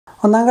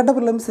ഒന്നാം ഘട്ട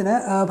പ്രിലിംസിന്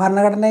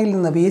ഭരണഘടനയിൽ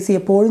നിന്ന് PSC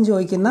എപ്പോഴും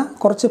ചോദിക്കുന്ന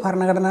കുറച്ച്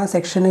ഭരണഘടനാ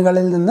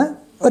സെക്ഷനുകളിൽ നിന്ന്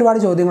ഒരുപാട്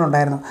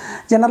ചോദ്യങ്ങളുണ്ടായിരുന്നു.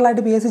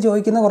 ജനറലായിട്ട് PSC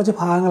ചോദിക്കുന്ന കുറച്ച്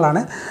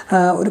ഭാഗങ്ങളാണ്.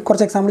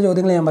 കുറച്ച് എക്സാമ്പിൾ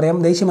ചോദ്യങ്ങൾ ഞാൻ പറയാം.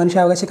 ദേശീയ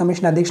മനുഷ്യാവകാശ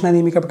കമ്മീഷൻ അധ്യക്ഷനായി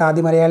നിയമിക്കപ്പെട്ട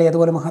ആദ്യ മലയാളി,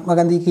 അതുപോലെ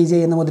മഹാത്മാഗാന്ധി കി ജെ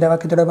എന്ന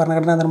മുദ്രാവാക്യത്തോടെ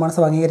ഭരണഘടനാ നിർമ്മാണ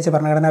സഭ അംഗീകരിച്ച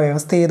ഭരണഘടനാ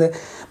വ്യവസ്ഥ ഏത്,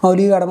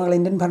 മൗലിക കടമകൾ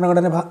ഇന്ത്യൻ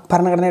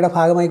ഭരണഘടനയുടെ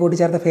ഭാഗമായി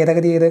കൂട്ടിച്ചേർത്ത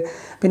ഭേദഗതി ഏത്,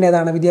 പിന്നെ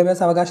ഏതാണ്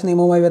വിദ്യാഭ്യാസ അവകാശ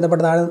നിയമവുമായി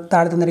ബന്ധപ്പെട്ട്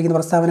താഴെ തന്നിരിക്കുന്ന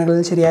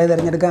പ്രസ്താവനകളിൽ ശരിയായി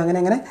തിരഞ്ഞെടുക്കുക,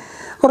 അങ്ങനെ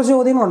കുറച്ച്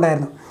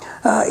ചോദ്യങ്ങളുണ്ടായിരുന്നു.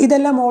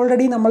 ഇതെല്ലാം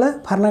ഓൾറെഡി നമ്മൾ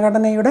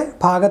ഭരണഘടനയുടെ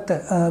ഭാഗത്ത്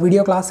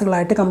വീഡിയോ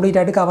ക്ലാസ്സുകളായിട്ട് കംപ്ലീറ്റ്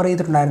ആയിട്ട് കവർ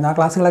ചെയ്തിട്ടുണ്ടായിരുന്നു. ആ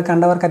ക്ലാസ്സുകളൊക്കെ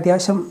കണ്ടവർക്ക്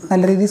അത്യാവശ്യം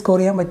നല്ല രീതിയിൽ സ്കോർ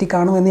ചെയ്യാൻ പറ്റി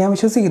കാണുമെന്ന് ഞാൻ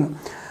വിശ്വസിക്കുന്നു.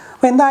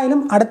 അപ്പോൾ എന്തായാലും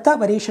അടുത്ത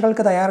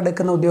പരീക്ഷകൾക്ക്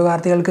തയ്യാറെടുക്കുന്ന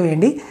ഉദ്യോഗാർത്ഥികൾക്ക്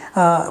വേണ്ടി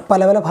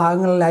പല പല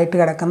ഭാഗങ്ങളിലായിട്ട്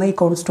കിടക്കുന്ന ഈ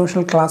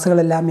കോൺസ്റ്റിറ്റ്യൂഷണൽ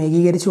ക്ലാസ്സുകളെല്ലാം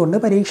ഏകീകരിച്ചുകൊണ്ട്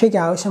പരീക്ഷയ്ക്ക്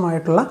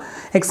ആവശ്യമായിട്ടുള്ള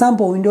എക്സാം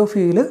പോയിൻ്റ് ഓഫ്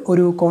വ്യൂവിൽ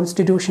ഒരു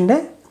കോൺസ്റ്റിറ്റ്യൂഷൻ്റെ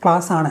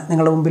ക്ലാസ്സാണ്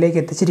നിങ്ങളുടെ മുമ്പിലേക്ക്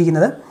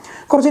എത്തിച്ചിരിക്കുന്നത്.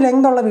 കുറച്ച്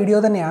ലെങ്ത് ഉള്ള വീഡിയോ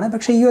തന്നെയാണ്.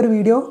 പക്ഷേ ഈ ഒരു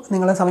വീഡിയോ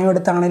നിങ്ങൾ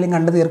സമയമെടുത്താണെങ്കിലും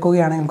കണ്ടു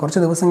തീർക്കുകയാണെങ്കിൽ,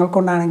 കുറച്ച് ദിവസങ്ങൾ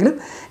കൊണ്ടാണെങ്കിലും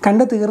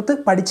കണ്ടു തീർത്ത്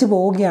പഠിച്ചു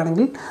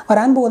പോവുകയാണെങ്കിൽ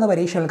വരാൻ പോകുന്ന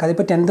പരീക്ഷകൾക്ക്,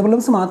 അതിപ്പോൾ 10th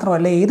പ്രിലിംസ്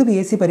മാത്രമല്ല ഏത്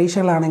PSC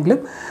പരീക്ഷകളാണെങ്കിലും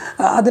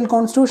അതിൽ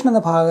കോൺസ്റ്റിറ്റ്യൂഷൻ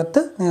എന്ന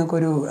ഭാഗത്ത്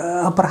നിങ്ങൾക്കൊരു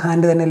അപ്പർ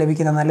ഹാൻഡ് തന്നെ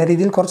ലഭിക്കുന്ന നല്ല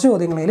രീതിയിൽ കുറച്ച്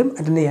ചോദ്യങ്ങളെങ്കിലും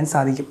അറ്റൻഡ് ചെയ്യാൻ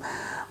സാധിക്കും.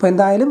 അപ്പോൾ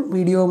എന്തായാലും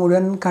വീഡിയോ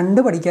മുഴുവൻ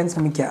കണ്ട് പഠിക്കാൻ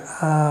ശ്രമിക്കുക.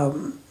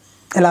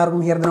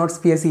 എല്ലാവർക്കും ഹിയർ ദ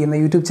നോട്ട്സ് PSC എന്ന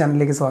യൂട്യൂബ്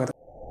ചാനലിലേക്ക് സ്വാഗതം.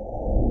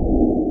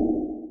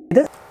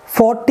 ഇത്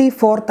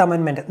 44th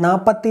അമെൻമെൻറ്റ്,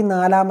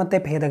 44ാമത്തെ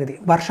ഭേദഗതി.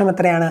 വർഷം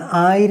എത്രയാണ്?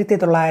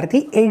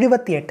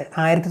 1978.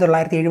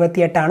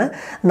 1978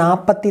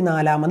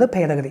 44ാമത്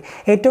ഭേദഗതി.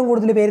 ഏറ്റവും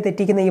കൂടുതൽ പേര്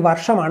തെറ്റിക്കുന്ന ഈ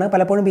വർഷമാണ്.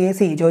 പലപ്പോഴും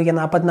PSC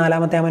ചോദിക്കുന്ന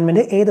 44ാമത്തെ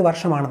അമെൻമെൻറ്റ് ഏത്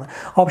വർഷമാണെന്ന്.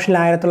 ഓപ്ഷനിൽ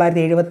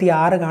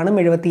 1976 കാണും,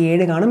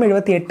 77 കാണും,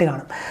 78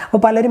 കാണും.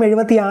 അപ്പോൾ പലരും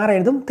 76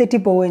 എഴുതും,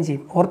 തെറ്റിപ്പോവുകയും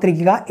ചെയ്യും.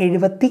 ഓർത്തിരിക്കുക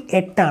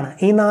 78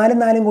 ഈ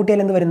 4 കൂട്ടിയാൽ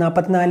എന്ത് വരും?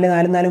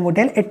 44 4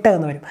 കൂട്ടിയാൽ 8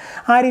 എന്ന് വരും.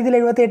 ആ രീതിയിൽ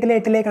 78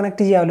 8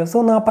 കണക്ട് ചെയ്യാമല്ലോ. സോ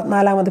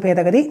 44ാമത്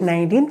ഭേദഗതി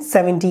 1978.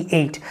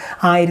 1978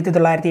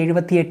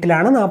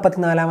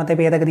 44ാമത്തെ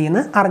ഭേദഗതി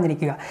എന്ന്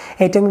അറിഞ്ഞിരിക്കുക.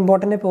 ഏറ്റവും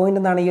ഇമ്പോർട്ടൻ്റ് പോയിന്റ്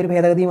എന്താണ് ഈ ഒരു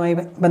ഭേദഗതിയുമായി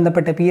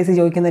ബന്ധപ്പെട്ട് PSC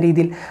ചോദിക്കുന്ന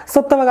രീതിയിൽ?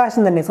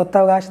 സ്വത്തവകാശം തന്നെ.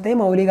 സ്വത്തവകാശത്തെ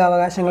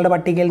മൗലികാവകാശങ്ങളുടെ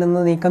പട്ടികയിൽ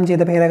നിന്ന് നീക്കം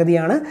ചെയ്ത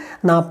ഭേദഗതിയാണ്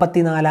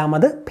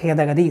 44ാമത്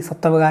ഭേദഗതി.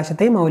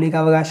 സ്വത്തവകാശത്തെ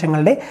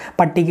മൗലികാവകാശങ്ങളുടെ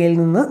പട്ടികയിൽ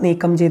നിന്ന്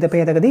നീക്കം ചെയ്ത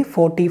ഭേദഗതി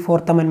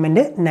 44th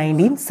അമെൻമെൻറ്റ്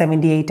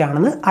 1978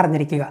 ആണെന്ന്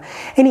അറിഞ്ഞിരിക്കുക.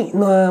 ഇനി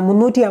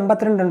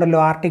 352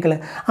 ഉണ്ടല്ലോ ആർട്ടിക്കിൾ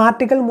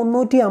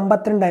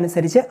 352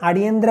 അനുസരിച്ച്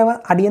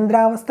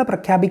അടിയന്തരാവസ്ഥ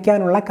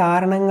പ്രഖ്യാപിക്കാനുള്ള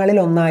കാരണങ്ങളിൽ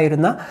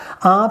ഒന്നായിരുന്ന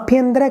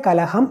ആഭ്യന്തര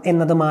കലഹം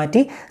എന്നത്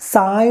മാറ്റി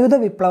സായുധ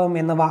വിപ്ലവം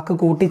എന്ന വാക്ക്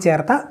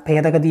കൂട്ടിച്ചേർത്ത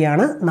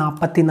ഭേദഗതിയാണ്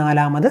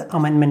 44ാമത്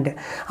അമെൻമെൻറ്റ്.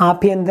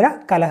 ആഭ്യന്തര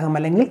കലഹം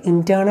അല്ലെങ്കിൽ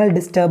ഇന്റേണൽ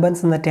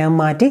ഡിസ്റ്റർബൻസ് എന്ന ടേം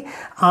മാറ്റി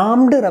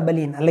ആംഡ്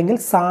റെബലിയൻ അല്ലെങ്കിൽ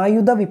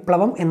സായുധ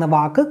വിപ്ലവം എന്ന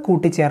വാക്ക്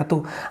കൂട്ടിച്ചേർത്തു.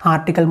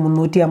 ആർട്ടിക്കിൾ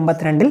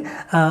 352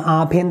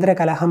 ആഭ്യന്തര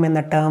കലഹം എന്ന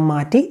ടേം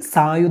മാറ്റി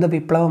സായുധ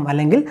വിപ്ലവം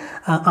അല്ലെങ്കിൽ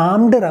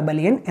ആംഡ്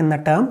റെബലിയൻ എന്ന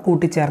ടേം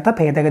കൂട്ടിച്ചേർത്ത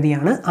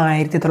ഭേദഗതിയാണ്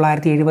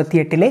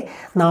 1978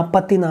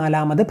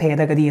 44ാമത്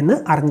ഭേദഗതി എന്ന്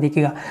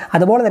അറിഞ്ഞിരിക്കുക.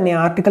 അതുപോലെ തന്നെ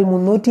ആർട്ടിക്കിൾ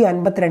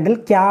 352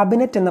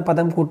 ക്യാബിനറ്റ് എന്ന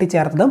പദം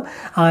കൂട്ടിച്ചേർത്തതും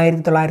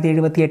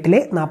 1978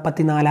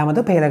 44ാമത്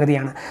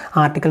ഭേദഗതിയാണ്.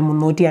 ആർട്ടിക്കിൾ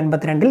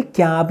 352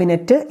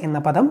 ക്യാബിനറ്റ് എന്ന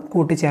പദം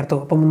കൂട്ടിച്ചേർത്തു.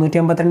 അപ്പോൾ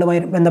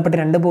 352മായി ബന്ധപ്പെട്ട്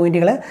 2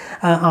 പോയിന്റുകൾ,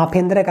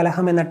 ആഭ്യന്തര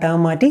കലഹം എന്ന ടേം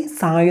മാറ്റി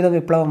സായുധ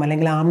വിപ്ലവം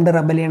അല്ലെങ്കിൽ ആംഡ്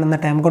റെബലിയൻ എന്ന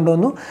ടേം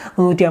കൊണ്ടുവന്നു.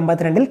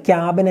 352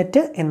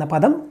 ക്യാബിനറ്റ് എന്ന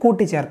പദം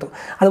കൂട്ടിച്ചേർത്തു.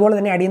 അതുപോലെ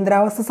തന്നെ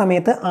അടിയന്തരാവസ്ഥ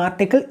സമയത്ത്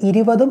ആർട്ടിക്കിൾ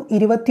 20ഉം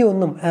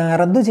 21ഉം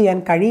റദ്ദു ചെയ്യാൻ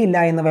കഴിയില്ല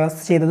എന്ന്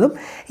വ്യവസ്ഥ ചെയ്തതും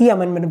ഈ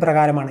അമെൻമെൻറ്റ്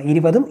പ്രകാരമാണ്.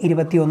 20ഉം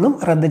 21ഉം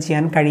റദ്ദ്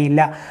ചെയ്യാൻ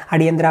കഴിയില്ല.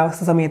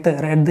 അടിയന്തരാവസ്ഥ സമയത്ത്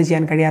റദ്ദ്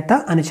ചെയ്യാൻ കഴിയാത്ത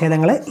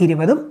അനുച്ഛേദങ്ങൾ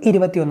 20ഉം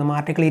 21ഉം,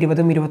 ആർട്ടിക്കിൾ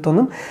 20ഉം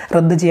 21ഉം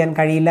റദ്ദ് ചെയ്യാൻ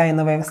കഴിയില്ല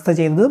എന്ന വ്യവസ്ഥ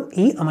ചെയ്തതും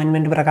ഈ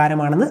അമെൻമെൻറ്റ്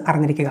പ്രകാരമാണെന്ന്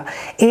അറിഞ്ഞിരിക്കുക.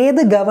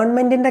 ഏത്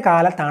ഗവൺമെൻറ്റിൻ്റെ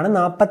കാലത്താണ്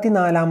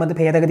 44ാമത്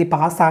ഭേദഗതി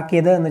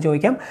പാസ്സാക്കിയത് എന്ന്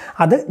ചോദിക്കാം.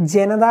 അത്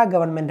ജനതാ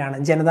ഗവൺമെൻറ്റാണ്.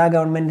 ജനതാ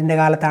ഗവൺമെൻറ്റിൻ്റെ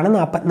കാലത്താണ്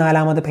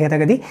 44ാമത്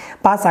ഭേദഗതി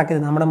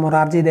പാസ്സാക്കിയത്. നമ്മുടെ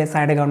മൊറാർജി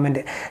ദേശായിയുടെ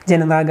ഗവൺമെൻറ്.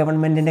 ജനതാ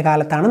ഗവൺമെൻറ്റിൻ്റെ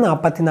കാലത്താണ്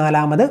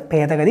 44ാമത്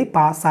ഭേദഗതി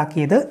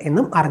പാസ്സാക്കിയത്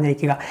എന്നും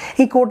അറിഞ്ഞിരിക്കുക.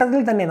 ഈ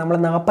കൂട്ടത്തിൽ തന്നെ നമ്മൾ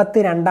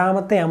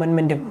 42ാമത്തെ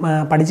അമെൻമെൻറ്റും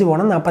പഠിച്ചു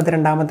പോകണം.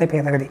 42ാമത്തെ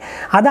ഭേദഗതി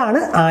അതാണ്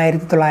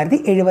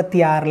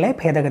 1976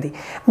 ഭേദഗതി.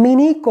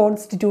 മിനി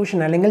കോൺസ്റ്റിറ്റ്യൂഷൻ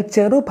അല്ലെങ്കിൽ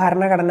ചെറു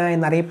ഭരണഘടന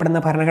എന്നറിയപ്പെടുന്ന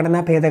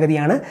ഭരണഘടനാ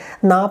ഭേദഗതിയാണ്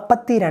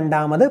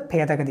 42ാമത്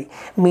ഭേദഗതി.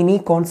 മിനി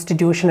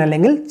കോൺസ്റ്റിറ്റ്യൂഷൻ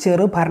അല്ലെങ്കിൽ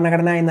ചെറു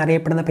ഭരണഘടന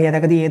എന്നറിയപ്പെടുന്ന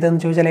ഭേദഗതി ഏതെന്ന്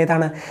ചോദിച്ചാൽ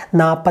ഏതാണ്?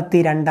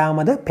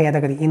 42ാമത്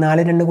ഭേദഗതി. ഈ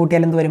 4 2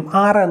 കൂട്ടിയാൽ എന്ത് വരും?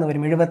 6 എന്ന്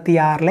വരും.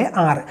 76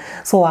 6.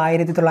 സോ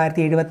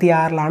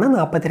 1976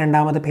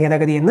 42ാമത്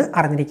ഭേദഗതി എന്ന്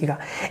അറിഞ്ഞിരിക്കുക.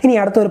 ഇനി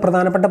അടുത്തൊരു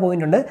പ്രധാനപ്പെട്ട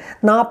പോയിന്റ് ഉണ്ട്.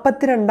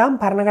 42ാം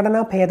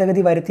ഭരണഘടനാ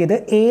ഭേദഗതി വരുത്തിയത്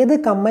ഏത്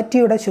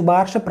കമ്മിറ്റിയുടെ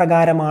ശുപാർശ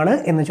പ്രകാരമാണ്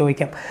എന്ന്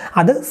ചോദിക്കാം.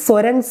 അത്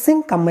സ്വരൺ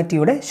സിംഗ്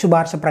കമ്മിറ്റിയുടെ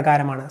ശുപാർശ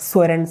പ്രകാരമാണ്.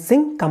 സ്വരൺ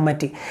സിംഗ്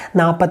കമ്മിറ്റി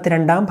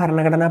 42ാം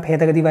ഭരണഘടനാ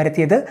ഭേദഗതി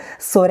വരുത്തിയത്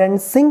സ്വരൺ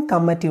സിംഗ്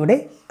കമ്മിറ്റിയുടെ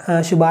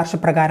ശുപാർശ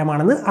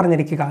പ്രകാരമാണെന്ന്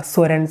അറിഞ്ഞിരിക്കുക.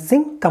 സ്വരൺ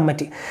സിംഗ്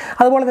കമ്മിറ്റി.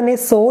 അതുപോലെ തന്നെ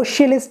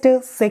സോഷ്യലിസ്റ്റ്,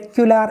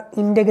 സെക്യുലാർ,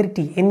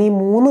 ഇൻ്റഗ്രിറ്റി എന്നീ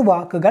 3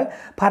 വാക്കുകൾ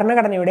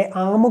ഭരണഘടനയുടെ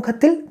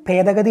ആമുഖത്തിൽ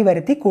ഭേദഗതി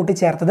വരുത്തി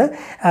കൂട്ടിച്ചേർത്തത്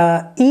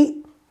ഈ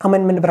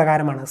അമെൻമെൻറ്റ്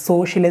പ്രകാരമാണ്.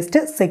 Socialist,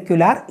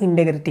 secular,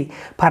 integrity.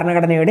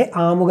 ഭരണഘടനയുടെ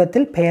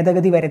ആമുഖത്തിൽ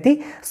ഭേദഗതി വരുത്തി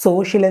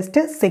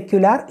സോഷ്യലിസ്റ്റ്,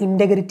 സെക്യുലാർ,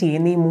 ഇൻ്റഗ്രിറ്റി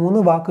എന്നീ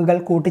 3 വാക്കുകൾ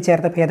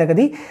കൂട്ടിച്ചേർത്ത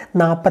ഭേദഗതി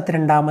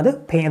 42ാമത്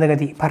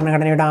ഭേദഗതി.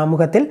 ഭരണഘടനയുടെ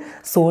ആമുഖത്തിൽ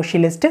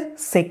സോഷ്യലിസ്റ്റ്,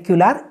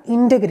 സെക്യുലാർ,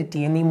 ഇൻ്റഗ്രിറ്റി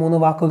എന്നീ 3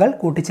 വാക്കുകൾ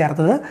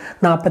കൂട്ടിച്ചേർത്തത്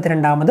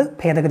 42ാമത്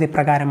ഭേദഗതി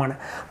പ്രകാരമാണ്.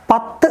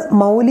 10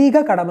 മൗലിക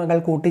കടമകൾ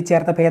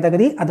കൂട്ടിച്ചേർത്ത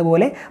ഭേദഗതി,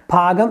 അതുപോലെ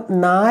ഭാഗം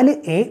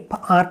 4A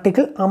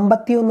ആർട്ടിക്കിൾ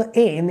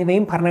 51A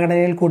എന്നിവയും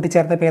ഭരണഘടനയിൽ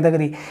കൂട്ടിച്ചേർത്ത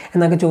ഭേദഗതി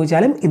എന്നൊക്കെ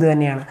ചോദിച്ചാലും ഇത്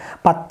തന്നെയാണ്.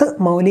 10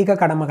 മൗലിക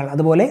കടമകൾ,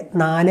 അതുപോലെ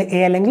 4A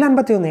അല്ലെങ്കിൽ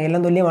 51A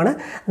എല്ലാം തുല്യമാണ്.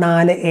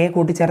 4A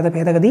കൂട്ടിച്ചേർത്ത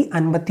ഭേദഗതി,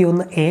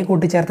 51A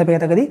കൂട്ടിച്ചേർത്ത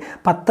ഭേദഗതി,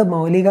 10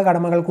 മൗലിക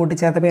കടമകൾ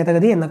കൂട്ടിച്ചേർത്ത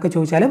ഭേദഗതി എന്നൊക്കെ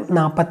ചോദിച്ചാലും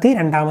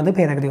 42ാമത്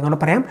ഭേദഗതി. ഒന്നുകൂടെ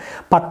പറയാം,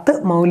 10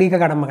 മൗലിക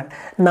കടമകൾ,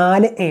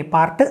 4A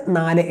പാർട്ട്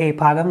 4A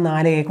ഭാഗം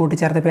 4A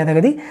കൂട്ടിച്ചേർത്ത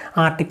ഭേദഗതി,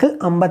 ആർട്ടിക്കിൾ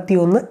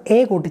 51A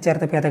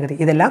കൂട്ടിച്ചേർത്ത ഭേദഗതി,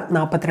 ഇതെല്ലാം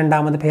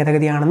 42ാമത്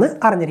ഭേദഗതിയാണെന്ന്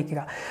അറിഞ്ഞിരിക്കുക.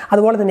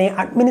 അതുപോലെ തന്നെ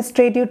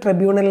അഡ്മിനിസ്ട്രേറ്റീവ്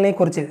ട്രിബ്യൂണലിനെ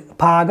കുറിച്ച്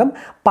ഭാഗം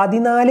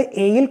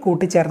 14A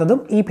കൂട്ടിച്ചേർത്തതും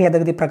ഈ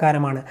ഭേദഗതി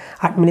പ്രകാരമാണ്.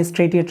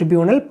 അഡ്മിനിസ്ട്രേറ്റീവ്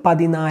ട്രിബ്യൂണൽ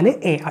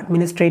 14A,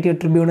 അഡ്മിനിസ്ട്രേറ്റീവ്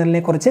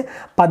ട്രിബ്യൂണലിനെ കുറിച്ച്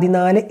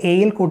 14A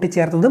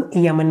കൂട്ടിച്ചേർത്തതും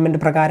ഈ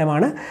അമെൻമെൻറ്റ്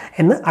പ്രകാരമാണ്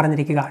എന്ന്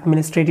അറിഞ്ഞിരിക്കുക.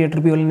 അഡ്മിനിസ്ട്രേറ്റീവ്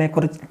ട്രിബ്യൂണലിനെ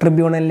കുറിച്ച്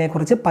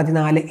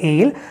 14A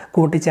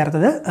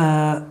കൂട്ടിച്ചേർത്തത്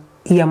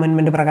ഈ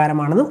അമെൻമെൻറ്റ്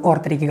പ്രകാരമാണെന്നും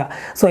ഓർത്തിരിക്കുക.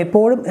 സോ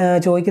എപ്പോഴും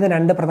ചോദിക്കുന്ന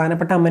 2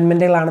 പ്രധാനപ്പെട്ട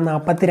അമെൻമെൻറ്റുകളാണ്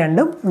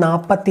 42ഉം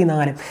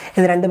 44ഉം.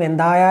 ഇത് രണ്ടും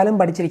എന്തായാലും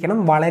പഠിച്ചിരിക്കണം,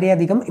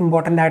 വളരെയധികം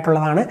ഇമ്പോർട്ടൻ്റ്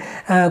ആയിട്ടുള്ളതാണ്.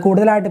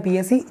 കൂടുതലായിട്ട്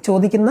PSC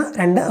ചോദിക്കുന്ന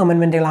 2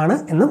 അമെൻമെൻറ്റുകളാണ്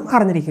എന്നും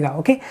അറിഞ്ഞിരിക്കുക.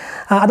 ഓക്കെ,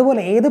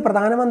 അതുപോലെ ഏത്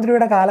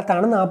പ്രധാനമന്ത്രിയുടെ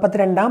കാലത്താണ്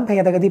 42ാം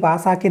ഭേദഗതി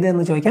പാസ്സാക്കിയത്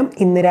എന്ന് ചോദിക്കാം.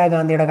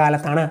 ഇന്ദിരാഗാന്ധിയുടെ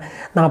കാലത്താണ്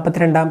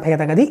 42ാം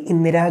ഭേദഗതി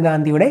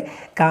ഇന്ദിരാഗാന്ധിയുടെ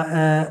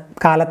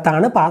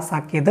കാലത്താണ്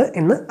പാസ്സാക്കിയത്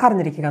എന്ന്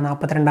അറിഞ്ഞിരിക്കുക.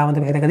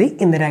 42ാമത് ഭേദഗതി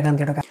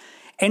ഇന്ദിരാഗാന്ധിയുടെ കാലം.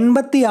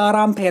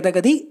 86ാം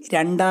ഭേദഗതി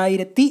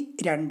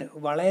 2002.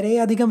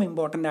 വളരെയധികം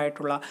ഇമ്പോർട്ടൻ്റ്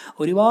ആയിട്ടുള്ള,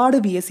 ഒരുപാട്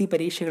PSC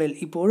പരീക്ഷകളിൽ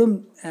ഇപ്പോഴും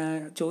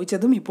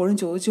ചോദിച്ചതും ഇപ്പോഴും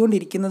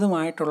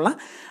ചോദിച്ചുകൊണ്ടിരിക്കുന്നതുമായിട്ടുള്ള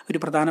ഒരു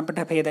പ്രധാനപ്പെട്ട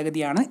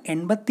ഭേദഗതിയാണ്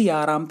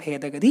 86ാം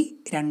ഭേദഗതി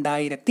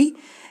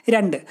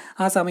 2002.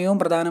 ആ സമയവും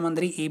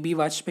പ്രധാനമന്ത്രി AB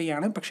വാജ്പേയി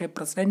ആണ്. പക്ഷേ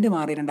പ്രസിഡന്റ്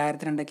മാറി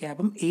 2002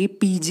 ആകുമ്പം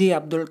APJ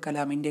അബ്ദുൽ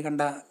കലാം. ഇന്ത്യ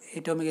കണ്ട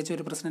ഏറ്റവും മികച്ച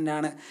ഒരു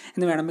പ്രസിഡന്റാണ്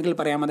എന്ന് വേണമെങ്കിൽ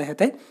പറയാം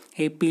അദ്ദേഹത്തെ.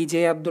 APJ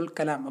അബ്ദുൽ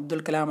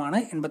കലാമാണ്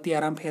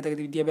 86ാം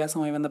ഭേദഗതി,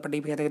 വിദ്യാഭ്യാസവുമായി ബന്ധപ്പെട്ട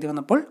ഈ ഭേദഗതി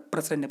വന്നപ്പോൾ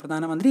പ്രസിഡന്റ്,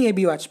 പ്രധാനമന്ത്രി AB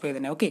വാജ്പേയി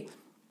തന്നെ. ഓക്കെ,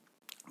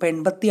 അപ്പോൾ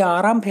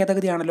 86ാം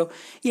ഭേദഗതിയാണല്ലോ.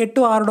 ഈ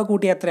 8ഉം 6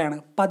 കൂട്ടി എത്രയാണ്?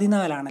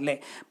 14 ആണല്ലേ.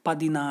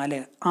 14.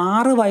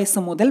 6 വയസ്സ്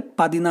മുതൽ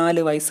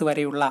 14 വയസ്സ്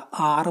വരെയുള്ള,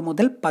 6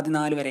 മുതൽ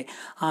 14 വരെ,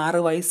 6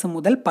 വയസ്സ്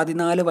മുതൽ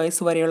 14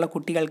 വയസ്സ് വരെയുള്ള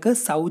കുട്ടികൾക്ക്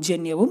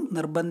സൗജന്യവും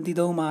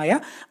നിർബന്ധിതവുമായ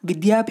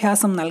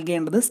വിദ്യാഭ്യാസം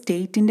നൽകേണ്ടത്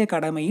സ്റ്റേറ്റിൻ്റെ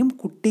കടമയും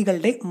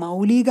കുട്ടികളുടെ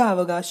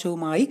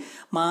മൗലികാവകാശവുമായി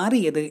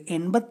മാറിയത്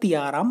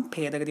 86ാം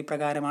ഭേദഗതി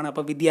പ്രകാരമാണ്.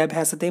 അപ്പോൾ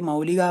വിദ്യാഭ്യാസത്തെ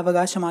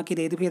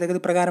മൗലികാവകാശമാക്കിയത് ഏത്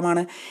ഭേദഗതി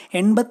പ്രകാരമാണ്?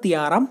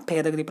 86ാം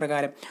ഭേദഗതി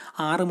പ്രകാരം.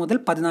 6 മുതൽ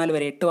 14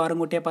 വരെ, 8ഉം 6ഉം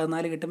കൂട്ടിയാൽ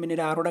 14 കിട്ടും, പിന്നെ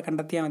ഒരു 6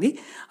 കണ്ടെത്തിയാൽ മതി.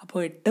 അപ്പോൾ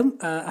 8ഉം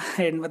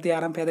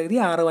 86ാം ഭേദഗതി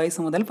 6 വയസ്സ്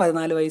മുതൽ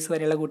 14 വയസ്സ്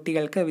വരെയുള്ള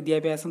കുട്ടികൾക്ക്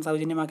വിദ്യാഭ്യാസം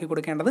സൗജന്യമാക്കി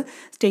കൊടുക്കേണ്ടത്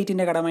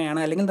സ്റ്റേറ്റിൻ്റെ കടമയാണ്,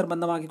 അല്ലെങ്കിൽ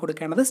നിർബന്ധമാക്കി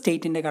കൊടുക്കേണ്ടത്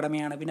സ്റ്റേറ്റിൻ്റെ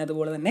കടമയാണ്. പിന്നെ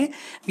അതുപോലെ തന്നെ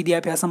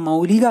വിദ്യാഭ്യാസം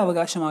മൗലിക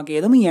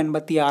അവകാശമാക്കിയതും ഈ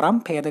 86ാം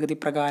ഭേദഗതി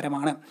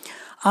പ്രകാരമാണ്.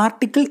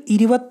 ആർട്ടിക്കിൾ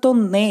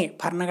 21A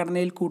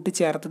ഭരണഘടനയിൽ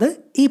കൂട്ടിച്ചേർത്തത്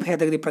ഈ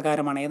ഭേദഗതി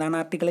പ്രകാരമാണ്. ഏതാണ്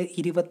ആർട്ടിക്കിൾ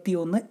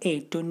 21A?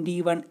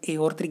 21A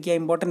ഓർത്തിരിക്കുക,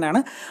 ഇമ്പോർട്ടൻ്റ് ആണ്.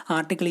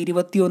 ആർട്ടിക്കിൾ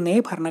 21A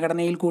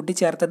ഭരണഘടനയിൽ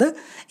കൂട്ടിച്ചേർത്തത്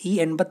ഈ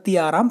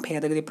 86ാം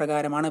ഭേദഗതി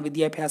പ്രകാരമാണ്.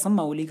 വിദ്യാഭ്യാസം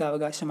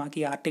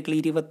മൗലികാവകാശമാക്കി ആർട്ടിക്കിൾ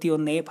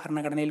 21A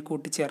ഭരണഘടനയിൽ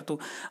കൂട്ടിച്ചേർത്തു.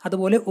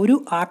 അതുപോലെ ഒരു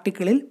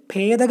ആർട്ടിക്കിളിൽ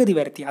ഭേദഗതി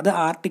വരുത്തി, അത്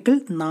ആർട്ടിക്കിൾ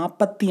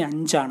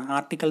 45 ആണ്.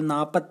 ആർട്ടിക്കിൾ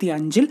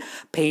 45ൽ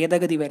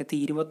ഭേദഗതി വരുത്തി.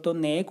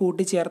 21A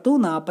കൂട്ടിച്ചേർത്തു,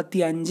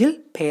 45ൽ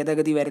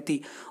ഭേദഗതി വരുത്തി.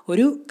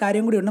 ഒരു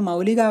കാര്യം കൂടിയുണ്ട്,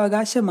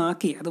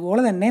 മൗലികാവകാശമാക്കി.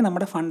 അതുപോലെ തന്നെ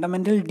നമ്മുടെ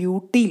ഫണ്ടമെൻ്റൽ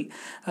ഡ്യൂട്ടിയിൽ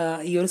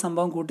ഈ ഒരു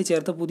സംഭവം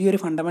കൂട്ടിച്ചേർത്ത് പുതിയൊരു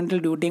ഫണ്ടമെൻ്റൽ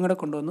ഡ്യൂട്ടിയും കൂടെ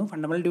കൊണ്ടുവന്നു.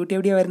 ഫണ്ടമെൻ്റൽ ഡ്യൂട്ടി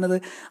എവിടെയാണ് വരുന്നത്?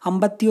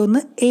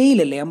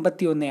 51A-യിലല്ലേ?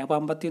 51A. അപ്പോൾ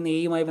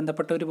 51A-യുമായി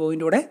ബന്ധപ്പെട്ട ഒരു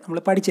പോയിന്റ് കൂടെ നമ്മൾ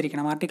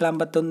പഠിച്ചിരിക്കണം. ആർട്ടിക്കിൾ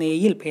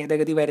 51A-യിൽ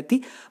ഭേദഗതി വരുത്തി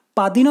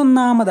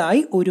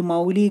 11ാമതായി ഒരു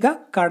മൗലിക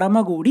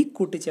കടമ കൂടി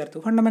കൂട്ടിച്ചേർത്തു.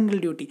 ഫണ്ടമെൻ്റൽ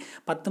ഡ്യൂട്ടി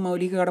 10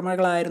 മൗലിക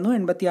കടമകളായിരുന്നു.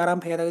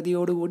 86ാം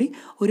ഭേദഗതിയോടുകൂടി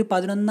ഒരു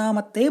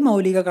 11ാമത്തെ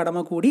മൗലിക കടമ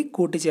കൂടി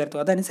കൂട്ടിച്ചേർത്തു.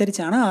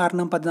 അതനുസരിച്ചാണ്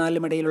 6നും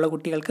 14നും ഇടയിലുള്ള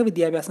കുട്ടികൾക്ക്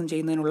വിദ്യാഭ്യാസം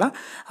ചെയ്യുന്നതിനുള്ള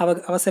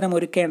അവസരം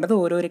ഒരുക്കേണ്ടത്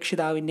ഓരോ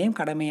രക്ഷിതാവിൻ്റെയും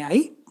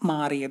കടമയായി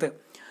മാറിയത്.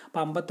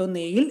 അപ്പോൾ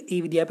 51A-യിൽ ഈ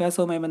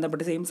വിദ്യാഭ്യാസവുമായി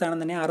ബന്ധപ്പെട്ട് സെയിം സാധനം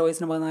തന്നെ 6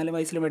 വയസ്സിനും 14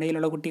 വയസ്സിനും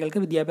ഇടയിലുള്ള കുട്ടികൾക്ക്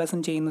വിദ്യാഭ്യാസം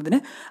ചെയ്യുന്നതിന്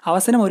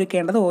അവസരം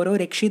ഒരുക്കേണ്ടത് ഓരോ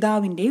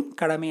രക്ഷിതാവിൻ്റെയും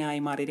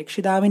കടമയായി മാറി.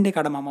 രക്ഷിതാവിൻ്റെ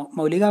കടമ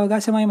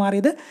മൗലികാവകാശമായി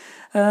മാറിയത്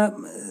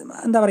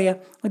എന്താ പറയുക,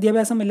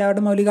 വിദ്യാഭ്യാസം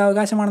എല്ലാവരുടെയും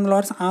മൗലികാവകാശമാണെന്നുള്ള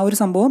ആ ഒരു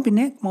സംഭവം.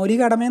 പിന്നെ മൗലിക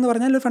കടമയെന്ന്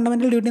പറഞ്ഞാൽ ഒരു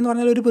ഫണ്ടമെൻ്റൽ ഡ്യൂട്ടി എന്ന്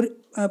പറഞ്ഞാൽ ഒരു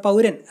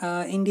പൗരൻ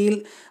ഇന്ത്യയിൽ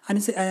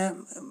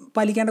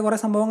പാലിക്കേണ്ട കുറേ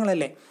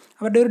സംഭവങ്ങളല്ലേ,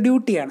 അവരുടെ ഒരു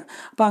ഡ്യൂട്ടിയാണ്.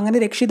 അപ്പോൾ അങ്ങനെ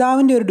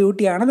രക്ഷിതാവിൻ്റെ ഒരു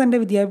ഡ്യൂട്ടിയാണ്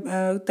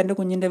തൻ്റെ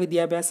കുഞ്ഞിൻ്റെ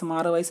വിദ്യാഭ്യാസം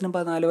 6 വയസ്സിനും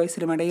 14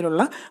 വയസ്സിനും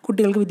ഇടയിലുള്ള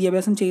കുട്ടികൾക്ക്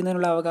വിദ്യാഭ്യാസം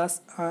ചെയ്യുന്നതിനുള്ള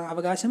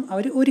അവകാശം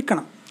അവർ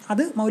ഒരുക്കണം.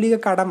 അത് മൗലിക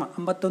കടമ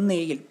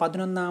 51A-യിൽ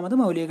 11ാമത്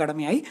മൗലിക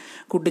കടമയായി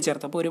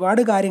കൂട്ടിച്ചേർത്തു. അപ്പോൾ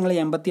ഒരുപാട് കാര്യങ്ങൾ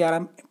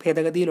 86ാം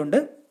ഭേദഗതിയിലുണ്ട്.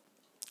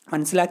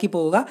 മനസ്സിലാക്കി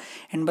പോവുക.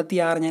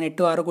 86 ഞാൻ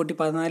 8 കൂട്ടി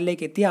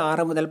 14 എത്തി.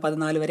 6 മുതൽ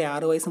 14 വരെ,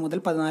 6 വയസ്സ് മുതൽ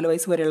 14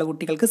 വയസ്സ് വരെയുള്ള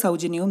കുട്ടികൾക്ക്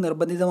സൗജന്യവും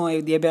നിർബന്ധിതവുമായ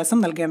വിദ്യാഭ്യാസം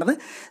നൽകേണ്ടത്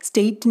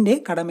സ്റ്റേറ്റിൻ്റെ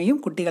കടമയും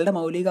കുട്ടികളുടെ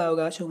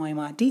മൗലികാവകാശവുമായി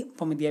മാറ്റി.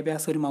 അപ്പം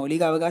വിദ്യാഭ്യാസം ഒരു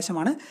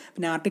മൗലികാവകാശമാണ്.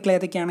 പിന്നെ ആർട്ടിക്കിൾ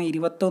ഏതൊക്കെയാണ്?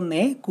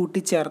 21A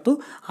കൂട്ടിച്ചേർത്തു.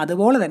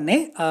 അതുപോലെ തന്നെ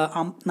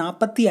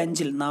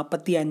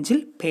 45-ൽ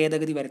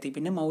ഭേദഗതി വരുത്തി.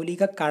 പിന്നെ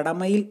മൗലിക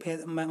കടമയിൽ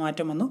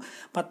മാറ്റം വന്നു.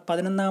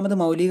 11ാമത്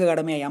മൗലിക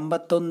കടമയായി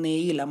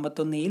 51A-ൽ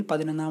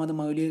 11ാമത്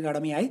മൗലിക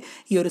കടമയായി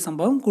ഈ ഒരു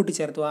സംഭവം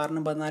കൂട്ടിച്ചേർത്തു.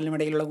 6-നും 14-നും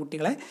ഇടയിലുള്ള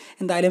കുട്ടികളെ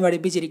എന്തായാലും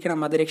പഠിപ്പിച്ചിരിക്കണം,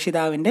 അത്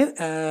രക്ഷിതാവിൻ്റെ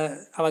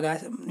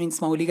അവകാശം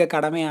മീൻസ് മൗലിക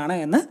കടമയാണ്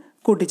എന്ന്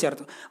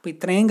കൂട്ടിച്ചേർത്തു. അപ്പോൾ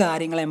ഇത്രയും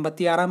കാര്യങ്ങൾ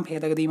 86-ാം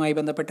ഭേദഗതിയുമായി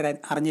ബന്ധപ്പെട്ട്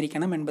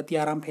അറിഞ്ഞിരിക്കണം.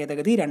 86-ാം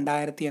ഭേദഗതി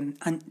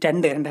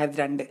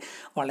 2002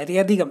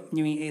 വളരെയധികം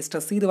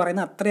സ്ട്രെസ് ചെയ്ത്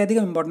പറയുന്ന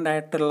അത്രയധികം ഇമ്പോർട്ടൻ്റ്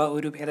ആയിട്ടുള്ള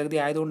ഒരു ഭേദഗതി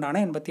ആയതുകൊണ്ടാണ്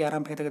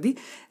 86-ാം ഭേദഗതി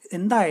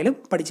എന്തായാലും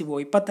പഠിച്ചു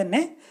പോകും. ഇപ്പം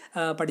തന്നെ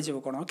പഠിച്ചു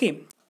പോകണം. ഓക്കെ.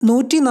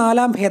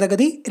 104-ാം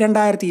ഭേദഗതി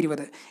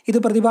 2020 ഇത്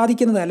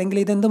പ്രതിപാദിക്കുന്നത് അല്ലെങ്കിൽ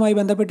ഇതെന്തുമായി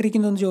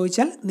ബന്ധപ്പെട്ടിരിക്കുന്നതെന്ന്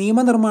ചോദിച്ചാൽ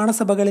നിയമനിർമ്മാണ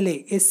സഭകളിലെ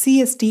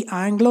SC/ST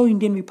ആംഗ്ലോ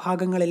ഇന്ത്യൻ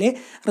വിഭാഗങ്ങളിലെ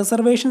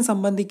റിസർവേഷൻ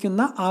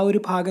സംബന്ധിക്കുന്ന ആ ഒരു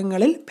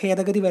ഭാഗങ്ങളിൽ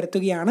ഭേദഗതി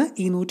വരുത്തുകയാണ്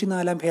ഈ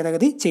 104-ാം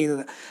ഭേദഗതി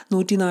ചെയ്തത്.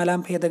 104-ാം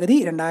ഭേദഗതി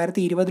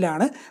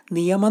 2020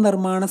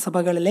 നിയമനിർമ്മാണ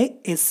സഭകളിലെ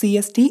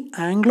SC/ST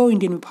ആംഗ്ലോ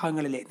ഇന്ത്യൻ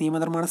വിഭാഗങ്ങളിലെ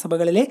നിയമനിർമ്മാണ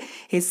സഭകളിലെ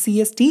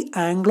SC/ST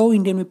ആംഗ്ലോ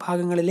ഇന്ത്യൻ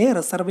വിഭാഗങ്ങളിലെ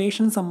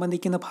റിസർവേഷൻ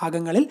സംബന്ധിക്കുന്ന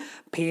ഭാഗങ്ങളിൽ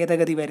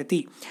ഭേദഗതി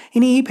വരുത്തി.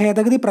 ഇനി ഈ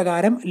ഭേദഗതി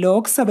പ്രകാരം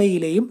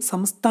ലോക്സഭയിലെയും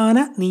സംസ്ഥാന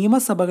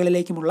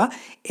നിയമസഭകളിലേക്കുമുള്ള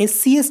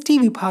SC/ST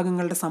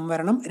വിഭാഗങ്ങളുടെ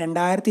സംവരണം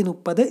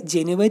 2030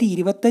 ജനുവരി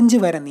 25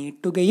 വരെ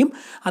നീട്ടുകയും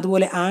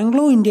അതുപോലെ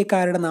ആംഗ്ലോ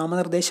ഇന്ത്യക്കാരുടെ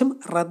നാമനിർദ്ദേശം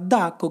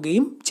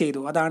റദ്ദാക്കുകയും ചെയ്തു.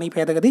 അതാണ് ഈ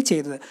ഭേദഗതി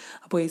ചെയ്തത്.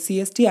 അപ്പോൾ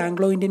SC/ST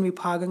ആംഗ്ലോ ഇന്ത്യൻ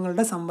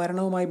വിഭാഗങ്ങളുടെ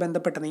സംവരണവുമായി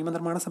ബന്ധപ്പെട്ട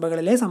നിയമനിർമ്മാണ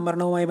സഭകളിലെ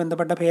സംവരണവുമായി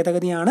ബന്ധപ്പെട്ട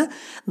ഭേദഗതിയാണ്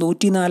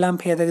 104-ാം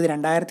ഭേദഗതി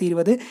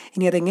 2020.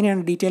 ഇനി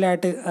അതെങ്ങനെയാണ് ഡീറ്റെയിൽ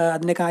ആയിട്ട്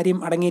അതിൻ്റെ കാര്യം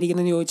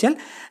അടങ്ങിയിരിക്കുന്നതെന്ന് ചോദിച്ചാൽ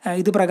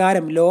ഇത്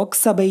പ്രകാരം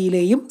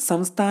ലോക്സഭയിലെയും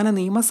സംസ്ഥാന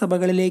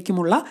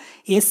നിയമസഭകളിലേക്കുമുള്ള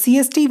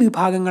SC/ST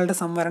വിഭാഗങ്ങളുടെ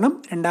സംവരണം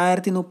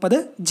 2030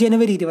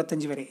 ജനുവരി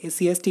 25 വരെ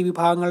SC/ST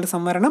വിഭാഗങ്ങളുടെ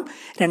സംവരണം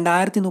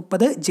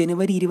 2030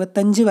 ജനുവരി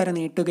 25 വരെ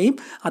നീട്ടുകയും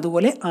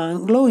അതുപോലെ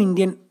ആംഗ്ലോ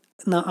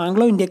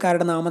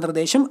ഇന്ത്യക്കാരുടെ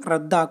നാമനിർദ്ദേശം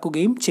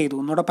റദ്ദാക്കുകയും ചെയ്തു.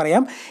 ഒന്നുകൂടെ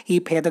പറയാം, ഈ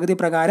ഭേദഗതി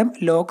പ്രകാരം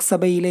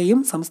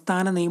ലോക്സഭയിലെയും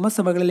സംസ്ഥാന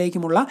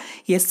നിയമസഭകളിലേക്കുമുള്ള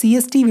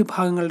SC/ST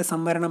വിഭാഗങ്ങളുടെ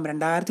സംവരണം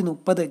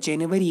 2030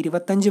 ജനുവരി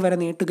 25 വരെ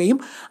നീട്ടുകയും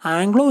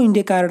ആംഗ്ലോ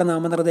ഇന്ത്യക്കാരുടെ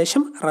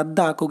നാമനിർദ്ദേശം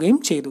റദ്ദാക്കുകയും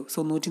ചെയ്തു.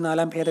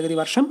 104-ാം ഭേദഗതി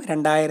വർഷം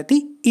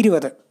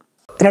 2020.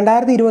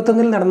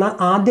 2021 നടന്ന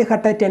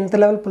ആദ്യഘട്ട 10th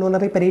ലെവൽ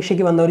പ്രിലിമിനറി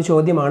പരീക്ഷയ്ക്ക് വന്ന ഒരു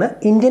ചോദ്യമാണ്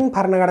ഇന്ത്യൻ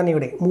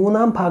ഭരണഘടനയുടെ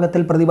 3-ാം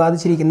ഭാഗത്തിൽ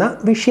പ്രതിപാദിച്ചിരിക്കുന്ന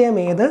വിഷയം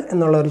ഏത്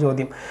എന്നുള്ള ഒരു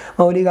ചോദ്യം.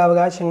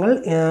 മൗലികാവകാശങ്ങൾ,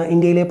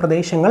 ഇന്ത്യയിലെ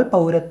പ്രദേശങ്ങൾ,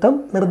 പൗരത്വം,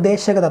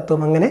 നിർദ്ദേശക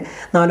തത്വം, അങ്ങനെ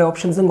 4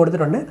 ഓപ്ഷൻസും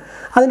കൊടുത്തിട്ടുണ്ട്.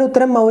 അതിന്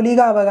ഉത്തരം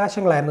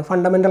മൗലികാവകാശങ്ങളായിരുന്നു.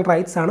 ഫണ്ടമെന്റൽ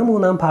റൈറ്റ്സ് ആണ്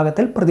 3-ാം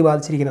ഭാഗത്തിൽ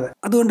പ്രതിപാദിച്ചിരിക്കുന്നത്.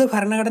 അതുകൊണ്ട്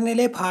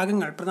ഭരണഘടനയിലെ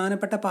ഭാഗങ്ങൾ,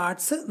 പ്രധാനപ്പെട്ട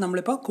പാർട്സ്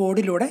നമ്മളിപ്പോൾ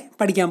കോഡിലൂടെ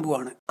പഠിക്കാൻ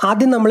പോവുകയാണ്.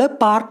 ആദ്യം നമ്മൾ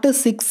പാർട്ട്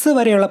 6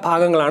 വരെയുള്ള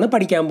ഭാഗങ്ങളാണ്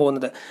പഠിക്കാൻ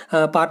പോകുന്നത്.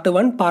 Part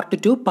 1, part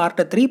 2, part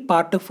 3,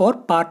 part 4,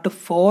 part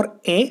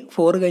 4A,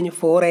 4 കഴിഞ്ഞ്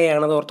 4A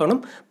ആണെന്ന് ഓർത്തോണം.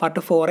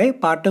 പാർട്ട് 4A,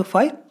 പാർട്ട്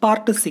 5,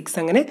 പാർട്ട് 6,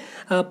 അങ്ങനെ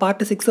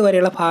പാർട്ട് 6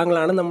 വരെയുള്ള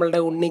ഭാഗങ്ങളാണ് നമ്മളുടെ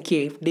ഉണ്ണിക്ക്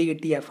FD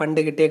കിട്ടിയ ഫണ്ട്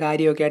കിട്ടിയ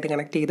കാര്യമൊക്കെ ആയിട്ട്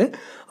കണക്ട് ചെയ്ത്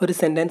ഒരു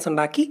സെൻറ്റൻസ്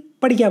ഉണ്ടാക്കി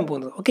പഠിക്കാൻ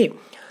പോകുന്നത്. ഓക്കെ,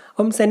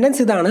 അപ്പം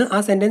സെൻറ്റൻസ് ഇതാണ്. ആ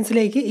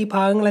സെൻറ്റൻസിലേക്ക് ഈ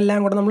ഭാഗങ്ങളെല്ലാം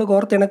കൂടെ നമ്മൾ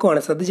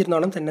കോർത്തിണക്കുവാണ്.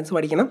 ശ്രദ്ധിച്ചിരുന്നോണം, സെൻറ്റൻസ്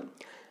പഠിക്കണം.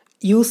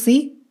 UC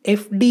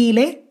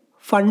FDയിലെ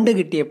ഫണ്ട്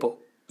കിട്ടിയപ്പോൾ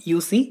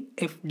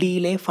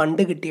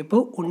ഫണ്ട്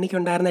കിട്ടിയപ്പോൾ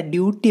ഉണ്ണിക്കുണ്ടായിരുന്ന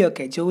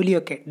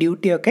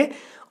ഡ്യൂട്ടിയൊക്കെ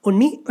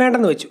ഉണ്ണി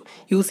വേണ്ടെന്ന് വെച്ചു.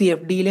 UC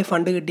FDയിലെ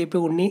ഫണ്ട്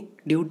കിട്ടിയപ്പോൾ ഉണ്ണി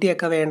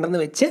ഡ്യൂട്ടിയൊക്കെ വേണ്ടെന്ന്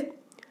വെച്ച്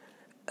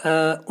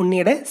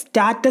ഉണ്ണിയുടെ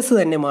സ്റ്റാറ്റസ്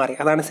തന്നെ മാറി.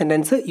 അതാണ്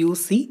സെൻറ്റൻസ്.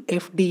 UC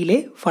FDയിലെ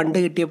ഫണ്ട്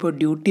കിട്ടിയപ്പോൾ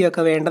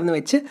ഡ്യൂട്ടിയൊക്കെ വേണ്ടെന്ന്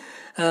വെച്ച്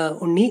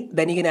ഉണ്ണി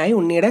ധനികനായി,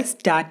 ഉണ്ണിയുടെ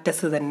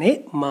സ്റ്റാറ്റസ് തന്നെ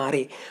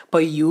മാറി.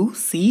 അപ്പോൾ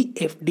UC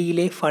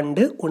FDയിലെ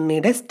ഫണ്ട്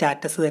ഉണ്ണിയുടെ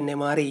സ്റ്റാറ്റസ് തന്നെ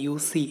മാറി.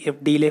 UC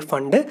FDയിലെ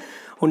ഫണ്ട്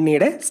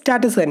ഉണ്ണിയുടെ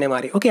സ്റ്റാറ്റസ് തന്നെ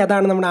മാറി. ഓക്കെ,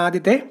 അതാണ് നമ്മുടെ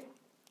ആദ്യത്തെ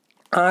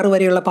 6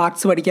 വരെയുള്ള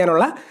പാർട്സ്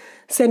പഠിക്കാനുള്ള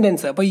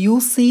സെൻറ്റൻസ്. അപ്പോൾ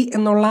UC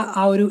എന്നുള്ള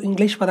ആ ഒരു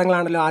ഇംഗ്ലീഷ്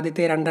പദങ്ങളാണല്ലോ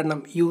ആദ്യത്തെ 2 എണ്ണം.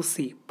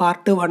 UC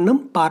part 1-ഉം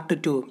part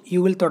 2-ഉം.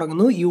 യുവിൽ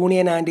തുടങ്ങുന്നു.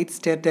 Union and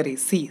it's territory.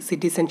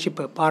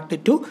 Citizenship. Part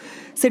 2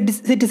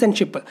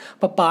 citizenship.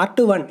 അപ്പോൾ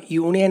part 1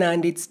 union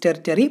and it's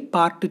territory,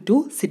 part 2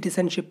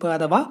 citizenship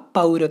അഥവാ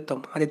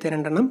പൗരത്വം. ആദ്യത്തെ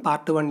 2 എണ്ണം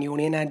part 1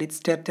 union and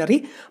it's territory,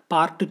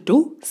 part 2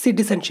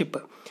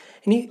 citizenship.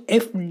 ഇനി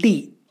FD,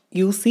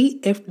 UC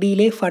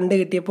FDയിലെ ഫണ്ട്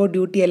കിട്ടിയപ്പോൾ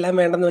ഡ്യൂട്ടി എല്ലാം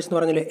വേണ്ടെന്ന് വെച്ചെന്ന്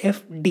പറഞ്ഞല്ലോ.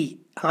 FD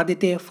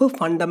ആദ്യത്തെ F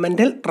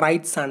ഫണ്ടമെൻ്റൽ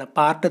റൈറ്റ്സ് ആണ്.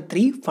 Part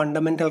 3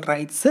 fundamental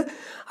rights.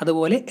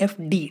 അതുപോലെ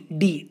FD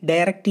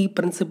directive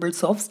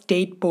principles of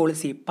state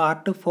policy.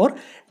 Part 4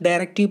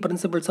 directive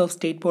principles of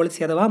state policy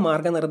അഥവാ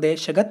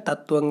മാർഗനിർദ്ദേശക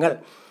തത്വങ്ങൾ.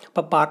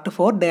 അപ്പോൾ part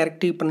 4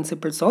 directive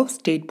principles of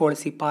state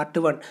policy. Part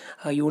 1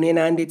 union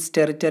and it's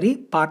territory,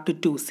 part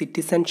 2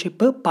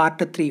 citizenship,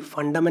 part 3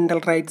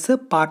 fundamental rights,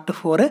 part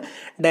 4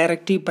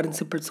 directive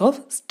principles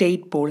of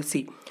state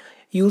policy.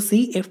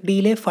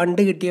 FDയിലെ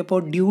fund കിട്ടിയപ്പോൾ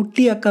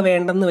duty ഒക്കെ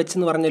വേണ്ടെന്ന്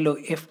വെച്ചെന്ന് പറഞ്ഞല്ലോ.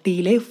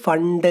 FDയിലെ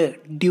fund,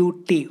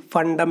 duty,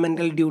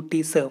 fundamental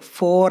duties,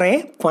 4A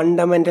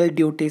fundamental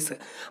duties,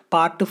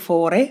 part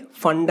 4A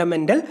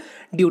fundamental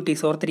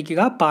duties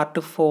ഓർത്തിരിക്കുക.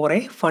 Part 4A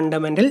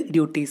fundamental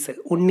duties.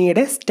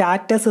 ഉണ്ണിയുടെ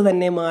status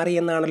തന്നെ മാറി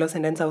എന്നാണല്ലോ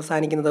സെൻറ്റൻസ്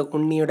അവസാനിക്കുന്നത്.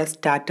 ഉണ്ണിയുടെ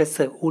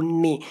സ്റ്റാറ്റസ്,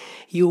 ഉണ്ണി,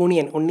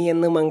 യൂണിയൻ, ഉണ്ണി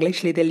എന്ന്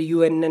മംഗ്ലീഷിൽ ഇതിൽ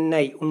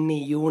UNNI, ഉണ്ണി,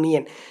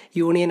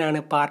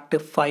 യൂണിയനാണ് പാർട്ട്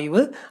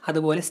 5.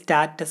 അതുപോലെ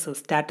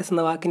സ്റ്റാറ്റസ്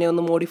എന്ന വാക്കിനെ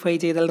ഒന്ന് മോഡിഫൈ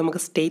ചെയ്താൽ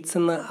നമുക്ക് സ്റ്റേറ്റ്സ്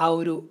എന്ന ആ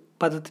ഒരു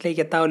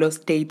പദത്തിലേക്ക് എത്താമല്ലോ,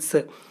 സ്റ്റേറ്റ്സ്.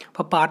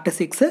 അപ്പോൾ പാർട്ട്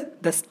 6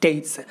 ദ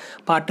സ്റ്റേറ്റ്സ്,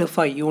 പാർട്ട്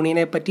 5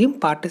 യൂണിയനെ പറ്റിയും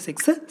പാർട്ട്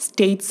 6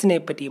 സ്റ്റേറ്റ്സിനെ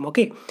പറ്റിയും.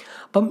 ഓക്കെ,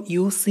 അപ്പം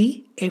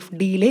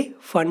FDയിലെ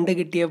ഫണ്ട്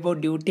കിട്ടിയപ്പോൾ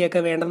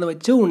ഡ്യൂട്ടിയൊക്കെ വേണ്ടെന്ന്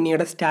വെച്ചു,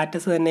 ഉണ്ണിയുടെ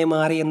സ്റ്റാറ്റസ് തന്നെ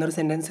മാറി എന്നൊരു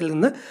സെൻറ്റൻസിൽ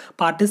നിന്ന്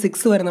പാർട്ട്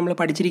 6 വരെ നമ്മൾ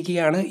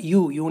പഠിച്ചിരിക്കുകയാണ്.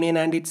 Union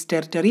and it's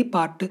territory,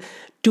 part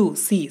 2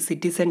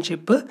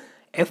 citizenship,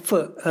 F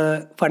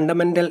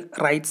fundamental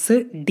rights,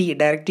 D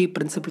directive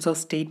principles of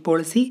state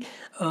policy,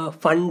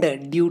 fund,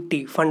 duty,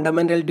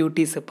 fundamental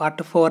duties,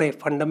 part 4A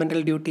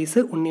fundamental duties,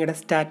 ഉണ്ണിയുടെ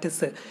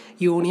status,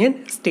 union,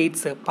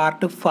 States,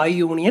 part 5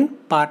 union,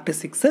 part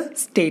 6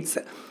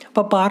 States.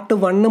 അപ്പോൾ part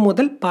 1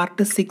 മുതൽ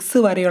part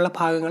 6 വരെയുള്ള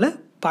ഭാഗങ്ങൾ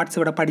parts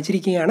ഇവിടെ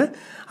പഠിച്ചിരിക്കുകയാണ്.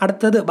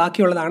 അടുത്തത്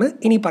ബാക്കിയുള്ളതാണ്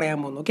ഇനി പറയാൻ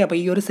പോകുന്നത്. ഓക്കെ, അപ്പോൾ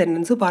ഈ ഒരു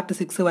സെൻറ്റൻസ് പാർട്ട്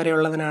 6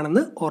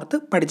 വരെയുള്ളതിനാണെന്ന് ഓർത്ത്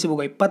പഠിച്ചു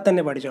പോകുക, ഇപ്പം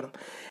തന്നെ പഠിച്ചോണം.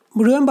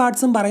 മുഴുവൻ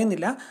പാർട്സും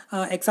പറയുന്നില്ല,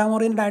 എക്സാം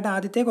ഓറിയൻറ്റഡ് ആയിട്ട്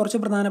ആദ്യത്തെ കുറച്ച്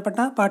പ്രധാനപ്പെട്ട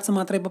പാർട്സ്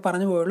മാത്രമേ ഇപ്പോൾ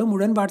പറഞ്ഞു പോയുള്ളൂ.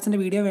 മുഴുവൻ പാർട്സിൻ്റെ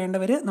വീഡിയോ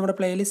വേണ്ടവർ നമ്മുടെ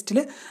പ്ലേലിസ്റ്റിൽ,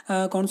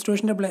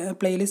 കോൺസ്റ്റിറ്റ്യൂഷൻ്റെ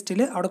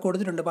പ്ലേലിസ്റ്റിൽ അവിടെ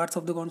കൊടുത്തിട്ടുണ്ട് പാർട്സ്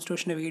ഓഫ് ദി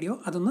കോൺസ്റ്റിറ്റ്യൂഷൻ്റെ വീഡിയോ,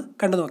 അതൊന്ന്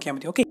കണ്ടു നോക്കിയാൽ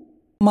മതി. ഓക്കെ,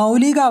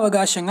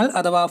 മൗലികാവകാശങ്ങൾ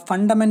അഥവാ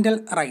ഫണ്ടമെൻ്റൽ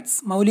റൈറ്റ്സ്.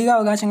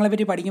 മൗലികാവകാശങ്ങളെ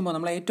പറ്റി പഠിക്കുമ്പോൾ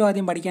നമ്മൾ ഏറ്റവും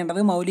ആദ്യം പഠിക്കേണ്ടത്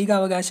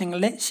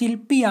മൗലികാവകാശങ്ങളുടെ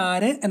ശില്പി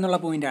ആര് എന്നുള്ള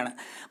പോയിൻ്റാണ്.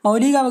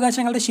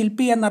 മൗലികാവകാശങ്ങളുടെ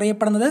ശില്പി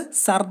എന്നറിയപ്പെടുന്നത്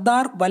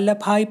സർദാർ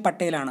വല്ലഭായ്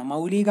പട്ടേലാണ്.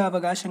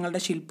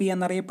 മൗലികാവകാശങ്ങളുടെ ശില്പി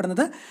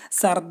എന്നറിയപ്പെടുന്നത്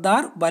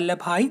സർദാർ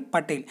വല്ലഭായ്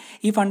പട്ടേൽ.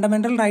 ഈ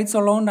ഫണ്ടമെൻ്റൽ റൈറ്റ്സ്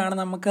ഉള്ളതുകൊണ്ടാണ്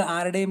നമുക്ക്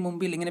ആരുടെയും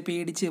മുമ്പിൽ ഇങ്ങനെ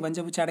പേടിച്ച്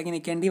പഞ്ചപുച്ചടങ്ങി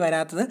നിൽക്കേണ്ടി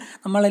വരാത്തത്.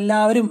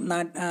 നമ്മളെല്ലാവരും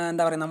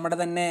എന്താ പറയുക, നമ്മുടെ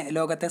തന്നെ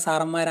ലോകത്തെ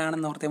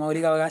സാറന്മാരാണെന്ന് ഓർത്ത്.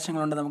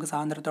 മൗലികാവകാശങ്ങളുണ്ട്, നമുക്ക്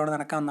സ്വാതന്ത്ര്യത്തോടെ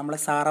നടക്കാം, നമ്മൾ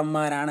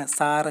സാറന്മാരാണ്,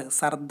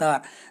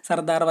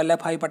 സർദാർ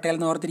വല്ലഭായ് പട്ടേൽ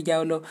എന്ന്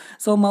ഓർത്തിരിക്കാമല്ലോ.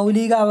 സോ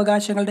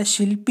മൗലികാവകാശങ്ങളുടെ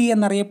ശില്പി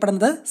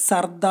എന്നറിയപ്പെടുന്നത്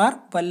സർദാർ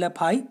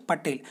വല്ലഭായ്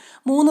പട്ടേൽ.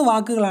 3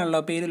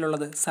 വാക്കുകളാണല്ലോ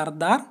പേരിലുള്ളത്,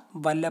 സർദാർ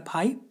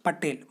വല്ലഭായ്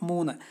പട്ടേൽ.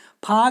 3.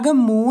 ഭാഗം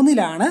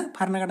 3ലാണ്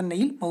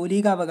ഭരണഘടനയിൽ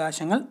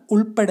മൗലികാവകാശങ്ങൾ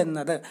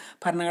ഉൾപ്പെടുന്നത്.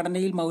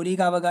 ഭരണഘടനയിൽ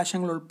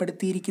മൗലികാവകാശങ്ങൾ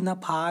ഉൾപ്പെടുത്തിയിരിക്കുന്ന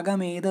ഭാഗം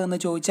ഏത് എന്ന്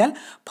ചോദിച്ചാൽ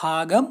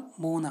ഭാഗം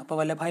 3. അപ്പോൾ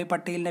വല്ലഭായ്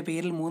പട്ടേലിൻ്റെ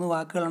പേരിൽ 3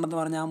 വാക്കുകളുണ്ടെന്ന്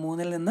പറഞ്ഞാൽ ആ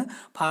 3ൽ നിന്ന്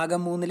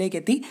ഭാഗം 3ലേക്ക്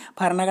എത്തി.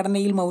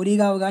 ഭരണഘടനയിൽ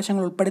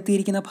മൗലികാവകാശങ്ങൾ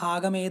ഉൾപ്പെടുത്തിയിരിക്കുന്ന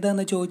ഭാഗം ഏത്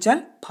എന്ന് ചോദിച്ചാൽ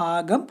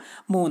ഭാഗം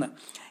 3.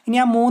 ഇനി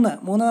ആ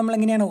 3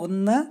 നമ്മളെങ്ങനെയാണ്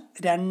 1,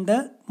 2,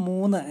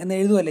 3 എന്ന്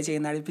എഴുതുമല്ലേ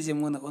ചെയ്യുന്നത്, അടുപ്പിച്ച്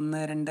 3,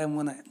 1,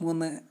 2,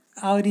 3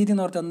 ആ ഒരു രീതി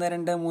നോർത്ത് 1,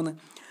 2, 3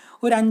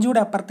 ഒരു 5 കൂടെ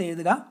അപ്പുറത്ത്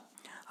എഴുതുക.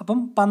 അപ്പം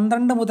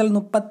 12 മുതൽ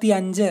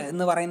 35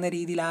 എന്ന് പറയുന്ന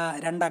രീതിയിൽ ആ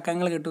 2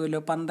 അക്കങ്ങൾ കിട്ടുമല്ലോ,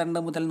 12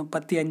 മുതൽ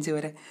 35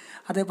 വരെ.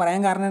 അത്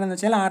പറയാൻ കാരണം എന്താണെന്ന്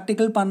വെച്ചാൽ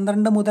ആർട്ടിക്കിൾ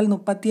 12 മുതൽ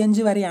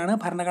 35 വരെയാണ്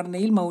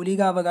ഭരണഘടനയിൽ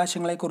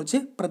മൗലികാവകാശങ്ങളെക്കുറിച്ച്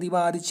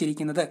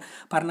പ്രതിപാദിച്ചിരിക്കുന്നത്.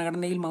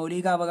 ഭരണഘടനയിൽ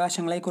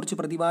മൗലികാവകാശങ്ങളെക്കുറിച്ച്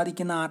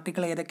പ്രതിപാദിക്കുന്ന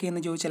ആർട്ടിക്കിൾ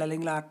ഏതൊക്കെയെന്ന് ചോദിച്ചാൽ,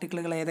 അല്ലെങ്കിൽ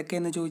ആർട്ടിക്കിളുകൾ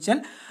ഏതൊക്കെയെന്ന്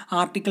ചോദിച്ചാൽ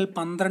ആർട്ടിക്കിൾ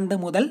 12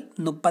 മുതൽ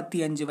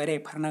 35 വരെ.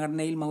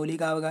 ഭരണഘടനയിൽ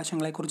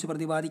മൗലികാവകാശങ്ങളെക്കുറിച്ച്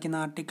പ്രതിപാദിക്കുന്ന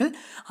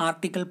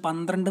ആർട്ടിക്കിൾ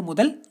 12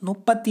 മുതൽ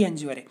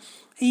 35 വരെ.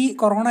 ഈ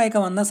കൊറോണയൊക്കെ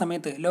വന്ന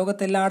സമയത്ത്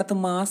ലോകത്തെല്ലായിടത്തും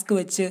മാസ്ക്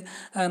വെച്ച്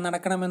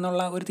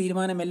നടക്കണമെന്നുള്ള ഒരു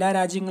തീരുമാനം എല്ലാ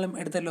രാജ്യങ്ങളും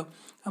എടുത്തല്ലോ.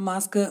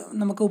 മാസ്ക്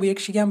നമുക്ക്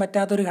ഉപേക്ഷിക്കാൻ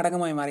പറ്റാത്തൊരു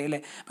ഘടകമായി മാറി അല്ലേ.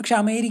 പക്ഷേ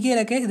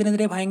അമേരിക്കയിലൊക്കെ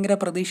ഇതിനെതിരെ ഭയങ്കര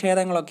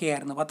പ്രതിഷേധങ്ങളൊക്കെ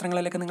ആയിരുന്നു.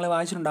 പത്രങ്ങളിലൊക്കെ നിങ്ങൾ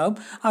വായിച്ചിട്ടുണ്ടാകും,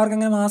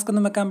 അവർക്കങ്ങനെ മാസ്ക്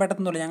ഒന്നും വെക്കാൻ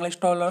പറ്റത്തുന്നില്ല, ഞങ്ങൾ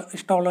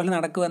ഇഷ്ടമുള്ളവർ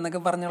നടക്കുക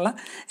എന്നൊക്കെ പറഞ്ഞുള്ള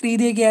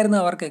രീതിയൊക്കെ ആയിരുന്നു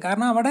അവർക്ക്.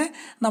 കാരണം അവിടെ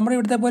നമ്മുടെ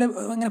ഇവിടുത്തെ പോലെ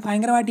അങ്ങനെ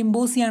ഭയങ്കരമായിട്ട്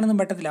ഇമ്പോസ് ചെയ്യാനൊന്നും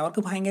പറ്റത്തില്ല.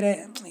 അവർക്ക് ഭയങ്കര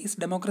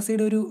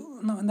ഡെമോക്രസിയുടെ ഒരു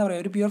എന്താ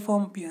പറയുക, ഒരു പ്യുവർ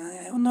ഫോം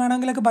ഒന്ന്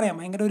വേണമെങ്കിലൊക്കെ പറയാം,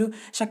 ഭയങ്കര ഒരു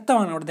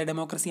ശക്തമാണ് അവിടുത്തെ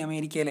ഡെമോക്രസി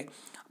അമേരിക്കയിലെ.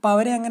 അപ്പോൾ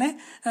അവരെ അങ്ങനെ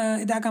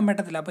ഇതാക്കാൻ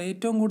പറ്റത്തില്ല. അപ്പോൾ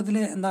ഏറ്റവും കൂടുതൽ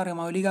എന്താ പറയുക,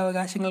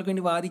 മൗലികാവകാശങ്ങൾക്ക്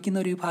വേണ്ടി വാദിക്കുന്ന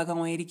ഒരു വിഭാഗം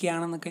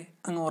അമേരിക്കയാണെന്നൊക്കെ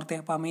അങ്ങ് ഓർത്തേ.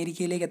 അപ്പോൾ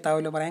അമേരിക്കയിലേക്ക്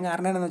എത്താമല്ലോ. പറയാൻ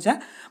കാരണം എന്താണെന്ന് വെച്ചാൽ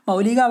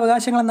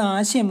മൗലികാവകാശങ്ങൾ എന്ന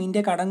ആശയം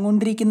ഇന്ത്യ കടം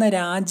കൊണ്ടിരിക്കുന്ന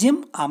രാജ്യം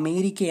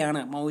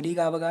അമേരിക്കയാണ്.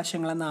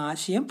 മൗലികാവകാശങ്ങൾ എന്ന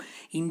ആശയം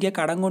ഇന്ത്യ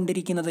കടം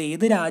കൊണ്ടിരിക്കുന്നത്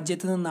ഏത്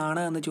രാജ്യത്ത്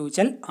നിന്നാണ് എന്ന്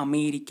ചോദിച്ചാൽ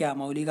അമേരിക്ക.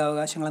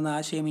 മൗലികാവകാശങ്ങൾ എന്ന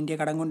ആശയം ഇന്ത്യ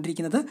കടം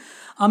കൊണ്ടിരിക്കുന്നത്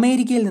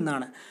അമേരിക്കയിൽ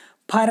നിന്നാണ്.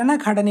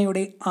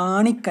 ഭരണഘടനയുടെ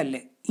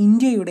ആണിക്കല്ല്,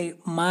 ഇന്ത്യയുടെ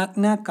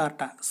മാഗ്ന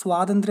കാർട്ട,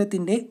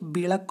 സ്വാതന്ത്ര്യത്തിൻ്റെ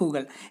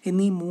വിളക്കുകൾ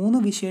എന്നീ 3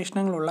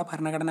 വിശേഷണങ്ങളുള്ള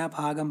ഭരണഘടനാ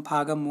ഭാഗം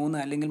 3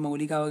 അല്ലെങ്കിൽ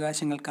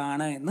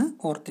മൗലികാവകാശങ്ങൾക്കാണ് എന്ന്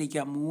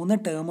ഓർത്തിരിക്കുക. 3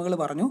 ടേമുകൾ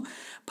പറഞ്ഞു.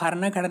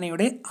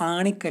 ഭരണഘടനയുടെ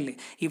ആണിക്കല്ല്,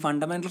 ഈ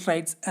ഫണ്ടമെൻ്റൽ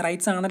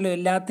റൈറ്റ്സ് ആണല്ലോ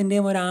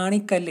എല്ലാത്തിൻ്റെയും ഒരു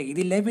ആണിക്കല്ല്.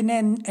 ഇതില്ലേ പിന്നെ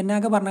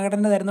എന്നാകെ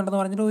ഭരണഘടന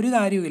തരുന്നുണ്ടെന്ന് പറഞ്ഞിട്ട് ഒരു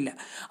കാര്യവുമില്ല.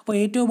 അപ്പോൾ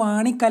ഏറ്റവും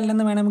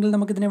ആണിക്കല്ലെന്ന് വേണമെങ്കിൽ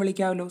നമുക്കിതിനെ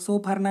വിളിക്കാമല്ലോ. സോ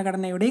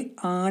ഭരണഘടനയുടെ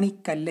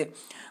ആണിക്കല്ല്.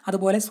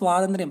 അതുപോലെ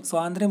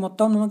സ്വാതന്ത്ര്യം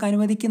മൊത്തം നമുക്ക്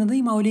അനുവദിക്കുന്നത്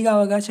ഈ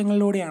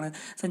മൗലികാവകാശങ്ങളിലൂടെയാണ്.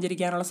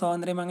 സഞ്ചരിക്കാനുള്ള പഠിക്കാനുള്ള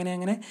സ്വാതന്ത്ര്യം,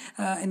 അങ്ങനെ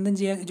എന്തും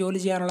ജോലി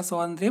ചെയ്യാനുള്ള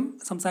സ്വാതന്ത്ര്യം,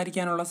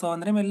 സംസാരിക്കാനുള്ള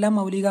സ്വാതന്ത്ര്യം എല്ലാം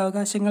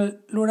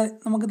മൗലികാവകാശങ്ങളിലൂടെ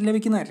നമുക്ക്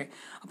ലഭിക്കുന്നതല്ലേ.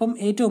 അപ്പം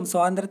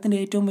സ്വാതന്ത്ര്യത്തിൻ്റെ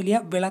ഏറ്റവും വലിയ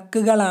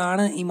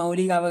വിളക്കുകളാണ് ഈ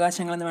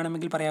മൗലികാവകാശങ്ങളെന്ന്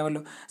വേണമെങ്കിൽ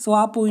പറയാമല്ലോ. സോ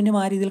ആ പോയിന്റും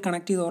ആ രീതിയിൽ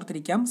കണക്ട് ചെയ്ത്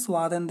ഓർത്തിരിക്കാം.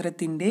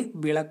 സ്വാതന്ത്ര്യത്തിൻ്റെ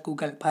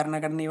വിളക്കുകൾ,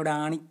 ഭരണഘടനയുടെ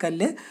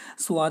ആണിക്കല്ല്,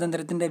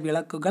 സ്വാതന്ത്ര്യത്തിൻ്റെ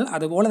വിളക്കുകൾ,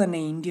 അതുപോലെ തന്നെ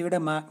ഇന്ത്യയുടെ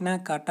മാഗ്ന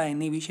കാർട്ട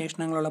എന്നീ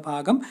വിശേഷണങ്ങളുള്ള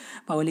ഭാഗം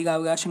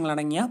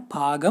മൗലികാവകാശങ്ങളടങ്ങിയ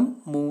ഭാഗം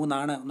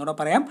 3 ഒന്നുകൂടെ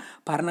പറയാം.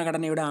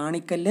 ഭരണഘടനയുടെ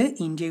ആണിക്കല്ല്,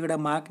 ഇന്ത്യയുടെ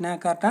മാഗ്ന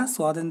കാർട്ട,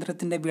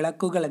 സ്വാതന്ത്ര്യത്തിൻ്റെ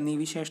വിളക്കുകൾ എന്നീ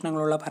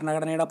വിശേഷണങ്ങളുള്ള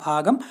ഭരണഘടനയുടെ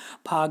ഭാഗം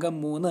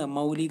 3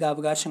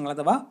 മൗലികാവകാശങ്ങൾ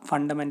അഥവാ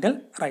ഫണ്ടമെൻ്റൽ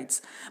റൈറ്റ്സ്.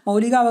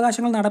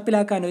 മൗലികാവകാശങ്ങൾ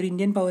നടപ്പിലാക്കാൻ ഒരു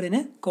ഇന്ത്യൻ പൗരന്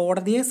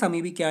കോടതിയെ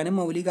സമീപിക്കാനും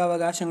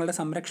മൗലികാവകാശങ്ങളുടെ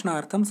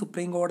സംരക്ഷണാർത്ഥം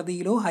സുപ്രീം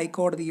കോടതിയിലോ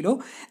ഹൈക്കോടതിയിലോ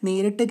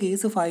നേരിട്ട്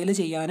കേസ് ഫയൽ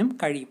ചെയ്യാനും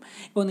കഴിയും.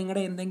 ഇപ്പോൾ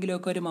നിങ്ങളുടെ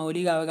എന്തെങ്കിലുമൊക്കെ ഒരു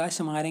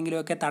മൗലികാവകാശം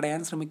ആരെങ്കിലുമൊക്കെ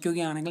തടയാൻ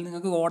ശ്രമിക്കുകയാണെങ്കിൽ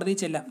നിങ്ങൾക്ക് കോടതി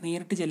ചെല്ലാം,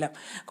 നേരിട്ട് ചെല്ലാം.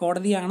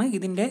 കോടതിയാണ്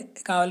ഇതിൻ്റെ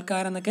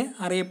കാവൽക്കാരെന്നൊക്കെ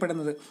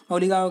അറിയപ്പെടുന്നത്.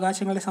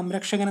 മൗലികാവകാശങ്ങളുടെ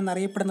സംരക്ഷകൻ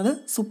എന്നറിയപ്പെടുന്നത്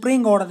സുപ്രീം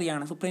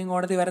കോടതിയാണ്. സുപ്രീം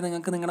കോടതി വരെ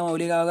നിങ്ങൾക്ക് നിങ്ങളുടെ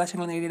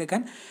മൗലികാവകാശങ്ങൾ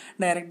നേടിയെടുക്കാൻ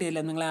ഡയറക്റ്റ്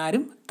ചെല്ലാം, നിങ്ങളെ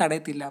ആരും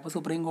തടയത്തില്ല. അപ്പോൾ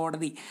സുപ്രീം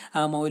കോടതി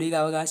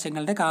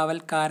മൗലികാവകാശങ്ങളുടെ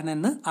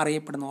കാവൽക്കാരനെന്ന്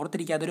അറിയപ്പെടുന്നു.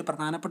 ഓർത്തിരിക്കുക, അതൊരു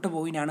പ്രധാനപ്പെട്ട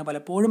പോയിൻ്റാണ്.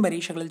 പലപ്പോഴും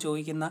പരീക്ഷകളിൽ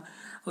ചോദിക്കുന്ന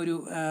ഒരു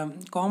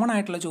കോമൺ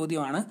ആയിട്ടുള്ള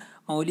ചോദ്യമാണ്.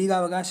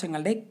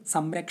 മൗലികാവകാശങ്ങളുടെ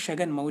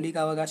സംരക്ഷകൻ,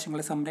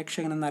 മൗലികാവകാശങ്ങളുടെ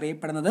സംരക്ഷകൻ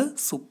എന്നറിയപ്പെടുന്നത്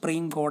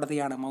സുപ്രീം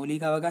കോടതിയാണ്.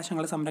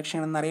 മൗലികാവകാശങ്ങളുടെ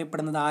സംരക്ഷകൻ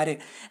എന്നറിയപ്പെടുന്നത് ആര്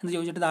എന്ന്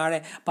ചോദിച്ചിട്ട് താഴെ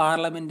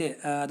പാർലമെൻറ്റ്,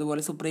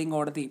 അതുപോലെ സുപ്രീം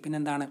കോടതി,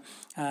 പിന്നെന്താണ്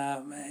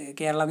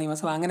കേരള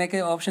നിയമസഭ,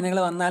 അങ്ങനെയൊക്കെ ഓപ്ഷനുകൾ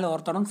വന്നാൽ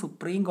ഓർത്തോണം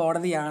സുപ്രീം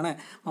കോടതിയാണ്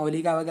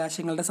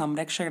മൗലികാവകാശങ്ങളുടെ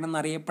സംരക്ഷകൻ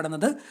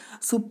എന്നറിയപ്പെടുന്നത്.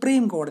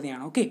 സുപ്രീം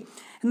കോടതിയാണ്. ഓക്കെ.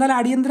 എന്നാൽ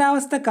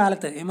അടിയന്തരാവസ്ഥ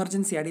കാലത്ത്,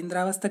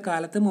 അടിയന്തരാവസ്ഥ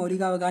കാലത്ത്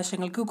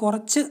മൗലികാവകാശങ്ങൾക്ക്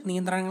കുറച്ച്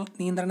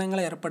നിയന്ത്രണങ്ങൾ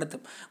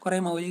ഏർപ്പെടുത്തും. കുറേ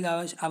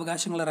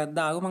അവകാശങ്ങൾ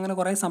റദ്ദാകും, അങ്ങനെ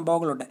കുറേ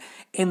സംഭവങ്ങളുണ്ട്.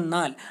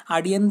 എന്നാൽ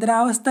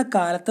അടിയന്തരാവസ്ഥ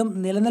കാലത്തും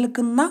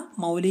നിലനിൽക്കുന്ന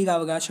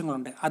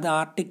മൗലികാവകാശങ്ങളുണ്ട്. അത്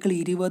ആർട്ടിക്കിൾ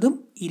 20ഉം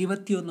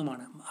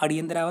 21ഉമാണ്.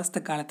 അടിയന്തരാവസ്ഥ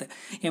കാലത്ത്,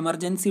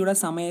 എമർജൻസിയുടെ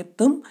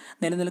സമയത്തും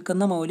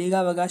നിലനിൽക്കുന്ന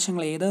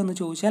മൗലികാവകാശങ്ങൾ ഏതെന്ന്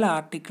ചോദിച്ചാൽ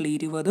ആർട്ടിക്കിൾ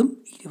 20ഉം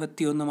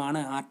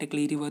 21ഉമാണ്. ആർട്ടിക്കിൾ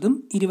 20ഉം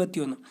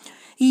 21ഉം.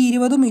 ഈ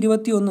 20ഉം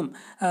 21ഉം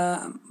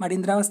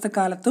അടിയന്തരാവസ്ഥ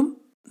കാലത്തും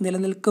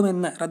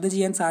നിലനിൽക്കുമെന്ന് റദ്ദ്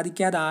ചെയ്യാൻ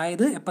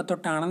സാധിക്കാതായത് എപ്പോൾ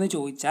തൊട്ടാണെന്ന്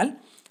ചോദിച്ചാൽ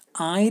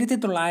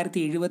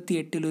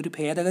 1978 ഒരു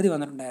ഭേദഗതി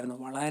വന്നിട്ടുണ്ടായിരുന്നു.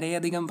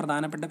 വളരെയധികം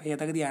പ്രധാനപ്പെട്ട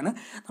ഭേദഗതിയാണ്.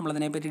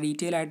 നമ്മളതിനെപ്പറ്റി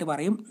ഡീറ്റെയിൽ ആയിട്ട്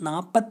പറയും.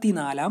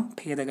 44ാം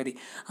ഭേദഗതി,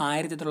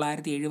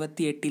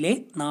 1978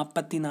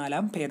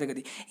 44ാം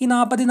ഭേദഗതി. ഈ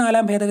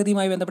 44ാം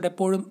ഭേദഗതിയുമായി ബന്ധപ്പെട്ട്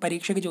എപ്പോഴും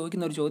പരീക്ഷയ്ക്ക്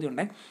ചോദിക്കുന്ന ഒരു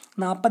ചോദ്യമുണ്ട്.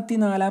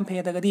 44ാം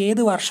ഭേദഗതി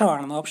ഏത്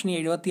വർഷമാണെന്ന്. ഓപ്ഷൻ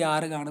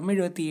 76 കാണും,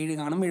 77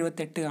 കാണും,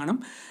 78 കാണും,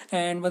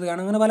 80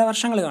 കാണും, അങ്ങനെ പല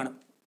വർഷങ്ങൾ കാണും.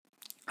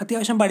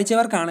 അത്യാവശ്യം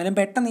പഠിച്ചവർക്കാണെങ്കിലും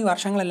പെട്ടെന്ന് ഈ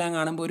വർഷങ്ങളെല്ലാം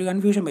കാണുമ്പോൾ ഒരു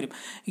കൺഫ്യൂഷൻ വരും.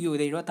 അയ്യോ,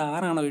 ഇത്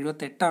 76ആണോ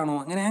 78ആണോ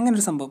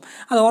അങ്ങനൊരു സംഭവം.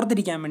 അത്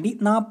ഓർത്തിരിക്കാൻ വേണ്ടി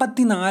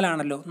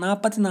 44ആണല്ലോ,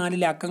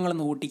 44ലെ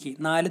അക്കങ്ങളൊന്ന് കൂട്ടിക്ക്.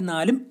 4ഉം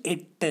 4ഉം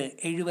 8,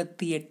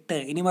 78.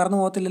 ഇനി മറന്നു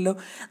പോകത്തില്ലല്ലോ.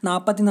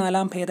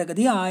 44ാം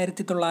ഭേദഗതി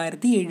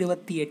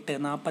 1978.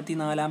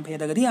 44ാം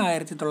ഭേദഗതി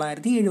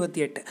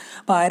 1978.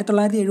 അപ്പോൾ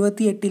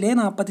 1978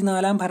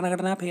 44ാം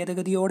ഭരണഘടനാ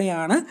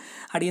ഭേദഗതിയോടെയാണ്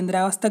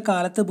അടിയന്തരാവസ്ഥ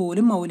കാലത്ത്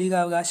പോലും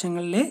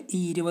മൗലികാവകാശങ്ങളിലെ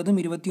ഈ 20ഉം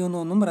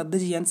 21ഒന്നും റദ്ദ്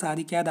ചെയ്യാൻ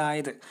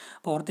സാധിക്കാതായത്.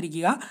 അപ്പോൾ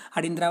ഓർത്തിരിക്കുക,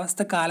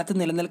 അടിയന്തരാവസ്ഥ കാലത്ത്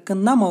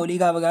നിലനിൽക്കുന്ന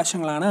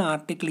മൗലികാവകാശങ്ങളാണ്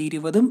ആർട്ടിക്കിൾ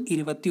 20ഉം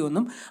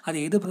 21ഉം. അത്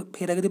ഏത്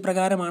ഭേദഗതി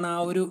പ്രകാരമാണ് ആ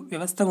ഒരു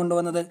വ്യവസ്ഥ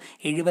കൊണ്ടുവന്നത്?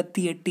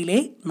 78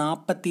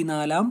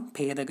 44ാം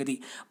ഭേദഗതി.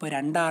 അപ്പോൾ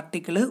 2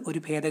 ആർട്ടിക്കിൾ,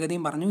 ഒരു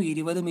ഭേദഗതിയും പറഞ്ഞു.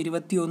 20ഉം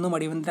 21ഉം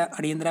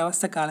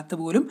അടിയന്തരാവസ്ഥ കാലത്ത്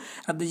പോലും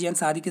റദ്ദ് ചെയ്യാൻ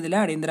സാധിക്കത്തില്ല.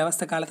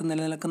 അടിയന്തരാവസ്ഥ കാലത്ത്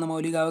നിലനിൽക്കുന്ന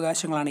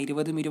മൗലികാവകാശങ്ങളാണ്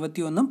 20ഉം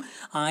 21ഉം.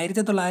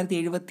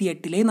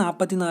 1978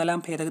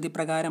 44ാം ഭേദഗതി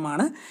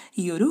പ്രകാരമാണ്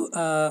ഈ ഒരു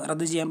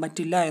റദ്ദ് ചെയ്യാൻ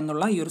പറ്റില്ല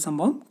എന്നുള്ള ഈ ഒരു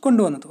സംഭവം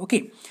കൊണ്ടുവന്നത്. ഓക്കെ.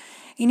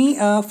 ഇനി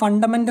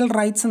ഫണ്ടമെൻ്റൽ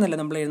റൈറ്റ്സ് എന്നല്ല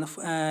നമ്മൾ എഴുതുന്നത്,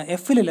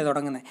 എഫിലല്ലേ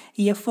തുടങ്ങുന്നത്.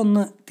 ഈ എഫ്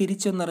ഒന്ന്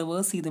തിരിച്ചൊന്ന്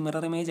റിവേഴ്സ് ചെയ്ത്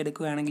മിറർ ഇമേജ്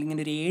എടുക്കുകയാണെങ്കിൽ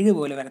ഇങ്ങനെ ഒരു 7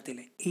 പോലെ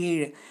വരത്തില്ലേ.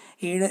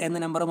 7 എന്ന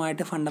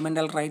നമ്പറുമായിട്ട്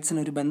ഫണ്ടമെൻ്റൽ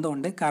റൈറ്റ്സിന് ഒരു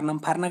ബന്ധമുണ്ട്. കാരണം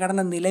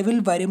ഭരണഘടന നിലവിൽ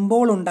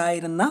വരുമ്പോൾ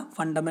ഉണ്ടായിരുന്ന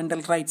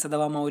ഫണ്ടമെൻ്റൽ റൈറ്റ്സ്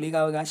അഥവാ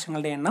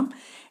മൗലികാവകാശങ്ങളുടെ എണ്ണം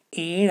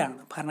 7ആണ്.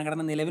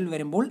 ഭരണഘടന നിലവിൽ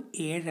വരുമ്പോൾ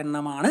 7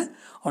 എണ്ണമാണ്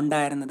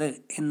ഉണ്ടായിരുന്നത്.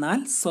 എന്നാൽ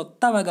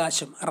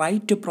സ്വത്തവകാശം,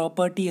 റൈറ്റ് ടു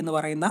പ്രോപ്പർട്ടി എന്ന്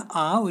പറയുന്ന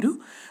ആ ഒരു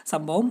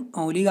സംഭവം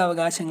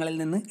മൗലികാവകാശങ്ങളിൽ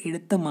നിന്ന്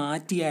എടുത്തു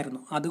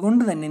മാറ്റിയായിരുന്നു.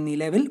 അതുകൊണ്ട് തന്നെ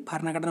നിലവിൽ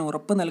ഭരണഘടന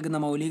ഉറപ്പ് നൽകുന്ന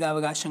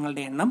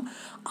മൗലികാവകാശങ്ങളുടെ എണ്ണം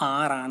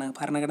 6ആണ്.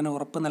 ഭരണഘടന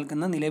ഉറപ്പ്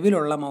നൽകുന്ന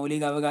നിലവിലുള്ള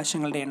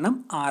മൗലികാവകാശങ്ങളുടെ എണ്ണം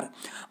 6.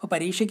 അപ്പോൾ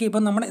പരീക്ഷയ്ക്ക്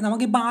ഇപ്പം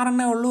നമുക്കിപ്പോൾ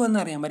 6 ഉള്ളൂ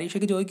എന്നറിയാം.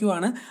 പരീക്ഷയ്ക്ക്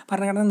ചോദിക്കുവാണ്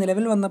ഭരണഘടന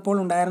നിലവിൽ വന്നപ്പോൾ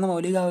ഉണ്ടായിരുന്ന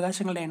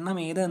മൗലികാവകാശങ്ങളുടെ എണ്ണം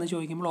ഏത് എന്ന്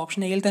ചോദിക്കുമ്പോൾ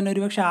ഓപ്ഷൻ എയിൽ തന്നെ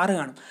ഒരുപക്ഷെ 6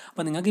 കാണും.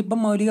 അപ്പോൾ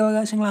നിങ്ങൾക്കിപ്പം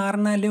മൗലികാവകാശങ്ങൾ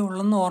 6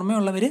 ഉള്ളെന്ന്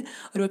ഓർമ്മയുള്ളവർ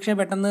ഒരുപക്ഷെ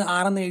പെട്ടെന്ന്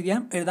 6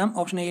 എഴുതാം.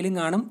 ഓപ്ഷൻ എയിലും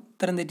കാണും,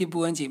 ഉത്തരം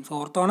തെറ്റിപ്പോവുകയും ചെയ്യും. സോ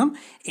ഓർത്തോണം,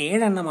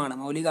 7 എണ്ണമാണ്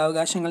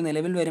മൗലികാവകാശങ്ങൾ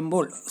നിലവിൽ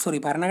വരുമ്പോൾ,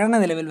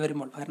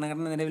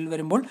 ഭരണഘടന നിലവിൽ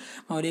വരുമ്പോൾ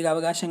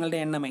മൗലികാവകാശങ്ങളുടെ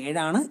എണ്ണം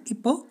 7ആണ്.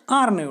 ഇപ്പോൾ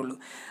 6 ഉള്ളൂ.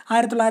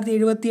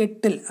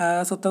 1978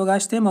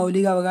 സ്വത്തവകാശത്തെ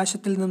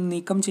മൗലികാവകാശത്തിൽ നിന്ന്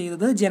നീക്കം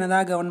ചെയ്തത് ജനതാ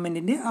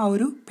ഗവൺമെൻറ്റിൻ്റെ ആ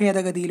ഒരു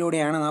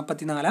ഭേദഗതിയിലൂടെയാണ്,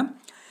 44ാം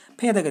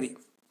ഭേദഗതി.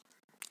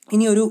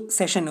 ഇനി ഒരു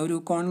സെഷൻ, ഒരു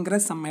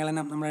കോൺഗ്രസ്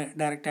സമ്മേളനം നമ്മൾ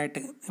ഡയറക്റ്റായിട്ട്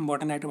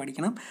ഇമ്പോർട്ടൻ്റ് ആയിട്ട്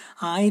പഠിക്കണം.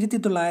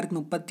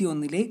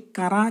 1931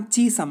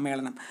 കറാച്ചി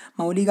സമ്മേളനം,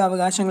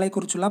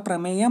 മൗലികാവകാശങ്ങളെക്കുറിച്ചുള്ള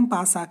പ്രമേയം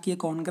പാസാക്കിയ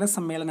കോൺഗ്രസ്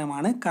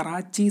സമ്മേളനമാണ്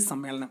കറാച്ചി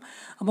സമ്മേളനം.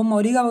 അപ്പം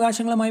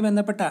മൗലികാവകാശങ്ങളുമായി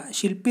ബന്ധപ്പെട്ട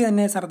ശില്പി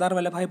തന്നെ സർദാർ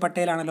വല്ലഭായ്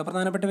പട്ടേലാണല്ലോ,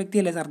 പ്രധാനപ്പെട്ട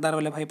വ്യക്തിയല്ലേ സർദാർ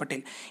വല്ലഭായ്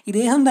പട്ടേൽ.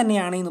 ഇദ്ദേഹം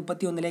തന്നെയാണ് ഈ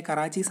 31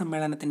 കറാച്ചി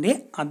സമ്മേളനത്തിൻ്റെ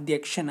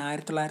അധ്യക്ഷൻ.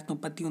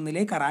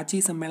 1931 കറാച്ചി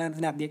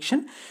സമ്മേളനത്തിൻ്റെ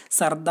അധ്യക്ഷൻ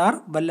സർദാർ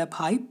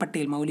വല്ലഭായ്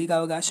പട്ടേൽ.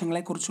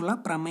 മൗലികാവകാശങ്ങളെക്കുറിച്ചുള്ള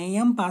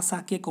പ്രമേയം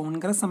പാസാക്കിയ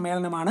കോൺഗ്രസ്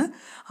സമ്മേളനമാണ്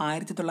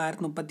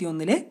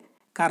 1931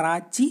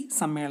 കറാച്ചി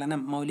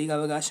സമ്മേളനം.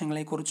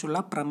 മൗലികാവകാശങ്ങളെക്കുറിച്ചുള്ള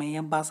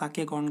പ്രമേയം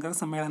പാസാക്കിയ കോൺഗ്രസ്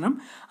സമ്മേളനം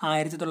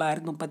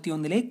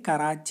 1931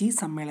 കറാച്ചി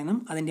സമ്മേളനം.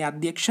 അതിൻ്റെ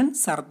അധ്യക്ഷൻ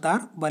സർദാർ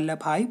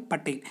വല്ലഭായ്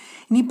പട്ടേൽ.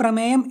 ഇനി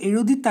പ്രമേയം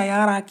എഴുതി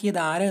തയ്യാറാക്കിയത്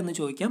ആര് എന്ന്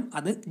ചോദിക്കാം.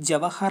 അത്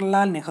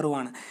ജവഹർലാൽ നെഹ്റു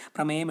ആണ്.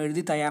 പ്രമേയം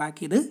എഴുതി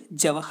തയ്യാറാക്കിയത്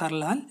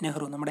ജവഹർലാൽ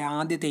നെഹ്റു. നമ്മുടെ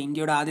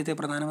ഇന്ത്യയുടെ ആദ്യത്തെ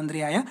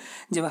പ്രധാനമന്ത്രിയായ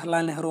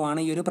ജവഹർലാൽ നെഹ്റു ആണ്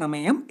ഈ ഒരു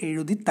പ്രമേയം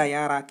എഴുതി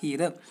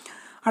തയ്യാറാക്കിയത്.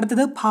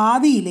 അടുത്തത്,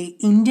 ഭാവിയിലെ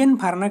ഇന്ത്യൻ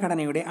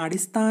ഭരണഘടനയുടെ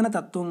അടിസ്ഥാന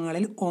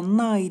തത്വങ്ങളിൽ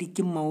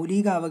ഒന്നായിരിക്കും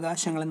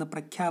മൗലികാവകാശങ്ങളെന്ന്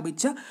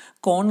പ്രഖ്യാപിച്ച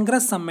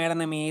കോൺഗ്രസ്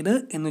സമ്മേളനം ഏത്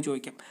എന്ന്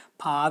ചോദിക്കാം.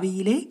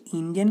 ഭാവിയിലെ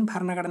ഇന്ത്യൻ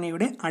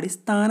ഭരണഘടനയുടെ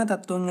അടിസ്ഥാന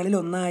തത്വങ്ങളിൽ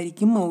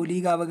ഒന്നായിരിക്കും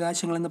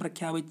മൗലികാവകാശങ്ങളെന്ന്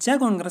പ്രഖ്യാപിച്ച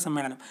കോൺഗ്രസ്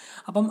സമ്മേളനം.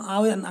 അപ്പം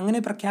അങ്ങനെ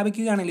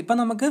പ്രഖ്യാപിക്കുകയാണെങ്കിൽ ഇപ്പം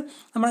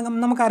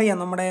നമുക്കറിയാം,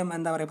 നമ്മുടെ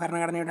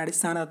ഭരണഘടനയുടെ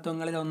അടിസ്ഥാന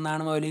തത്വങ്ങളിൽ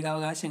ഒന്നാണ്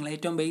മൗലികാവകാശങ്ങൾ.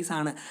 ഏറ്റവും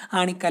ബേസാണ്,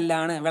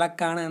 ആണിക്കല്ലാണ്,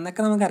 വിളക്കാണ്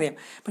എന്നൊക്കെ നമുക്കറിയാം.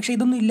 പക്ഷേ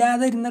ഇതൊന്നും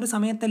ഇല്ലാതെ ഇരുന്നൊരു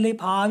സമയത്തല്ലേ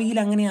ഭാവിയിൽ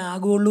അങ്ങനെ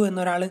ആകുള്ളൂ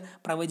എന്നൊരാൾ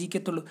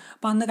പ്രവചിക്കത്തുള്ളൂ.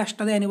 അപ്പം അന്ന്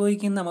കഷ്ടത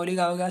അനുഭവിക്കുന്ന,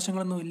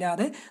 മൗലികാവകാശങ്ങളൊന്നും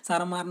ഇല്ലാതെ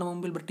സാറന്മാരുടെ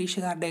മുമ്പിൽ,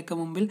 ബ്രിട്ടീഷുകാരുടെയൊക്കെ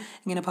മുമ്പിൽ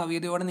ഇങ്ങനെ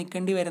ഭവ്യതയോടെ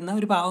നിൽക്കേണ്ടി വരുന്ന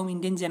ഒരു പാവം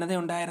ഇന്ത്യൻ ജനത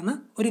ഉണ്ടായിരുന്ന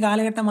ഒരു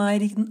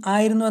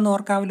കാലഘട്ടമായിരുന്നു എന്ന്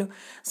ഓർക്കാമല്ലോ.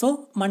 സോ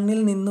മണ്ണിൽ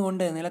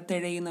നിന്നുകൊണ്ട്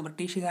നിലത്തെഴയുന്ന,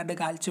 ബ്രിട്ടീഷുകാരുടെ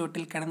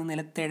കാൽച്ചുവട്ടിൽ കിടന്ന്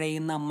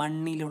നിലത്തെഴയുന്ന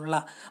മണ്ണിൽ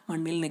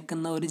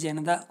നിൽക്കുന്ന ഒരു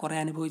ജനത കുറേ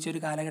അനുഭവിച്ച ഒരു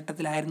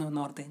കാലഘട്ടത്തിലായിരുന്നു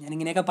എന്ന് ഓർത്ത്.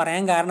 ഞാനിങ്ങനെയൊക്കെ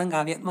പറയാൻ കാരണം,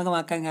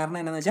 കാവ്യാത്മകമാക്കാൻ കാരണം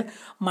എന്താണെന്ന് വെച്ചാൽ,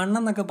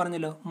 മണ്ണെന്നൊക്കെ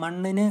പറഞ്ഞല്ലോ,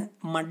 മണ്ണിന്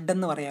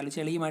മഡെന്ന് പറയാമല്ലോ,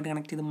 ചെളിയുമായിട്ട്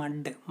കണക്ട് ചെയ്ത്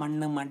മണ്ണ്.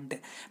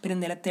 പിന്നെ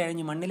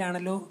നിലത്തെഴഞ്ഞു,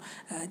 മണ്ണിലാണല്ലോ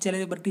ചില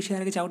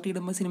ബ്രിട്ടീഷുകാരൊക്കെ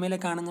ചവിട്ടിയിടുമ്പോൾ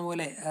സിനിമയിലൊക്കെ കാണുന്ന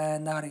പോലെ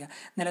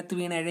നിലത്ത്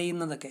വീണ്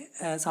എഴയുന്നതൊക്കെ,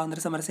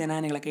 സ്വാതന്ത്ര്യ സമര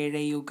സേനാനികളൊക്കെ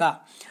എഴയുക.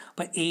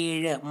 അപ്പോൾ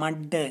 7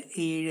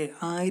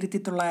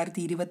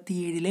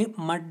 1927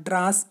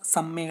 മദ്രാസ്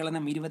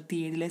സമ്മേളനം,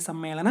 27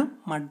 സമ്മേളനം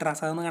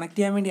മദ്രാസ്, അതൊന്ന് കണക്ട്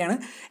ചെയ്യാൻ വേണ്ടിയാണ്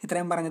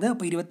ഇത്രയും പറഞ്ഞത്.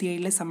 അപ്പോൾ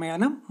 27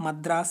 സമ്മേളനം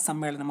മദ്രാസ്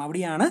സമ്മേളനം,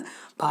 അവിടെയാണ്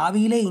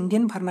ഭാവിയിലെ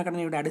ഇന്ത്യൻ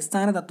ഭരണഘടനയുടെ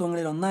അടിസ്ഥാന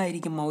തത്വങ്ങളിൽ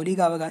ഒന്നായിരിക്കും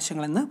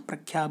മൗലികാവകാശങ്ങളെന്ന്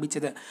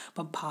പ്രഖ്യാപിച്ചത്.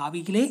 അപ്പോൾ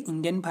ഭാവിയിലെ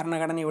ഇന്ത്യൻ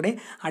ഭരണഘടനയുടെ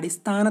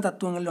അടിസ്ഥാന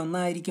തത്വങ്ങളിൽ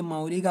ഒന്നായിരിക്കും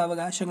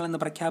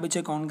മൗലികാവകാശങ്ങളെന്ന് പ്രഖ്യാപിച്ച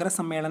കോൺഗ്രസ്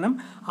സമ്മേളനം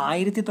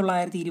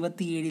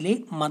 1927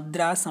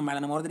 മദ്രാസ്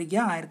സമ്മേളനം.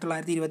 ഓർത്തിരിക്കുക,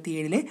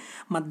 1927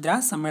 മദ്രാസ്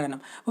സമ്മേളനം.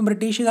 അപ്പം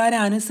ബ്രിട്ടീഷുകാരെ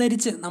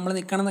അനുസരിച്ച് നമ്മൾ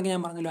നിൽക്കണം എന്നൊക്കെ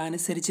ഞാൻ പറഞ്ഞല്ലോ,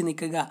 അനുസരിച്ച്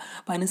നിൽക്കുക,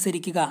 അപ്പം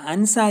അനുസരിക്കുക.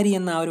 അൻസാരി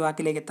എന്ന ആ ഒരു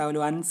വാക്കിലേക്ക്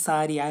എത്താമല്ലോ,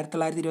 അൻസാരി.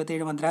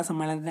 1927 മദ്രാസ്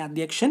സമ്മേളനത്തിൻ്റെ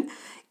അധ്യക്ഷൻ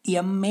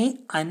MA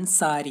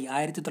അൻസാരി.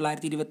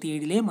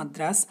 1927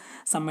 മദ്രാസ്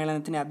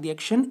സമ്മേളനത്തിൻ്റെ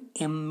അധ്യക്ഷൻ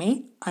MA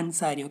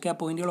അൻസാരി. ഓക്കെ, ആ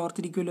പോയിന്റുകൾ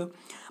ഓർത്തിരിക്കുമല്ലോ.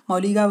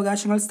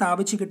 മൗലികാവകാശങ്ങൾ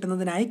സ്ഥാപിച്ചു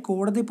കിട്ടുന്നതിനായി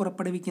കോടതി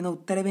പുറപ്പെടുവിക്കുന്ന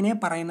ഉത്തരവിനെ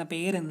പറയുന്ന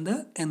പേരെന്ത്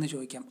എന്ന്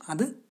ചോദിക്കാം.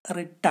 അത്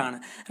റിട്ടാണ്.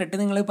 റിട്ട്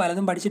നിങ്ങൾ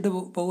പലതും പഠിച്ചിട്ട്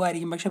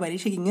പോകുമായിരിക്കും, പക്ഷേ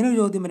പരീക്ഷയ്ക്ക് ഇങ്ങനെ ഒരു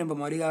ചോദ്യം വരുമ്പോൾ,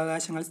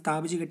 മൗലികാവകാശങ്ങൾ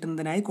സ്ഥാപിച്ചു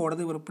കിട്ടുന്നതിനായി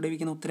കോടതി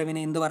പുറപ്പെടുവിക്കുന്ന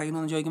ഉത്തരവിനെ എന്ത്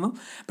പറയുന്നു എന്ന് ചോദിക്കുമ്പോൾ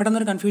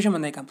പെട്ടെന്നൊരു കൺഫ്യൂഷൻ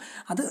വന്നേക്കാം.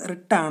 അത്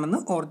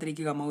റിട്ടാണെന്ന്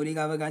ഓർത്തിരിക്കുക.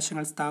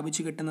 മൗലികാവകാശങ്ങൾ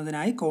സ്ഥാപിച്ചു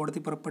കിട്ടുന്നതിനായി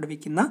കോടതി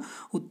പുറപ്പെടുവിക്കുന്ന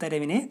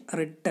ഉത്തരവിനെ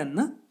റിട്ട്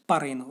എന്ന്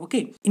പറയുന്നു. ഓക്കെ,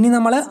 ഇനി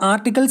നമ്മൾ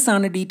ആർട്ടിക്കിൾസ്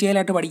ആണ് ഡീറ്റെയിൽ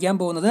ആയിട്ട് പഠിക്കാൻ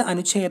പോകുന്നത്.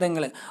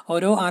 അനുച്ഛേദങ്ങൾ,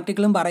 ഓരോ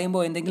ആർട്ടിക്കിളും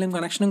പറയുമ്പോൾ എന്തെങ്കിലും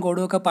കണക്ഷനും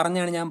കോഡും ഒക്കെ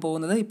പറഞ്ഞാണ് ഞാൻ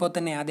പോകുന്നത്. ഇപ്പോൾ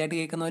തന്നെ ആദ്യമായിട്ട്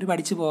കേൾക്കുന്നവർ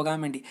പഠിച്ചു പോകാൻ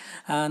വേണ്ടി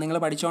നിങ്ങൾ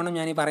പഠിച്ചോണം.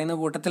 ഞാൻ ഈ പറയുന്ന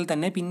കൂട്ടത്തിൽ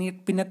തന്നെ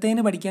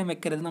പിന്നത്തേന് പഠിക്കാൻ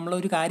വെക്കരുത്.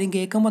 നമ്മളൊരു കാര്യം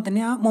കേൾക്കുമ്പോൾ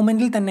തന്നെ ആ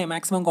മൊമെൻറ്റിൽ തന്നെ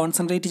മാക്സിമം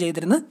കോൺസെൻട്രേറ്റ്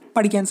ചെയ്തിരുന്ന്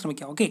പഠിക്കാൻ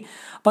ശ്രമിക്കാം. ഓക്കെ,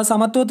 അപ്പോൾ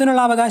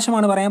സമത്വത്തിനുള്ള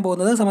അവകാശമാണ് പറയാൻ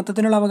പോകുന്നത്.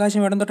 സമത്വത്തിനുള്ള അവകാശം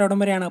എവിടം തൊട്ട്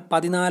എവിടം വരെയാണ്?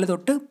 14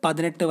 തൊട്ട്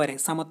 18 വരെ.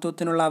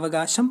 സമത്വത്തിനുള്ള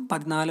അവകാശം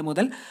 14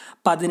 മുതൽ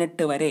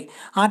 18 വരെ.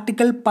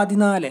 ആർട്ടിക്കിൾ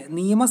 14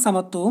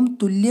 നിയമസമത്വവും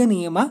തുല്യ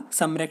നിയമ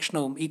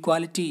സംരക്ഷണവും,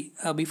 equality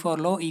before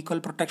law, equal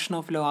protection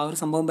of law, ആ ഒരു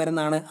സംഭവം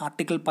വരുന്നതാണ്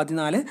ആർട്ടിക്കിൾ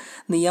 14.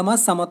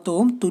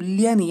 നിയമസമത്വവും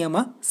തുല്യ നിയമ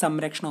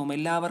സംരക്ഷണവും,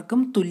 എല്ലാവർക്കും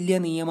തുല്യ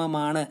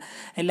നിയമമാണ്.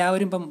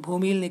 എല്ലാവരും ഇപ്പം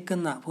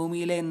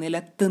ഭൂമിയിലെ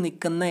നിലത്ത്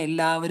നിൽക്കുന്ന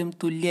എല്ലാവരും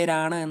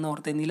തുല്യരാണ് എന്ന്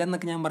ഓർത്ത്. നിലം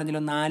എന്നൊക്കെ ഞാൻ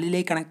പറഞ്ഞല്ലോ,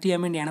 4ലേക്ക് കണക്ട്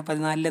ചെയ്യാൻ വേണ്ടിയാണ്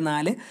 14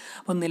 4.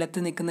 അപ്പം നിലത്ത്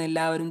നിൽക്കുന്ന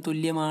എല്ലാവരും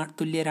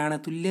തുല്യരാണ്,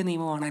 തുല്യ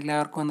നിയമമാണ്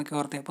എല്ലാവർക്കും എന്നൊക്കെ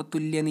ഓർത്തെ. അപ്പോൾ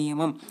തുല്യ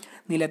നിയമം,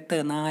 നിലത്ത്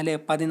 4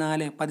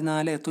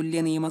 14 തുല്യ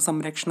നിയമ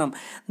സംരക്ഷണം.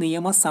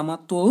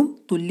 നിയമസമത്വവും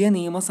തുല്യ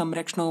നിയമ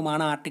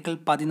സംരക്ഷണവുമാണ് ആർട്ടിക്കിൾ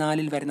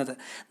 14 വരുന്നത്.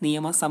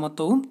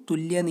 നിയമസമത്വവും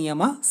തുല്യ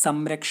നിയമ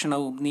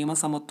സംരക്ഷണവും,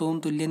 നിയമസമത്വവും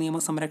തുല്യ നിയമ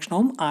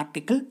സംരക്ഷണവും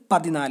ആർട്ടിക്കിൾ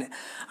 14.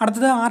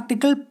 അടുത്തത്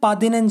ആർട്ടിക്കിൾ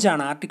 15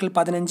 ആണ്. ആർട്ടിക്കിൾ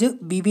 15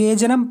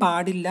 വിവേചനം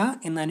പാടില്ല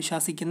എന്ന്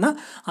അനുശാസിക്കുന്ന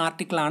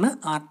ആർട്ടിക്കിളാണ്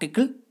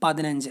ആർട്ടിക്കിൾ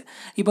 15.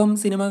 ഇപ്പം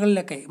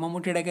സിനിമകളിലൊക്കെ,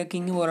 മമ്മൂട്ടിയുടെയൊക്കെ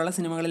കിങ് പോലുള്ള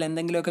സിനിമകളിൽ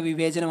എന്തെങ്കിലുമൊക്കെ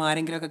വിവേചനം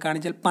ആരെങ്കിലുമൊക്കെ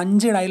കാണിച്ചാൽ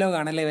പഞ്ച്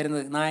ഡയലോഗാണല്ലേ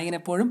വരുന്നത്. നായകൻ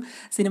എപ്പോഴും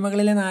സിനിമകളിൽ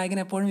സിനിമകളിലെ നായകൻ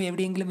എപ്പോഴും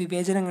എവിടെയെങ്കിലും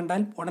വിവേചനം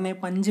കണ്ടാൽ ഉടനെ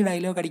പഞ്ച്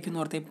ഡയലോഗ്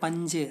അടിക്കുന്ന ഓർത്തെ,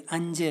 പഞ്ച്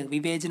 5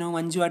 വിവേചനവും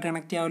 5ഉമായിട്ട്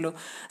കണക്ട് ചെയ്യാമല്ലോ.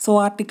 സോ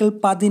ആർട്ടിക്കിൾ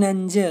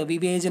 15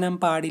 വിവേചനം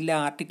പാടില്ല.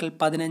 ആർട്ടിക്കിൾ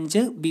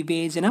 15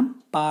 വിവേചനം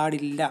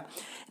പാടില്ല.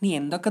 ഇനി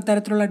എന്തൊക്കെ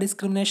തരത്തിലുള്ള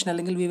ഡിസ്ക്രിമിനേഷൻ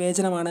അല്ലെങ്കിൽ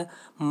വിവേചനമാണ്?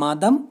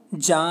 മതം,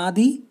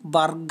 ജാതി,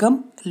 വർഗം,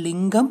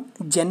 ലിംഗം,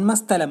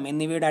 ജന്മസ്ഥലം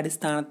എന്നിവയുടെ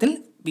അടിസ്ഥാനത്തിൽ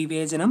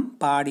വിവേചനം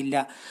പാടില്ല.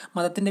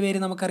 മതത്തിൻ്റെ പേര്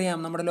നമുക്കറിയാം,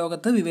 നമ്മുടെ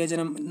ലോകത്ത്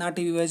വിവേചനം,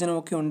 നാട്ടിൽ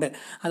വിവേചനമൊക്കെ ഉണ്ട്.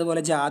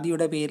 അതുപോലെ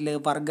ജാതിയുടെ പേരിൽ,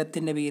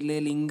 വർഗത്തിൻ്റെ പേരിൽ,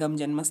 ലിംഗം,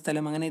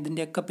 ജന്മസ്ഥലം, അങ്ങനെ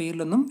ഇതിൻ്റെയൊക്കെ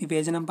പേരിലൊന്നും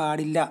വിവേചനം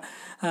പാടില്ല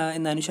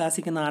എന്ന്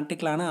അനുശാസിക്കുന്ന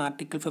ആർട്ടിക്കിളാണ്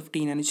ആർട്ടിക്കിൾ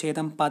 15.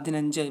 അനുച്ഛേദം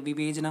 15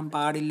 വിവേചനം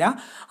പാടില്ല.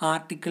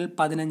 ആർട്ടിക്കിൾ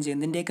 15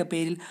 എന്തിൻ്റെയൊക്കെ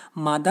പേരിൽ?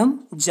 മതം,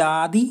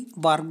 ജാതി,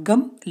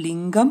 വർഗം,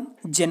 ലിംഗം,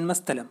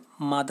 ജന്മസ്ഥലം.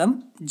 മതം,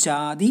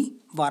 ജാതി,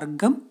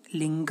 വർഗം,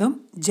 ലിംഗം,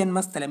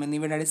 ജന്മസ്ഥലം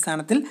എന്നിവയുടെ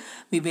അടിസ്ഥാനത്തിൽ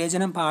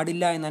വിവേചനം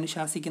പാടില്ല എന്ന്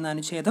അനുശാസിക്കുന്ന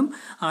അനുച്ഛേദം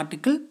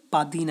ആർട്ടിക്കിൾ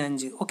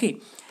 15. ഓക്കെ.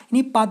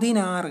 ഇനി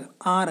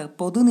 16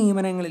 പൊതു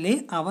നിയമനങ്ങളിലെ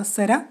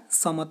അവസര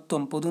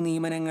സമത്വം. പൊതു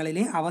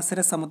നിയമനങ്ങളിലെ അവസര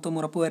സമത്വം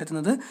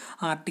ഉറപ്പുവരുത്തുന്നത്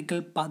ആർട്ടിക്കിൾ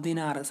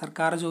 16.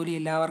 സർക്കാർ ജോലി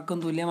എല്ലാവർക്കും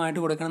തുല്യമായിട്ട്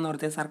കൊടുക്കണം എന്ന്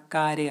പറഞ്ഞാൽ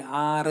സർക്കാർ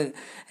 6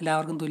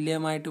 എല്ലാവർക്കും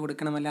തുല്യമായിട്ട്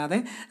കൊടുക്കണം. അല്ലാതെ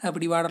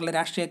പിടിപാടുള്ള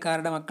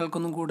രാഷ്ട്രീയക്കാരുടെ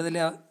മക്കൾക്കൊന്നും കൂടുതൽ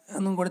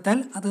ഒന്നും കൊടുത്താൽ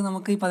അത്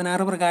നമുക്ക് ഈ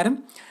 16 പ്രകാരം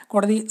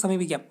കോടതി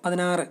സമീപിക്കാം.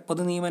 16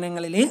 പൊതു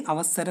നിയമനങ്ങളിലെ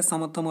അവസര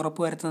സമത്വം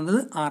ഉറപ്പുവരുത്തുന്നത്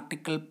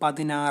ആർട്ടിക്കിൾ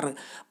 16.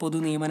 പൊതു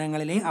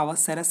നിയമനങ്ങളിലെ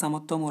അവസര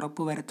സമത്വം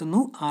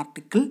ഉറപ്പുവരുത്തുന്നു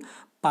ആർട്ടിക്കിൾ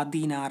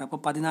 16. അപ്പോൾ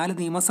 14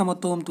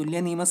 നിയമസമത്വവും തുല്യ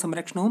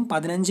നിയമസംരക്ഷണവും,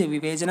 15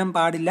 വിവേചനം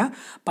പാടില്ല,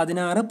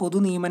 16 പൊതു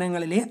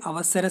നിയമനങ്ങളിലെ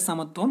അവസര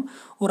സമത്വം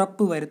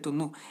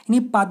ഉറപ്പുവരുത്തുന്നു. ഇനി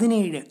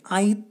 17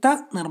 അയിത്ത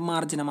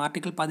നിർമ്മാർജ്ജനം.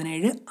 ആർട്ടിക്കിൾ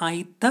 17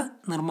 അയിത്ത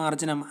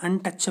നിർമ്മാർജ്ജനം,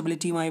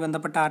 അൺടച്ചബിലിറ്റിയുമായി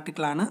ബന്ധപ്പെട്ട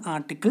ആർട്ടിക്കിളാണ്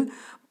ആർട്ടിക്കിൾ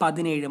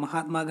 17.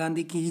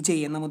 മഹാത്മാഗാന്ധി കീ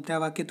ജയ് എന്ന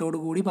മുദ്രാവാക്യത്തോടു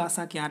കൂടി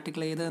പാസ്സാക്കിയ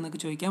ആർട്ടിക്കിൾ ഏത് എന്നൊക്കെ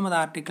ചോദിക്കാം. അത്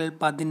ആർട്ടിക്കിൾ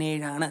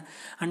 17 ആണ്.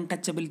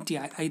 അൺടച്ചബിലിറ്റി,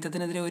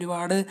 അയിത്തത്തിനെതിരെ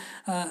ഒരുപാട്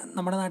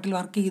നമ്മുടെ നാട്ടിൽ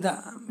വർക്ക് ചെയ്ത,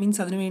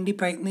 മീൻസ് അതിനുവേണ്ടി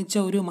പ്രയത്നിച്ച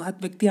ഒരു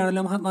മഹത്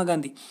വ്യക്തിയാണല്ലോ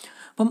മഹാത്മാഗാന്ധി.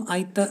 അപ്പം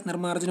അയിത്ത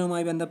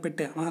നിർമ്മാർജ്ജനവുമായി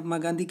ബന്ധപ്പെട്ട്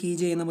മഹാത്മാഗാന്ധി കീ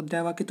ജയ് എന്ന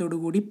മുദ്രാവാക്യത്തോടു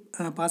കൂടി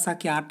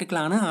പാസ്സാക്കിയ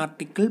ആർട്ടിക്കിളാണ്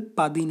ആർട്ടിക്കിൾ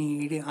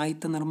 17.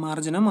 അയിത്ത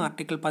നിർമ്മാർജ്ജനം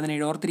ആർട്ടിക്കിൾ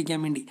 17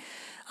 ഓർത്തിരിക്കാൻ വേണ്ടി.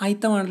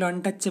 അയിത്തമാണല്ലോ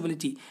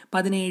അൺടച്ചബിലിറ്റി.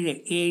 17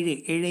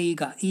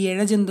 എഴയുക. ഈ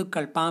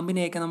ഇഴജന്തുക്കൾ,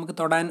 പാമ്പിനെയൊക്കെ നമുക്ക്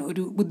തൊടാൻ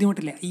ഒരു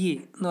ബുദ്ധിമുട്ടില്ല.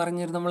 എന്ന്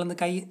പറഞ്ഞിട്ട് നമ്മളൊന്ന്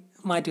കൈ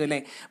മാറ്റും അല്ലേ.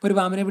 ഇപ്പോൾ ഒരു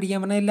പാമ്പിനെ പിടിക്കാൻ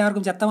പറഞ്ഞാൽ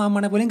എല്ലാവർക്കും, ചത്ത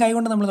പാമ്പാണെങ്കിൽ പോലും കൈ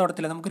കൊണ്ട് നമ്മൾ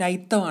തൊടത്തില്ല. നമുക്കൊരു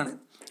അയിത്തമാണ്,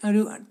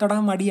 ഒരു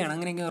തൊടാൻ മടിയാണ്,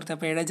 അങ്ങനെയൊക്കെ ഓർത്ത്.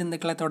 അപ്പോൾ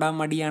ഇഴജന്തുക്കളെ തൊടാൻ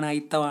മടിയാണ്,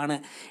 അയിത്തമാണ്.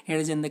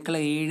 ഇഴജന്തുക്കൾ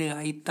 7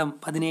 അയിത്തം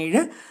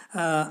 17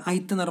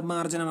 അയിത്ത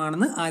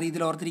നിർമ്മാർജ്ജനമാണെന്ന് ആ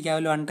രീതിയിൽ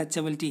ഓർത്തിരിക്കാമല്ലോ.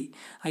 അൺടച്ചബിലിറ്റി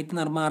അയിത്ത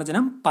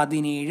നിർമ്മാർജ്ജനം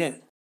 17.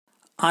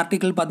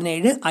 ആർട്ടിക്കിൾ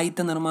 17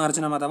 അയിത്ത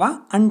നിർമ്മാർജ്ജനം അഥവാ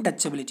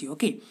അൺടച്ചബിലിറ്റി.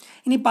 ഓക്കെ.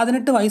 ഇനി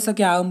 18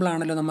 വയസ്സൊക്കെ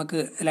ആകുമ്പോഴാണല്ലോ നമുക്ക്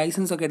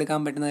ലൈസൻസ് ഒക്കെ എടുക്കാൻ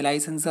പറ്റുന്നത്.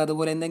 ലൈസൻസ്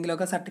അതുപോലെ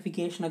എന്തെങ്കിലുമൊക്കെ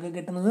സർട്ടിഫിക്കേഷനൊക്കെ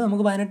കിട്ടുന്നത്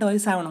നമുക്ക് 18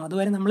 വയസ്സാവണം.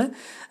 അതുവരെ നമ്മൾ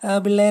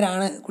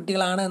പിള്ളേരാണ്,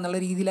 കുട്ടികളാണ് എന്നുള്ള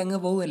രീതിയിൽ അങ്ങ്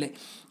പോകുമല്ലേ.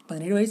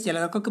 17 വയസ്സ്,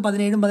 ചിലർക്കൊക്കെ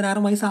 17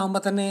 16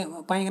 വയസ്സാകുമ്പോൾ തന്നെ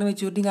ഭയങ്കര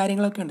മെച്യൂരിറ്റിയും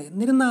കാര്യങ്ങളൊക്കെ ഉണ്ട്.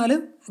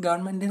 എന്നിരുന്നാലും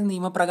ഗവൺമെൻറ്റിൻ്റെ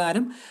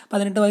നിയമപ്രകാരം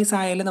 18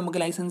 വയസ്സായാലും നമുക്ക്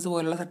ലൈസൻസ്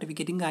പോലുള്ള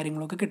സർട്ടിഫിക്കറ്റും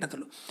കാര്യങ്ങളൊക്കെ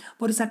കിട്ടത്തുള്ളൂ.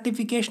 അപ്പോൾ ഒരു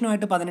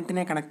സർട്ടിഫിക്കേഷനുമായിട്ട്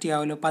 18 കണക്ട്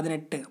ചെയ്യാമല്ലോ.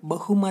 18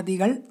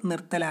 ബഹുമതികൾ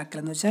നിർത്തലാക്കൽ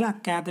എന്ന് വെച്ചാൽ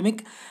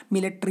അക്കാദമിക്,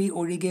 മിലിറ്ററി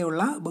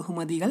ഒഴികെയുള്ള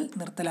ബഹുമതികൾ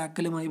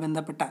നിർത്തലാക്കലുമായി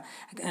ബന്ധപ്പെട്ട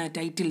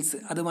ടൈറ്റിൽസ്,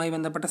 അതുമായി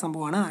ബന്ധപ്പെട്ട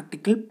സംഭവമാണ്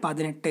ആർട്ടിക്കിൾ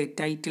 18.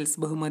 ടൈറ്റിൽസ്,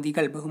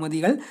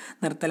 ബഹുമതികൾ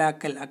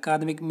നിർത്തലാക്കൽ,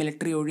 അക്കാദമിക്,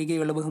 മിലിറ്ററി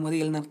ഒഴികെയുള്ള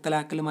ബഹുമതികൾ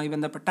നിർത്തലാക്കലുമായി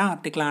ബന്ധപ്പെട്ട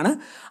ആർട്ടിക്കിളാണ്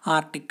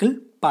ആർട്ടിക്കിൾ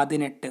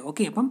 18.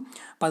 ഓക്കെ. അപ്പം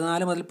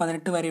 14 മുതൽ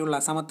 18 വരെയുള്ള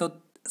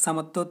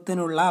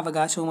സമത്വത്തിനുള്ള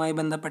അവകാശവുമായി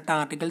ബന്ധപ്പെട്ട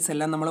ആർട്ടിക്കിൾസ്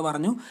എല്ലാം നമ്മൾ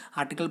പറഞ്ഞു.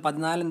 ആർട്ടിക്കിൾ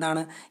 14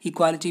 എന്താണ്?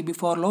 Equality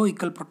before law,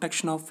 equal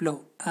protection of law,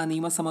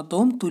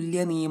 നിയമസമത്വവും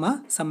തുല്യ നിയമ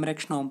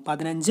സംരക്ഷണവും.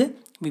 15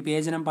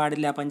 വിവേചനം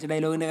പാടില്ല, പഞ്ച്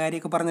ഡയലോഗിൻ്റെ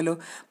കാര്യമൊക്കെ പറഞ്ഞല്ലോ.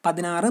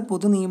 16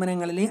 പൊതു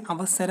നിയമനങ്ങളിലെ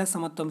അവസര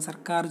സമത്വം,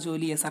 സർക്കാർ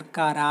ജോലിയെ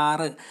സർക്കാർ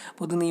 6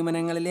 പൊതു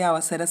നിയമനങ്ങളിലെ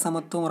അവസര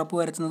സമത്വം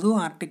ഉറപ്പുവരുത്തുന്നതും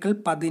ആർട്ടിക്കിൾ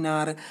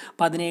 16.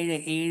 17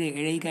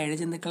 എഴയുക,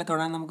 ഇഴജന്തുക്കളെ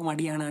തൊടാൻ നമുക്ക്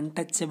മടിയാണ്,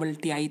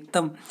 അൺടച്ചബിലിറ്റി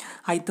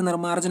അയിത്ത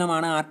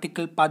നിർമ്മാർജ്ജനമാണ്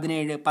ആർട്ടിക്കിൾ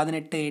 17.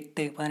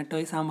 18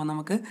 വയസ്സാകുമ്പോൾ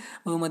നമുക്ക്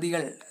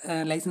ബഹുമതികൾ,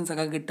 ലൈസൻസ്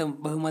ഒക്കെ കിട്ടും.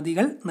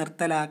 ബഹുമതികൾ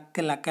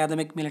നിർത്തലാക്കൽ,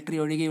 അക്കാദമിക്, മിലിറ്ററി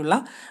ഒഴികെയുള്ള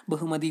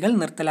ബഹുമതികൾ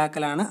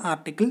നിർത്തലാക്കലാണ്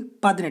ആർട്ടിക്കിൾ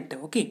 18.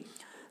 ഓക്കെ.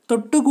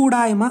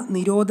 തൊട്ടുകൂടായ്മ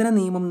നിരോധന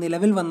നിയമം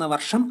നിലവിൽ വന്ന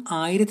വർഷം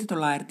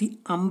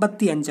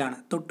 1955 ആണ്.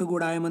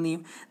 തൊട്ടുകൂടായ്മ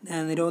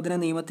നിരോധന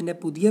നിയമത്തിൻ്റെ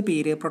പുതിയ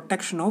പേര്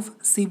protection of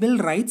civil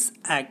rights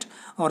act.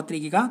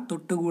 ഓർത്തിരിക്കുക,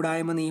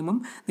 തൊട്ടുകൂടായ്മ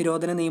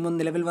നിരോധന നിയമം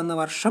നിലവിൽ വന്ന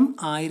വർഷം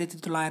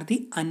 1955,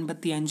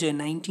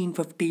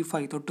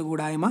 1955.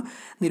 തൊട്ടുകൂടായ്മ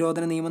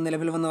നിരോധന നിയമം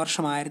നിലവിൽ വന്ന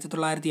വർഷം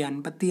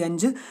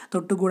 1955.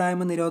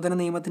 തൊട്ടുകൂടായ്മ നിരോധന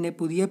നിയമത്തിൻ്റെ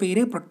പുതിയ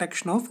പേര്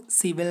protection of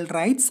civil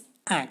rights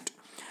act.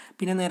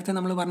 പിന്നെ നേരത്തെ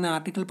നമ്മൾ പറഞ്ഞ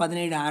ആർട്ടിക്കിൾ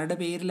 17 ആരുടെ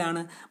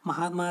പേരിലാണ്?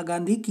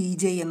 മഹാത്മാഗാന്ധി കീ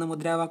ജയ് എന്ന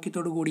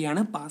മുദ്രാവാക്യത്തോടു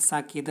കൂടിയാണ്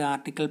പാസ്സാക്കിയത്.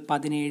 ആർട്ടിക്കിൾ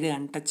 17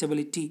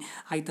 അൺടച്ചബിലിറ്റി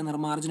അയിത്ത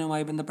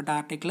നിർമ്മാർജ്ജനവുമായി ബന്ധപ്പെട്ട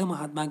ആർട്ടിക്കിൾ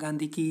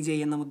മഹാത്മാഗാന്ധി കീ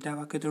ജയ് എന്ന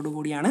മുദ്രാവാക്യത്തോടു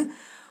കൂടിയാണ്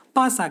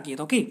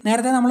പാസ്സാക്കിയത്. ഓക്കെ.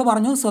 നേരത്തെ നമ്മൾ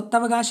പറഞ്ഞു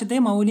സ്വത്തവകാശത്തെ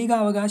മൗലിക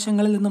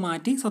അവകാശങ്ങളിൽ നിന്ന്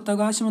മാറ്റി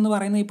സ്വത്തവകാശം എന്ന്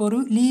പറയുന്നത് ഇപ്പോൾ ഒരു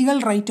ലീഗൽ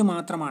റൈറ്റ്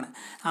മാത്രമാണ്.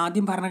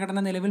 ആദ്യം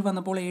ഭരണഘടന നിലവിൽ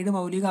വന്നപ്പോൾ 7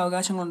 മൗലിക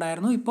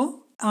അവകാശങ്ങളുണ്ടായിരുന്നു. ഇപ്പോൾ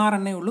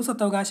 6 ഉള്ളൂ,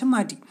 സ്വത്തവകാശം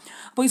മാറ്റി.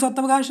 അപ്പോൾ ഈ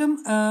സ്വത്തവകാശം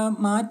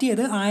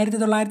മാറ്റിയത്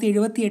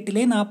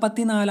 1978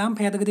 44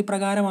 ഭേദഗതി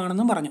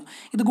പ്രകാരമാണെന്നും പറഞ്ഞു.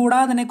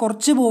 ഇതുകൂടാതെ തന്നെ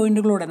കുറച്ച്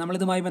പോയിന്റുകളൂടെ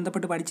നമ്മളിതുമായി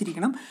ബന്ധപ്പെട്ട്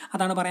പഠിച്ചിരിക്കണം,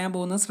 അതാണ് പറയാൻ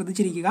പോകുന്നത്,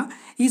 ശ്രദ്ധിച്ചിരിക്കുക.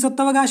 ഈ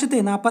സ്വത്തവകാശത്തെ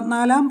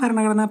 44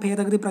 ഭരണഘടനാ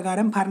ഭേദഗതി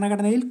പ്രകാരം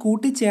ഭരണഘടനയിൽ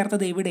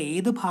കൂട്ടിച്ചേർത്തത് എവിടെ,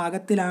 ഏത്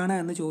ഭാഗത്തിലാണ്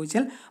എന്ന്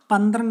ചോദിച്ചാൽ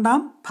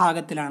 12ാം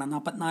ഭാഗത്തിലാണ്.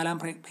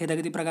 44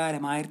 ഭേദഗതി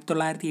പ്രകാരം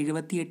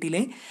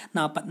 1978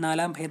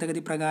 44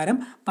 ഭേദഗതി പ്രകാരം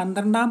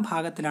 12ാം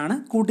ഭാഗത്തിലാണ്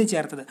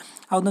കൂട്ടിച്ചേർത്തത്.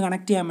 അതൊന്ന്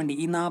കണക്ട് ചെയ്യാൻ വേണ്ടി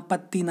ഈ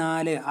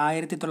 44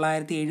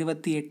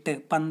 1978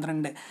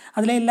 12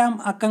 അതിലെല്ലാം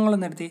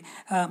അക്കങ്ങളൊന്നും എടുത്ത്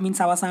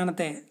മീൻസ്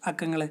അവസാനത്തെ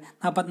അക്കങ്ങൾ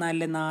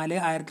 44 4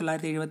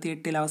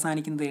 1978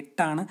 അവസാനിക്കുന്നത്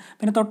 8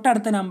 പിന്നെ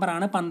തൊട്ടടുത്ത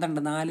നമ്പറാണ്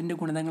 12, 4ൻ്റെ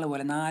ഗുണിതങ്ങൾ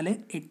പോലെ 4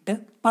 8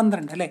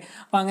 12 അല്ലേ.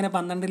 അപ്പോൾ അങ്ങനെ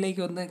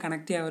 12ലേക്ക് ഒന്ന്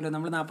കണക്ട് ചെയ്യാമല്ലോ.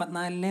 നമ്മൾ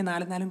 44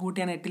 4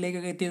 കൂട്ടിയാണ്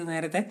 8ലേക്കൊക്കെ എത്തിയത്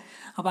നേരത്തെ.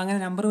 അപ്പോൾ അങ്ങനെ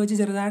നമ്പർ വെച്ച്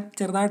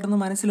ചെറുതായിട്ടൊന്ന്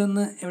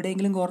മനസ്സിലൊന്ന്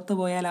എവിടെയെങ്കിലും കോർത്ത്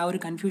പോയാൽ ആ ഒരു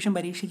കൺഫ്യൂഷൻ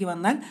പരീക്ഷയ്ക്ക്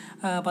വന്നാൽ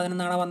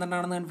 11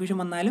 12 കൺഫ്യൂഷൻ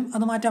വന്നാലും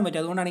അത് മാറ്റാൻ പറ്റും.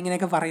 അതുകൊണ്ടാണ്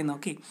ഇങ്ങനെയൊക്കെ പറയുന്നത്.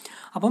 ഓക്കെ,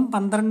 അപ്പം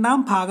 12ാം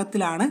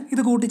ഭാഗത്തിലാണ്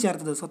ഇത്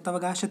കൂട്ടിച്ചേർത്തത്.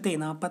 സ്വത്തവകാശത്തെ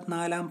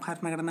 44ാം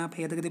ഭരണഘടനാ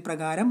ഭേദഗതി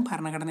പ്രകാരം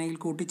ഭരണഘടനയിൽ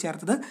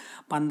കൂട്ടിച്ചേർത്തത്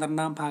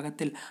 12ാം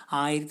ഭാഗത്തിൽ.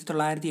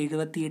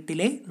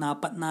 1978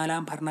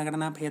 44ാം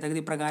ഭരണഘടനാ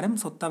ഭേദഗതി പ്രകാരം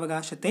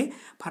സ്വത്തവകാശത്തെ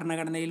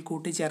ഭരണഘടനയിൽ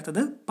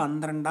കൂട്ടിച്ചേർത്തത്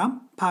 12ാം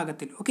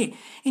ഭാഗത്തിൽ. ഓക്കെ,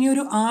 ഇനി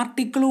ഒരു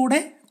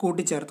ആർട്ടിക്കിളൂടെ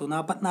കൂട്ടിച്ചേർത്തു.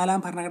 44ാം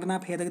ഭരണഘടനാ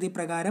ഭേദഗതി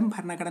പ്രകാരം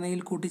ഭരണഘടനയിൽ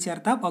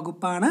കൂട്ടിച്ചേർത്ത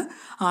വകുപ്പാണ്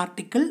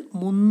article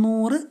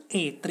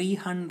 300A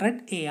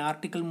 300A.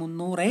 Article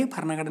 300A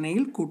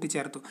ഭരണഘടനയിൽ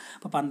കൂട്ടിച്ചേർത്തു.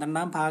 അപ്പോൾ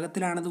 12ാം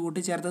ഭാഗത്തിലാണത്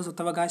കൂട്ടിച്ചേർത്തത്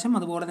സ്വത്തവകാശം.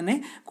 അതുപോലെ തന്നെ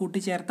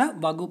കൂട്ടിച്ചേർത്ത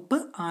വകുപ്പ്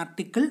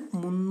ആർട്ടിക്കിൾ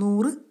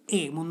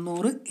 300A.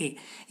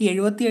 ഈ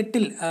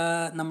 78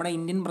 നമ്മുടെ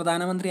ഇന്ത്യൻ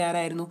പ്രധാനമന്ത്രി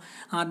ആരായിരുന്നു?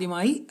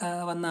 ആദ്യമായി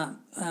വന്ന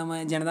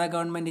ജനതാ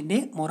ഗവൺമെൻറ്റിൻ്റെ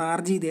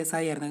മൊറാർജി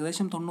ദേശായി ആയിരുന്നു.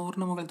 ഏകദേശം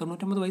 90 മുതൽ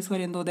 99 വയസ്സ്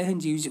വരെ എന്തോ അദ്ദേഹം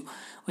ജീവിച്ചു.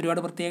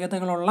 ഒരുപാട്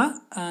പ്രത്യേകതകളുള്ള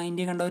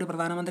ഇന്ത്യ കണ്ട ഒരു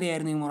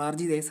പ്രധാനമന്ത്രിയായിരുന്നു ഈ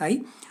മൊറാർജി ദേശായി.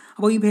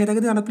 അപ്പോൾ ഈ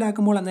ഭേദഗതി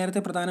നടപ്പിലാക്കുമ്പോൾ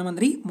അന്നേരത്തെ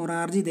പ്രധാനമന്ത്രി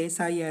മൊറാർജി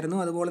ദേശായി ആയിരുന്നു.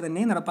 അതുപോലെ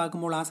തന്നെ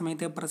നടപ്പാക്കുമ്പോൾ ആ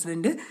സമയത്തെ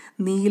പ്രസിഡന്റ്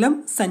നീലം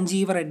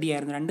സഞ്ജീവ റെഡ്ഡി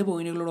ആയിരുന്നു. 2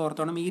 പോയിന്റുകളോട്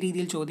ഓർത്തോണം, ഈ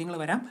രീതിയിൽ ചോദ്യങ്ങൾ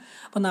വരാം.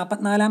 അപ്പോൾ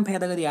 44ാം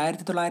ഭേദഗതി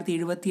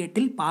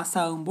 1978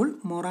 പാസ്സാകുമ്പോൾ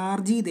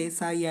മൊറാർജി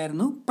ദേശായി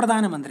ആയിരുന്നു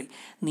പ്രധാനമന്ത്രി,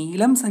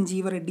 നീലം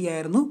സഞ്ജീവ റെഡ്ഡി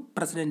ആയിരുന്നു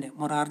പ്രസിഡന്റ്.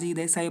 മൊറാർജി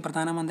ദേശായി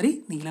പ്രധാനമന്ത്രി,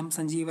 നീലം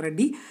സഞ്ജീവ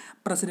റെഡ്ഡി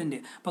പ്രസിഡന്റ്.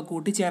 അപ്പോൾ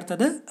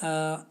കൂട്ടിച്ചേർത്തത്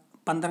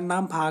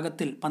 12ാം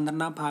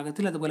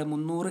ഭാഗത്തിൽ അതുപോലെ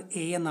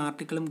 300A എന്ന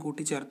ആർട്ടിക്കിളും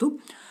കൂട്ടിച്ചേർത്തു.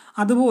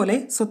 അതുപോലെ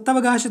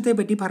സ്വത്തവകാശത്തെ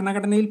പറ്റി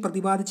ഭരണഘടനയിൽ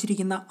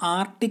പ്രതിപാദിച്ചിരിക്കുന്ന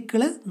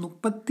ആർട്ടിക്കിൾ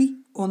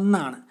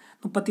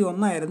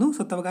 31 ആയിരുന്നു.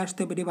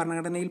 സ്വത്തവകാശത്തെ പറ്റി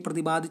ഭരണഘടനയിൽ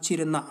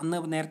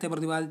നേരത്തെ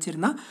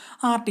പ്രതിപാദിച്ചിരുന്ന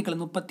ആർട്ടിക്കിൾ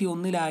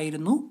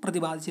 31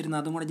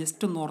 പ്രതിപാദിച്ചിരുന്നത്. അതും കൂടെ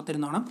ജസ്റ്റ് ഒന്ന്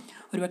ഓർത്തിരുന്നോണം,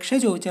 ഒരു പക്ഷേ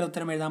ചോദിച്ചാൽ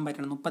ഉത്തരം എഴുതാൻ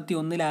പറ്റണം.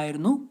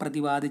 31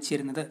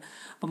 പ്രതിപാദിച്ചിരുന്നത്.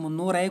 അപ്പം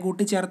 300A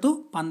കൂട്ടിച്ചേർത്തു.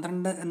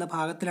 12 എന്ന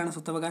ഭാഗത്തിലാണ്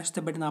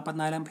സ്വത്തവകാശത്തെ പറ്റി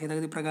 44ാം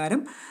ഭേദഗതി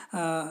പ്രകാരം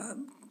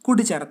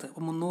കൂട്ടിച്ചേർത്ത്.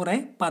 അപ്പോൾ 300A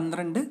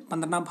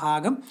 12ാം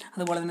ഭാഗം.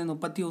 അതുപോലെ തന്നെ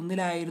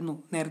 31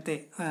 നേരത്തെ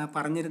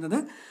പറഞ്ഞിരുന്നത്.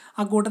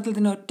 ആ കൂട്ടത്തിൽ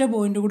തന്നെ ഒറ്റ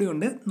പോയിന്റ്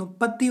കൂടിയുണ്ട്.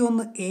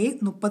 31A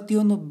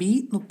 31B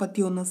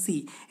 31C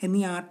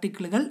എന്നീ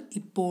ആർട്ടിക്കിളുകൾ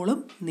ഇപ്പോഴും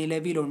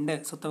നിലവിലുണ്ട്.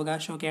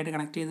 സ്വത്തവകാശമൊക്കെ ആയിട്ട്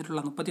കണക്ട്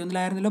ചെയ്തിട്ടുള്ള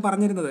 31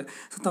 പറഞ്ഞിരുന്നത്.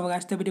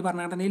 സ്വത്തവകാശത്തെ പറ്റി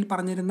ഭരണഘടനയിൽ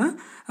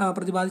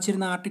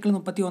പ്രതിപാദിച്ചിരുന്ന ആർട്ടിക്കിൾ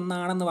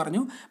 31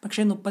 പറഞ്ഞു.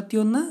 പക്ഷേ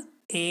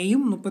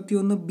 31A-യും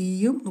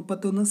 31B-യും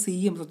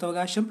 31C-യും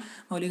സ്വത്തവകാശം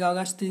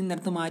മൗലികാവകാശത്തിൽ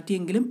നിന്നെടുത്ത്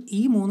മാറ്റിയെങ്കിലും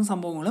ഈ 3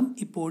 സംഭവങ്ങളും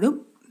ഇപ്പോഴും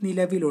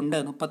നിലവിലുണ്ട്.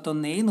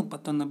 31A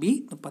 31B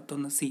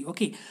 31C.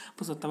 ഓക്കെ,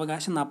 അപ്പോൾ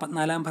സ്വത്തവകാശം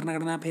 44ാം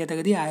ഭരണഘടനാ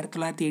ഭേദഗതി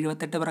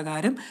 1978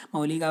 പ്രകാരം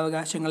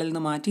മൗലികാവകാശങ്ങളിൽ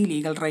നിന്ന് മാറ്റി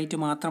ലീഗൽ റൈറ്റ്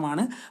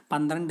മാത്രമാണ്.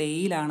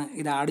 12A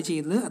ഇത് ആഡ്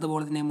ചെയ്തത്.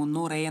 അതുപോലെ തന്നെ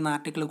 300A എന്ന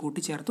ആർട്ടിക്കിൾ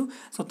കൂട്ടിച്ചേർത്തു.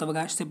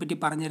 സ്വത്തവകാശത്തെ പറ്റി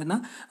പറഞ്ഞിരുന്ന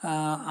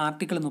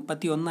ആർട്ടിക്കിൾ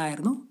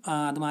 31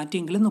 അത്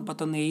മാറ്റിയെങ്കിലും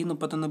 31A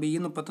 31B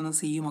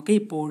 31C ഒക്കെ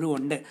ഇപ്പോഴും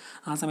ഉണ്ട്.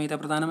 ആ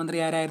സമയത്ത് പ്രധാനമന്ത്രി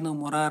ആരായിരുന്നു?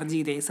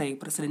 മൊറാർജി ദേശായി,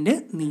 പ്രസിഡന്റ്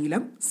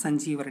നീലം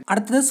സഞ്ജീവ റെഡ്ഡി.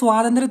 അടുത്തത്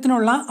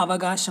സ്വാതന്ത്ര്യത്തിനുള്ള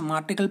അവകാശം.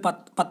 ആർട്ടിക്കിൾ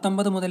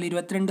 19 മുതൽ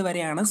 22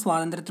 വരെയാണ്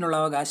സ്വാതന്ത്ര്യത്തിനുള്ള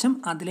അവകാശം.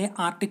 അതിലെ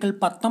ആർട്ടിക്കിൾ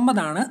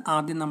 19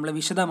 ആദ്യം നമ്മൾ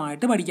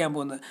വിശദമായിട്ട് പഠിക്കാൻ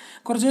പോകുന്നത്.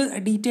 കുറച്ച്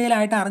ഡീറ്റെയിൽ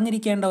ആയിട്ട്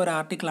അറിഞ്ഞിരിക്കേണ്ട ഒരു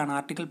ആർട്ടിക്കിളാണ്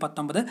ആർട്ടിക്കിൾ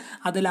 19.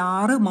 അതിൽ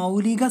 6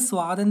 മൗലിക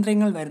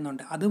സ്വാതന്ത്ര്യങ്ങൾ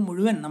വരുന്നുണ്ട്. അത്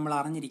മുഴുവൻ നമ്മൾ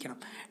അറിഞ്ഞിരിക്കണം,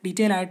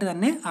 ഡീറ്റെയിൽ ആയിട്ട്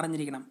തന്നെ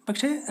അറിഞ്ഞിരിക്കണം.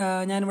 പക്ഷേ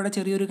ഞാനിവിടെ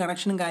ചെറിയൊരു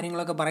കണക്ഷനും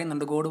കാര്യങ്ങളൊക്കെ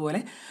പറയുന്നുണ്ട് കോഡ്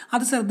പോലെ.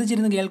 അത്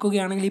ശ്രദ്ധിച്ചിരുന്ന്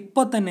കേൾക്കുകയാണെങ്കിൽ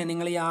ഇപ്പോൾ തന്നെ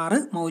നിങ്ങൾ ഈ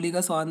 6 മൗലിക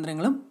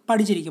സ്വാതന്ത്ര്യങ്ങളും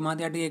പഠിച്ചിരിക്കും.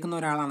 ആദ്യമായിട്ട് കേൾക്കുന്ന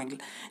ഒരാളാണെങ്കിൽ,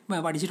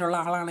 പഠിച്ചിട്ടുള്ള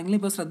ആളാണെങ്കിൽ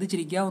ഇപ്പോൾ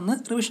ശ്രദ്ധിച്ചിരിക്കുക, ഒന്ന്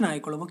റിവിഷൻ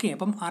ആയിക്കോളും. ഓക്കെ,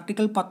 അപ്പം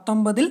ആർട്ടിക്കിൾ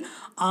 19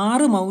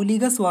 6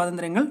 മൗലിക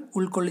സ്വാതന്ത്ര്യങ്ങൾ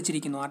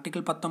ഉൾക്കൊള്ളിച്ചിരിക്കുന്നു.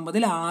 ആർട്ടിക്കിൾ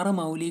 19 6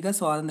 മൗലിക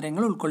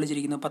സ്വാതന്ത്ര്യങ്ങൾ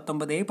ഉൾക്കൊള്ളിച്ചിരിക്കുന്നു.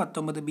 19A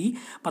 19B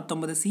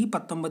 19C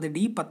 19D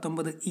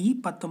 19E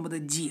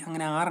 19G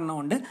അങ്ങനെ 6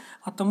 ഉണ്ട്.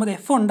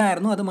 19F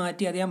ഉണ്ടായിരുന്നു, അത്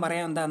മാറ്റി, അത് ഞാൻ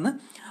പറയാം എന്താണെന്ന്.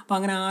 അപ്പോൾ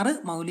അങ്ങനെ 6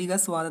 മൗലിക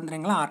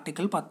സ്വാതന്ത്ര്യങ്ങൾ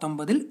ആർട്ടിക്കിൾ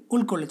 19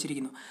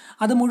 ഉൾക്കൊള്ളിച്ചിരിക്കുന്നു.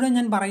 അത് മുഴുവൻ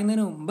ഞാൻ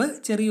പറയുന്നതിന് മുമ്പ്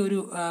ചെറിയൊരു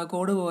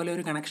കോഡ് പോലെ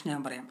ഒരു കണക്ഷൻ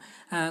ഞാൻ പറയാം.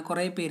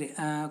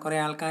 കുറേ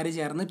ആൾക്കാർ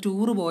ചേർന്ന്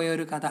ടൂർ പോയ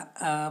ഒരു കഥ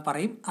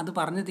പറയും. അത്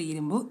പറഞ്ഞു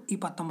തീരുമ്പോൾ ഈ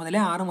 19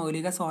 6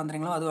 മൗലിക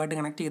സ്വാതന്ത്ര്യങ്ങളും അതുമായിട്ട്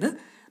കണക്ട് ചെയ്ത്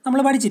നമ്മൾ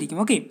പഠിച്ചിരിക്കും.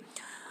 ഓക്കെ,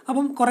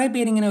 അപ്പം കുറേ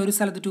പേരിങ്ങനെ ഒരു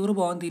സ്ഥലത്ത് ടൂർ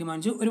പോകാൻ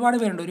തീരുമാനിച്ചു. ഒരുപാട്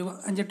പേരുണ്ട്, ഒരു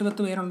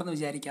 5-8-10 പേരുണ്ടെന്ന്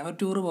വിചാരിക്കുക. അവർ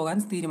ടൂർ പോകാൻ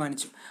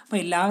തീരുമാനിച്ചു. അപ്പോൾ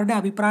എല്ലാവരുടെ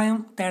അഭിപ്രായം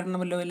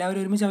തേടണമല്ലോ,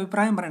 എല്ലാവരും ഒരുമിച്ച്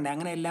അഭിപ്രായം പറയണ്ടേ.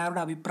 അങ്ങനെ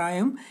എല്ലാവരുടെ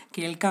അഭിപ്രായം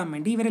കേൾക്കാൻ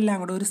വേണ്ടി ഇവരെല്ലാം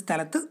കൂടെ ഒരു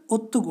സ്ഥലത്ത്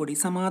ഒത്തുകൂടി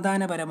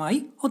സമാധാനപരമായി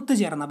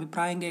ഒത്തുചേർന്നു.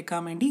 അഭിപ്രായം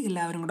കേൾക്കാൻ വേണ്ടി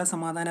എല്ലാവരും കൂടെ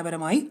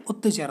സമാധാനപരമായി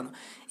ഒത്തുചേർന്നു.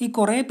 ഈ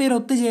കുറേ പേര്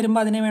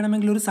ഒത്തുചേരുമ്പോൾ അതിനെ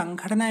വേണമെങ്കിൽ ഒരു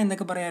സംഘടന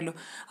എന്നൊക്കെ പറയാമല്ലോ.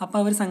 അപ്പോൾ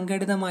അവർ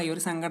സംഘടിതമായി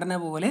ഒരു സംഘടന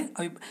പോലെ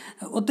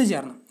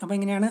ഒത്തുചേർന്നു. അപ്പോൾ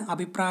ഇങ്ങനെയാണ്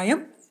അഭിപ്രായം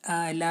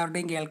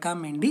എല്ലാവരുടെയും കേൾക്കാൻ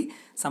വേണ്ടി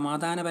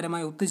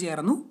സമാധാനപരമായി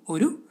ഒത്തുചേർന്നു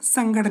ഒരു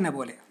സംഘടന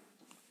പോലെ.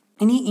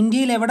 ഇനി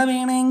ഇന്ത്യയിൽ എവിടെ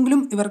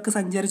വേണമെങ്കിലും ഇവർക്ക്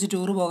സഞ്ചരിച്ച്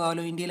ടൂർ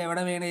പോകാമല്ലോ. ഇന്ത്യയിൽ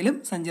എവിടെ വേണമെങ്കിലും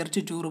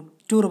സഞ്ചരിച്ച്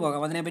ടൂർ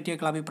പോകാം.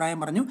 അതിനെപ്പറ്റിയൊക്കെയുള്ള അഭിപ്രായം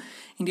പറഞ്ഞു.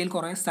 ഇന്ത്യയിൽ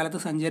കുറേ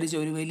സ്ഥലത്ത് സഞ്ചരിച്ച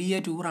ഒരു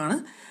വലിയ ടൂറാണ്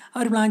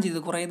അവർ പ്ലാൻ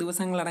ചെയ്തത്. കുറേ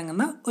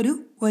ദിവസങ്ങളടങ്ങുന്ന ഒരു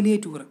വലിയ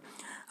ടൂർ.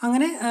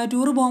 അങ്ങനെ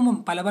ടൂർ പോകുമ്പം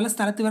പല പല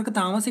സ്ഥലത്ത് ഇവർക്ക്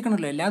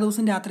താമസിക്കണമല്ലോ. എല്ലാ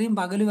ദിവസവും രാത്രിയും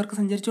പകലും ഇവർക്ക്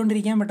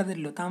സഞ്ചരിച്ചുകൊണ്ടിരിക്കാൻ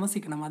പറ്റത്തില്ലല്ലോ,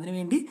 താമസിക്കണം.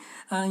 അതിനുവേണ്ടി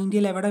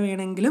ഇന്ത്യയിൽ എവിടെ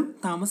വേണമെങ്കിലും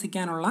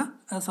താമസിക്കാനുള്ള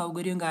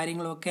സൗകര്യവും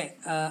കാര്യങ്ങളും ഒക്കെ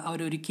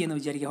അവരൊരുക്കിയെന്ന്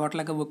വിചാരിക്കുക.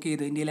 ഹോട്ടലൊക്കെ ബുക്ക്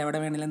ചെയ്തു ഇന്ത്യയിൽ എവിടെ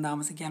വേണമെങ്കിലും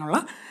താമസിക്കാനുള്ള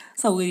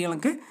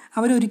സൗകര്യങ്ങളൊക്കെ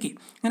അവരൊരുക്കി.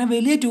 അങ്ങനെ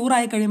വലിയ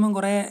ടൂറായി കഴിയുമ്പം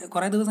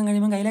കുറേ ദിവസം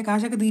കഴിയുമ്പം കയ്യിലെ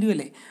കാശൊക്കെ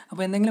തീരുമല്ലേ.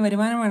 അപ്പോൾ എന്തെങ്കിലും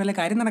വരുമാനം വേണമല്ലേ,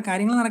 കാര്യങ്ങൾ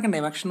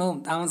നടക്കണ്ടേ, ഭക്ഷണവും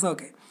താമസവും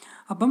ഒക്കെ.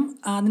 അപ്പം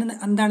അതിന്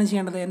എന്താണ്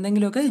ചെയ്യേണ്ടത്?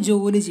 എന്തെങ്കിലുമൊക്കെ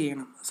ജോലി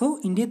ചെയ്യണം. സോ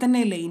ഇന്ത്യയിൽ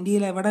തന്നെയല്ലേ,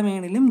 ഇന്ത്യയിൽ എവിടെ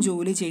വേണമെങ്കിലും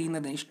ജോലി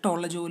ചെയ്യുന്നത്,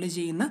 ഇഷ്ടമുള്ള ജോലി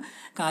ചെയ്യുന്ന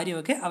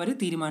കാര്യമൊക്കെ അവർ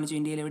തീരുമാനിച്ചു.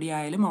 ഇന്ത്യയിൽ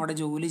എവിടെയായാലും അവിടെ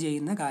ജോലി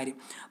ചെയ്യുന്ന കാര്യം.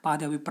 അപ്പോൾ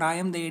അത്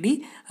അഭിപ്രായം തേടി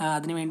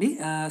അതിനുവേണ്ടി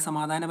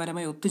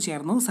സമാധാനപരമായി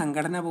ഒത്തുചേർന്നു,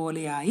 സംഘടന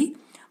പോലെയായി.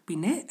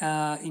 പിന്നെ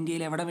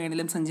ഇന്ത്യയിൽ എവിടെ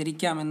വേണമെങ്കിലും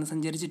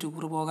സഞ്ചരിച്ച്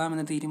ടൂർ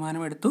പോകാമെന്ന്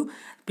തീരുമാനമെടുത്തു.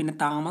 പിന്നെ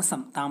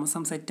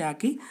താമസം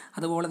സെറ്റാക്കി.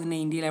 അതുപോലെ തന്നെ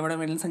ഇന്ത്യയിൽ എവിടെ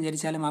വേണമെങ്കിലും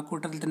സഞ്ചരിച്ചാലും ആ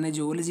കൂട്ടത്തിൽ തന്നെ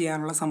ജോലി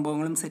ചെയ്യാനുള്ള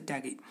സംഭവങ്ങളും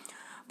സെറ്റാക്കി.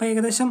 അപ്പോൾ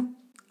ഏകദേശം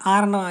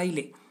 6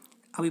 ആയില്ലേ.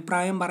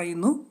 അഭിപ്രായം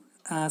പറയുന്നു,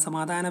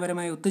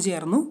 സമാധാനപരമായി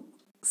ഒത്തുചേർന്നു,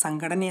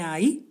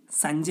 സംഘടനയായി,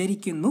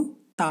 സഞ്ചരിക്കുന്നു,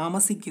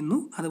 താമസിക്കുന്നു,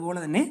 അതുപോലെ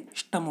തന്നെ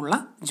ഇഷ്ടമുള്ള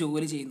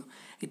ജോലി ചെയ്യുന്നു.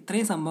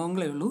 ഇത്രയും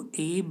സംഭവങ്ങളേ ഉള്ളൂ.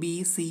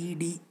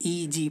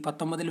 ABCDEG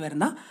 19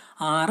 വരുന്ന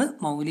 6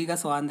 മൗലിക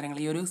സ്വാതന്ത്ര്യങ്ങൾ.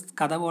 ഈ ഒരു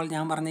കഥ പോലെ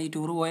ഞാൻ പറഞ്ഞ ഈ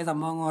ടൂർ പോയ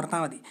സംഭവം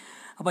ഓർത്താൽ മതി.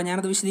 അപ്പോൾ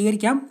ഞാനത്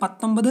വിശദീകരിക്കാം.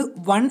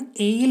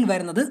 19(1)A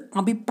വരുന്നത്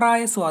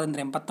അഭിപ്രായ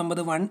സ്വാതന്ത്ര്യം.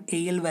 19(1)A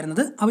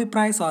വരുന്നത്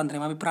അഭിപ്രായ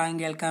സ്വാതന്ത്ര്യം. അഭിപ്രായം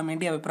കേൾക്കാൻ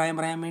വേണ്ടി, അഭിപ്രായം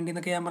പറയാൻ വേണ്ടി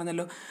എന്നൊക്കെ ഞാൻ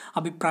പറഞ്ഞല്ലോ,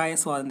 അഭിപ്രായ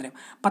സ്വാതന്ത്ര്യം.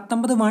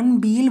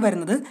 19(1)B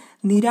വരുന്നത്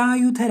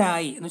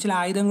നിരായുധരായി, എന്ന് വെച്ചാൽ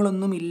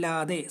ആയുധങ്ങളൊന്നും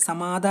ഇല്ലാതെ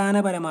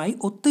സമാധാനപരമായി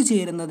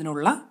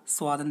ഒത്തുചേരുന്നതിനുള്ള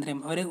സ്വാതന്ത്ര്യം.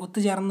 അവർ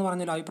ഒത്തുചേർന്ന്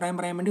പറഞ്ഞല്ലോ, അഭിപ്രായം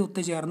പറയാൻ വേണ്ടി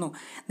ഒത്തുചേർന്നു.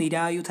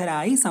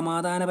 നിരായുധരായി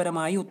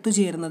സമാധാനപരമായി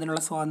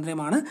ഒത്തുചേരുന്നതിനുള്ള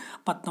സ്വാതന്ത്ര്യമാണ്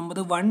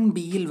 19(1)B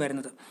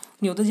വരുന്നത്.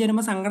 ഇനി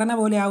ഒത്തുചേരുമ്പോൾ സംഘടന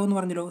പോലെ ആകുമെന്ന്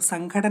പറഞ്ഞല്ലോ.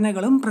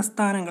 സംഘടനകളും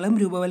പ്രസ്ഥാനങ്ങളും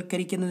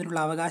രൂപവൽക്കരിക്കുന്നതിനുള്ള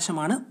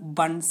അവകാശമാണ്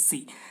 1C.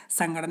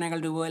 സംഘടനകൾ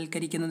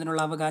രൂപവൽക്കരിക്കുന്നതിനുള്ള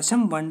അവകാശം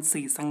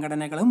 1C.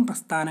 സംഘടനകളും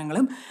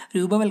പ്രസ്ഥാനങ്ങളും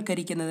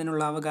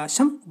രൂപവൽക്കരിക്കുന്നതിനുള്ള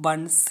അവകാശം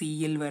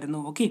 1Cയിൽ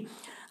വരുന്നു. ഓക്കെ,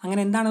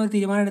 അങ്ങനെ എന്താണ് അവർ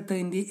തീരുമാനമെടുത്തത്?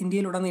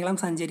 ഇന്ത്യയിലുടനീളം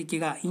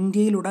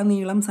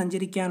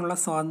സഞ്ചരിക്കാനുള്ള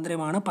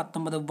സ്വാതന്ത്ര്യമാണ്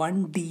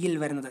 19(1)Dയിൽ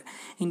വരുന്നത്.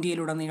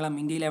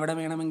 ഇന്ത്യയിൽ എവിടെ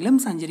വേണമെങ്കിലും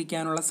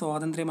സഞ്ചരിക്കാനുള്ള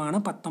സ്വാതന്ത്ര്യമാണ്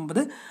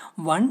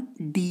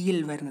 19(1)Dയിൽ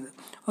വരുന്നത്.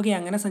 ഓക്കെ,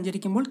 അങ്ങനെ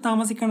സഞ്ചരിക്കുമ്പോൾ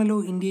താമസിക്കണമല്ലോ.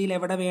 ഇന്ത്യയിൽ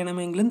എവിടെ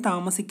വേണമെങ്കിലും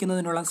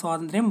താമസിക്കുന്നതിനുള്ള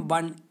സ്വാതന്ത്ര്യം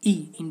 1E.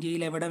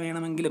 ഇന്ത്യയിൽ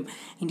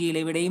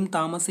എവിടെയും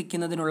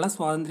താമസിക്കുന്നതിനുള്ള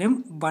സ്വാതന്ത്ര്യം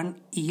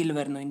 1Eയിൽ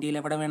വരുന്നു. ഇന്ത്യയിൽ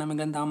എവിടെ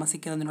വേണമെങ്കിലും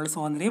താമസിക്കുന്നതിനുള്ള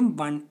സ്വാതന്ത്ര്യം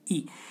 1E.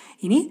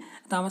 ഇനി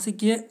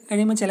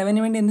കഴിയുമ്പോൾ ചിലവിന്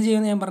വേണ്ടി എന്ത്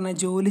ചെയ്യുമെന്ന് ഞാൻ പറഞ്ഞ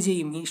ജോലി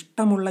ചെയ്യും.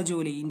 ഇഷ്ടമുള്ള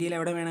ജോലി, ഇന്ത്യയിൽ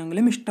എവിടെ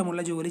വേണമെങ്കിലും ഇഷ്ടമുള്ള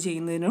ജോലി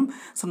ചെയ്യുന്നതിനും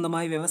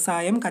സ്വന്തമായി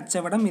വ്യവസായം,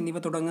 കച്ചവടം എന്നിവ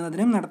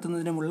തുടങ്ങുന്നതിനും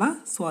നടത്തുന്നതിനുമുള്ള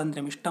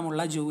സ്വാതന്ത്ര്യം, ഇഷ്ടമുള്ള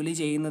ജോലി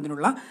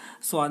ചെയ്യുന്നതിനുള്ള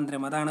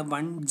സ്വാതന്ത്ര്യം, അതാണ്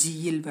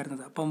 1Gയിൽ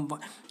വരുന്നത്. അപ്പം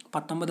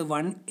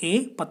 19(1)A,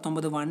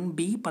 19(1)B,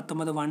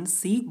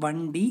 19(1)C,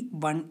 1D,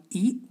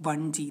 1E,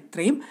 1G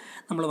ഇത്രയും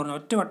നമ്മൾ പറഞ്ഞു.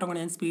 ഒറ്റ വട്ടം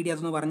കൊണ്ട് ഞാൻ സ്പീഡ്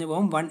അതൊന്ന് പറഞ്ഞു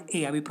പോകും.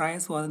 1A അഭിപ്രായ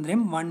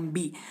സ്വാതന്ത്ര്യം, 1B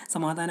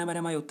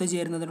സമാധാനപരമായി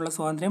ഒത്തുചേരുന്നതിനുള്ള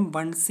സ്വാതന്ത്ര്യം,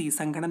 1C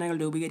സംഘടനകൾ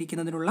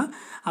രൂപീകരിക്കുന്നതിനുള്ള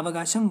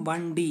അവകാശം,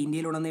 1D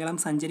ഇന്ത്യയിലുടനീളം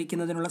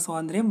സഞ്ചരിക്കുന്നതിനുള്ള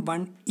സ്വാതന്ത്ര്യം,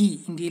 1E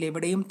ഇന്ത്യയിൽ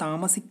എവിടെയും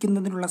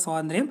താമസിക്കുന്നതിനുള്ള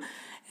സ്വാതന്ത്ര്യം,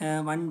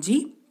 1G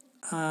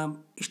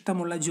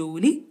ഇഷ്ടമുള്ള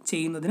ജോലി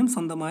ചെയ്യുന്നതിനും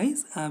സ്വന്തമായി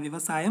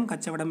വ്യവസായം,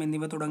 കച്ചവടം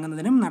എന്നിവ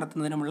തുടങ്ങുന്നതിനും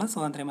നടത്തുന്നതിനുമുള്ള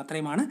സ്വാതന്ത്ര്യം.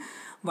 അത്രയുമാണ്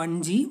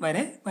 1G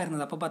വരെ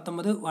വരുന്നത്. അപ്പോൾ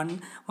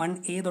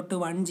 1A തൊട്ട്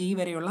 1G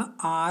വരെയുള്ള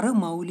 6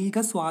 മൗലിക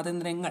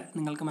സ്വാതന്ത്ര്യങ്ങൾ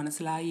നിങ്ങൾക്ക്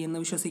മനസ്സിലായി എന്ന്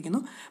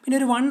വിശ്വസിക്കുന്നു. പിന്നെ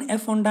ഒരു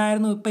 1F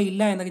ഉണ്ടായിരുന്നു, ഇപ്പോൾ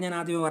ഇല്ല എന്നൊക്കെ ഞാൻ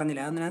ആദ്യമേ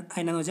പറഞ്ഞില്ല.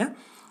 അതിനെന്ന് വെച്ചാൽ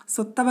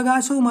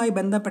സ്വത്തവകാശവുമായി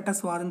ബന്ധപ്പെട്ട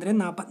സ്വാതന്ത്ര്യം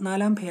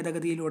 44-ാം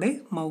ഭേദഗതിയിലൂടെ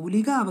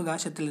മൗലിക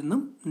അവകാശത്തിൽ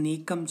നിന്നും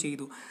നീക്കം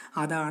ചെയ്തു.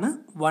 അതാണ്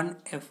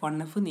 1F.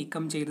 1F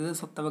നീക്കം ചെയ്തത്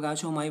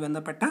സ്വത്തവകാശവുമായി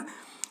ബന്ധപ്പെട്ട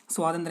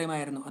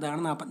സ്വാതന്ത്ര്യമായിരുന്നു.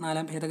 അതാണ്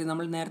 44-ാം ഭേദഗതി.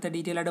 നമ്മൾ നേരത്തെ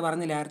ഡീറ്റെയിൽ ആയിട്ട്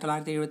പറഞ്ഞില്ല,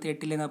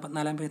 1978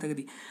 44-ാം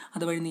ഭേദഗതി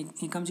അതുവഴി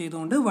നീക്കം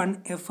ചെയ്തുകൊണ്ട്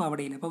 1F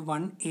അവിടെയില്ല. അപ്പോൾ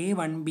 1A,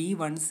 1B,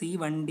 1C,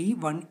 1D,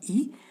 1E,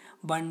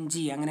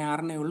 1G അങ്ങനെ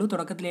 6 ഉള്ളൂ.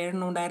 തുടക്കത്തിൽ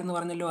 7 ഉണ്ടായിരുന്നു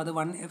പറഞ്ഞല്ലോ, അത്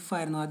 1F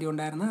ആയിരുന്നു ആദ്യം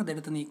ഉണ്ടായിരുന്നത്.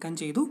 അതെടുത്ത് നീക്കം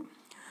ചെയ്തു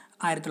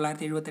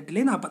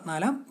 1978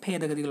 44-ാം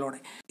ഭേദഗതികളോടെ.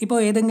 ഇപ്പോൾ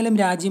ഏതെങ്കിലും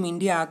രാജ്യം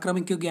ഇന്ത്യ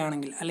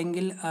ആക്രമിക്കുകയാണെങ്കിൽ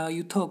അല്ലെങ്കിൽ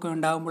യുദ്ധമൊക്കെ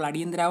ഉണ്ടാകുമ്പോൾ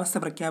അടിയന്തരാവസ്ഥ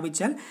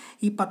പ്രഖ്യാപിച്ചാൽ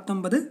ഈ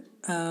 19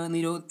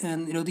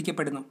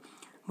 നിരോധിക്കപ്പെടുന്നു.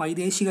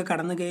 വൈദേശിക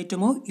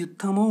കടന്നുകയറ്റമോ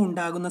യുദ്ധമോ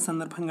ഉണ്ടാകുന്ന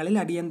സന്ദർഭങ്ങളിൽ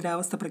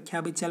അടിയന്തരാവസ്ഥ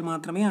പ്രഖ്യാപിച്ചാൽ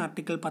മാത്രമേ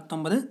ആർട്ടിക്കിൾ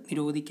 19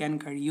 നിരോധിക്കാൻ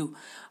കഴിയൂ.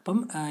 അപ്പം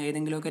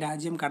ഏതെങ്കിലുമൊക്കെ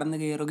രാജ്യം കടന്നു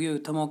കയറുകയോ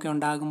യുദ്ധമോ ഒക്കെ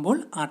ഉണ്ടാകുമ്പോൾ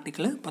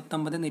ആർട്ടിക്കിൾ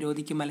 19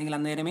 നിരോധിക്കും, അല്ലെങ്കിൽ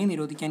അന്നേരമേ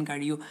നിരോധിക്കാൻ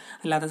കഴിയൂ.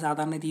 അല്ലാതെ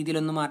സാധാരണ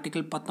രീതിയിലൊന്നും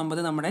ആർട്ടിക്കിൾ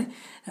 19 നമ്മുടെ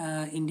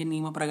ഇന്ത്യൻ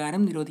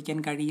നിയമപ്രകാരം നിരോധിക്കാൻ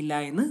കഴിയില്ല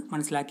എന്ന്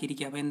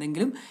മനസ്സിലാക്കിയിരിക്കുക. അപ്പോൾ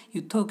എന്തെങ്കിലും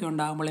യുദ്ധമൊക്കെ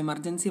ഉണ്ടാകുമ്പോൾ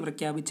എമർജൻസി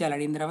പ്രഖ്യാപിച്ചാൽ,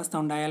 അടിയന്തരാവസ്ഥ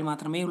ഉണ്ടായാൽ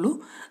മാത്രമേ ഉള്ളൂ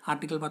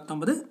ആർട്ടിക്കിൾ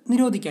 19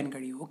 നിരോധിക്കാൻ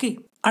കഴിയൂ. ഓക്കെ,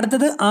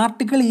 അടുത്തത്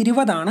ആർട്ടിക്കിൾ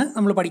 20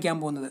 നമ്മൾ പഠിക്കാൻ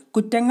പോകുന്നത്.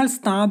 കുറ്റങ്ങൾ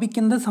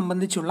സ്ഥാപിക്കുന്നത്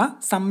സംബന്ധിച്ചുള്ള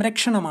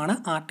സംരക്ഷണമാണ്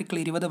ആർട്ടിക്കിൾ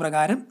 20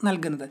 പ്രകാരം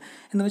നൽകുന്നത്.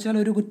 എന്ന് വെച്ചാൽ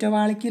ഒരു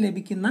കുറ്റവാളിക്ക്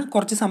ലഭിക്കുന്ന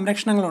കുറച്ച്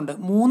സംരക്ഷണങ്ങളുണ്ട്.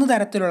 3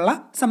 തരത്തിലുള്ള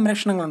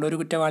സംരക്ഷണങ്ങളുണ്ട് ഒരു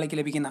കുറ്റവാളിക്ക്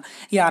ലഭിക്കുന്ന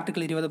ഈ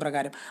ആർട്ടിക്കിൾ 20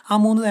 പ്രകാരം. ആ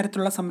 3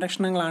 തരത്തിലുള്ള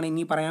സംരക്ഷണങ്ങളാണ്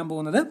ഇനി പറയാൻ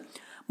പോകുന്നത്.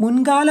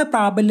 മുൻകാല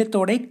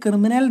പ്രാബല്യത്തോടെ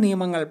ക്രിമിനൽ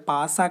നിയമങ്ങൾ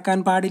പാസ്സാക്കാൻ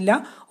പാടില്ല.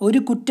 ഒരു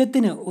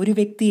കുറ്റത്തിന് ഒരു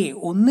വ്യക്തിയെ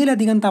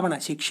ഒന്നിലധികം തവണ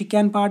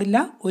ശിക്ഷിക്കാൻ പാടില്ല.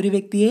 ഒരു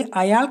വ്യക്തിയെ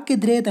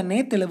അയാൾക്കെതിരെ തന്നെ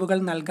തെളിവുകൾ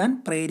നൽകാൻ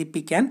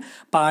പ്രേരിപ്പിക്കാൻ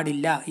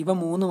പാടില്ല. ഇവ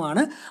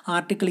 3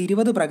 ആർട്ടിക്കിൾ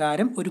 20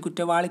 പ്രകാരം ഒരു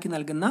കുറ്റവാളിക്ക്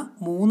നൽകുന്ന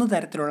 3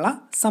 തരത്തിലുള്ള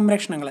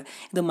സംരക്ഷണങ്ങൾ.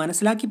 ഇത്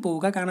മനസ്സിലാക്കി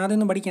പോവുക, കാണാതെ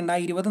ഒന്നും പഠിക്കേണ്ട.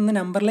 20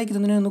 നമ്പറിലേക്ക്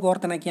ഇതൊന്നിനെ ഒന്ന്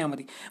കോർത്തിണക്കിയാൽ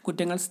മതി.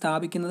 കുറ്റങ്ങൾ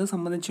സ്ഥാപിക്കുന്നത്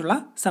സംബന്ധിച്ചുള്ള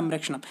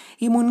സംരക്ഷണം.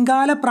 ഈ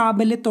മുൻകാല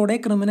പ്രാബല്യത്തോടെ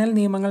ക്രിമിനൽ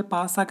നിയമങ്ങൾ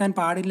പാസ്സാക്കാൻ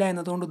പാടില്ല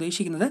എന്നതുകൊണ്ട്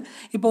ഉദ്ദേശിക്കുന്നത്,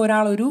 ഇപ്പോൾ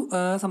ഒരാൾ ഒരു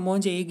സംഭവം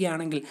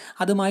ചെയ്യുകയാണെങ്കിൽ,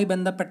 അതുമായി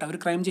ബന്ധപ്പെട്ട ഒരു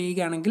ക്രൈം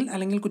ചെയ്യുകയാണെങ്കിൽ,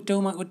 അല്ലെങ്കിൽ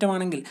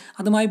കുറ്റമാണെങ്കിൽ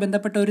അതുമായി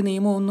ബന്ധപ്പെട്ട ഒരു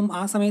നിയമമൊന്നും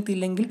ആ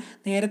സമയത്തില്ലെങ്കിൽ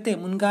നേരത്തെ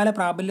മുൻകാല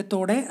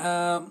പ്രാബല്യത്തോടെ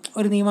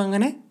ഒരു നിയമം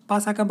അങ്ങനെ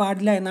പാസ്സാക്കാൻ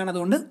പാടില്ല എന്നാണ്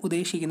അതുകൊണ്ട്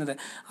ഉദ്ദേശിക്കുന്നത്.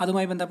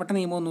 അതുമായി ബന്ധപ്പെട്ട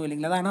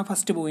നിയമമൊന്നുമില്ലെങ്കിൽ, അതാണ്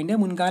ഫസ്റ്റ് പോയിന്റ്.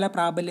 മുൻകാല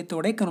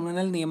പ്രാബല്യത്തോടെ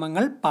ക്രിമിനൽ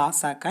നിയമങ്ങൾ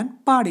പാസ്സാക്കാൻ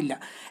പാടില്ല.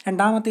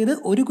 രണ്ടാമത്തേത്,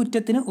 ഒരു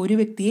കുറ്റത്തിന് ഒരു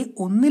വ്യക്തിയെ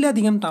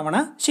ഒന്നിലധികം തവണ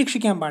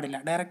ശിക്ഷിക്കാൻ പാടില്ല.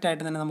 ഡയറക്റ്റ്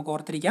ആയിട്ട് തന്നെ നമുക്ക്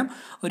ഓർത്തിരിക്കാം,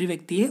 ഒരു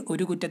വ്യക്തിയെ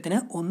ഒരു കുറ്റത്തിന്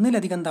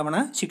ഒന്നിലധികം തവണ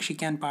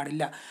ശിക്ഷിക്കാൻ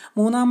പാടില്ല.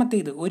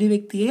 മൂന്നാമത്തേത്, ഒരു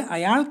വ്യക്തിയെ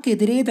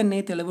അയാൾക്കെതിരെ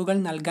തന്നെ തെളിവുകൾ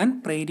നൽകാൻ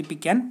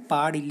പ്രേരിപ്പിക്കാൻ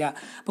പാടില്ല.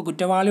 അപ്പോൾ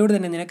കുറ്റവാളിയോട്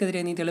തന്നെ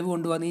നിനക്കെതിരെ നീ തെളിവ്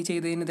കൊണ്ടുപോകാ, നീ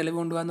ചെയ്തതിന് തെളിവ്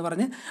കൊണ്ടുപോകാ എന്ന്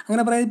പറഞ്ഞ്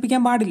അങ്ങനെ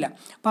പ്രേരിപ്പിക്കാൻ പാടില്ല.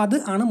 അപ്പോൾ അത്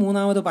ആണ്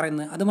മൂന്നാമത്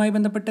പറയുന്നത്. അതുമായി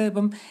ബന്ധപ്പെട്ട്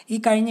ഇപ്പം ഈ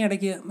കഴിഞ്ഞ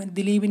ഇടയ്ക്ക്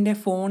ദിലീപിൻ്റെ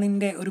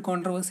ഫോണിൻ്റെ ഒരു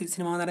കോൺട്രവേഴ്സി,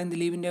 സിനിമാ നടൻ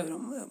ദിലീപിൻ്റെ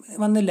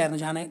വന്നില്ലായിരുന്നു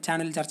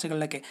ചാനൽ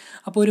ചർച്ചകളിലൊക്കെ.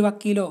 അപ്പോൾ ഒരു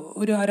വക്കീലോ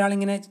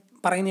ഒരാളിങ്ങനെ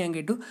പറയുന്നത് ഞാൻ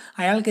കേട്ടു,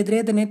 അയാൾക്കെതിരെ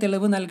തന്നെ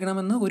തെളിവ്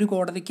നൽകണമെന്ന് ഒരു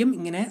കോടതിക്കും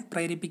ഇങ്ങനെ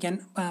പ്രേരിപ്പിക്കാൻ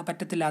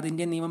പറ്റത്തില്ല, അത്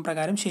ഇന്ത്യൻ നിയമം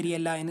പ്രകാരം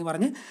ശരിയല്ല എന്ന്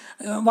പറഞ്ഞ്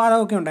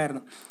വാദമൊക്കെ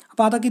ഉണ്ടായിരുന്നു.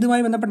 അപ്പോൾ അതൊക്കെ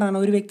ഇതുമായി ബന്ധപ്പെട്ടാണ്.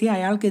 ഒരു വ്യക്തി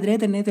അയാൾക്കെതിരെ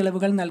തന്നെ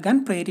തെളിവുകൾ നൽകാൻ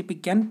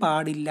പ്രേരിപ്പിക്കാൻ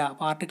പാടില്ല.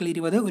 അപ്പോൾ ആർട്ടിക്കിൾ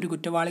 20 ഒരു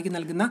കുറ്റവാളിക്ക്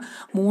നൽകുന്ന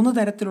 3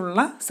 തരത്തിലുള്ള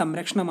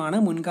സംരക്ഷണമാണ്.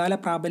 മുൻകാല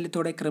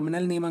പ്രാബല്യത്തോടെ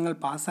ക്രിമിനൽ നിയമങ്ങൾ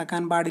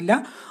പാസ്സാക്കാൻ പാടില്ല.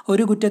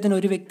 ഒരു കുറ്റത്തിന്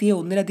ഒരു വ്യക്തിയെ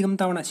ഒന്നിലധികം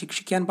തവണ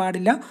ശിക്ഷിക്കാൻ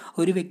പാടില്ല.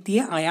 ഒരു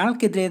വ്യക്തിയെ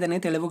അയാൾക്കെതിരെ തന്നെ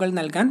തെളിവുകൾ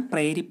നൽകാൻ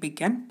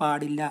പ്രേരിപ്പിക്കാൻ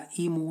പാടില്ല.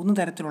 ഈ 3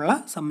 തരത്തിലുള്ള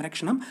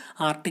സംരക്ഷണം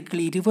ആർട്ടിക്കിൾ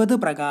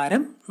 20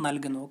 പ്രകാരം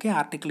നൽകുന്നു. ഓക്കെ,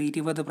 ആർട്ടിക്കിൾ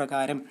 20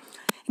 പ്രകാരം.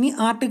 ഇനി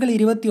ആർട്ടിക്കിൾ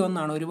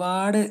 21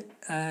 ഒരുപാട്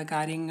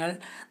കാര്യങ്ങൾ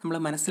നമ്മൾ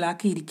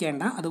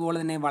മനസ്സിലാക്കിയിരിക്കേണ്ട, അതുപോലെ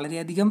തന്നെ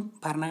വളരെയധികം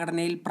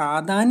ഭരണഘടനയിൽ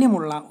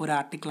പ്രാധാന്യമുള്ള ഒരു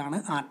ആർട്ടിക്കിളാണ്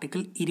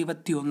ആർട്ടിക്കിൾ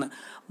 21.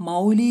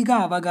 മൗലിക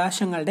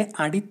അവകാശങ്ങളുടെ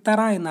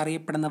അടിത്തറ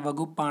എന്നറിയപ്പെടുന്ന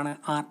വകുപ്പാണ്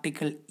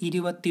ആർട്ടിക്കിൾ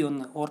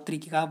 21.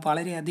 ഓർത്തിരിക്കുക,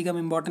 വളരെയധികം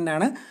ഇമ്പോർട്ടൻ്റ്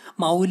ആണ്.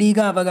 മൗലിക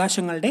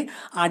അവകാശങ്ങളുടെ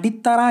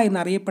അടിത്തറ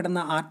എന്നറിയപ്പെടുന്ന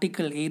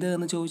ആർട്ടിക്കിൾ ഏത്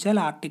എന്ന് ചോദിച്ചാൽ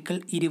ആർട്ടിക്കിൾ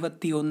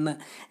 21.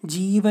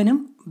 ജീവനും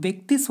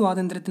വ്യക്തി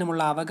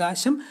സ്വാതന്ത്ര്യത്തിനുമുള്ള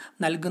അവകാശം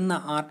നൽകുന്ന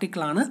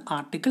ആർട്ടിക്കിളാണ്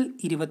ആർട്ടിക്കിൾ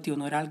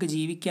 21. ഒരാൾക്ക്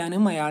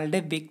ജീവിക്കാനും അയാളുടെ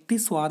വ്യക്തി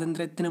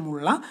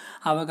സ്വാതന്ത്ര്യത്തിനുമുള്ള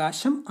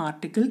അവകാശം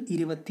ആർട്ടിക്കിൾ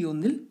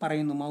 21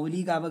 പറയുന്നു.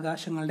 മൗലിക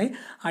അവകാശങ്ങളുടെ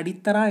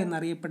അടിത്തറ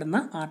എന്നറിയപ്പെടുന്ന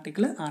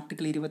ആർട്ടിക്കിൾ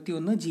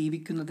 21.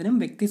 ജീവിക്കുന്നതിനും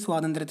വ്യക്തി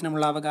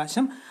സ്വാതന്ത്ര്യത്തിനുമുള്ള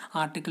അവകാശം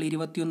ആർട്ടിക്കിൾ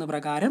 21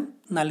 പ്രകാരം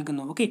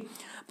നൽകുന്നു. ഓക്കെ,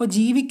 അപ്പോൾ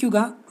ജീവിക്കുക,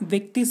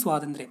 വ്യക്തി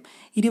സ്വാതന്ത്ര്യം.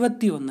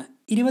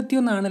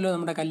 21 ആണല്ലോ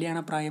നമ്മുടെ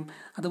കല്യാണപ്രായം.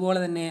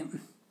 അതുപോലെ തന്നെ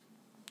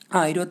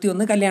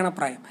 21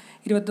 കല്യാണപ്രായം.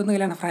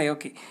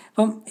 ഓക്കെ.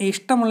 അപ്പം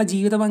ഇഷ്ടമുള്ള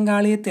ജീവിത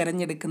പങ്കാളിയെ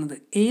തിരഞ്ഞെടുക്കുന്നത്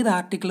ഏത്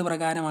ആർട്ടിക്കിൾ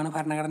പ്രകാരമാണ്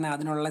ഭരണഘടന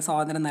അതിനുള്ള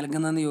സ്വാതന്ത്ര്യം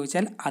നൽകുന്നതെന്ന്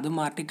ചോദിച്ചാൽ അതും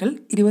ആർട്ടിക്കിൾ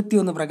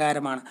 21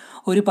 പ്രകാരമാണ്.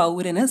 ഒരു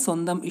പൗരന്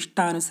സ്വന്തം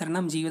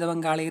ഇഷ്ടാനുസരണം ജീവിത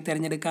പങ്കാളിയെ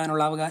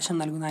തിരഞ്ഞെടുക്കാനുള്ള അവകാശം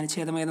നൽകുന്ന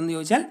അനുച്ഛേദം ഏതെന്ന്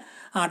ചോദിച്ചാൽ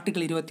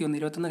ആർട്ടിക്കിൾ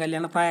 21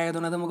 കല്യാണപ്രായം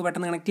ആയതുകൊണ്ട് അത് നമുക്ക്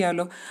പെട്ടെന്ന് കണക്ട്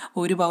ചെയ്യാമല്ലോ.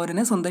 ഒരു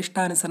പൗരന് സ്വന്തം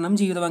ഇഷ്ടാനുസരണം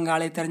ജീവിത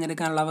പങ്കാളിയെ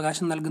തിരഞ്ഞെടുക്കാനുള്ള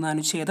അവകാശം നൽകുന്ന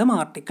അനുച്ഛേദം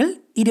ആർട്ടിക്കിൾ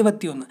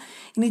 21.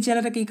 ഇനി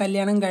ചിലരൊക്കെ ഈ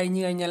കല്യാണം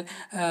കഴിഞ്ഞ് കഴിഞ്ഞാൽ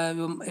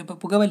ഇപ്പോൾ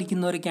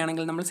പുകവലിക്കുന്നവരൊക്കെ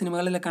ആണെങ്കിൽ നമ്മൾ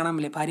സിനിമകളിലൊക്കെ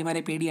കാണാമില്ലേ,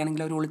 ഭാര്യമാരെ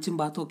പേടിയാണെങ്കിൽ അവർ ഒളിച്ചും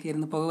ബാത്തും ഒക്കെ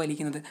ആയിരുന്നു പുക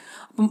വലിക്കുന്നത്.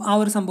 അപ്പം ആ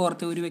ഒരു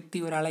സംഭവത്തെ ഒരു വ്യക്തി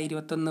ഒരാളെ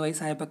 21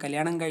 വയസ്സായപ്പോൾ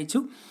കല്യാണം കഴിച്ചു.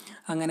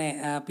 അങ്ങനെ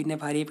പിന്നെ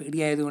ഭാര്യയെ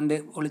പേടിയായതുകൊണ്ട്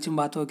ഒളിച്ചും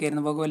ബാത്തും ഒക്കെ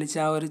ആയിരുന്നു പുകവലിച്ച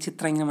ആ ഒരു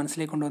ചിത്രം ഇങ്ങനെ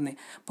മനസ്സിലേക്ക് കൊണ്ടുവന്നേ.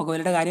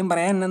 പുകവലിയുടെ കാര്യം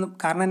പറയാൻ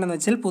കാരണം എന്താണെന്ന്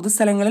വെച്ചാൽ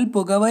പൊതുസ്ഥലങ്ങളിൽ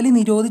പുകവലി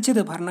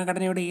നിരോധിച്ചത്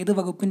ഭരണഘടനയുടെ ഏത്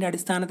വകുപ്പിൻ്റെ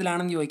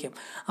അടിസ്ഥാനത്തിലാണെന്ന് ചോദിക്കാം.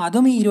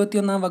 അതും ഈ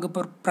 21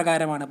 വകുപ്പ്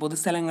പ്രകാരമാണ്.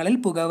 പൊതുസ്ഥലങ്ങളിൽ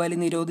പുകവലി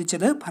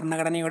നിരോധിച്ചത്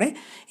ഭരണഘടനയുടെ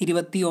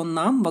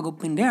 21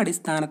 വകുപ്പിൻ്റെ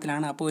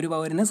അടിസ്ഥാനത്തിലാണ്. അപ്പോൾ ഒരു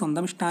പൗരന്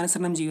സ്വന്തം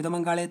ഇഷ്ടാനുസരണം ജീവിത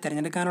പങ്കാളിയെ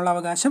തിരഞ്ഞെടുക്കാൻ നടക്കാനുള്ള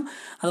അവകാശം,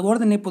 അതുപോലെ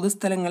തന്നെ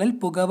പൊതുസ്ഥലങ്ങളിൽ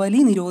പുകവലി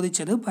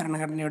നിരോധിച്ചത്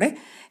ഭരണഘടനയുടെ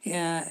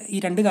ഈ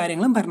രണ്ട്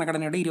കാര്യങ്ങളും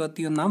ഭരണഘടനയുടെ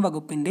 21-ാം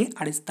വകുപ്പിൻ്റെ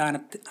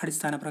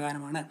അടിസ്ഥാന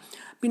പ്രകാരമാണ്.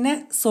 പിന്നെ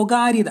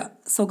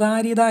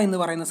സ്വകാര്യത എന്ന്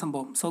പറയുന്ന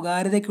സംഭവം,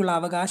 സ്വകാര്യതയ്ക്കുള്ള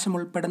അവകാശം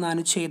ഉൾപ്പെടുന്ന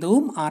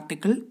അനുച്ഛേദവും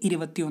ആർട്ടിക്കിൾ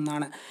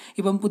 21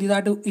 ഇപ്പം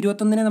പുതിയതായിട്ട്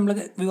 21 നമ്മൾ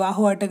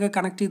വിവാഹമായിട്ടൊക്കെ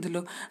കണക്ട്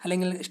ചെയ്തല്ലോ,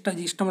 അല്ലെങ്കിൽ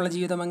ഇഷ്ടമുള്ള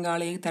ജീവിത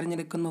പങ്കാളിയെ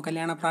തിരഞ്ഞെടുക്കുന്നു,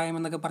 കല്യാണപ്രായം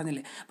എന്നൊക്കെ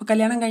പറഞ്ഞില്ലേ. അപ്പോൾ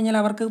കല്യാണം കഴിഞ്ഞാൽ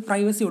അവർക്ക്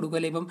പ്രൈവസി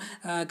കൊടുക്കുമല്ലേ. ഇപ്പം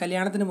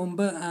കല്യാണത്തിന്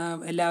മുമ്പ്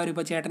എല്ലാവരും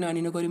ഇപ്പോൾ ചേട്ടനും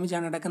അനിയനൊക്കെ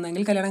ഒരുമിച്ചാണ്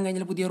നടക്കുന്നതെങ്കിൽ കല്യാണം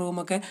കഴിഞ്ഞാൽ പുതിയ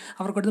റൂമൊക്കെ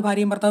അവർക്കൊടുത്ത്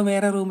ഭാര്യയും ഭർത്താവും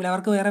വേറെ റൂമിൽ,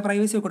 അവർക്ക് വേറെ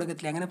പ്രൈവസി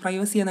കൊടുക്കത്തില്ല. അങ്ങനെ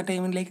പ്രൈവസി എന്ന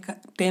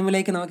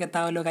ടൈമിലേക്ക് നമുക്ക്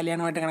എത്താമല്ലോ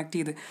കല്യാണമായിട്ട് കണക്ട്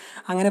ചെയ്ത്.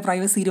 അങ്ങനെ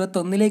പ്രൈവസി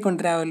 21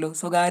 കൊണ്ടുവരാമല്ലോ.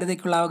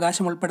 സ്വകാര്യതയ്ക്കുള്ള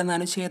അവകാശം ഉൾപ്പെടുന്ന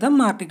അനുച്ഛേദം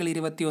ആർട്ടിക്കിൾ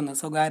 21.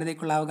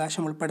 സ്വകാര്യതയ്ക്കുള്ള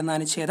അവകാശം ഉൾപ്പെടുന്ന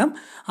അനുച്ഛേദം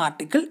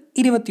ആർട്ടിക്കിൾ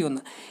 21.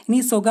 ഇനി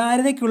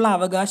സ്വകാര്യതയ്ക്കുള്ള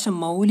അവകാശം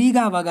മൗലിക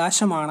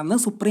അവകാശമാണെന്ന്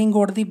സുപ്രീം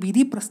കോടതി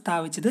വിധി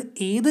പ്രസ്താവിച്ചത്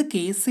ഏത്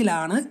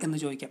കേസിലാണ് എന്ന്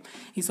ചോദിക്കാം.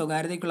 ഈ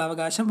സ്വകാര്യതയ്ക്കുള്ള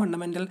അവകാശം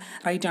ഫണ്ടമെന്റൽ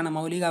റൈറ്റ് ആണ്,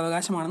 മൗലിക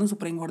അവകാശമാണെന്ന്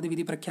സുപ്രീം കോടതി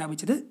വിധി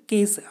പ്രഖ്യാപിച്ചത്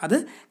കേസ് അത്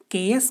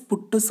KS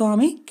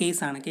പുട്ടുസ്വാമി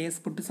കേസാണ്. KS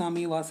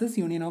Puttaswamy versus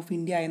union of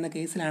India എന്ന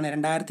കേസിലാണ്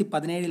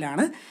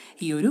 2017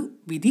 ഈ ഒരു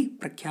വിധി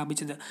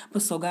പ്രഖ്യാപിച്ചത്.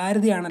 അപ്പോൾ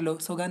സ്വകാര്യതയാണല്ലോ,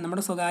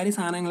 നമ്മുടെ സ്വകാര്യ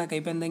സാധനങ്ങളൊക്കെ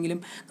ഇപ്പോൾ എന്തെങ്കിലും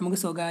നമുക്ക്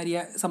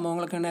സ്വകാര്യ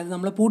സംഭവങ്ങളൊക്കെ ഉണ്ടായത്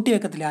നമ്മൾ പൂട്ടി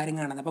വെക്കത്തില്ല ആരും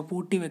കാണാതെ. അപ്പോൾ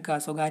പൂട്ടി വെക്കുക,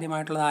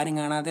 സ്വകാര്യമായിട്ടുള്ളത് ആരും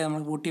കാണാതെ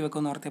നമ്മൾ പൂട്ടി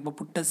വെക്കുമെന്ന് ഓർത്ത്. അപ്പോൾ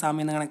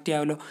പുട്ടുസ്വാമി എന്ന് കണക്ട്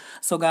ചെയ്യാമല്ലോ.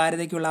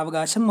 സ്വകാര്യതയ്ക്കുള്ള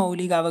അവകാശം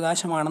മൗലിക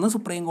അവകാശമാണെന്ന്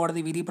സുപ്രീം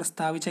കോടതി വിധി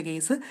പ്രസ്താവിച്ച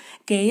കേസ്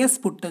KS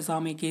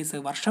പുട്ടുസ്വാമി കേസ്,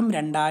 വർഷം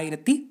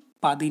 2017.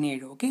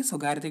 ഓക്കെ,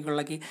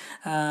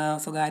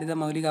 സ്വകാര്യത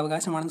മൗലിക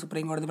അവകാശമാണെന്ന്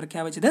സുപ്രീം കോടതി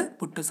പ്രഖ്യാപിച്ചത്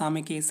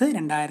പുട്ടുസ്വാമി കേസ്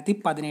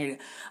 2017.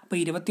 അപ്പോൾ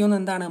 21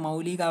 എന്താണ്?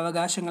 മൗലിക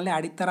അവകാശങ്ങളുടെ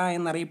അടിത്തറ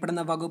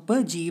എന്നറിയപ്പെടുന്ന വകുപ്പ്,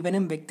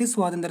 ജീവനും വ്യക്തി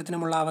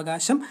സ്വാതന്ത്ര്യത്തിനുമുള്ള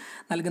അവകാശം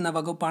നൽകുന്ന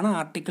വകുപ്പാണ്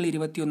ആർട്ടിക്കിൾ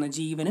 21.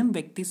 ജീവനും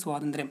വ്യക്തി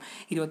സ്വാതന്ത്ര്യം.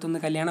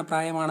 21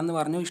 കല്യാണപ്രായമാണെന്ന്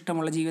പറഞ്ഞു.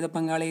 ഇഷ്ടമുള്ള ജീവിത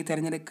പങ്കാളിയെ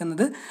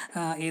തിരഞ്ഞെടുക്കുന്നത്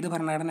ഏത്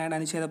ഭരണഘടനയുടെ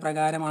അനുച്ഛേദ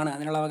പ്രകാരമാണ്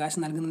അതിനുള്ള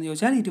അവകാശം നൽകുന്നതെന്ന്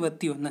ചോദിച്ചാൽ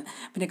 21.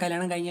 പിന്നെ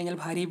കല്യാണം കഴിഞ്ഞ് കഴിഞ്ഞാൽ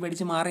ഭാര്യയെ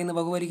പേടിച്ച് മാറിയെന്ന്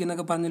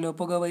പുകവലിക്കുന്നൊക്കെ പറഞ്ഞല്ലോ.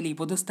 പുകവലി,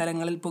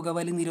 പൊതുസ്ഥലങ്ങളിൽ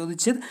പുകവലി നിരോധിച്ചത്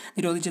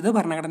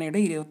ഭരണഘടനയുടെ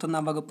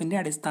 21-ാം വകുപ്പിൻ്റെ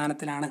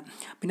അടിസ്ഥാനത്തിലാണ്.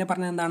 പിന്നെ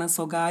പറഞ്ഞത് എന്താണ്?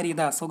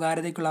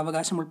 സ്വകാര്യതയ്ക്കുള്ള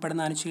അവകാശം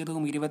ഉൾപ്പെടുന്ന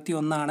അനുച്ഛേദവും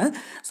 21.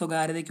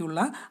 സ്വകാര്യതയ്ക്കുള്ള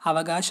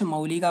അവകാശം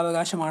മൗലിക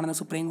അവകാശമാണെന്ന്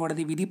സുപ്രീം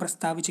കോടതി വിധി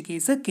പ്രസ്താവിച്ച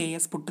case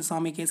KS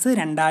Puttaswamy case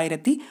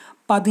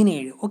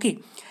 2017. Okay,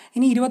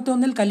 ഇനി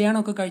 21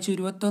 കല്യാണമൊക്കെ കഴിച്ചു.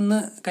 21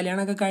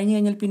 കല്യാണമൊക്കെ കഴിഞ്ഞ്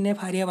കഴിഞ്ഞാൽ പിന്നെ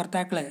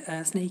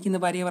സ്നേഹിക്കുന്ന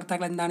ഭാര്യ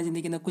ഭർത്താക്കൾ എന്താണ്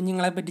ചിന്തിക്കുന്നത്?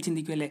 കുഞ്ഞുങ്ങളെ പറ്റി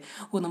ചിന്തിക്കുമല്ലേ.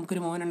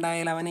 നമുക്കൊരു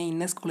മോനുണ്ടായാൽ അവനെ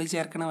ഇന്ന സ്കൂളിൽ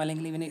ചേർക്കണം,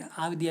 അല്ലെങ്കിൽ ഇവന്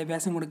ആ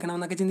വിദ്യാഭ്യാസം കൊടുക്കണം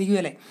എന്നൊക്കെ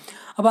ചിന്തിക്കുമല്ലേ.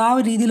 അപ്പോൾ ആ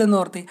ഒരു രീതിയിലൊന്ന്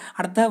ഓർത്ത്.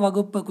 അടുത്ത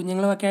വകുപ്പ്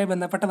കുഞ്ഞുങ്ങളുമൊക്കെ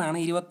ബന്ധപ്പെട്ടതാണ്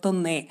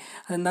 21A.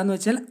 അതെന്താണെന്ന്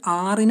വെച്ചാൽ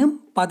 6-നും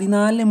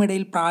 14-നും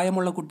ഇടയിൽ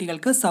പ്രായമുള്ള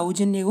കുട്ടികൾക്ക്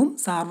സൗജന്യവും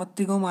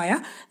സാർവത്രികവുമായ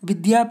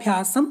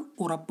വിദ്യാഭ്യാസം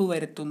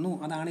ഉറപ്പുവരുത്തുന്നു.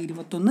 അതാണ്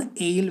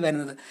 21A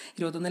വരുന്നത്.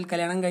 21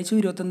 കല്യാണം കഴിച്ചു,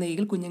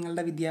 21A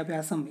കുഞ്ഞുങ്ങളുടെ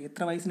വിദ്യാഭ്യാസം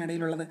എത്ര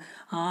വയസ്സിനിടയിലുള്ളത്?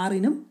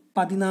 6-നും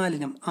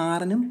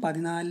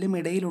 14-നും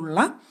ഇടയിലുള്ള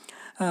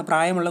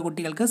പ്രായമുള്ള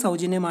കുട്ടികൾക്ക്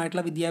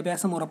സൗജന്യമായിട്ടുള്ള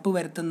വിദ്യാഭ്യാസം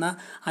ഉറപ്പുവരുത്തുന്ന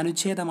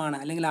അനുച്ഛേദമാണ്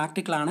അല്ലെങ്കിൽ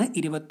ആർട്ടിക്കിളാണ്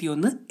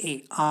 21A.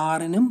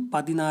 6-നും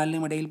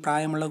 14-നും ഇടയിൽ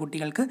പ്രായമുള്ള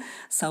കുട്ടികൾക്ക്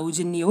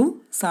സൗജന്യവും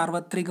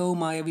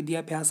സാർവത്രികവുമായ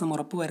വിദ്യാഭ്യാസം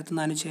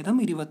ഉറപ്പുവരുത്തുന്ന അനുച്ഛേദം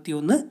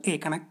 21A.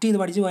 കണക്ട് ചെയ്ത്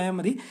പഠിച്ചു പോയാൽ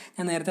മതി.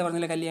 ഞാൻ നേരത്തെ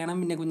പറഞ്ഞില്ല, കല്യാണം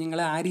പിന്നെ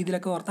കുഞ്ഞുങ്ങളെ ആ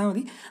രീതിയിലൊക്കെ ഓർത്താൽ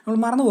മതി, നമ്മൾ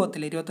മറന്നു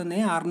പോകത്തില്ല.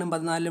 21A 6-നും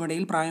 14-നും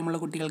ഇടയിൽ പ്രായമുള്ള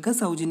കുട്ടികൾക്ക്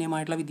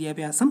സൗജന്യമായിട്ടുള്ള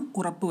വിദ്യാഭ്യാസം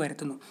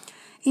ഉറപ്പുവരുത്തുന്നു.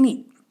 ഇനി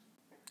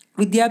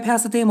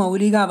വിദ്യാഭ്യാസത്തെ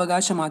മൗലിക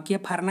അവകാശമാക്കിയ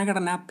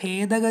ഭരണഘടനാ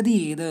ഭേദഗതി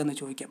ഏത് എന്ന്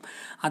ചോദിക്കാം.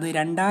 അത്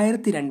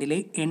 2002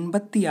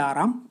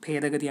 86-ാം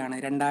ഭേദഗതിയാണ്.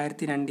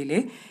 2002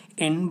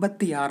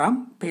 86-ാം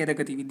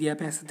ഭേദഗതി,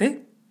 വിദ്യാഭ്യാസത്തെ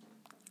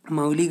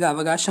മൗലിക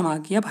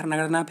അവകാശമാക്കിയ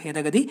ഭരണഘടനാ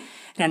ഭേദഗതി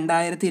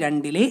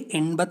 2002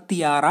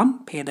 86-ാം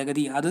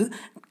ഭേദഗതി. അത്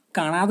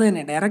കാണാതെ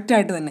തന്നെ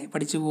ഡയറക്റ്റായിട്ട് തന്നെ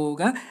പഠിച്ചു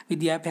പോവുക.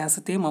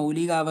 വിദ്യാഭ്യാസത്തെ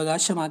മൗലിക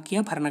അവകാശമാക്കിയ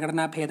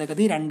ഭരണഘടനാ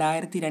ഭേദഗതി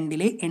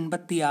 2002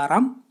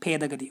 86-ാം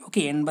ഭേദഗതി.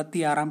 ഓക്കെ,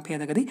 86-ാം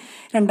ഭേദഗതി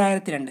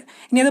 2002.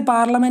 ഇനി അത്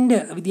പാർലമെൻറ്റ്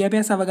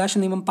വിദ്യാഭ്യാസ അവകാശ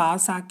നിയമം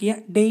പാസ്സാക്കിയ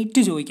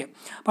ഡേറ്റ് ചോദിക്കാം.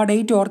 അപ്പോൾ ആ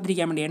ഡേറ്റ്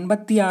ഓർത്തിരിക്കാൻ വേണ്ടി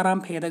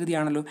 86-ാം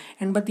ഭേദഗതിയാണല്ലോ.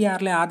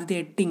 86-ലെ ആദ്യത്തെ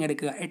 8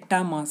 എടുക്കുക.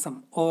 8-ാം മാസം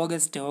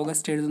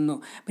ഓഗസ്റ്റ് എഴുതുന്നു.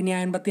 പിന്നെ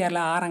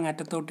 86-ലെ 6 അങ്ങ്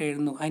അറ്റത്തോട്ട്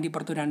എഴുതുന്നു. അതിൻ്റെ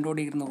ഇപ്പുറത്ത് 2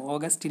 കൂടി ഇരുന്നു.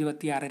 ഓഗസ്റ്റ്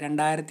 26.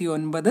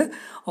 2009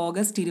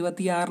 ഓഗസ്റ്റ്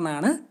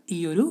 26-നാണ്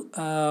ഈ ഒരു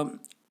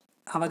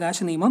അവകാശ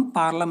നിയമം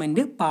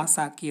പാർലമെൻറ്റ്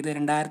പാസ്സാക്കിയത്.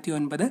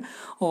 2009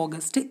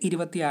 ഓഗസ്റ്റ്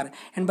 26.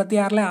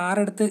 86-ലെ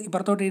 6 എടുത്ത്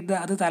ഇപ്പുറത്തോട്ട് എഴുതുക.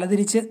 അത്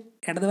തലതിരിച്ച്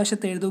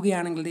ഇടതുവശത്ത്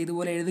എഴുതുകയാണെങ്കിൽ,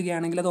 ഇതുപോലെ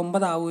എഴുതുകയാണെങ്കിൽ അത്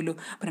 9 ആവുമല്ലോ.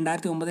 അപ്പോൾ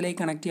 2009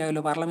 കണക്ട്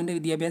ചെയ്യാമല്ലോ. പാർലമെൻറ്റ്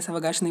വിദ്യാഭ്യാസ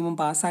അവകാശ നിയമം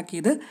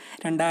പാസ്സാക്കിയത്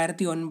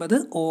 2009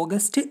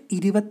 ഓഗസ്റ്റ്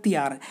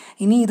 26.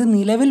 ഇനി ഇത്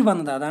നിലവിൽ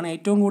വന്നത്, അതാണ്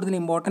ഏറ്റവും കൂടുതൽ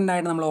ഇമ്പോർട്ടൻ്റ്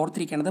ആയിട്ട് നമ്മൾ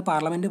ഓർത്തിരിക്കേണ്ടത്.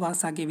 പാർലമെൻറ്റ്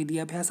പാസ്സാക്കിയ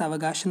വിദ്യാഭ്യാസ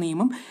അവകാശ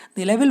നിയമം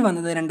നിലവിൽ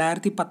വന്നത്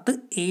 2010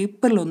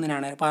 ഏപ്രിൽ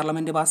 1-നാണ്.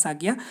 പാർലമെൻറ്റ്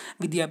പാസ്സാക്കിയ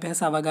വിദ്യാഭ്യാസ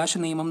അവകാശ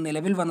നിയമം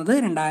നിലവിൽ വന്നത്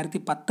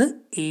 2010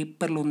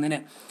 ഏപ്രിൽ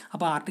 1-ന്.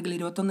 അപ്പോൾ ആർട്ടിക്കിൾ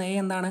 21A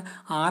എന്താണ്?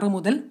 6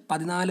 മുതൽ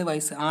 14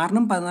 വയസ്സ്,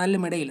 6-നും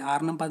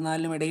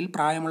 14-നും ഇടയിൽ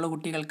പ്രായമുള്ള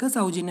കുട്ടികൾക്ക്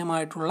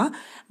സൗജന്യമായിട്ടുള്ള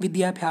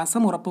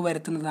വിദ്യാഭ്യാസം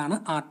ഉറപ്പുവരുത്തുന്നതാണ്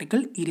ആർട്ടിക്കിൾ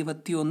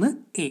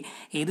 21A.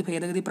 ഏത്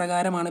ഭേദഗതി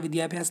പ്രകാരമാണ്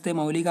വിദ്യാഭ്യാസത്തെ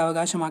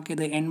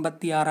മൗലികാവകാശമാക്കിയത്?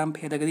 86-ാം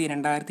ഭേദഗതി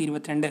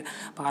 2022.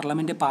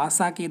 Parliament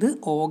പാസ്സാക്കിയത്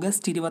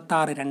August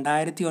 26,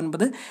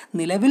 2009.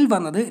 നിലവിൽ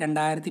വന്നത്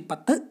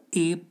 2010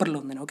 ഏപ്രിൽ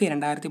 1. ഓക്കെ,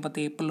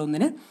 2010 ഏപ്രിൽ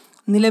 1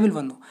 നിലവിൽ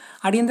വന്നു.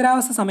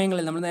 അടിയന്തരാവസ്ഥ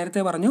സമയങ്ങളിൽ നമ്മൾ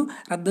നേരത്തെ പറഞ്ഞു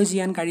റദ്ദ്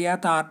ചെയ്യാൻ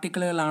കഴിയാത്ത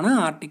ആർട്ടിക്കിളുകളാണ്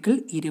ആർട്ടിക്കിൾ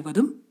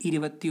 20-ഉം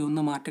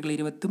 21-ഉം. ആർട്ടിക്കിൾ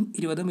 20-ഉം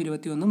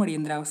 21-ഉം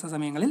അടിയന്തരാവസ്ഥ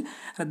സമയങ്ങളിൽ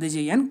റദ്ദ്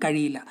ചെയ്യാൻ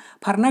കഴിയില്ല.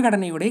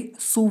 ഭരണഘടനയുടെ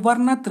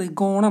സുവർണ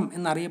ത്രികോണം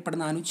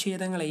എന്നറിയപ്പെടുന്ന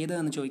അനുച്ഛേദങ്ങൾ ഏത്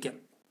എന്ന് ചോദിക്കാം.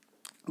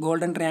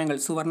 ഗോൾഡൻ ട്രയാങ്കിൾ,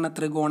 സുവർണ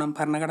ത്രികോണം,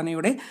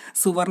 ഭരണഘടനയുടെ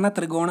സുവർണ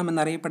ത്രികോണം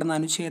എന്നറിയപ്പെടുന്ന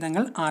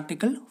അനുച്ഛേദങ്ങൾ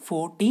article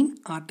 14,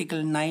 article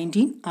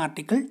 19,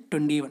 article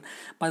 21.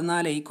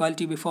 14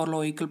 equality before law,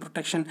 equal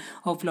protection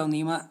of law,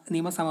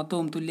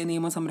 നിയമസമത്വവും തുല്യ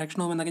നിയമ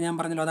സംരക്ഷണവും എന്നൊക്കെ ഞാൻ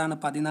പറഞ്ഞല്ലോ, അതാണ്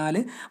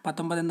 14.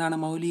 19 എന്താണ്?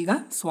 മൗലിക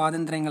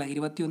സ്വാതന്ത്ര്യങ്ങൾ.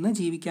 21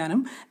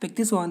 ജീവിക്കാനും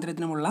വ്യക്തി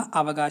സ്വാതന്ത്ര്യത്തിനുമുള്ള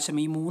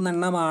അവകാശം. ഈ 3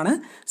 എണ്ണമാണ്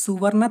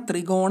സുവർണ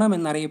ത്രികോണം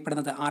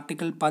എന്നറിയപ്പെടുന്നത്.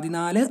 Article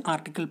 14,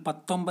 article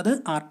 19,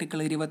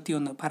 article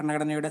 21.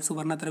 ഭരണഘടനയുടെ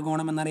സുവർണ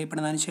ത്രികോണം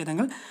എന്നറിയപ്പെടുന്ന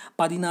അനുച്ഛേദങ്ങൾ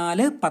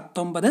 14,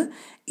 19,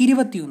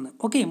 21.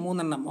 ഓക്കെ,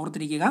 3 എണ്ണം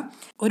ഓർത്തിരിക്കുക.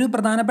 ഒരു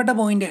പ്രധാനപ്പെട്ട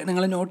പോയിന്റ്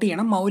നിങ്ങൾ നോട്ട്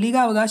ചെയ്യണം. മൗലിക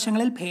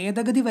അവകാശങ്ങളിൽ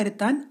ഭേദഗതി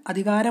വരുത്താൻ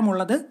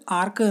അധികാരമുള്ളത്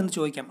ആർക്ക് എന്ന്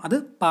ചോദിക്കാം. അത്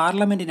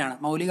പാർലമെന്റിനാണ്.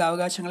 മൗലിക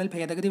അവകാശങ്ങളിൽ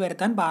ഭേദഗതി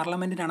വരുത്താൻ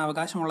പാർലമെന്റിനാണ്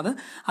അവകാശമുള്ളത്.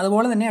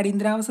 അതുപോലെ തന്നെ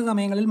അടിയന്തരാവസ്ഥ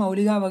സമയങ്ങളിൽ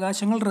മൗലിക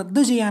അവകാശങ്ങൾ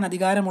റദ്ദു ചെയ്യാൻ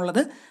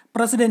അധികാരമുള്ളത്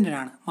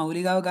പ്രസിഡന്റിനാണ്.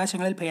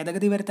 മൗലികാവകാശങ്ങളിൽ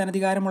ഭേദഗതി വരുത്താൻ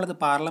അധികാരമുള്ളത്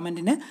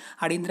പാർലമെന്റിന്,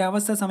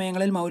 അടിയന്തരാവസ്ഥ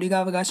സമയങ്ങളിൽ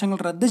മൗലികാവകാശങ്ങൾ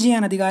റദ്ദു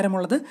ചെയ്യാൻ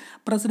അധികാരമുള്ളത്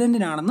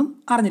പ്രസിഡന്റിനാണെന്നും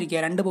അറിഞ്ഞിരിക്കുക.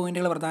 2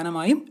 പോയിന്റുകൾ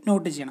പ്രധാനമായും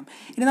നോട്ട് ചെയ്യണം.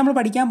 ഇനി നമ്മൾ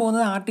പഠിക്കാൻ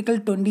പോകുന്നത് ആർട്ടിക്കിൾ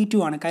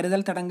 22 ആണ്.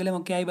 കരുതൽ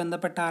തടങ്കലുമൊക്കെയായി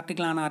ബന്ധപ്പെട്ട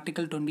ആർട്ടിക്കിളാണ്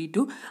ആർട്ടിക്കിൾ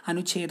 22.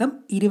 അനുച്ഛേദം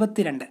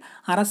 22.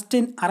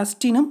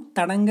 അറസ്റ്റിനും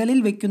തടങ്കലിൽ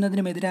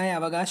വയ്ക്കുന്നതിനുമെതിരായ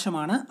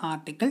അവകാശമാണ്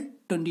ആർട്ടിക്കിൾ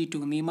 22.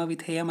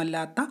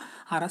 നിയമവിധേയമല്ലാത്ത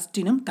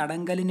അറസ്റ്റിനും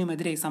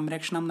തടങ്കലിനുമെതിരെ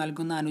സംരക്ഷണം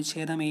നൽകുന്ന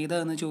അനുച്ഛേദം ഏത്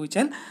എന്ന്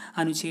ചോദിച്ചാൽ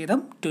അനുച്ഛേദം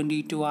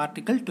 22,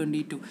 ആർട്ടിക്കിൾ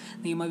 22.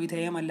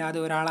 നിയമവിധേയമല്ലാതെ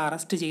ഒരാളെ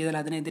അറസ്റ്റ് ചെയ്താൽ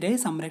അതിനെതിരെ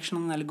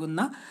സംരക്ഷണം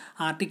നൽകുന്ന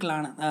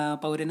ആർട്ടിക്കിളാണ്,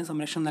 പൗരന്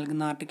സംരക്ഷണം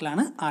നൽകുന്ന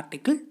ആർട്ടിക്കിളാണ്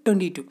ആർട്ടിക്കിൾ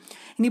 22.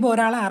 ഇനിയിപ്പോൾ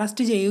ഒരാളെ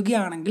അറസ്റ്റ്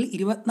ചെയ്യുകയാണെങ്കിൽ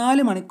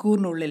 24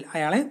 മണിക്കൂറിനുള്ളിൽ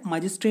അയാളെ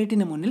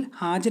മജിസ്ട്രേറ്റിന് മുന്നിൽ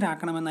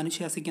ഹാജരാക്കണമെന്ന്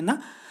അനുശാസിക്കുന്ന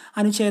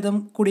അനുച്ഛേദം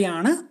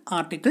കൂടിയാണ്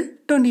ആർട്ടിക്കിൾ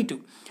 22.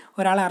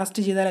 ഒരാളെ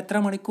അറസ്റ്റ് ചെയ്താൽ എത്ര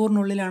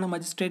മണിക്കൂറിനുള്ളിലാണ്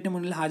മജിസ്ട്രേറ്റിന്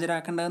മുന്നിൽ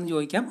ഹാജരാക്കേണ്ടതെന്ന്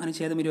ചോദിക്കാം.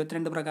 അനുച്ഛേദം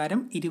 22 പ്രകാരം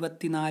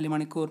 24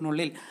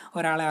 മണിക്കൂറിനുള്ളിൽ.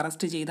 ഒരാളെ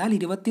അറസ്റ്റ് ചെയ്താൽ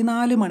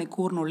 24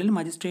 മണിക്കൂറിനുള്ളിൽ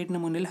മജിസ്ട്രേറ്റിന്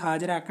മുന്നിൽ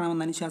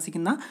ഹാജരാക്കണമെന്ന്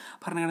അനുശാസിക്കുന്ന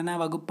ഭരണഘടനാ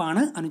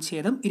വകുപ്പാണ്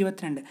അനുച്ഛേദം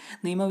 22.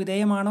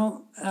 നിയമവിധേയമാണോ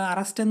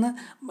അറസ്റ്റ് എന്ന്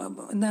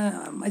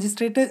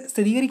മജിസ്ട്രേറ്റ്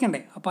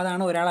സ്ഥിരീകരിക്കണ്ടേ? അപ്പോൾ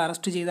അതാണ് ഒരാളെ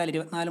അറസ്റ്റ് ചെയ്താൽ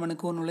 24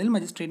 മണിക്കൂറിനുള്ളിൽ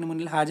മജിസ്ട്രേറ്റിന്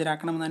മുന്നിൽ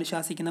ഹാജരാക്കണമെന്ന്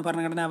അനുശാസിക്കുന്ന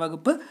ഭരണഘടനാ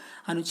വകുപ്പ്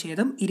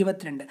അനുച്ഛേദം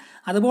 22.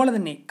 അതുപോലെ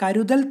തന്നെ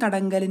കരുതൽ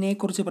തടങ്കലിനെ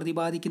കുറിച്ച്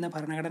പ്രതിപാദിക്കുന്ന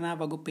ഭരണഘടനാ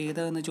വകുപ്പ്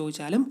ഏത് എന്ന്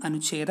ചോദിച്ചാലും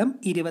അനുച്ഛേദം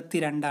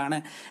 22 ആണ്.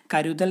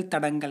 കരുതൽ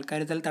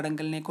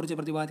തടങ്കലിനെ കുറിച്ച്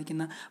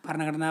പ്രതിപാദിക്കുന്ന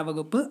ഭരണഘടനാ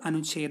വകുപ്പ്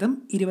അനുച്ഛേദം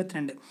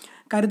 22.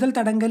 കരുതൽ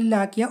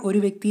തടങ്കലിലാക്കിയ ഒരു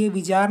വ്യക്തിയെ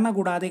വിചാരണ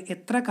കൂടാതെ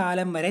എത്ര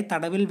കാലം വരെ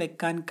തടവിൽ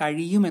വെക്കാൻ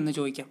കഴിയുമെന്ന്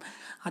ചോദിക്കാം.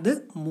 അത്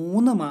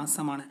 3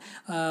 മാസമാണ്.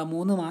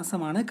 3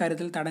 മാസമാണ്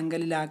കരുതൽ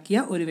തടങ്കലിലാക്കിയ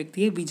ഒരു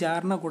വ്യക്തിയെ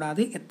വിചാരണ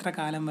കൂടാതെ എത്ര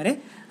കാലം വരെ,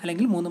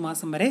 അല്ലെങ്കിൽ 3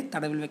 മാസം വരെ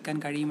തടവിൽ വെക്കാൻ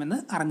കഴിയുമെന്ന്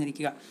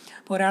അറിഞ്ഞിരിക്കുക.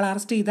 അപ്പോൾ ഒരാൾ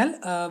അറസ്റ്റ് ചെയ്താൽ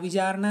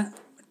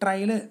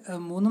ട്രയൽ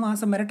 3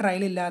 മാസം വരെ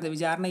ട്രയൽ ഇല്ലാതെ,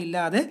 വിചാരണ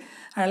ഇല്ലാതെ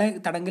അയാളെ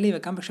തടങ്കലിൽ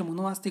വെക്കാം. പക്ഷേ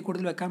 3 മാസത്തിൽ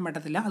കൂടുതൽ വെക്കാൻ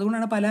പറ്റത്തില്ല.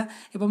 അതുകൊണ്ടാണ്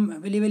ഇപ്പം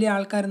വലിയ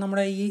ആൾക്കാർ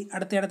നമ്മുടെ ഈ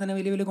അടുത്തിടെ തന്നെ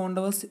വലിയ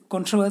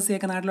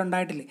കോൺട്രവേഴ്സിയൊക്കെ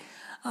നാട്ടിലുണ്ടായിട്ടില്ലേ.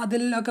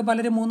 അതിലൊക്കെ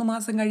പലരും 3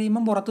 മാസം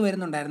കഴിയുമ്പം പുറത്ത്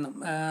വരുന്നുണ്ടായിരുന്നു.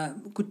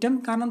 കുറ്റം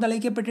കാരണം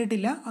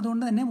തെളിയിക്കപ്പെട്ടിട്ടില്ല.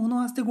 അതുകൊണ്ട് തന്നെ 3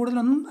 മാസത്തിൽ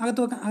കൂടുതലൊന്നും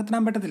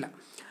അകത്തിടാൻ പറ്റത്തില്ല.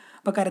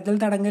 അപ്പോൾ കരുതൽ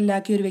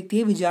തടങ്കലിലാക്കിയ ഒരു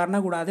വ്യക്തിയെ വിചാരണ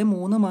കൂടാതെ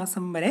 3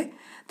 മാസം വരെ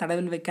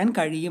തടവിൽ വെക്കാൻ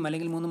കഴിയും,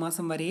 അല്ലെങ്കിൽ 3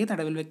 മാസം വരെ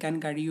തടവിൽ വെക്കാൻ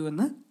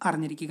കഴിയുമെന്ന്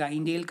അറിഞ്ഞിരിക്കുക.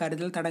 ഇന്ത്യയിൽ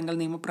കരുതൽ തടങ്കൽ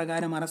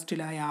നിയമപ്രകാരം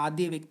അറസ്റ്റിലായ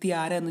ആദ്യ വ്യക്തി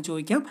ആരെന്ന്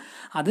ചോദിക്കാം.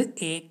 അത്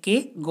AK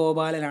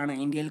ഗോപാലനാണ്.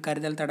 ഇന്ത്യയിൽ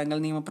കരുതൽ തടങ്കൽ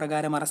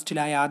നിയമപ്രകാരം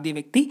അറസ്റ്റിലായ ആദ്യ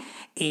വ്യക്തി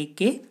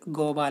AK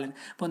ഗോപാലൻ.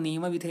 അപ്പോൾ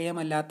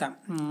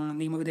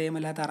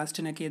നിയമവിധേയമല്ലാത്ത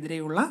അറസ്റ്റിനൊക്കെ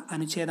എതിരെയുള്ള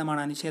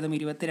അനുച്ഛേദമാണ് അനുച്ഛേദം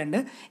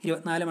 22.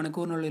 24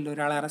 മണിക്കൂറിനുള്ളിൽ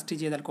ഒരാളെ അറസ്റ്റ്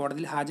ചെയ്താൽ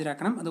കോടതിയിൽ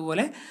ഹാജരാക്കണം.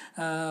 അതുപോലെ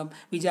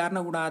വിചാരണ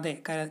കൂടാതെ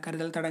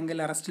കരുതൽ തടങ്കൽ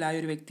അറസ്റ്റിലായ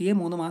ഒരു വ്യക്തിയെ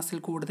 3 മാസത്തിൽ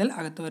കൂടുതൽ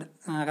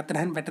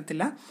അകത്തിടാൻ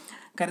പറ്റത്തില്ല.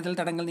 കരുതൽ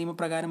തടങ്കൽ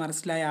നിയമപ്രകാരം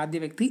അറസ്റ്റിലായ ആദ്യ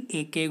വ്യക്തി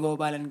AK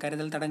ഗോപാലൻ.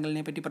 കരുതൽ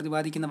തടങ്കലിനെ പറ്റി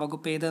പ്രതിപാദിക്കുന്ന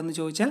വകുപ്പ് ഏതെന്ന്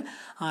ചോദിച്ചാൽ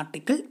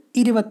ആർട്ടിക്കിൾ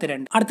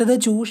 22. അടുത്തത്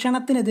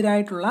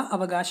ചൂഷണത്തിനെതിരായിട്ടുള്ള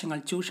അവകാശങ്ങൾ.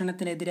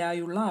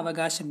 ചൂഷണത്തിനെതിരായുള്ള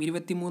അവകാശം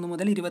 23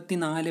 മുതൽ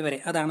 24 വരെ,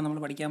 അതാണ് നമ്മൾ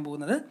പഠിക്കാൻ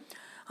പോകുന്നത്.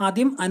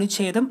 ആദ്യം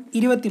അനുച്ഛേദം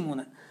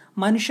 23.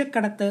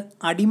 മനുഷ്യക്കടത്ത്,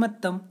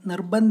 അടിമത്തം,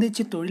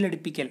 നിർബന്ധിച്ച്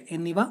തൊഴിലെടുപ്പിക്കൽ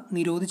എന്നിവ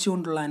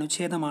നിരോധിച്ചുകൊണ്ടുള്ള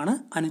അനുച്ഛേദമാണ്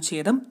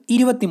അനുച്ഛേദം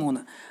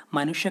 23.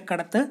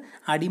 മനുഷ്യക്കടത്ത്,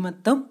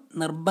 അടിമത്തം,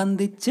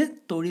 നിർബന്ധിച്ച്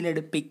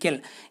തൊഴിലെടുപ്പിക്കൽ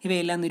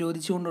ഇവയെല്ലാം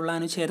നിരോധിച്ചുകൊണ്ടുള്ള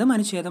അനുച്ഛേദം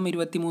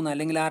 23,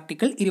 അല്ലെങ്കിൽ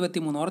ആർട്ടിക്കിൾ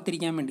 23.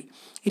 ഓർത്തിരിക്കാൻ വേണ്ടി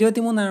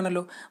 23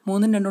 ആണല്ലോ.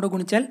 3 2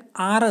 ഗുണിച്ചാൽ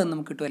 6 എന്ന്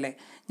നമുക്ക് കിട്ടും അല്ലേ.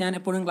 ഞാൻ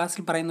എപ്പോഴും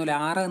ക്ലാസ്സിൽ പറയുന്നില്ല,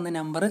 6 എന്ന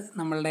നമ്പർ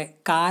നമ്മളുടെ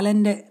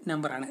കാലൻ്റെ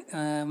നമ്പറാണ്.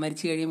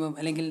 മരിച്ചു കഴിയുമ്പം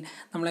അല്ലെങ്കിൽ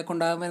നമ്മളെ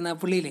കൊണ്ടുപോകുന്ന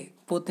പുള്ളിയിലെ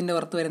പോത്തിൻ്റെ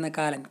പുറത്ത് വരുന്ന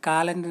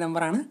കാലൻ്റെ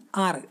നമ്പറാണ്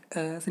 6,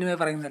 സിനിമയിൽ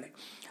പറയുന്നതല്ലേ.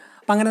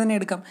 അപ്പം അങ്ങനെ തന്നെ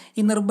എടുക്കാം.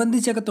 ഈ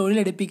നിർബന്ധിച്ചൊക്കെ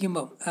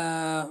തൊഴിലെടുപ്പിക്കുമ്പോൾ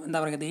എന്താ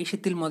പറയുക,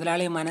 ദേഷ്യത്തിൽ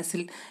മുതലാളിയെ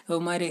മനസ്സിൽ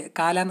ഇവന്മാർ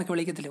കാലാന്നൊക്കെ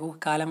വിളിക്കത്തില്ലേ,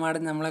 കാലമാട്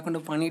നമ്മളെ കൊണ്ട്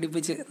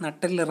പണിയെടുപ്പിച്ച്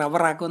നട്ടിൽ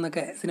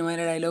റബ്ബറാക്കുമെന്നൊക്കെ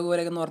സിനിമയിലെ ഡയലോഗ്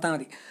പോലെയൊക്കെ ഒന്ന് ഓർത്താൽ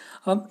മതി.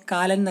 അപ്പം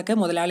കാലൻ എന്നൊക്കെ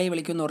മുതലാളിയെ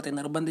വിളിക്കുമെന്ന് ഓർത്തേ.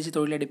 നിർബന്ധിച്ച്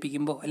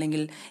തൊഴിലെടുപ്പിക്കുമ്പോൾ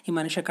അല്ലെങ്കിൽ ഈ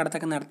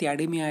മനുഷ്യക്കടത്തൊക്കെ നടത്തി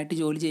അടിമയായിട്ട്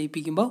ജോലി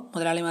ചെയ്യിപ്പിക്കുമ്പോൾ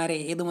മുതലാളിമാരെ,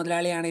 ഏത്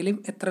മുതലാളിയാണേലും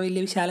എത്ര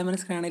വലിയ വിശാല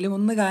മനസ്സിലാണേലും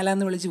ഒന്ന്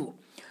കാലാന്ന് വിളിച്ചു പോകും.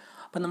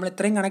 അപ്പം നമ്മൾ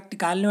ഇത്രയും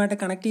കാലിനുമായിട്ട്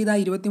കണക്ട് ചെയ്താൽ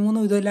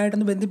 23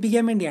 ഇതെല്ലായിട്ടൊന്ന്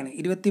ബന്ധിപ്പിക്കാൻ വേണ്ടിയാണ്.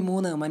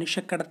 23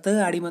 മനുഷ്യക്കടത്ത്,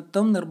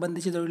 അടിമത്വം,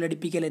 നിർബന്ധിച്ച്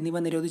തൊഴിലെടുപ്പിക്കൽ എന്നിവ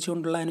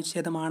നിരോധിച്ചുകൊണ്ടുള്ള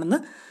അനുച്ഛേദമാണെന്ന്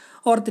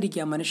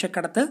ഓർത്തിരിക്കുക.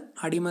 മനുഷ്യക്കടത്ത്,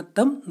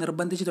 അടിമത്തം,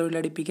 നിർബന്ധിച്ച്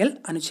തൊഴിലെടുപ്പിക്കൽ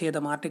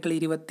അനുച്ഛേദം ആർട്ടിക്കിൾ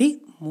 23.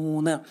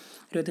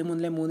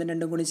 23-ലെ 3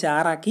 2 ഗുണിച്ച്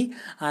 6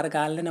 6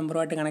 കാലിൻ്റെ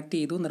നമ്പറുമായിട്ട് കണക്ട്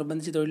ചെയ്തു.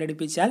 നിർബന്ധിച്ച്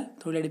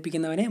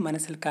തൊഴിലെടുപ്പിക്കുന്നവനെ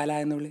മനസ്സിൽ കാല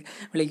എന്ന്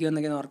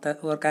വിളിക്കുമെന്നൊക്കെ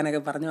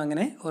ഓർക്കാനൊക്കെ പറഞ്ഞു.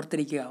 അങ്ങനെ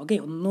ഓർത്തിരിക്കുക. ഓക്കെ,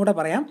 ഒന്നുകൂടെ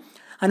പറയാം.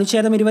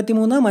 അനുച്ഛേദം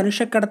 23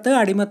 മനുഷ്യക്കടത്ത്,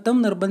 അടിമത്തം,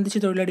 നിർബന്ധിച്ച്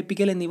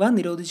തൊഴിലെടുപ്പിക്കൽ എന്നിവ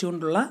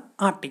നിരോധിച്ചുകൊണ്ടുള്ള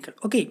ആർട്ടിക്കിൾ.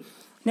 ഓക്കെ,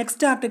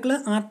 നെക്സ്റ്റ്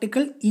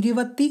ആർട്ടിക്കിൾ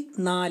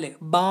 24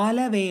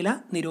 ബാലവേല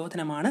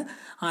നിരോധനമാണ്.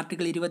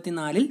 ആർട്ടിക്കിൾ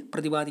 24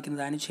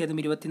 പ്രതിപാദിക്കുന്നത്. അനുച്ഛേദം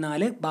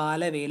 24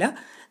 ബാലവേല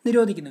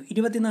നിരോധിക്കുന്നു.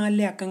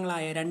 24-ലെ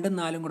അക്കങ്ങളായ 2ഉം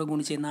 4ഉം കൂടെ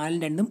ഗുണിച്ച്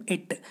 4ഉം 2ഉം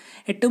 8.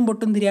 8ഉം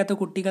പൊട്ടും തിരിയാത്ത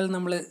കുട്ടികൾ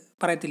നമ്മൾ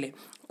പറയത്തില്ലേ,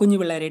 കുഞ്ഞു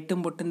പിള്ളേർ, 8ഉം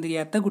പൊട്ടും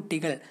തിരിയാത്ത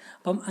കുട്ടികൾ.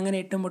 അപ്പം അങ്ങനെ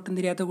 8ഉം പൊട്ടും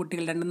തിരിയാത്ത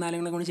കുട്ടികൾ 2ഉം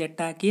 4ഉം കൂടെ ഗുണിച്ച്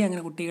 8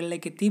 അങ്ങനെ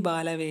കുട്ടികളിലേക്ക് എത്തി.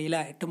 ബാലവേല,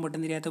 8ഉം പൊട്ടും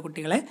തിരിയാത്ത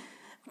കുട്ടികളെ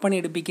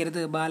പണിയെടുപ്പിക്കരുത്,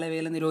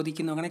 ബാലവേല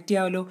നിരോധിക്കുന്നു. കണക്ട്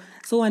ചെയ്യാമല്ലോ.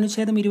 സോ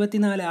അനുച്ഛേദം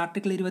 24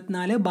 ആർട്ടിക്കിൾ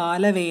 24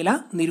 ബാലവേല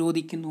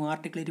നിരോധിക്കുന്നു.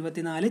 Article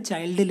 24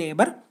 child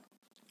labour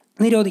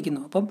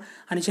നിരോധിക്കുന്നു. അപ്പം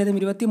അനുച്ഛേദം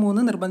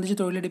 23 നിർബന്ധിച്ച്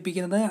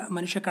തൊഴിലെടുപ്പിക്കുന്നത്,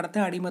 മനുഷ്യക്കടത്ത്,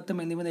 അടിമത്തം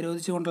എന്നിവ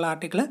നിരോധിച്ചുകൊണ്ടുള്ള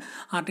ആർട്ടിക്കിൾ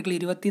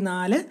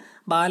 24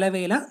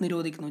 ബാലവേല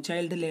നിരോധിക്കുന്നു,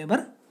 ചൈൽഡ്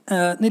ലേബർ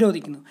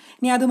നിരോധിക്കുന്നു.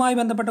 ഇനി അതുമായി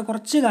ബന്ധപ്പെട്ട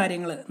കുറച്ച്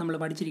കാര്യങ്ങൾ നമ്മൾ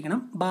പഠിച്ചിരിക്കണം.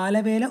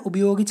 ബാലവേല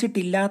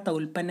ഉപയോഗിച്ചിട്ടില്ലാത്ത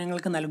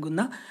ഉൽപ്പന്നങ്ങൾക്ക്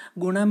നൽകുന്ന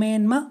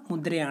ഗുണമേന്മ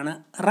മുദ്രയാണ്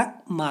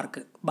റക്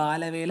മാർക്ക്.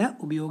 ബാലവേല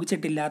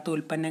ഉപയോഗിച്ചിട്ടില്ലാത്ത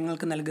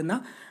ഉൽപ്പന്നങ്ങൾക്ക് നൽകുന്ന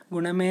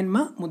ഗുണമേന്മ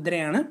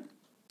മുദ്രയാണ്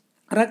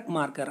റക്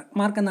മാർക്ക്. റക്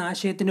മാർക്ക് എന്ന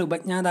ആശയത്തിൻ്റെ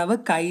ഉപജ്ഞാതാവ്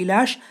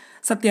കൈലാഷ്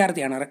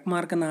സത്യാർത്ഥിയാണ്. റക്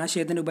മാർക്ക് എന്ന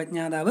ആശയത്തിൻ്റെ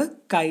ഉപജ്ഞാതാവ്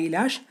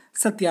കൈലാഷ്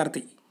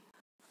സത്യാർത്ഥി.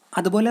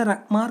 അതുപോലെ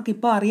റക് മാർക്ക്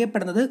ഇപ്പോൾ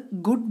അറിയപ്പെടുന്നത്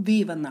ഗുഡ്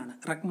വീവ് എന്നാണ്.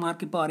 റക്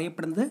മാർക്ക് ഇപ്പോൾ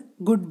അറിയപ്പെടുന്നത്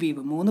ഗുഡ്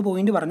വീവ്. 3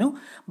 പോയിന്റ് പറഞ്ഞു.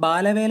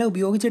 ബാലവേല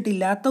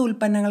ഉപയോഗിച്ചിട്ടില്ലാത്ത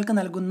ഉൽപ്പന്നങ്ങൾക്ക്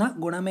നൽകുന്ന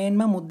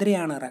ഗുണമേന്മ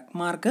മുദ്രയാണ് റക്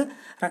മാർക്ക്.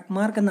 റക്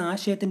മാർക്ക് എന്ന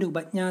ആശയത്തിൻ്റെ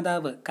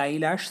ഉപജ്ഞാതാവ്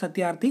കൈലാഷ്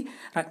സത്യാർത്ഥി.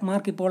 റക്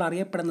മാർക്ക് ഇപ്പോൾ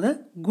അറിയപ്പെടുന്നത്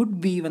ഗുഡ്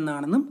വീവ്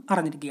എന്നാണെന്നും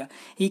അറിഞ്ഞിരിക്കുക.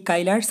 ഈ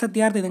കൈലാഷ്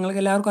സത്യാർത്ഥി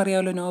നിങ്ങൾക്ക് എല്ലാവർക്കും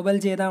അറിയാമല്ലോ, നോബൽ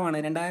ജേതാവാണ്.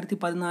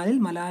 2014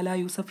 മലാല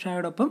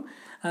യൂസഫ്സായോടൊപ്പം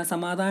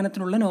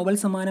സമാധാനത്തിനുള്ള നോബൽ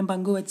സമ്മാനം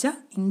പങ്കുവച്ച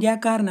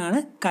ഇന്ത്യക്കാരനാണ്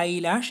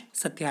കൈലാഷ്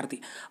സത്യാർത്ഥി.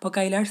 അപ്പോൾ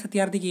കൈലാഷ്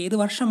സത്യാർത്ഥിക്ക് ഏത്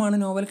വർഷമാണ്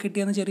നോബൽ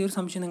കിട്ടിയെന്ന് ചെറിയൊരു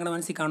സംശയം നിങ്ങളുടെ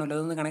മനസ്സിൽ കാണുമല്ലോ.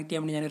 അതൊന്ന് കണക്ട്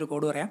ചെയ്യാൻ വേണ്ടി ഞാനൊരു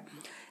കോഡ് പറയാം.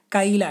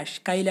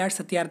 കൈലാഷ്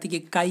സത്യാർത്ഥിക്ക്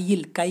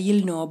കയ്യിൽ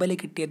നോബൽ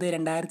കിട്ടിയത്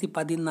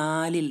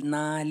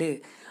 2014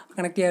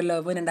 കണക്ട് ചെയ്യാമല്ലോ.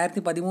 അപ്പോൾ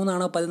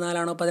 2013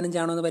 14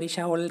 15 എന്ന്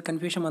പരീക്ഷാ ഹാളിൽ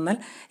കൺഫ്യൂഷൻ വന്നാൽ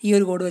ഈ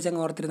ഒരു കോഡ് വെച്ച്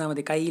അങ്ങ് ഓർത്തിരുന്നാൽ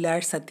മതി.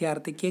 കൈലാഷ്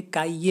സത്യാർത്ഥിക്ക്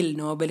കയ്യിൽ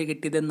നോബൽ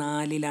കിട്ടിയത്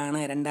 4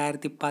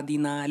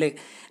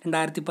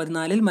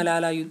 2014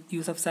 മലാല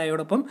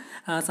യൂസഫ്സായോടൊപ്പം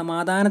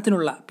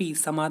സമാധാനത്തിനുള്ള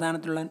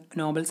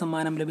നോബൽ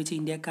സമ്മാനം ലഭിച്ച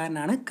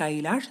ഇന്ത്യക്കാരനാണ്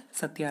കൈലാഷ്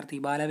സത്യാർത്ഥി.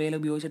 ബാലവേല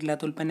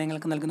ഉപയോഗിച്ചിട്ടില്ലാത്ത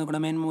ഉൽപ്പന്നങ്ങൾക്ക് നൽകുന്ന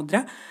ഗുണമേന്മ മുദ്ര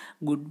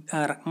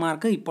റക്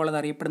മാർക്ക്. ഇപ്പോൾ അത്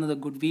അറിയപ്പെടുന്നത്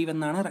ഗുഡ് വീവ്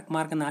എന്നാണ്. റക്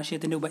മാർക്ക് എന്ന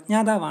ആശയത്തിൻ്റെ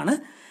ഉപജ്ഞാതാവാണ്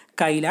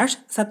കൈലാഷ്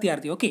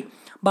സത്യാർത്ഥി. ഓക്കെ,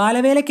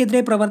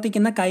 ബാലവേലയ്ക്കെതിരെ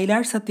പ്രവർത്തിക്കുന്ന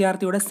കൈലാഷ്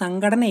സത്യാർത്ഥിയുടെ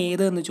സംഘടന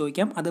ഏത് എന്ന്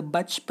ചോദിക്കാം. അത്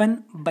ബച്പൻ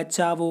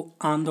ബച്ചാവോ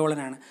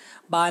ആന്തോളനാണ്.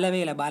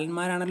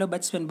 ബാലന്മാരാണല്ലോ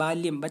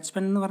ബാല്യം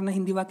എന്ന് പറഞ്ഞ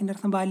ഹിന്ദി വാക്കിൻ്റെ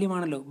അർത്ഥം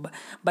ബാല്യമാണല്ലോ.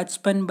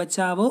 ബച്പൻ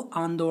ബച്ചാവോ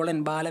ആന്തോളൻ,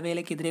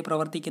 ബാലവേലയ്ക്കെതിരെ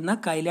പ്രവർത്തിക്കുന്ന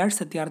കൈലാഷ്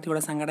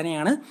സത്യാർത്ഥിയുടെ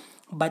സംഘടനയാണ്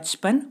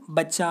ബച്പൻ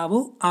ബച്ചാവോ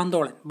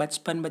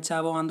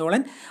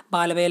ആന്തോളൻ.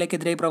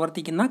 ബാലവേലയ്ക്കെതിരെ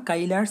പ്രവർത്തിക്കുന്ന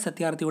കൈലാഷ്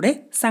സത്യാർത്ഥിയുടെ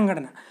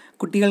സംഘടന.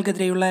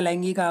 കുട്ടികൾക്കെതിരെയുള്ള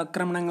ലൈംഗിക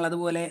ആക്രമണങ്ങൾ,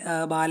 അതുപോലെ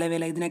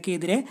ബാലവേല,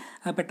 ഇതിനൊക്കെതിരെ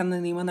പെട്ടെന്ന്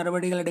നിയമ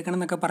നടപടികൾ എടുക്കണം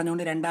എന്നൊക്കെ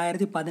പറഞ്ഞുകൊണ്ട്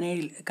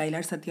 2017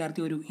 കൈലാഷ്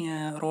സത്യാർത്ഥി ഒരു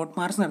റോഡ്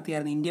മാർച്ച്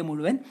നടത്തിയായിരുന്നു ഇന്ത്യ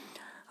മുഴുവൻ.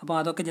 അപ്പോൾ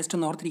അതൊക്കെ ജസ്റ്റ്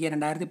ഒന്ന് ഓർത്തിരിക്കുക.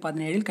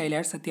 2017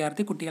 കൈലാഷ്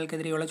സത്യാർത്ഥി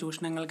കുട്ടികൾക്കെതിരെയുള്ള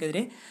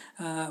ചൂഷണങ്ങൾക്കെതിരെ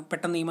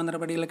പെട്ടെന്ന് നിയമ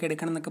നടപടികളൊക്കെ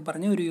എടുക്കണം എന്നൊക്കെ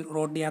പറഞ്ഞ് ഒരു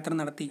റോഡ് യാത്ര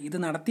നടത്തി. ഇത്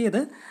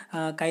നടത്തിയത്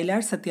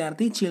കൈലാഷ്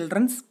സത്യാർത്ഥി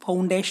ചിൽഡ്രൻസ്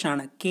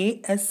ഫൗണ്ടേഷനാണ്,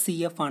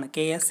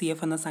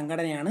 KSCF എന്ന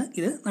സംഘടനയാണ്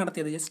ഇത്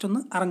നടത്തിയത്. ജസ്റ്റ്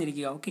ഒന്ന്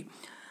അറിഞ്ഞിരിക്കുക. ഓക്കെ,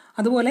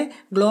 അതുപോലെ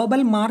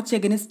global March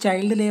against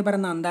child labour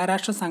എന്ന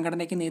അന്താരാഷ്ട്ര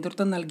സംഘടനയ്ക്ക്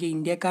നേതൃത്വം നൽകിയ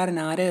ഇന്ത്യക്കാരൻ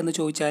ആര് എന്ന്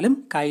ചോദിച്ചാലും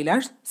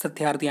Kailash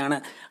സത്യാർത്ഥിയാണ്.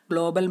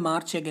 Global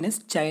March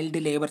against child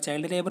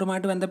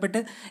ലേബറുമായിട്ട് ബന്ധപ്പെട്ട്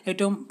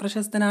ഏറ്റവും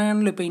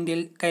പ്രശസ്തനാണല്ലോ ഇപ്പോൾ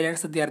ഇന്ത്യയിൽ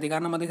കൈലാഷ് സത്യാർത്ഥി.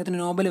 കാരണം അദ്ദേഹത്തിന്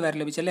നോബൽ വരെ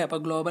ലഭിച്ചല്ലേ.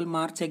 അപ്പോൾ global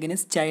March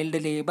against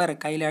child labour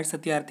Kailash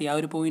Satyarthi. ആ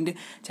ഒരു പോയിന്റ്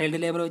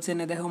ചൈൽഡ് ലേബർ വെച്ച്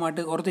തന്നെ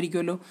അദ്ദേഹമായിട്ട്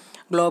ഓർത്തിരിക്കുമല്ലോ.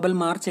 Global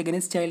March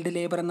against child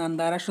labour എന്ന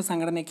അന്താരാഷ്ട്ര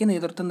സംഘടനയ്ക്ക്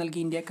നേതൃത്വം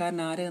നൽകിയ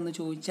ഇന്ത്യക്കാരൻ ആര് എന്ന്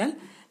ചോദിച്ചാൽ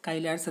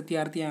കൈലാഷ്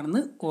സത്യാർത്ഥിയാണെന്ന്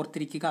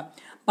ഓർത്തിരിക്കുക.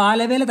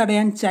 ബാലവേല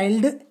തടയാൻ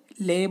ചൈൽഡ്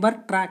ലേബർ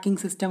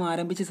ട്രാക്കിംഗ് സിസ്റ്റം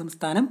ആരംഭിച്ച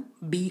സംസ്ഥാനം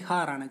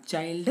ബീഹാറാണ്.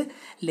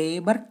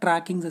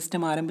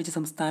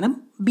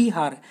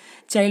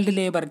 ചൈൽഡ്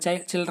ലേബർ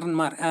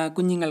ചിൽഡ്രന്മാർ,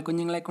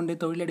 കുഞ്ഞുങ്ങളെ കൊണ്ട്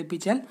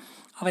തൊഴിലെടുപ്പിച്ചാൽ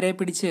അവരെ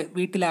പിടിച്ച്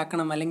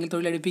വീട്ടിലാക്കണം, അല്ലെങ്കിൽ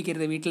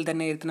തൊഴിലെടുപ്പിക്കരുത്, വീട്ടിൽ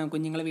തന്നെ ഇരുത്തണം.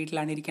 കുഞ്ഞുങ്ങൾ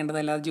വീട്ടിലാണ് ഇരിക്കേണ്ടത്,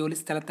 അല്ലാതെ ജോലി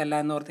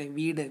സ്ഥലത്തല്ല എന്നോർത്ത്.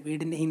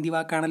 വീടിൻ്റെ ഹിന്ദി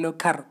വാക്കാണല്ലോ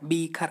ഘർ.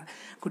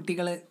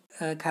 കുട്ടികൾ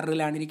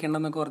ഖറിലാണ്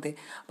ഇരിക്കേണ്ടതെന്നൊക്കെ ഓർത്തേ.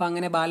 അപ്പോൾ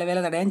അങ്ങനെ ബാലവേല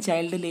തടയാൻ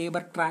child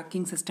labour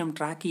tracking system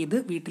track ചെയ്ത്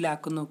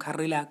വീട്ടിലാക്കുന്നു,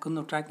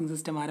 ഖറിലാക്കുന്നു. ട്രാക്കിംഗ്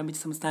സിസ്റ്റം ആരംഭിച്ച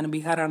സംസ്ഥാനം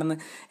ബീഹാറാണെന്ന്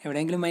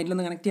എവിടെയെങ്കിലും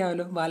മൈൻഡിലൊന്ന് കണക്ട്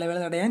ചെയ്യാമല്ലോ. ബാലവേല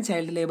തടയാൻ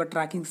ചൈൽഡ് ലേബർ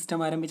ട്രാക്കിംഗ്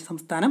സിസ്റ്റം ആരംഭിച്ച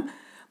സംസ്ഥാനം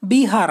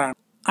ബീഹാറാണ്.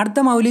 അടുത്ത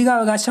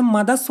മൗലികാവകാശം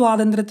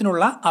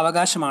മതസ്വാതന്ത്ര്യത്തിനുള്ള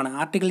അവകാശമാണ്.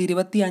 ആർട്ടിക്കിൾ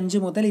 25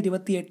 മുതൽ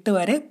 28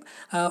 വരെ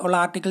ഉള്ള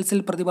ആർട്ടിക്കിൾസിൽ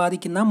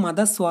പ്രതിപാദിക്കുന്ന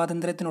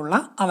മതസ്വാതന്ത്ര്യത്തിനുള്ള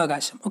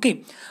അവകാശം. ഓക്കെ,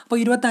 അപ്പോൾ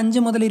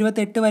 25 മുതൽ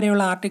 28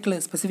 വരെയുള്ള ആർട്ടിക്കിൾ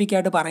സ്പെസിഫിക്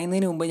ആയിട്ട്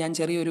പറയുന്നതിന് മുമ്പ് ഞാൻ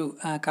ചെറിയൊരു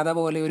കഥ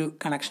പോലെ ഒരു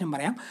കണക്ഷൻ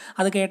പറയാം.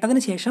 അത്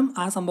കേട്ടതിന് ശേഷം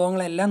ആ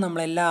സംഭവങ്ങളെല്ലാം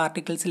നമ്മൾ എല്ലാ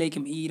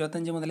ആർട്ടിക്കിൾസിലേക്കും ഈ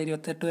 25 മുതൽ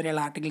 28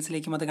 വരെയുള്ള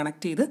ആർട്ടിക്കിൾസിലേക്കും അത്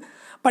കണക്ട് ചെയ്ത്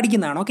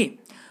പഠിക്കുന്നതാണ്. ഓക്കെ,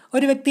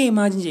 ഒരു വ്യക്തിയെ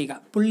ഇമാജിൻ ചെയ്യുക.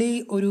 പുള്ളി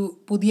ഒരു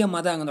പുതിയ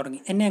മതം അങ്ങ് തുടങ്ങി.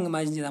 എന്നെ അങ്ങ്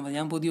ഇമാജിൻ ചെയ്താൽ മതി.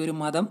 ഞാൻ പുതിയൊരു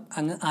മതം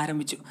അങ്ങ്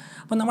ആരംഭിച്ചു.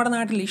 അപ്പോൾ നമ്മുടെ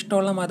നാട്ടിൽ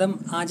ഇഷ്ടമുള്ള മതം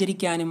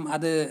ആചരിക്കാനും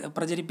അത്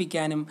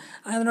പ്രചരിപ്പിക്കാനും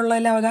അതിനുള്ള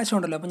എല്ലാ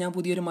അവകാശമുണ്ടല്ലോ. അപ്പോൾ ഞാൻ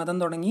പുതിയൊരു മതം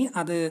തുടങ്ങി,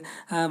 അത്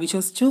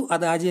വിശ്വസിച്ചു,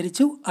 അത്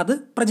ആചരിച്ചു, അത്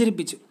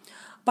പ്രചരിപ്പിച്ചു.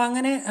 അപ്പോൾ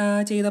അങ്ങനെ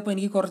ചെയ്തപ്പോൾ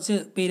എനിക്ക് കുറച്ച്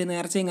പേര്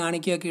നേർച്ചയും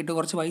കാണിക്കുകയൊക്കെ ഇട്ട്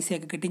കുറച്ച്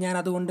പൈസയൊക്കെ കിട്ടി. ഞാൻ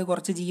അതുകൊണ്ട്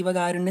കുറച്ച്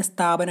ജീവകാരുണ്യ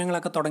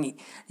സ്ഥാപനങ്ങളൊക്കെ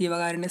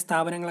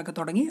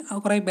തുടങ്ങി.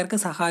 കുറേ പേർക്ക്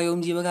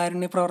സഹായവും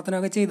ജീവകാരുണ്യ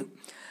പ്രവർത്തനമൊക്കെ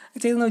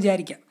ചെയ്തെന്ന്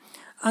വിചാരിക്കാം.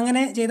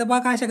 അങ്ങനെ ചെയ്തപ്പോൾ ആ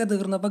കാശൊക്കെ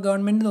തീർന്നു. അപ്പോൾ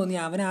ഗവൺമെൻറ് തോന്നി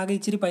അവനാകെ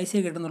ഇച്ചിരി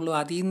പൈസയെ കിട്ടുന്നുള്ളൂ,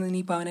 അതിൽ നിന്ന്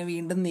ഇനിയിപ്പോൾ അവനെ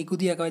വീണ്ടും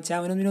നികുതിയൊക്കെ വെച്ചാൽ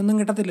അവനൊന്നും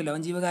കിട്ടത്തില്ലല്ലോ,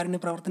 അവൻ ജീവകാരുണ്യ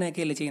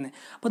പ്രവർത്തനമൊക്കെയല്ലേ ചെയ്യുന്നത്.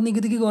 അപ്പോൾ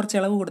നികുതിക്ക് കുറച്ച്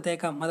ഇളവ്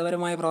കൊടുത്തേക്കാം,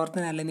 മതപരമായ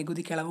പ്രവർത്തനമല്ലേ,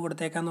 നികുതിക്ക് ഇളവ്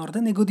കൊടുത്തേക്കാം എന്ന്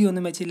ഓർത്ത്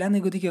നികുതിയൊന്നും വെച്ചില്ല.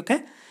 നികുതിക്കൊക്കെ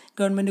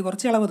ഗവൺമെൻറ്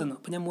കുറച്ച് ഇളവ് തന്നു.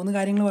 അപ്പോൾ ഞാൻ 3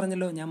 കാര്യങ്ങൾ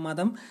പറഞ്ഞല്ലോ. ഞാൻ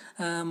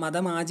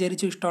മതം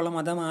ആചരിച്ചു, ഇഷ്ടമുള്ള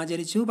മതം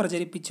ആചരിച്ചു,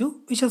 പ്രചരിപ്പിച്ചു,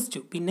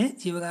 വിശ്വസിച്ചു. പിന്നെ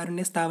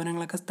ജീവകാരുണ്യ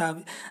സ്ഥാപനങ്ങളൊക്കെ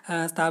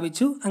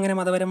സ്ഥാപിച്ചു. അങ്ങനെ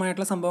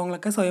മതപരമായിട്ടുള്ള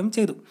സംഭവങ്ങളൊക്കെ സ്വയം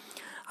ചെയ്തു.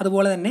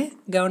 അതുപോലെ തന്നെ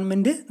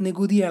ഗവൺമെൻറ്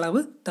നികുതി ഇളവ്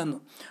തന്നു.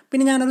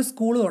 പിന്നെ ഞാനൊരു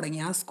സ്കൂൾ തുടങ്ങി.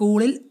 ആ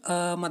സ്കൂളിൽ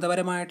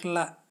മതപരമായിട്ടുള്ള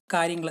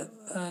കാര്യങ്ങൾ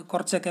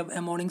കുറച്ചൊക്കെ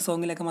മോർണിംഗ്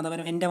സോങ്ങിലൊക്കെ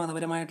എൻ്റെ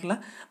മതപരമായിട്ടുള്ള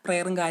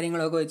പ്രെയറും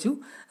കാര്യങ്ങളൊക്കെ വെച്ചു.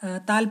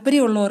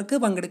 താല്പര്യമുള്ളവർക്ക്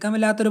പങ്കെടുക്കാം,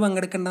 എല്ലാത്തൊരു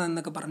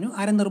പങ്കെടുക്കേണ്ടതെന്നൊക്കെ പറഞ്ഞു.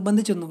 ആരും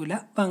നിർബന്ധിച്ചൊന്നുമില്ല.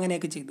 അപ്പോൾ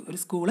അങ്ങനെയൊക്കെ ചെയ്തു, ഒരു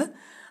സ്കൂള്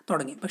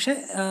തുടങ്ങി. പക്ഷേ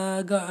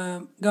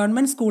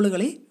ഗവൺമെൻറ്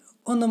സ്കൂളുകളിൽ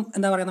ഒന്നും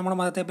എന്താ പറയുക, നമ്മുടെ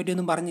മതത്തെപ്പറ്റി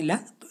ഒന്നും പറഞ്ഞില്ല.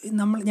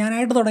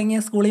 ഞാനായിട്ട് തുടങ്ങിയ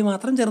സ്കൂളിൽ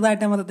മാത്രം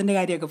ചെറുതായിട്ട് മതത്തിൻ്റെ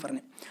കാര്യമൊക്കെ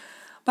പറഞ്ഞു.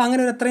 അപ്പോൾ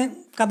അങ്ങനെ അത്രയും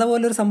കഥ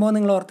പോലൊരു സംഭവം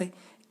നിങ്ങൾ ഓർത്തേ.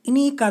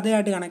 ഇനി ഈ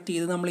കഥയായിട്ട് കണക്ട്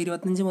ചെയ്ത് നമ്മൾ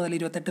 25 മുതൽ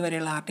 28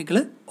 വരെയുള്ള ആർട്ടിക്കിൾ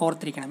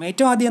ഓർത്തിരിക്കണം.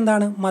 ഏറ്റവും ആദ്യം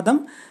എന്താണ്? മതം,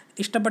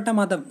 ഇഷ്ടപ്പെട്ട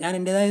മതം, ഞാൻ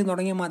എൻ്റേതായി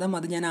തുടങ്ങിയ മതം,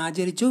 അത് ഞാൻ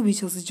ആചരിച്ചു,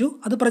 വിശ്വസിച്ചു,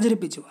 അത്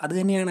പ്രചരിപ്പിച്ചു. അത്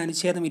തന്നെയാണ്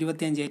അനുച്ഛേദം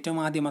 25, ഏറ്റവും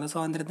ആദ്യം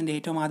മതസ്വാതന്ത്ര്യത്തിൻ്റെ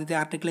ഏറ്റവും ആദ്യത്തെ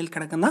ആർട്ടിക്കിളിൽ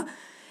കിടക്കുന്ന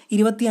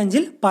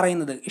 25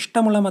 പറയുന്നത്.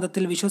 ഇഷ്ടമുള്ള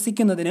മതത്തിൽ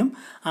വിശ്വസിക്കുന്നതിനും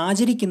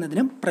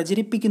ആചരിക്കുന്നതിനും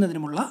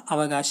പ്രചരിപ്പിക്കുന്നതിനുമുള്ള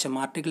അവകാശം.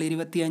 ആർട്ടിക്കിൾ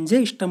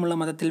 25 ഇഷ്ടമുള്ള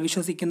മതത്തിൽ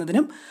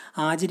വിശ്വസിക്കുന്നതിനും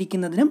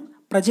ആചരിക്കുന്നതിനും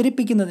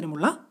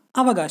പ്രചരിപ്പിക്കുന്നതിനുമുള്ള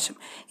അവകാശം.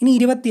 ഇനി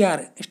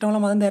 26 ഇഷ്ടമുള്ള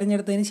മതം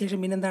തിരഞ്ഞെടുത്തതിന് ശേഷം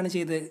പിന്നെന്താണ്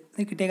ചെയ്തത്?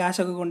 കിട്ടിയ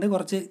കാശൊക്കെ കൊണ്ട്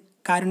കുറച്ച്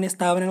കാരുണ്യ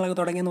സ്ഥാപനങ്ങളൊക്കെ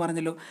തുടങ്ങിയെന്ന്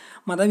പറഞ്ഞല്ലോ.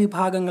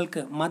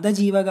 മതവിഭാഗങ്ങൾക്ക്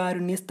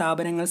മതജീവകാരുണ്യ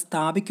സ്ഥാപനങ്ങൾ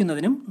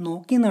സ്ഥാപിക്കുന്നതിനും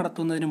നോക്കി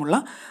നടത്തുന്നതിനുമുള്ള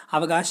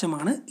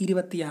അവകാശമാണ്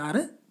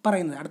 26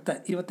 പറയുന്നത്. അടുത്ത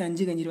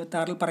 25 കഴിഞ്ഞ്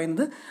 26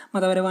 പറയുന്നത്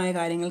മതപരമായ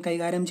കാര്യങ്ങൾ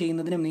കൈകാര്യം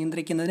ചെയ്യുന്നതിനും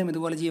നിയന്ത്രിക്കുന്നതിനും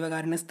ഇതുപോലെ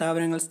ജീവകാരുണ്യ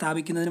സ്ഥാപനങ്ങൾ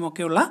സ്ഥാപിക്കുന്നതിനും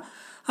ഒക്കെയുള്ള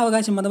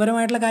അവകാശം.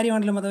 മതപരമായിട്ടുള്ള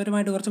കാര്യമാണല്ലോ,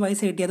 മതപരമായിട്ട് കുറച്ച് പൈസ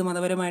കിട്ടി, അത്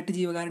മതപരമായിട്ട്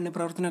ജീവകാരുണ്യ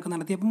പ്രവർത്തനമൊക്കെ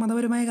നടത്തി. അപ്പം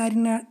മതപരമായ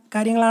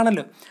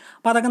കാര്യങ്ങളാണല്ലോ.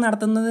 അപ്പോൾ അതൊക്കെ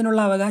നടത്തുന്നതിനുള്ള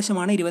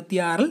അവകാശമാണ്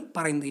 26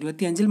 പറയുന്നത്.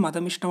 25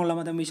 മതം, ഇഷ്ടമുള്ള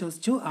മതം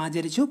വിശ്വസിച്ചു,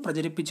 ആചരിച്ചു,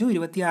 പ്രചരിപ്പിച്ചു.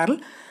 26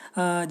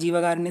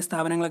 ജീവകാരുണ്യ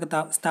സ്ഥാപനങ്ങളൊക്കെ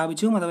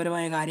സ്ഥാപിച്ചു,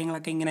 മതപരമായ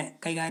കാര്യങ്ങളൊക്കെ ഇങ്ങനെ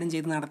കൈകാര്യം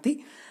ചെയ്ത് നടത്തി,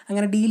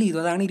 അങ്ങനെ ഡീൽ ചെയ്തു.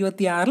 അതാണ്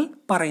 26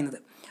 പറയുന്നത്.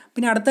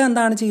 പിന്നെ അടുത്ത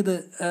എന്താണ് ചെയ്ത്?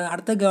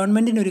 അടുത്ത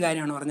ഗവൺമെൻറ്റിൻ്റെ ഒരു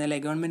കാര്യമാണ് പറഞ്ഞല്ലേ,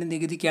 ഗവൺമെൻറ്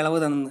നികുതിക്ക് ഇളവ്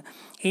തന്നത്.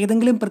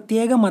 ഏതെങ്കിലും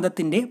പ്രത്യേക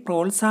മതത്തിൻ്റെ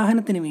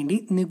പ്രോത്സാഹനത്തിന് വേണ്ടി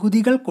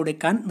നികുതികൾ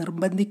കൊടുക്കാൻ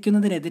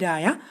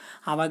നിർബന്ധിക്കുന്നതിനെതിരായ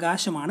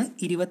അവകാശമാണ്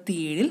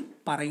 27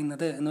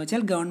 പറയുന്നത്. എന്ന്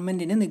വെച്ചാൽ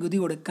ഗവൺമെൻറ്റിന് നികുതി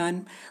കൊടുക്കാൻ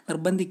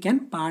നിർബന്ധിക്കാൻ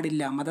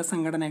പാടില്ല.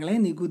 മതസംഘടനകളെ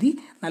നികുതി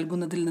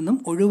നൽകുന്നതിൽ നിന്നും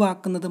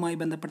ഒഴിവാക്കുന്നതുമായി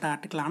ബന്ധപ്പെട്ട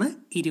ആർട്ടിക്കിളാണ്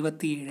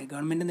 27.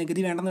 ഗവൺമെൻറ്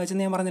നികുതി വേണ്ടെന്ന്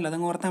വെച്ചെന്ന് ഞാൻ പറഞ്ഞില്ല,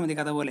 അതങ്ങ് ഓർത്താൽ മതി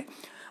കഥ പോലെ.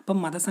 അപ്പം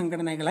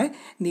മതസംഘടനകളെ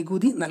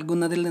നികുതി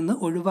നൽകുന്നതിൽ നിന്ന്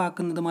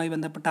ഒഴിവാക്കുന്നതുമായി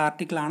ബന്ധപ്പെട്ട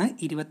ആർട്ടിക്കിളാണ്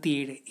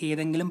 27.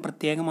 ഏതെങ്കിലും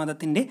പ്രത്യേക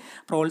മതത്തിൻ്റെ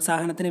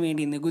പ്രോത്സാഹനത്തിന്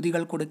വേണ്ടി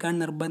നികുതികൾ കൊടുക്കാൻ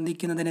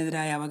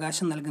നിർബന്ധിക്കുന്നതിനെതിരായ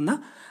അവകാശം നൽകുന്ന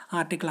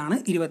ആർട്ടിക്കിളാണ്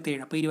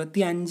 27. അപ്പോൾ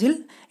 25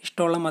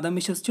 ഇഷ്ടമുള്ള മതം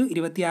വിശ്വസിച്ചു,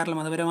 26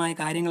 മതപരമായ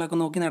കാര്യങ്ങളൊക്കെ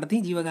നോക്കി നടത്തി,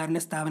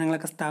 ജീവകാരുണ്യ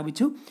സ്ഥാപനങ്ങളൊക്കെ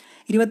സ്ഥാപിച്ചു.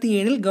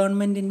 27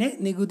 ഗവൺമെൻറ്റിൻ്റെ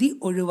നികുതി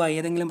ഒഴിവായി.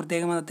 ഏതെങ്കിലും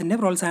പ്രത്യേക മതത്തിൻ്റെ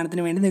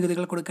പ്രോത്സാഹനത്തിന് വേണ്ടി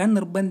നികുതികൾ കൊടുക്കാൻ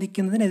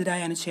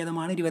നിർബന്ധിക്കുന്നതിനെതിരായ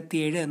അനുച്ഛേദമാണ്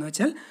 27. എന്ന്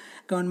വെച്ചാൽ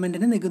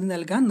ഗവൺമെൻറ്റിന് നികുതി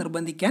നൽകാൻ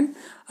നിർബന്ധിക്കാൻ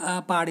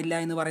പാടില്ല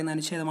എന്ന് പറയുന്ന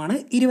അനുച്ഛേദമാണ്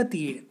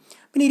 27.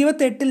 പിന്നെ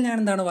 28 ഞാൻ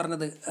എന്താണ്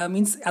പറഞ്ഞത്?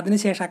 മീൻസ്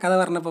അതിനുശേഷം കഥ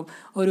പറഞ്ഞപ്പം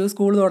ഒരു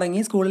സ്കൂൾ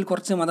തുടങ്ങി, സ്കൂളിൽ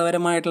കുറച്ച്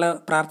മതപരമായിട്ടുള്ള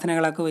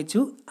പ്രാർത്ഥനകളൊക്കെ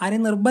വെച്ചു,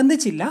 ആരെയും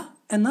നിർബന്ധിച്ചില്ല,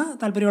 എന്നാൽ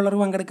താല്പര്യമുള്ളവർ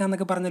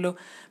പങ്കെടുക്കാമെന്നൊക്കെ പറഞ്ഞല്ലോ.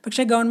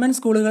 പക്ഷേ ഗവൺമെൻറ്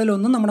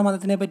സ്കൂളുകളിലൊന്നും നമ്മുടെ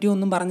മതത്തിനെ പറ്റി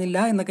ഒന്നും പറഞ്ഞില്ല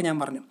എന്നൊക്കെ ഞാൻ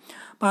പറഞ്ഞു.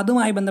 അപ്പോൾ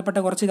അതുമായി ബന്ധപ്പെട്ട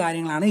കുറച്ച്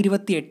കാര്യങ്ങളാണ്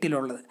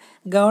 28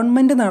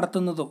 ഗവൺമെൻറ്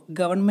നടത്തുന്നതോ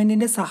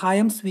ഗവൺമെൻറ്റിൻ്റെ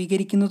സഹായം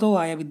സ്വീകരിക്കുന്നതോ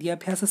ആയ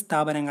വിദ്യാഭ്യാസ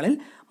സ്ഥാപനങ്ങളിൽ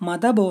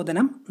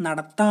മതബോധനം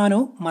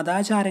നടത്താനോ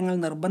മതാചാരങ്ങൾ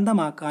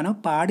നിർബന്ധമാക്കാനോ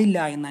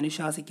പാടില്ല എന്ന്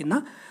അനുശാസിക്കുന്ന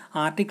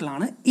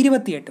ആർട്ടിക്കിളാണ്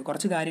 28.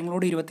 കുറച്ച്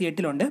കാര്യങ്ങളോട്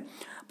 28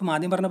 അപ്പം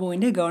ആദ്യം പറഞ്ഞ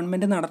പോയിന്റ്,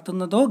 ഗവൺമെൻറ്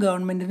നടത്തുന്നതോ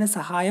ഗവൺമെൻറ്റിൻ്റെ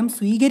സഹായം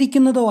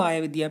സ്വീകരിക്കുന്നതോ ആയ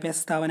വിദ്യാഭ്യാസ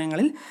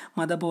സ്ഥാപനങ്ങളിൽ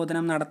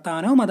മതബോധനം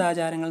നടത്താനോ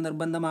മതാചാരങ്ങൾ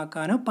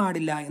നിർബന്ധമാക്കാനോ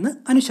പാടില്ല എന്ന്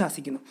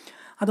അനുശാസിക്കുന്നു.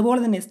 അതുപോലെ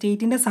തന്നെ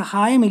സ്റ്റേറ്റിൻ്റെ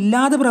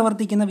സഹായമില്ലാതെ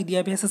പ്രവർത്തിക്കുന്ന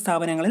വിദ്യാഭ്യാസ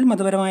സ്ഥാപനങ്ങളിൽ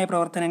മതപരമായ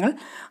പ്രവർത്തനങ്ങൾ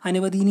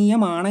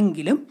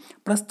അനുവദനീയമാണെങ്കിലും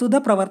പ്രസ്തുത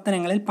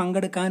പ്രവർത്തനങ്ങളിൽ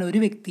പങ്കെടുക്കാൻ ഒരു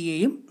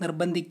വ്യക്തിയെയും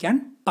നിർബന്ധിക്കാൻ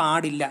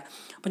പാടില്ല.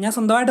 അപ്പോൾ ഞാൻ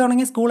സ്വന്തമായിട്ട്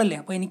തുടങ്ങിയ സ്കൂളല്ലേ,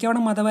 അപ്പോൾ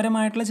എനിക്കവിടെ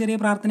മതപരമായിട്ടുള്ള ചെറിയ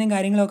പ്രാർത്ഥനയും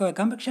കാര്യങ്ങളൊക്കെ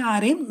വെക്കാം, പക്ഷേ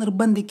ആരെയും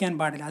നിർബന്ധിക്കാൻ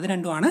പാടില്ല. അത്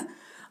രണ്ടുമാണ്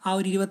ആ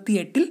ഒരു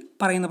 28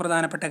 പറയുന്ന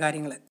പ്രധാനപ്പെട്ട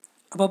കാര്യങ്ങൾ.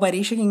 അപ്പോൾ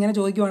പരീക്ഷയ്ക്ക് ഇങ്ങനെ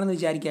ചോദിക്കുവാണെന്ന്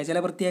വിചാരിക്കുക, ചില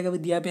പ്രത്യേക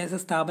വിദ്യാഭ്യാസ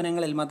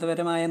സ്ഥാപനങ്ങളിൽ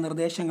മതപരമായ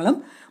നിർദ്ദേശങ്ങളും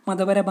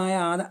മതപരമായ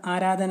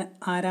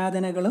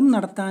ആരാധനകളും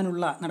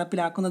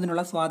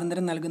നടപ്പിലാക്കുന്നതിനുള്ള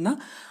സ്വാതന്ത്ര്യം നൽകുന്ന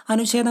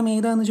അനുച്ഛേദം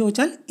ഏതാണെന്ന്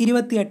ചോദിച്ചാൽ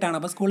 28ആണ്.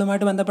 അപ്പോൾ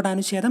സ്കൂളുമായിട്ട് ബന്ധപ്പെട്ട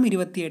അനുച്ഛേദം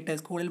 28.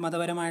 സ്കൂളിൽ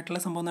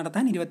മതപരമായിട്ടുള്ള സംഭവം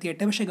നടത്താൻ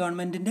 28. പക്ഷേ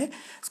ഗവൺമെൻറ്റിൻ്റെ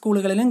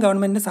സ്കൂളുകളിലും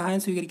ഗവൺമെൻറ്റിൻ്റെ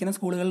സഹായം സ്വീകരിക്കുന്ന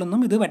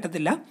സ്കൂളുകളിലൊന്നും ഇത്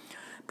പറ്റത്തില്ല.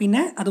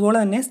 പിന്നെ അതുപോലെ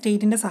തന്നെ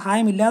സ്റ്റേറ്റിൻ്റെ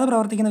സഹായമില്ലാതെ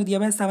പ്രവർത്തിക്കുന്ന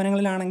വിദ്യാഭ്യാസ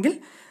സ്ഥാപനങ്ങളിലാണെങ്കിൽ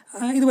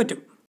ഇത്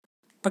പറ്റും.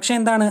 പക്ഷേ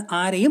എന്താണ്,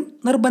 ആരെയും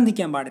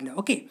നിർബന്ധിക്കാൻ പാടില്ല.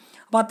 ഓക്കെ,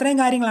 അപ്പോൾ അത്രയും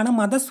കാര്യങ്ങളാണ്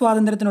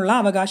മതസ്വാതന്ത്ര്യത്തിനുള്ള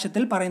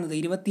അവകാശത്തിൽ പറയുന്നത്.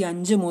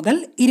 25 മുതൽ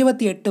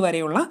 28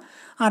 വരെയുള്ള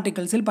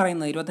ആർട്ടിക്കിൾസിൽ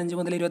പറയുന്നത്. 25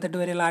 മുതൽ 28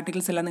 വരെയുള്ള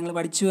ആർട്ടിക്കിൾസ് എല്ലാം നിങ്ങൾ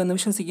പഠിച്ചു എന്ന്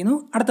വിശ്വസിക്കുന്നു.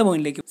 അടുത്ത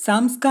പോയിന്റിലേക്ക്,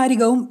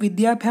 സാംസ്കാരികവും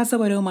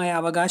വിദ്യാഭ്യാസപരവുമായ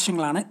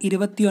അവകാശങ്ങളാണ്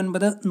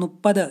 29,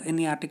 30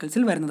 എന്നീ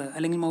ആർട്ടിക്കിൾസിൽ വരുന്നത്.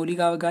 അല്ലെങ്കിൽ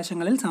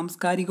മൗലികാവകാശങ്ങളിൽ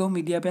സാംസ്കാരികവും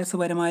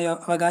വിദ്യാഭ്യാസപരമായ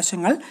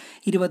അവകാശങ്ങൾ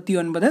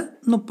 29,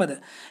 30.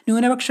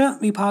 ന്യൂനപക്ഷ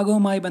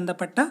വിഭാഗവുമായി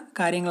ബന്ധപ്പെട്ട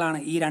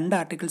കാര്യങ്ങളാണ് ഈ 2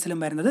 ആർട്ടിക്കിൾസിലും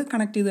വരുന്നത്.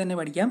 കണക്ട് ചെയ്ത് തന്നെ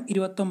പഠിക്കാം.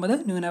 29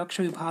 ന്യൂനപക്ഷ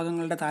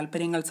വിഭാഗങ്ങളുടെ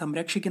താല്പര്യങ്ങൾ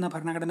സംരക്ഷിക്കുന്ന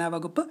ഭരണഘടനാ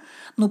വകുപ്പ്.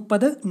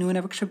 30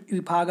 ന്യൂനപക്ഷ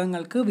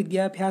വിഭാഗങ്ങൾക്ക്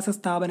വിദ്യാഭ്യാസ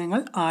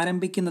സ്ഥാപനങ്ങൾ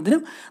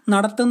ആരംഭിക്കുന്നതിനും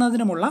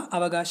നടത്തുന്നതിനുമുള്ള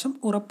അവകാശം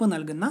ഉറപ്പു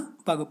നൽകുന്ന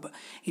വകുപ്പ്.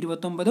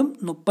 29ഉം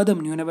 30ഉം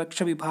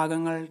ന്യൂനപക്ഷ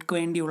വിഭാഗങ്ങൾക്ക്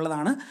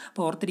വേണ്ടിയുള്ളതാണ്.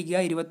 അപ്പോൾ ഓർത്തിരിക്കുക,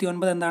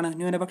 29 എന്താണ്,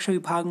 ന്യൂനപക്ഷ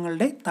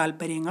വിഭാഗങ്ങളുടെ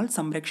താല്പര്യങ്ങൾ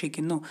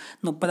സംരക്ഷിക്കുന്നു.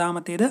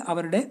 30ാമത്തേത്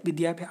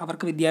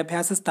അവർക്ക്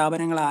വിദ്യാഭ്യാസ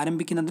സ്ഥാപനങ്ങൾ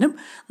ആരംഭിക്കുന്നതിനും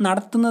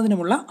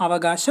നടത്തുന്നതിനുമുള്ള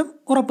അവകാശം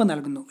ഉറപ്പു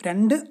നൽകുന്നു.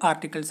 2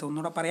 ആർട്ടിക്കിൾസ്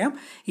ഒന്നുകൂടെ പറയാം.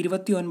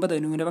 29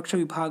 ന്യൂനപക്ഷ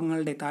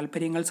വിഭാഗങ്ങളുടെ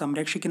താല്പര്യങ്ങൾ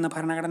സംരക്ഷിക്കുന്ന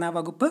ഭരണഘടനാ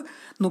വകുപ്പ്.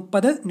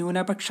 30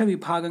 ന്യൂനപക്ഷ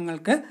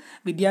വിഭാഗങ്ങൾക്ക്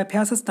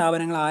വിദ്യാഭ്യാസ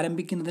സ്ഥാപനങ്ങൾ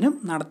ആരംഭിക്കുന്നതിനും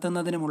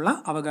നടത്തുന്നതിനുമുള്ള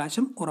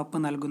അവകാശം ഉറപ്പു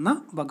നൽകുന്ന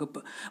വകുപ്പ്.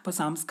 അപ്പോൾ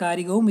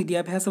സാംസ്കാരികവും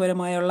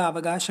വിദ്യാഭ്യാസപരമായുള്ള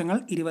അവകാശങ്ങൾ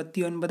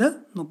 29,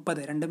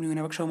 30 രണ്ടും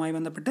ന്യൂനപക്ഷവുമായി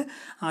ബന്ധപ്പെട്ട്.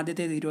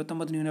 ആദ്യത്തേത്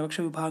 29 ന്യൂനപക്ഷ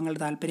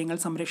വിഭാഗങ്ങളുടെ താല്പര്യങ്ങൾ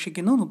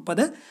സംരക്ഷിക്കുന്നു.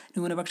 30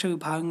 ന്യൂനപക്ഷ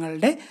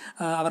വിഭാഗങ്ങളുടെ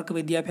അവർക്ക്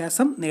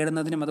വിദ്യാഭ്യാസം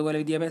നേടുന്നതിനും അതുപോലെ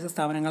വിദ്യാഭ്യാസ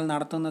സ്ഥാപനങ്ങൾ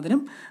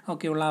നടത്തുന്നതിനും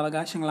ഒക്കെയുള്ള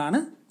അവകാശങ്ങളാണ്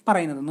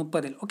പറയുന്നത്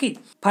 30-ൽ. ഓക്കെ,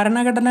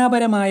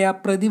 ഭരണഘടനാപരമായ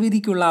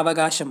പ്രതിവിധിക്കുള്ള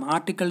അവകാശം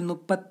ആർട്ടിക്കിൾ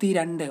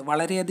 32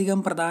 വളരെയധികം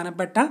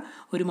പ്രധാനപ്പെട്ട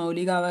ഒരു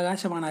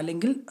മൗലികാവകാശമാണ്.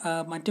 അല്ലെങ്കിൽ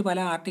മറ്റു പല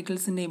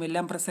ആർട്ടിക്കിൾസിൻ്റെയും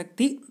എല്ലാം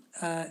പ്രസക്തി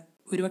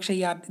ഒരുപക്ഷെ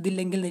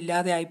ഇതില്ലെങ്കിൽ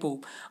ഇല്ലാതെയായി പോകും.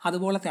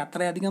 അതുപോലത്തെ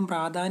അത്രയധികം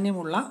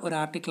പ്രാധാന്യമുള്ള ഒരു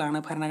ആർട്ടിക്കിളാണ്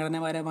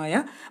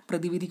ഭരണഘടനാപരമായ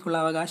പ്രതിവിധിക്കുള്ള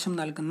അവകാശം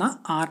നൽകുന്ന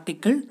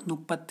ആർട്ടിക്കിൾ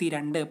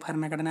 32.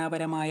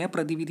 ഭരണഘടനാപരമായ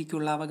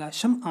പ്രതിവിധിക്കുള്ള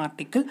അവകാശം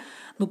ആർട്ടിക്കിൾ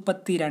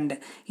 32.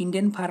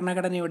 ഇന്ത്യൻ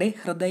ഭരണഘടനയുടെ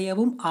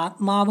ഹൃദയവും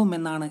ആത്മാവും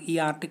എന്നാണ് ഈ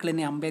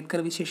ആർട്ടിക്കിളിനെ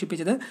അംബേദ്കർ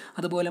വിശേഷിപ്പിച്ചത്.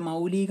 അതുപോലെ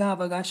മൗലിക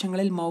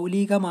അവകാശങ്ങളിൽ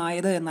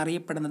മൗലികമായത്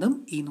എന്നറിയപ്പെടുന്നതും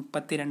ഈ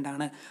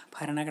 32ആണ്.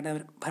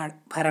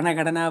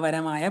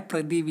 ഭരണഘടനാപരമായ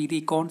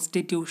പ്രതിവിധി,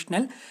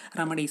 കോൺസ്റ്റിറ്റ്യൂഷണൽ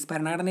റെമഡീസ്.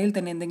 ഭരണഘടനയിൽ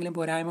തന്നെ എന്തെങ്കിലും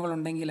പോരായ്മകൾ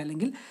ഉണ്ടെങ്കിൽ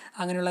അല്ലെങ്കിൽ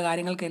അങ്ങനെയുള്ള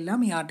കാര്യങ്ങൾക്കെല്ലാം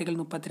ഈ ആർട്ടിക്കിൾ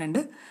 32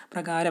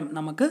 പ്രകാരം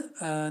നമുക്ക്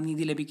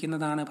നീതി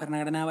ലഭിക്കുന്നതാണ്.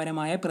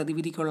 ഭരണഘടനാപരമായ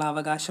പ്രതിവിധിക്കുള്ള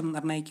അവകാശം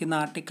നിർണ്ണയിക്കുന്ന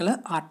ആർട്ടിക്കിൾ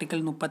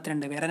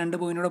 32. വേറെ 2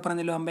 പോയിന്റോടെ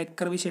പറഞ്ഞല്ലോ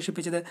അംബേദ്കർ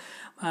വിശേഷിപ്പിച്ചത്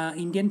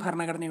ഇന്ത്യൻ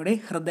ഭരണഘടനയുടെ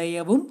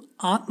ഹൃദയവും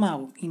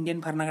ആത്മാവും. ഇന്ത്യൻ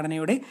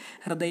ഭരണഘടനയുടെ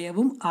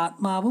ഹൃദയവും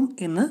ആത്മാവും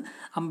എന്ന്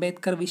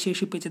അംബേദ്കർ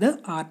വിശേഷിപ്പിച്ചത്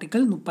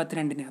ആർട്ടിക്കിൾ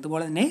 32.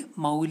 അതുപോലെ തന്നെ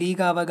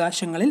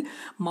മൗലികാവകാശങ്ങളിൽ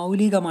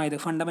മൗലികമായത്,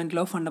 ഫണ്ടമെന്റൽ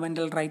ഓഫ്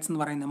ഫണ്ടമെന്റൽ റൈറ്റ്സ്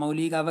എന്ന് പറയുന്നത്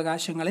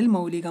മൗലികാവകാശങ്ങളിൽ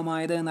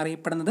മൗലികമായത്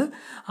എന്നറിയപ്പെടുന്നത്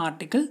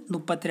ആർട്ടിക്കിൾ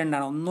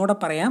 32ആണ്. ഒന്നുകൂടെ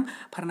പറയാം,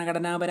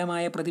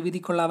 ഭരണഘടനാപരമായ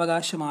പ്രതിവിധിക്കുള്ള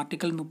അവകാശം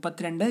ആർട്ടിക്കിൾ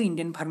 32.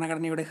 ഇന്ത്യൻ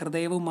ഭരണഘടനയുടെ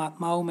ഹൃദയവും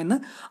ആത്മാവും എന്ന്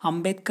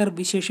അംബേദ്കർ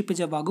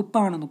വിശേഷിപ്പിച്ച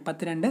വകുപ്പാണ്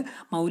 32.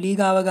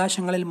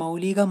 മൗലികാവകാശങ്ങളിൽ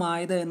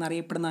മൗലികമായത്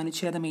എന്നറിയപ്പെടുന്ന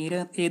അനുച്ഛേദം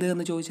ഏത്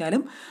എന്ന്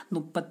ചോദിച്ചാലും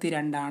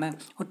 32ആണ്.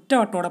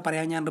 ഒറ്റവട്ടോടെ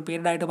പറയാം, ഞാൻ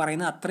റിപ്പീറ്റഡ് ആയിട്ട്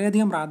പറയുന്നത്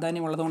അത്രയധികം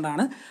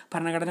പ്രാധാന്യമുള്ളതുകൊണ്ടാണ്.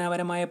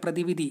 ഭരണഘടനാപരമായ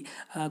പ്രതിവിധി,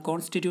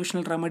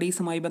 കോൺസ്റ്റിറ്റ്യൂഷണൽ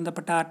റെമഡീസുമായി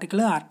ബന്ധപ്പെട്ട ആർട്ടിക്കിൾ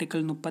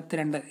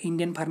 32.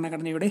 ഇന്ത്യൻ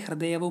ഭരണഘടനയുടെ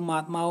ഹൃദയവും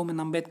ആത്മാവും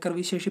എന്ന് അംബേദ്കർ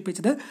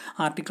വിശേഷിപ്പിച്ചത്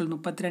ആർട്ടിക്കിൾ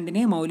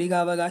 32നെ.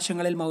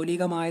 മൗലികാവകാശങ്ങളിൽ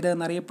മൗലികമായത്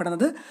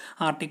എന്നറിയപ്പെടുന്നത്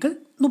ആർട്ടിക്കിൾ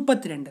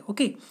 32.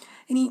 ഓക്കെ,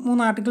 ഇനി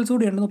 3 ആർട്ടിക്കിൾസ്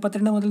കൂടിയുണ്ട്.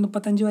 32 മുതൽ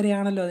 35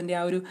 വരെയാണല്ലോ അതിൻ്റെ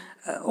ആ ഒരു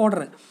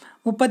ഓർഡർ.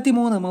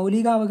 33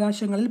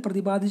 മൗലികാവകാശങ്ങളിൽ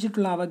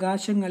പ്രതിപാദിച്ചിട്ടുള്ള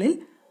അവകാശങ്ങളിൽ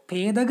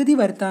ഭേദഗതി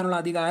വരുത്താനുള്ള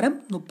അധികാരം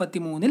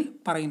 33-ൽ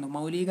പറയുന്നു.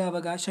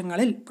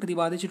 മൗലികാവകാശങ്ങളിൽ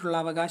പ്രതിപാദിച്ചിട്ടുള്ള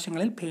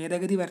അവകാശങ്ങളിൽ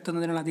ഭേദഗതി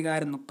വരുത്തുന്നതിനുള്ള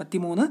അധികാരം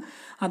 33.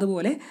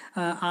 അതുപോലെ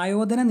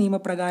ആയോധന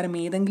നിയമപ്രകാരം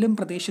ഏതെങ്കിലും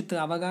പ്രദേശത്ത്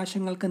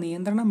അവകാശങ്ങൾക്ക്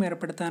നിയന്ത്രണം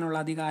ഏർപ്പെടുത്താനുള്ള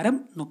അധികാരം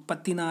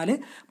 34.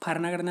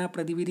 ഭരണഘടനാ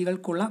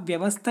പ്രതിവിധികൾക്കുള്ള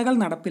വ്യവസ്ഥകൾ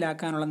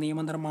നടപ്പിലാക്കാനുള്ള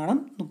നിയമനിർമ്മാണം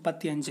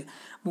 35.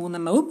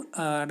 3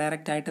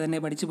 ഡയറക്റ്റായിട്ട്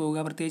തന്നെ പഠിച്ചു പോവുക,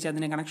 പ്രത്യേകിച്ച്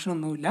അതിന്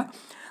കണക്ഷനൊന്നുമില്ല.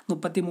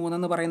 33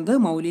 എന്ന് പറയുന്നത്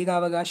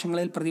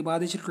മൗലികാവകാശങ്ങളിൽ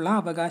പ്രതിപാദിച്ചിട്ടുള്ള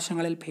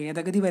അവകാശങ്ങളിൽ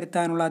ഭേദഗതി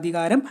വരുത്താനുള്ള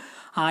അധികാരം.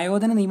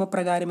 ആയോധന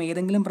നിയമപ്രകാരം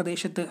ഏതെങ്കിലും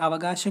പ്രദേശത്ത്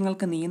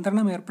അവകാശങ്ങൾക്ക്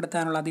നിയന്ത്രണം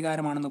ഏർപ്പെടുത്താനുള്ള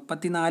അധികാരമാണ്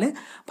 34.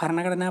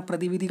 ഭരണഘടനാ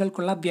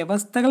പ്രതിവിധികൾക്കുള്ള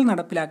വ്യവസ്ഥകൾ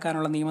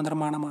നടപ്പിലാക്കാനുള്ള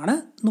നിയമനിർമ്മാണമാണ്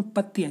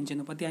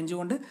 35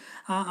 കൊണ്ട്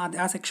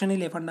ആ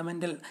സെക്ഷനിലെ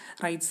ഫണ്ടമെൻ്റൽ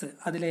റൈറ്റ്സ്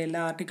അതിലെ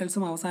എല്ലാ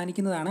ആർട്ടിക്കിൾസും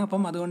അവസാനിക്കുന്നതാണ്.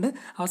 അപ്പം അതുകൊണ്ട്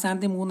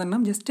അവസാനത്തെ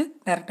 3 ജസ്റ്റ്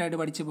ഡയറക്റ്റായിട്ട്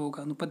പഠിച്ചു പോവുക.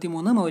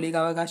 33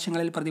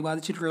 മൗലികാവകാശങ്ങളിൽ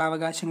പ്രതിപാദിച്ചിട്ടുള്ള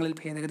അവകാശങ്ങളിൽ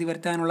ഭേദഗതി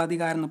വരുത്താനുള്ള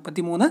അധികാരം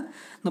 33.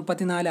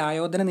 34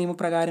 ആയോധന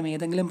നിയമപ്രകാരം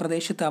ഏതെങ്കിലും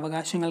പ്രദേശത്ത്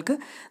അവകാശങ്ങൾക്ക്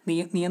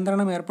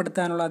നിയന്ത്രണം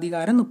ഏർപ്പെടുത്താനുള്ള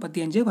അധികാരം. 35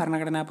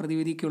 ഭരണഘടനാ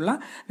പ്രതിവിധിക്കുള്ള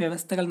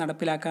വ്യവസ്ഥകൾ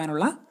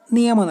നടപ്പിലാക്കാനുള്ള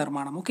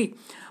നിയമനിർമ്മാണം. ഓക്കെ,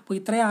 അപ്പോൾ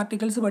ഇത്രയും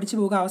ആർട്ടിക്കിൾസ് പഠിച്ചു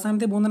പോകുക.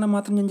 അവസാനത്തെ 3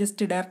 മാത്രം ഞാൻ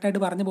ജസ്റ്റ്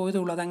ഡയറക്റ്റായിട്ട് പറഞ്ഞു പോയതേ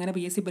ഉള്ളൂ. അതങ്ങനെ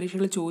PSC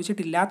പരീക്ഷകളിൽ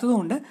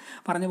ചോദിച്ചിട്ടില്ലാത്തതുകൊണ്ട്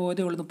പറഞ്ഞു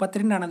പോയതേ ഉള്ളൂ.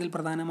 32 അതിൽ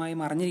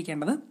പ്രധാനമായും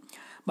അറിഞ്ഞിരിക്കേണ്ടത്.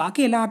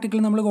 ബാക്കി എല്ലാ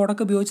ആർട്ടിക്കിളും നമ്മൾ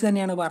കോഡൊക്കെ ഉപയോഗിച്ച്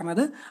തന്നെയാണ്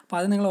പറഞ്ഞത്. അപ്പോൾ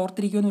അത് നിങ്ങൾ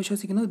ഓർത്തിരിക്കുമെന്ന്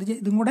വിശ്വസിക്കുന്നു.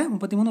 ഇതും കൂടെ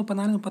 33,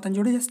 34,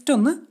 35 ജസ്റ്റ്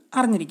ഒന്ന്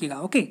അറിഞ്ഞിരിക്കുക.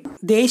 ഓക്കെ,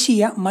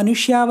 ദേശീയ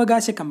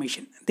മനുഷ്യാവകാശ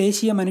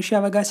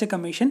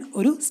കമ്മീഷൻ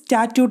ഒരു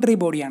സ്റ്റാറ്റ്യൂട്ടറി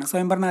ബോഡിയാണ്.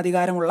 സ്വയംഭരണ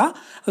അധികാരമുള്ള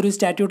ഒരു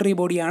സ്റ്റാറ്റ്യൂട്ടറി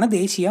ബോഡിയാണ്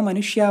ദേശീയ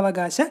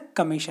മനുഷ്യാവകാശ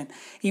കമ്മീഷൻ.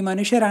 ഈ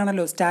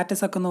മനുഷ്യരാണല്ലോ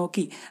സ്റ്റാറ്റസ് ഒക്കെ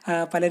നോക്കി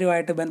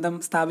പലരുമായിട്ട് ബന്ധം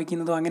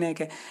സ്ഥാപിക്കുന്നതും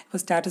അങ്ങനെയൊക്കെ.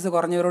 ഇപ്പോൾ സ്റ്റാറ്റസ്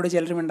കുറഞ്ഞവരോട്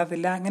ചിലർ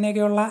മിണ്ടത്തില്ല,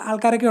 അങ്ങനെയൊക്കെയുള്ള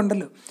ആൾക്കാരൊക്കെ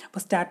ഉണ്ടല്ലോ.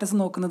 അപ്പോൾ സ്റ്റാറ്റസ്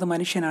നോക്കുന്നത്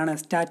മനുഷ്യനാണ്.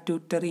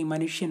 സ്റ്റാറ്റ്യൂട്ടറി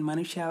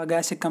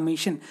മനുഷ്യാവകാശ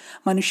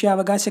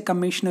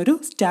കമ്മീഷൻ ഒരു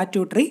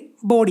സ്റ്റാറ്റ്യൂട്ടറി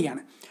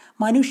ബോഡിയാണ്.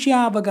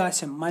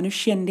 മനുഷ്യാവകാശം,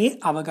 മനുഷ്യൻ്റെ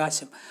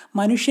അവകാശം.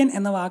 മനുഷ്യൻ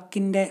എന്ന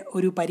വാക്കിൻ്റെ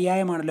ഒരു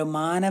പര്യായമാണല്ലോ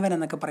മാനവൻ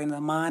എന്നൊക്കെ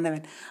പറയുന്നത്.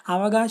 മാനവൻ,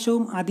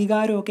 അവകാശവും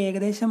അധികാരവും ഒക്കെ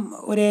ഏകദേശം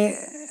ഒരേ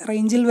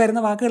റേഞ്ചിൽ വരുന്ന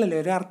വാക്കുകളല്ലേ,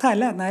 ഒരു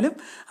അർത്ഥമല്ല. എന്നാലും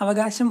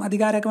അവകാശം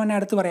അധികാരമൊക്കെ വേണേൽ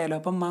അടുത്ത് പറയാമല്ലോ.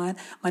 അപ്പം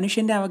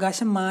മനുഷ്യൻ്റെ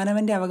അവകാശം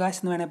മാനവൻ്റെ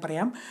അവകാശം എന്ന് വേണേൽ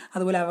പറയാം.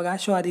 അതുപോലെ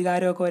അവകാശവും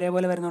അധികാരവും ഒക്കെ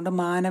ഒരേപോലെ വരുന്നതുകൊണ്ട്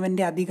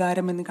മാനവൻ്റെ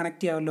അധികാരം എന്ന്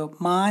കണക്ട് ചെയ്യാമല്ലോ.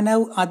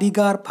 മാനവ്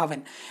അധികാർ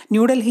ഭവൻ,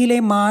 ന്യൂഡൽഹിയിലെ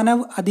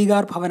മാനവ്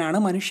അധികാർ ഭവനാണ്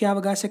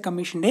മനുഷ്യാവകാശ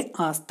കമ്മീഷൻ്റെ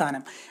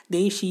ആസ്ഥാനം.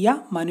 ദേശീയ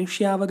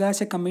മനുഷ്യാവകാശ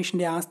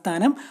കമ്മീഷൻ്റെ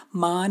ആസ്ഥാനം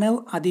മാനവ്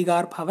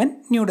അധികാർ ഭവൻ,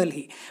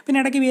 ന്യൂഡൽഹി. പിന്നെ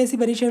ഇടയ്ക്ക് PSC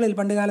പരീക്ഷകളിൽ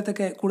പണ്ട്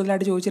കാലത്തൊക്കെ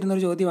കൂടുതലായിട്ട് ചോദിച്ചിരുന്ന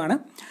ഒരു ചോദ്യമാണ്,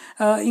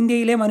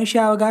 ഇന്ത്യയിലെ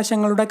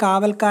മനുഷ്യാവകാശങ്ങളുടെ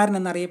കാവൽക്കാരൻ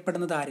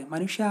എന്നറിയപ്പെടുന്നത് ആര്?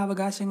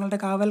 മനുഷ്യാവകാശങ്ങളുടെ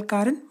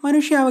കാവൽക്കാരൻ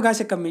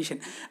മനുഷ്യാവകാശ കമ്മീഷൻ.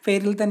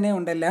 പേരിൽ തന്നെ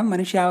ഉണ്ടെല്ലാം.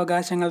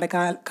 മനുഷ്യാവകാശങ്ങളുടെ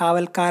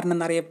കാവൽക്കാരൻ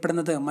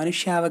എന്നറിയപ്പെടുന്നത്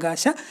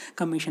മനുഷ്യാവകാശ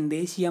കമ്മീഷൻ.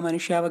 ദേശീയ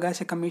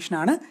മനുഷ്യാവകാശ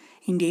കമ്മീഷനാണ്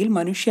ഇന്ത്യയിൽ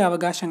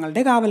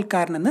മനുഷ്യാവകാശങ്ങളുടെ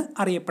കാവൽക്കാരനെന്ന്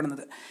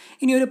അറിയപ്പെടുന്നത്.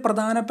 ഇനി ഒരു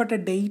പ്രധാനപ്പെട്ട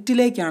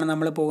ഡേറ്റിലേക്കാണ്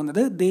നമ്മൾ പോകുന്നത്.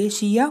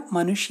 ദേശീയ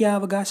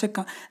മനുഷ്യാവകാശ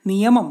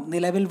നിയമം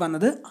നിലവിൽ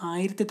വന്നത്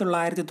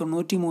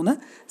 1993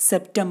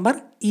 സെപ്റ്റംബർ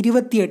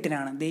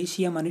 28-നാണ്.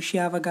 ദേശീയ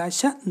മനുഷ്യാവകാശ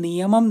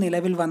നിയമം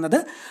നിലവിൽ വന്നത്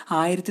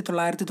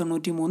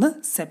 1993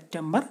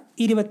 സെപ്റ്റംബർ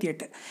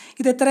 28.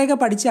 ഇത് എത്രയൊക്കെ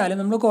പഠിച്ചാലും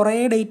നമ്മൾ കുറേ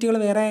ഡേറ്റുകൾ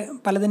വേറെ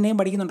പലതിൻ്റെയും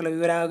പഠിക്കുന്നുണ്ടല്ലോ.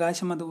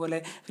 വിവരാവകാശം, അതുപോലെ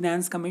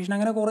ഫിനാൻസ് കമ്മീഷൻ,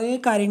 അങ്ങനെ കുറേ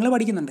കാര്യങ്ങൾ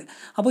പഠിക്കുന്നുണ്ട്.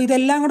 അപ്പോൾ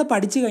ഇതെല്ലാം കൂടെ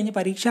പഠിച്ചു കഴിഞ്ഞ്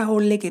പരീക്ഷാ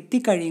ഹാളിലേക്ക്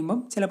എത്തിക്കഴിയുമ്പം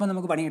ചിലപ്പോൾ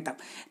നമുക്ക് പണി കിട്ടാം.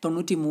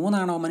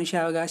 93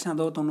 മനുഷ്യാവകാശം,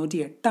 അതോ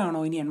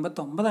 98 ഇനി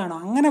 89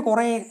 അങ്ങനെ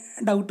കുറേ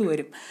ഡൗട്ട്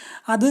വരും.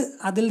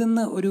 അതിൽ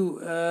നിന്ന് ഒരു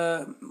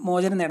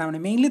മോചനം നേടാൻ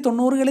വേണ്ടി മെയിൻലി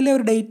 90കളിലെ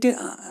ഒരു ഡേറ്റ്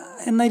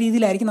എന്ന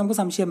രീതിയിലായിരിക്കും നമുക്ക്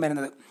സംശയം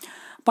വരുന്നത്.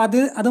 അപ്പോൾ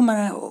അത്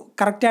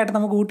കറക്റ്റായിട്ട്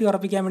നമുക്ക് ഊട്ടി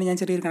ഉറപ്പിക്കാൻ വേണ്ടി ഞാൻ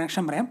ചെറിയൊരു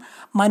കണക്ഷൻ പറയാം.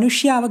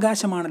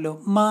 മനുഷ്യാവകാശമാണല്ലോ,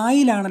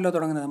 മായിലാണല്ലോ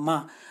തുടങ്ങുന്നത്.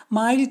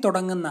 മായിൽ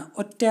തുടങ്ങുന്ന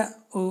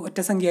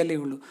ഒറ്റ സംഖ്യയല്ലേ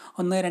ഉള്ളൂ.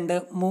 1, 2,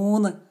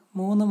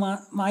 3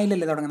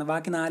 മായിലല്ലേ തുടങ്ങുന്നത്.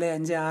 ബാക്കി 4,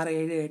 5, 6,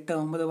 7, 8,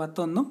 9, 10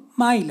 ഒന്നും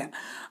മായില്ല.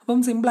 അപ്പം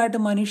സിമ്പിളായിട്ട്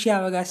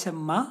മനുഷ്യാവകാശം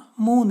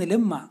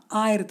 3ലും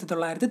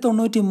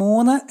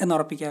 1993 എന്ന്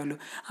ഉറപ്പിക്കാമല്ലോ.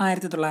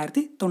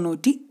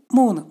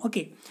 1993.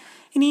 ഓക്കെ,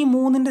 ഇനി ഈ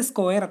 3ൻ്റെ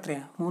സ്ക്വയർ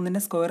എത്രയാണ്?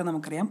 3ൻ്റെ സ്ക്വയർ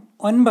നമുക്കറിയാം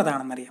 9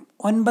 ആണെന്നറിയാം.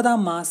 9ാം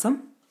മാസം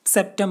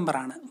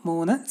സെപ്റ്റംബറാണ്.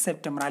 3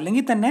 സെപ്റ്റംബർ.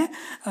 അല്ലെങ്കിൽ തന്നെ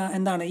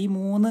എന്താണ് ഈ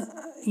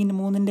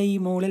 3ൻ്റെ ഈ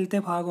മുകളിലത്തെ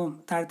ഭാഗവും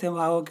താഴത്തെ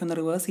ഭാഗമൊക്കെ ഒന്ന്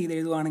റിവേഴ്സ് ചെയ്ത്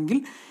എഴുതുവാണെങ്കിൽ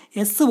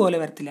S പോലെ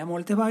വരത്തില്ല.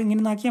 മുകളിലത്തെ ഭാഗം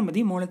ഇങ്ങനെ നാക്കിയാൽ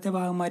മതി. മുകളിലത്തെ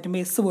ഭാഗം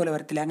മാറ്റുമ്പോൾ S പോലെ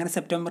വരത്തില്ല. അങ്ങനെ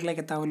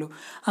സെപ്റ്റംബറിലേക്ക് എത്താവുള്ളൂ.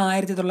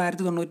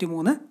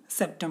 1993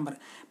 സെപ്റ്റംബർ.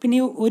 പിന്നെ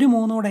ഈ ഒരു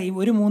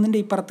 3ൻ്റെ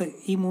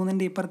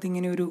ഇപ്പുറത്ത്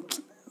ഇങ്ങനെ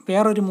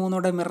വേറൊരു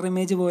 3 മിറർ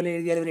ഇമേജ് പോലെ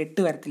എഴുതിയാൽ ഒരു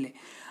 8 വരത്തില്ലേ.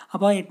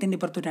 അപ്പോൾ 8ൻ്റെ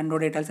ഇപ്പുറത്ത്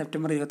 2 ഇട്ടാൽ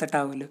സെപ്റ്റംബർ 28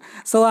 ആവുമല്ലോ.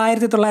 സോ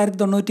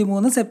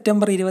 1993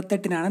 സെപ്റ്റംബർ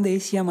 28-നാണ്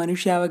ദേശീയ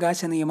മനുഷ്യാവകാശ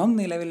നിയമം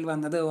നിലവിൽ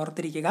വന്നത്.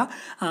 ഓർത്തിരിക്കുക,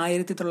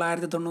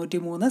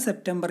 1993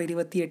 സെപ്റ്റംബർ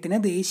 28-ന്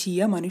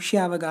ദേശീയ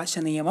മനുഷ്യാവകാശ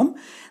നിയമം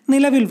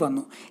നിലവിൽ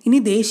വന്നു. ഇനി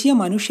ദേശീയ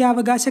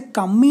മനുഷ്യാവകാശ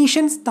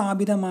കമ്മീഷൻ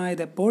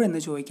സ്ഥാപിതമായത്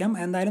എപ്പോഴെന്ന് ചോദിക്കാം.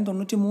 എന്തായാലും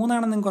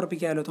 93 നിങ്ങൾക്ക്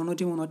ഉറപ്പിക്കാമല്ലോ.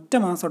 93 ഒറ്റ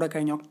മാസത്തോടെ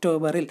കഴിഞ്ഞ്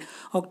ഒക്ടോബർ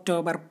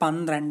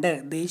 12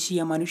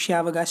 ദേശീയ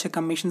മനുഷ്യാവകാശ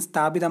കമ്മീഷൻ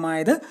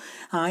സ്ഥാപിതമായത്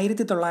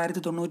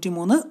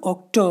 1993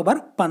 ഒക്ടോബർ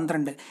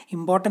 12.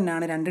 ഇമ്പോർട്ടൻ്റ്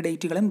ആണ് 2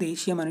 ഡേറ്റുകളും.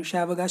 ദേശീയ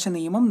മനുഷ്യാവകാശ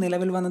നിയമം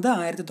നിലവിൽ വന്നത്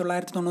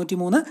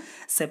 1993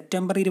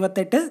 സെപ്റ്റംബർ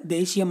 28.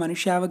 ദേശീയ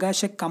മനുഷ്യാവകാശ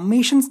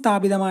കമ്മീഷൻ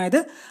സ്ഥാപിതമായത്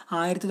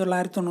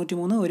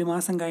 1993 ഒരു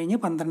മാസം കഴിഞ്ഞ്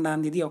 12-ാം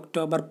തീയതി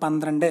ഒക്ടോബർ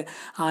 12.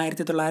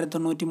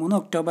 1993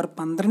 ഒക്ടോബർ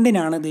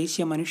 12-നാണ്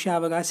ദേശീയ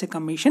മനുഷ്യാവകാശ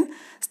കമ്മീഷൻ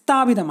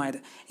സ്ഥാപിതമായത്.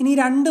 ഇനി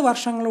 2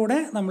 വർഷങ്ങളൂടെ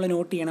നമ്മൾ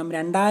നോട്ട് ചെയ്യണം.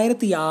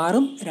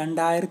 2006-ഉം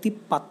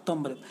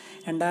 2019.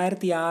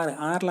 2006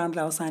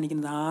 6-ലാണല്ലോ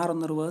അവസാനിക്കുന്നത്. 6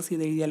 ഒന്ന് റിവേഴ്സ്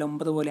ചെയ്ത് എഴുതിയാൽ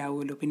 9 പോലെ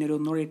ആവുമല്ലോ. പിന്നെ ഒരു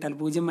ഒന്നുകൂടി ഇട്ടാൽ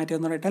 0 മാറ്റി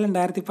ഒന്നുകൂടി ഇട്ടാൽ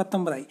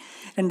 2019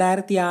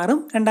 2006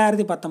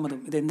 2019.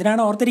 ഇത്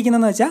എന്തിനാണ്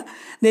ഓർത്തിരിക്കുന്നതെന്ന് വെച്ചാൽ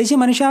ദേശീയ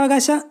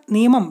മനുഷ്യാവകാശ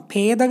നിയമം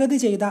ഭേദഗതി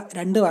ചെയ്ത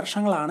 2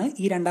 വർഷങ്ങളാണ്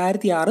ഈ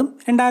 2006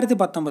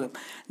 2019.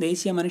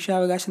 ദേശീയ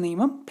മനുഷ്യാവകാശ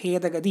നിയമം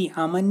ഭേദഗതി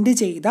അമെൻഡ്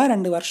ചെയ്ത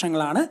 2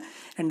 വർഷങ്ങളാണ്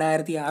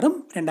 2006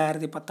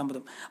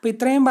 2019. അപ്പോൾ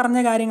ഇത്രയും പറഞ്ഞ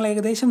കാര്യങ്ങൾ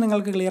ഏകദേശം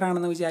നിങ്ങൾക്ക് ക്ലിയർ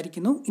ആണെന്ന്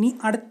വിചാരിക്കുന്നു. ഇനി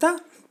അടുത്ത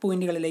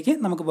പോയിന്റുകളിലേക്ക്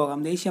നമുക്ക് പോകാം.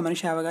 ദേശീയ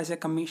മനുഷ്യാവകാശ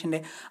കമ്മീഷൻ്റെ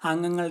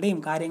അംഗങ്ങളുടെയും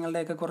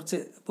കാര്യങ്ങളുടെയൊക്കെ കുറച്ച്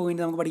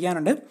പോയിന്റ് നമുക്ക്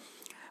പഠിക്കാനുണ്ട്.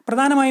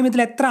 പ്രധാനമായും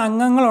ഇതിൽ എത്ര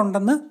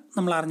അംഗങ്ങളുണ്ടെന്ന്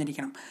നമ്മൾ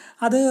അറിഞ്ഞിരിക്കണം.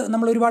 അത്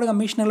നമ്മൾ ഒരുപാട്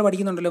കമ്മീഷനുകൾ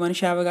പഠിക്കുന്നുണ്ടല്ലോ,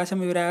 മനുഷ്യാവകാശം,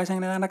 വിവരാവകാശം,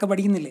 അങ്ങനെ ഏതാണ്ടൊക്കെ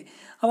പഠിക്കുന്നില്ലേ.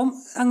 അപ്പം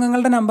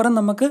അംഗങ്ങളുടെ നമ്പറും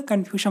നമുക്ക്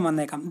കൺഫ്യൂഷൻ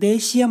വന്നേക്കാം.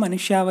 ദേശീയ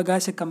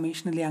മനുഷ്യാവകാശ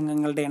കമ്മീഷനിലെ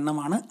അംഗങ്ങളുടെ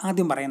എണ്ണമാണ്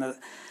ആദ്യം പറയുന്നത്.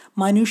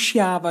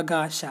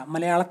 മനുഷ്യാവകാശ,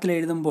 മലയാളത്തിൽ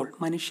എഴുതുമ്പോൾ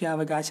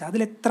മനുഷ്യാവകാശ,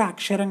 അതിലെത്ര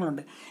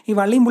അക്ഷരങ്ങളുണ്ട്? ഈ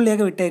വള്ളിയും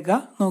പുള്ളിയൊക്കെ വിട്ടേക്കുക,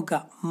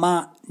 നോക്കുക. മ,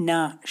 ന,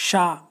 ഷ,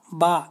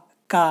 ബ,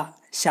 ക,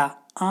 ശ,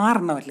 6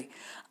 എണ്ണമല്ലേ?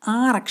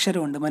 6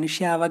 അക്ഷരമുണ്ട്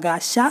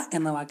മനുഷ്യാവകാശ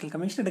എന്ന വാക്കിൽ.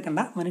 കമ്മീഷൻ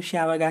എടുക്കേണ്ട,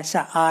 മനുഷ്യാവകാശ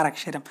 6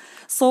 അക്ഷരം.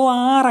 സോ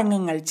 6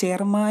 അംഗങ്ങൾ,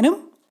 ചെയർമാനും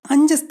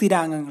 5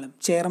 സ്ഥിരാംഗങ്ങളും,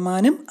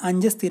 ചെയർമാനും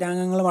 5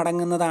 സ്ഥിരാംഗങ്ങളും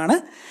അടങ്ങുന്നതാണ്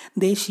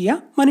ദേശീയ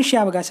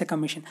മനുഷ്യാവകാശ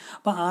കമ്മീഷൻ.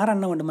 അപ്പോൾ 6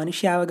 എണ്ണമുണ്ട്.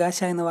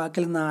 മനുഷ്യാവകാശ എന്ന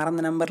വാക്കിൽ നിന്ന് 6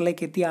 എന്ന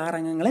നമ്പറിലേക്ക് എത്തിയ 6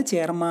 അംഗങ്ങൾ,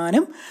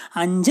 ചെയർമാനും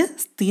 5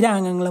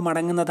 സ്ഥിരാംഗങ്ങളും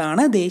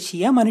അടങ്ങുന്നതാണ്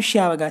ദേശീയ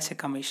മനുഷ്യാവകാശ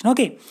കമ്മീഷൻ.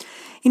 ഓക്കെ,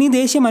 ഇനി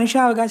ദേശീയ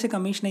മനുഷ്യാവകാശ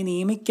കമ്മീഷനെ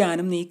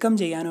നിയമിക്കാനും നീക്കം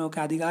ചെയ്യാനും ഒക്കെ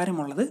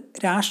അധികാരമുള്ളത്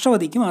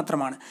രാഷ്ട്രപതിക്ക്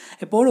മാത്രമാണ്.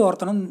 എപ്പോഴും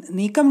ഓർത്തണം,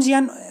 നീക്കം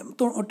ചെയ്യാൻ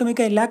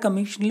ഒട്ടുമിക്ക എല്ലാ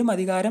കമ്മീഷനിലും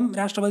അധികാരം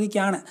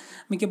രാഷ്ട്രപതിക്കാണ്.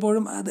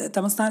 മിക്കപ്പോഴും അത്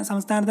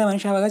സംസ്ഥാനത്തെ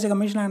മനുഷ്യാവകാശ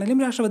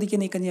കമ്മീഷനാണെങ്കിലും രാഷ്ട്രപതിക്ക്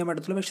നീക്കം ചെയ്യാൻ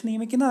പറ്റത്തുള്ളൂ. പക്ഷേ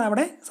നിയമിക്കുന്നത്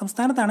അവിടെ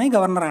സംസ്ഥാനത്താണെങ്കിൽ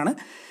ഗവർണറാണ്.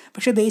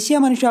 പക്ഷേ ദേശീയ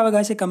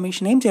മനുഷ്യാവകാശ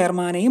കമ്മീഷനെയും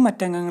ചെയർമാനെയും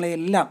മറ്റംഗങ്ങളെയും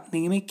എല്ലാം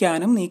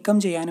നിയമിക്കാനും നീക്കം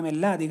ചെയ്യാനും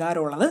എല്ലാം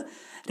അധികാരമുള്ളത്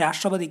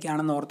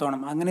രാഷ്ട്രപതിക്കാണെന്ന്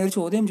ഓർത്തോണം. അങ്ങനെ ഒരു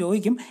ചോദ്യം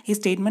ചോദിക്കും. ഈ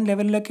സ്റ്റേറ്റ്മെൻറ്റ്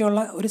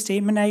ലെവലിലൊക്കെയുള്ള ഒരു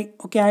സ്റ്റേറ്റ്മെൻറ്റായി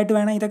ഒക്കെ ആയിട്ട്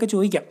വേണം ഇതൊക്കെ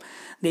ചോദിക്കാം.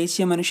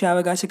 ദേശീയ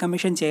മനുഷ്യാവകാശ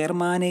കമ്മീഷൻ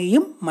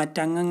ചെയർമാനെയും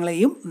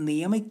മറ്റംഗങ്ങളെയും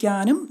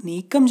നിയമിക്കാനും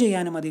നീക്കം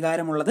ചെയ്യാനും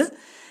അധികാരമുള്ളത്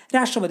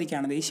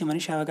രാഷ്ട്രപതിക്കാണ്. ദേശീയ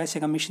മനുഷ്യാവകാശ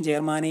കമ്മീഷൻ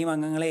ചെയർമാനെയും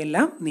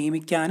അംഗങ്ങളെയെല്ലാം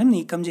നിയമിക്കാനും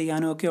നീക്കം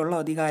ചെയ്യാനും ഒക്കെയുള്ള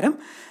അധികാരം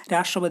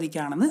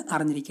രാഷ്ട്രപതിക്കാണെന്ന്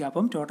അറിഞ്ഞിരിക്കുക.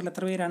 അപ്പം ടോട്ടൽ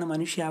എത്ര പേരാണ്?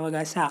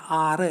 മനുഷ്യാവകാശ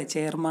 6,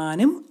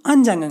 ചെയർമാനും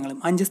 5 അംഗങ്ങളും,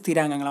 5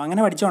 സ്ഥിരാംഗങ്ങളും.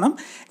 അങ്ങനെ പഠിച്ചോണം,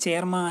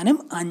 ചെയർമാനും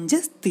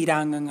 5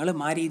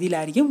 സ്ഥിരാംഗങ്ങളും. ആ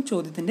രീതിയിലായിരിക്കും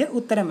ചോദ്യത്തിൻ്റെ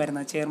ഉത്തരം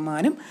വരുന്നത്,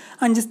 ചെയർമാനും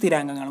 5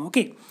 സ്ഥിരാംഗങ്ങളും.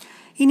 ഓക്കെ,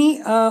 ഇനി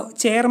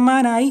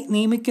ചെയർമാനായി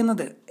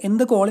നിയമിക്കുന്നത്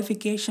എന്ത്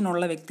ക്വാളിഫിക്കേഷൻ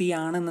ഉള്ള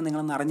വ്യക്തിയാണെന്ന്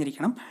നിങ്ങളൊന്ന്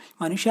അറിഞ്ഞിരിക്കണം.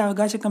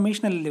 മനുഷ്യാവകാശ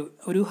കമ്മീഷനല്ലല്ലോ,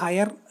 ഒരു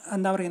ഹയർ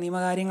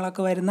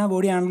നിയമകാര്യങ്ങളൊക്കെ വരുന്ന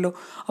ബോഡിയാണല്ലോ.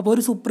 അപ്പോൾ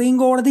ഒരു സുപ്രീം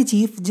കോടതി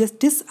ചീഫ്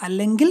ജസ്റ്റിസ്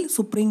അല്ലെങ്കിൽ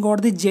സുപ്രീം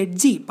കോടതി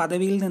ജഡ്ജി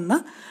പദവിയിൽ നിന്ന്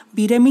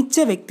വിരമിച്ച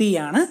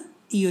വ്യക്തിയാണ്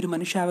ഈ ഒരു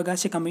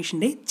മനുഷ്യാവകാശ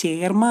കമ്മീഷൻ്റെ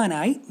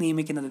ചെയർമാനായി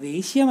നിയമിക്കുന്നത്.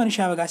 ദേശീയ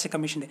മനുഷ്യാവകാശ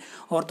കമ്മീഷൻ്റെ,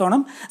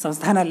 ഓർത്തോണം,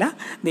 സംസ്ഥാനമല്ല,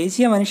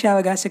 ദേശീയ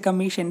മനുഷ്യാവകാശ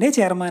കമ്മീഷൻ്റെ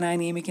ചെയർമാനായി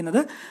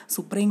നിയമിക്കുന്നത്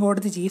സുപ്രീം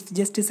കോടതി ചീഫ്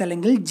ജസ്റ്റിസ്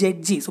അല്ലെങ്കിൽ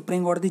ജഡ്ജി,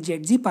 സുപ്രീം കോടതി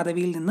ജഡ്ജി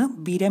പദവിയിൽ നിന്ന്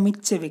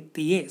വിരമിച്ച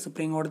വ്യക്തിയെ,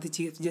 സുപ്രീം കോടതി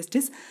ചീഫ്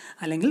ജസ്റ്റിസ്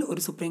അല്ലെങ്കിൽ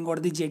ഒരു സുപ്രീം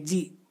കോടതി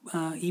ജഡ്ജി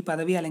ഈ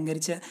പദവി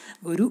അലങ്കരിച്ച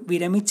ഒരു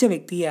വിരമിച്ച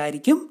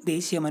വ്യക്തിയായിരിക്കും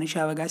ദേശീയ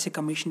മനുഷ്യാവകാശ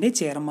കമ്മീഷൻ്റെ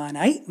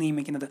ചെയർമാനായി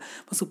നിയമിക്കുന്നത്.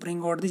 അപ്പോൾ സുപ്രീം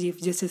കോടതി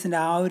ചീഫ് ജസ്റ്റിസിൻ്റെ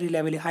ആ ഒരു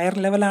ലെവൽ, ഹയർ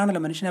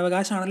ലെവലാണല്ലോ,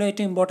 മനുഷ്യാവകാശമാണല്ലോ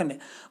ഏറ്റവും ഇമ്പോർട്ടൻറ്റ്.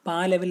 അപ്പോൾ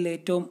ആ ലെവലിൽ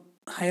ഏറ്റവും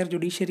ഹയർ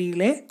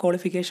ജുഡീഷ്യറിയിലെ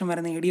ക്വാളിഫിക്കേഷൻ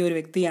വരെ നേടിയ ഒരു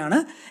വ്യക്തിയാണ്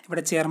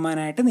ഇവിടെ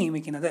ചെയർമാനായിട്ട്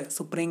നിയമിക്കുന്നത്.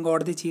 സുപ്രീം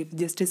കോടതി ചീഫ്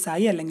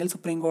ജസ്റ്റിസായി അല്ലെങ്കിൽ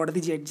സുപ്രീം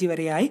കോടതി ജഡ്ജി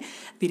വരെയായി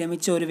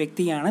വിരമിച്ച ഒരു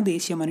വ്യക്തിയാണ്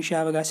ദേശീയ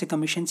മനുഷ്യാവകാശ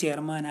കമ്മീഷൻ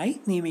ചെയർമാനായി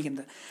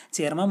നിയമിക്കുന്നത്.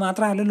 ചെയർമാൻ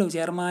മാത്രമല്ലല്ലോ,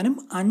 ചെയർമാനും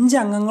 5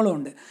 അംഗങ്ങളും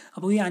ഉണ്ട്.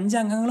 അപ്പോൾ ഈ 5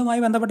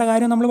 അംഗങ്ങളുമായി ബന്ധപ്പെട്ട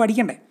കാര്യം നമ്മൾ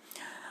പഠിക്കണ്ടേ.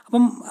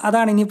 അപ്പം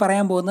അതാണ് ഇനി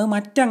പറയാൻ പോകുന്നത്,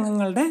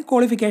 മറ്റംഗങ്ങളുടെ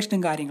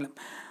ക്വാളിഫിക്കേഷനും കാര്യങ്ങളും.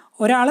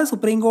 ഒരാൾ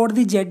സുപ്രീം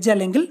കോടതി ജഡ്ജ്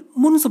അല്ലെങ്കിൽ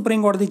മുൻ സുപ്രീം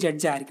കോടതി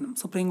ജഡ്ജ് ആയിരിക്കണം.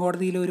 സുപ്രീം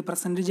കോടതിയിലെ ഒരു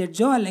പ്രസൻറ്റ്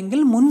ജഡ്ജോ അല്ലെങ്കിൽ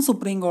മുൻ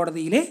സുപ്രീം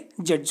കോടതിയിലെ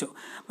ജഡ്ജോ.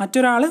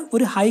 മറ്റൊരാൾ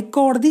ഒരു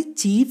ഹൈക്കോടതി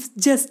ചീഫ്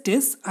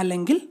ജസ്റ്റിസ്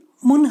അല്ലെങ്കിൽ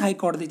മുൻ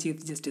ഹൈക്കോടതി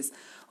ചീഫ് ജസ്റ്റിസ്.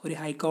 ഒരു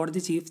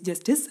ഹൈക്കോടതി ചീഫ്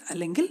ജസ്റ്റിസ്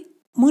അല്ലെങ്കിൽ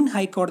മുൻ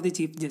ഹൈക്കോടതി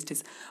ചീഫ്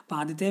ജസ്റ്റിസ്. അപ്പോൾ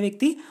ആദ്യത്തെ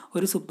വ്യക്തി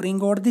ഒരു സുപ്രീം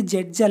കോടതി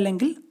ജഡ്ജ്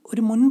അല്ലെങ്കിൽ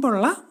ഒരു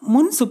മുൻപുള്ള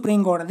മുൻ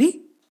സുപ്രീം കോടതി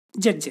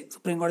ജഡ്ജ്,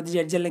 സുപ്രീം കോടതി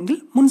ജഡ്ജ് അല്ലെങ്കിൽ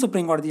മുൻ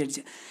സുപ്രീം കോടതി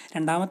ജഡ്ജ്.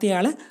 രണ്ടാമത്തെ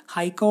ആൾ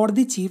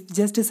ഹൈക്കോടതി ചീഫ്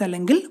ജസ്റ്റിസ്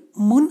അല്ലെങ്കിൽ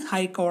മുൻ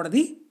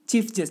ഹൈക്കോടതി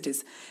ചീഫ്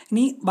ജസ്റ്റിസ്.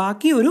 ഇനി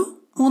ബാക്കി ഒരു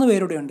 3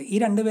 പേരുടെ ഉണ്ട്. ഈ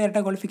 2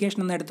 പേരുടെ ക്വാളിഫിക്കേഷൻ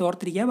ഒന്ന് എടുത്ത്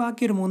ഓർത്തിരിക്കുക.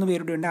 ബാക്കി ഒരു 3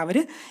 പേരുടെ ഉണ്ട്. അവർ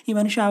ഈ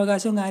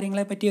മനുഷ്യാവകാശവും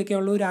കാര്യങ്ങളെ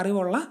പറ്റിയൊക്കെയുള്ള ഒരു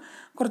അറിവുള്ള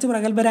കുറച്ച്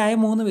പ്രഗത്ഭരായ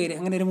 3 പേര്,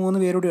 അങ്ങനെ ഒരു 3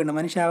 പേരുടെ ഉണ്ട്.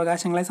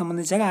 മനുഷ്യാവകാശങ്ങളെ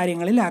സംബന്ധിച്ച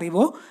കാര്യങ്ങളിൽ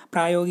അറിവോ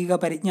പ്രായോഗിക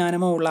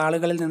പരിജ്ഞാനമോ ഉള്ള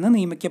ആളുകളിൽ നിന്ന്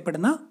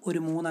നിയമിക്കപ്പെടുന്ന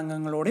ഒരു 3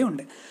 അംഗങ്ങളോടെ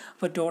ഉണ്ട്.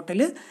 അപ്പോൾ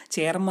ടോട്ടൽ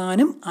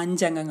ചെയർമാനും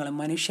 5 അംഗങ്ങളും,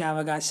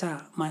 മനുഷ്യാവകാശ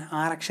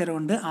 6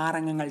 അക്ഷരമുണ്ട്, 6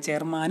 അംഗങ്ങൾ,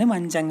 ചെയർമാനും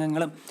 5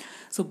 അംഗങ്ങളും.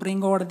 സുപ്രീം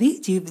കോടതി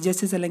ചീഫ്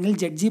ജസ്റ്റിസ് അല്ലെങ്കിൽ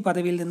ജഡ്ജി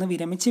പദവിയിൽ നിന്ന്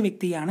വിരമിച്ച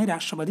വ്യക്തിയാണ്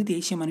രാഷ്ട്രപതി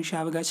ദേശീയ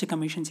മനുഷ്യാവകാശ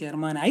കമ്മീഷൻ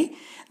ചെയർമാനായി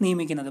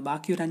നിയമിക്കുന്നത്.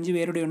 ബാക്കി ഒരു 5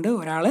 പേരുടെ ഉണ്ട്.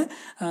 ഒരാൾ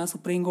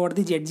സുപ്രീം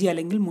കോടതി ജഡ്ജി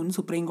അല്ലെങ്കിൽ മുൻ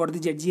സുപ്രീം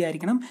കോടതി ജഡ്ജി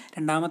ആയിരിക്കണം.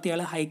 രണ്ടാമത്തെ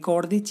ആൾ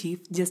ഹൈക്കോടതി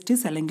ചീഫ്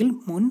ജസ്റ്റിസ് അല്ലെങ്കിൽ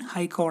മുൻ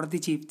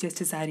ഹൈക്കോടതി ചീഫ്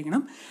ജസ്റ്റിസ്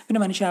ആയിരിക്കണം.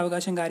 പിന്നെ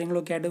മനുഷ്യാവകാശം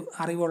കാര്യങ്ങളൊക്കെ ആയിട്ട്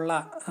അറിവുള്ള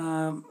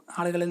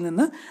ആളുകളിൽ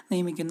നിന്ന്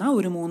നിയമിക്കുന്ന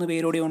ഒരു 3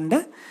 പേരുടെ ഉണ്ട്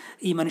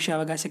ഈ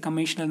മനുഷ്യാവകാശ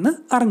കമ്മീഷനിൽ നിന്ന്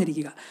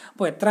അറിഞ്ഞിരിക്കുക.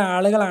 അപ്പോൾ എത്ര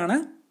ആളുകളാണ്,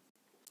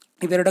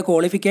 ഇവരുടെ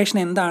ക്വാളിഫിക്കേഷൻ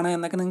എന്താണ്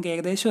എന്നൊക്കെ നിങ്ങൾക്ക്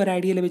ഏകദേശം ഒരു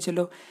ഐഡിയ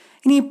ലഭിച്ചല്ലോ.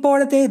 ഇനി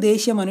ഇപ്പോഴത്തെ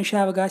ദേശീയ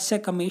മനുഷ്യാവകാശ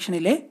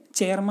കമ്മീഷനിലെ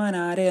ചെയർമാൻ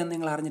ആര് എന്ന്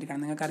നിങ്ങൾ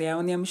അറിഞ്ഞിരിക്കണം.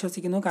 നിങ്ങൾക്കറിയാമെന്ന് ഞാൻ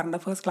വിശ്വസിക്കുന്നു. കറണ്ട്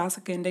അഫയേഴ്സ് ക്ലാസ്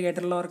ഒക്കെ എൻ്റെ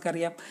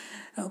കേട്ടിട്ടുള്ളവർക്കറിയാം,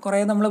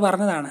 കുറേ നമ്മൾ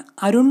പറഞ്ഞതാണ്.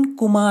 അരുൺ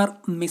കുമാർ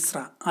മിശ്ര.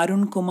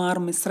 അരുൺ കുമാർ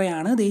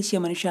മിശ്രയാണ് ദേശീയ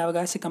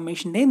മനുഷ്യാവകാശ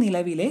കമ്മീഷൻ്റെ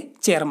നിലവിലെ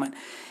ചെയർമാൻ.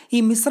 ഈ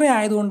മിശ്ര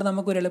ആയതുകൊണ്ട്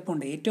നമുക്കൊരു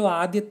എളുപ്പമുണ്ട്. ഏറ്റവും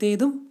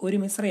ആദ്യത്തേതും ഒരു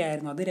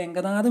മിശ്രയായിരുന്നു, അത്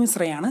രംഗനാഥ്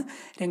മിശ്രയാണ്.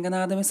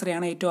 രംഗനാഥ്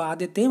മിശ്രയാണ് ഏറ്റവും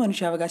ആദ്യത്തെ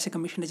മനുഷ്യാവകാശ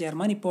കമ്മീഷൻ്റെ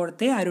ചെയർമാൻ.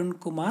 ഇപ്പോഴത്തെ അരുൺ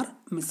കുമാർ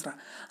മിശ്ര.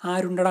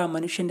 ആരുണ്ടടാ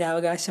മനുഷ്യൻ്റെ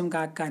അവകാശം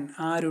കാക്കാൻ,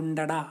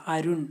 ആരുണ്ടടാ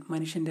അരുൺ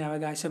മനുഷ്യൻ്റെ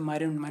അവകാശം,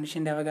 അരുൺ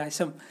മനുഷ്യൻ്റെ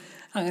അവകാശം,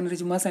 അങ്ങനെ ഒരു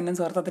ചുമ്മാ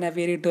സെൻറ്റൻസ് അർത്ഥത്തിന് ആ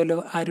പേര് കിട്ടുമല്ലോ.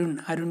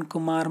 അരുൺ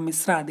കുമാർ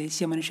മിശ്ര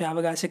ദേശീയ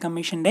മനുഷ്യാവകാശ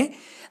കമ്മീഷൻ്റെ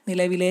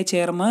നിലവിലെ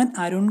ചെയർമാൻ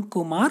അരുൺ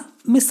കുമാർ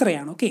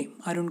മിശ്രയാണ്. ഓക്കെ,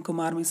 അരുൺ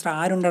കുമാർ മിശ്ര.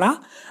 ആരുണ്ടടാ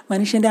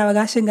മനുഷ്യൻ്റെ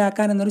അവകാശം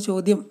കാക്കാൻ എന്നൊരു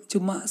ചോദ്യം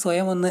ചുമ്മാ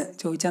സ്വയം ഒന്ന്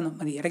ചോദിച്ചാൽ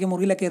മതി. ഇടയ്ക്ക്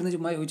മുറിയിലൊക്കെ ഇരുന്ന്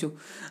ചുമ്മാ ചോദിച്ചു.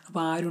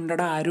 അപ്പോൾ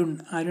ആരുണ്ടടാ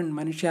അരുൺ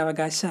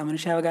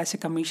മനുഷ്യാവകാശ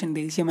കമ്മീഷൻ,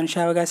 ദേശീയ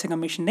മനുഷ്യാവകാശ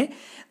കമ്മീഷൻ്റെ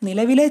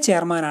നിലവിലെ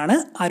ചെയർമാനാണ്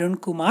അരുൺ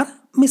കുമാർ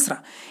മിശ്ര.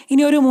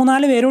 ഇനി ഒരു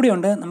 3-4 പേരൂടെ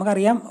ഉണ്ട്.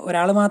 നമുക്കറിയാം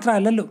ഒരാൾ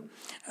മാത്രമല്ലല്ലോ,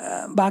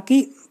 ബാക്കി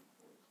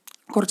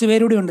കുറച്ച്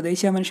പേരൂടെ ഉണ്ട്.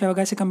 ദേശീയ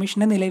മനുഷ്യാവകാശ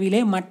കമ്മീഷൻ്റെ നിലവിലെ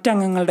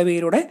മറ്റംഗങ്ങളുടെ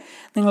പേരൂടെ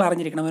നിങ്ങൾ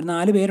അറിഞ്ഞിരിക്കണം. ഒരു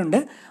 4 പേരുണ്ട്.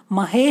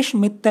 മഹേഷ്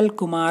മിത്തൽ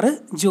കുമാർ,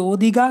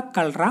 ജ്യോതിക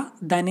കൾറ,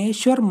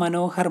 ധനേശ്വർ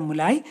മനോഹർ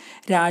മുലായ്,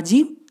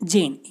 രാജീവ്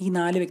ജെയിൻ. ഈ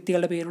 4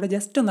 വ്യക്തികളുടെ പേരൂടെ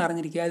ജസ്റ്റ് ഒന്ന്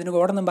അറിഞ്ഞിരിക്കുക. അതിന്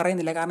കോഡൊന്നും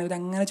പറയുന്നില്ല, കാരണം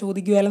ഇതങ്ങനെ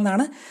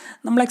ചോദിക്കുകയല്ലെന്നാണ്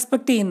നമ്മൾ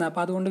എക്സ്പെക്ട് ചെയ്യുന്നത്.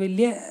 അപ്പോൾ അതുകൊണ്ട്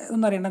വലിയ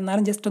ഒന്നും അറിയണ്ട,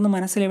 എന്നാലും ജസ്റ്റ് ഒന്ന്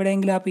മനസ്സിൽ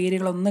എവിടെയെങ്കിലും ആ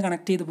പേരുകളൊന്ന്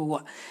കണക്ട് ചെയ്ത്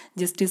പോവുക.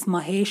 ജസ്റ്റിസ്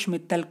മഹേഷ്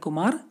മിത്തൽ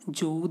കുമാർ,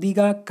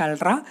 ജ്യോതിക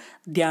കൾറ,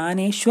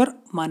 ധ്യാനേശ്വർ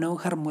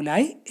മനോഹർ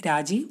മുലായ്,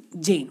 രാജീവ്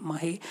ജെയിൻ.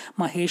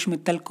 മഹേഷ്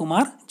മിത്തൽ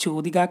കുമാർ,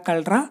 ജ്യോതിക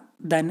കൾറ,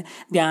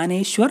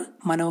 ധ്യാനേശ്വർ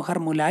മനോഹർ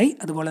മുലായ്,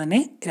 അതുപോലെ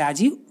തന്നെ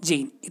രാജീവ്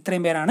ജെയിൻ.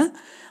 ഇത്രയും പേരാണ്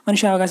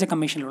മനുഷ്യാവകാശ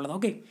കമ്മീഷനിലുള്ളത്.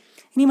 ഓക്കെ,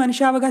 ഇനി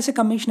മനുഷ്യാവകാശ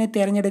കമ്മീഷനെ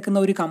തിരഞ്ഞെടുക്കുന്ന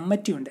ഒരു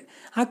കമ്മിറ്റിയുണ്ട്.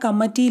 ആ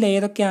കമ്മിറ്റിയിൽ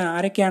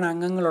ആരൊക്കെയാണ്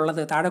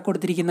അംഗങ്ങളുള്ളത്? താഴെ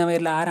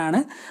കൊടുത്തിരിക്കുന്നവരിൽ ആരാണ്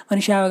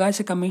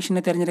മനുഷ്യാവകാശ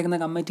കമ്മീഷനെ തിരഞ്ഞെടുക്കുന്ന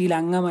കമ്മിറ്റിയിൽ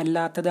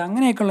അംഗമല്ലാത്തത്?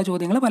 അങ്ങനെയൊക്കെയുള്ള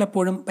ചോദ്യങ്ങൾ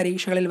പലപ്പോഴും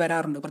പരീക്ഷകളിൽ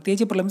വരാറുണ്ട്.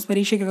 പ്രത്യേകിച്ച് പ്രിലിംസ്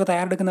പരീക്ഷയ്ക്കൊക്കെ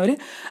തയ്യാറെടുക്കുന്നവർ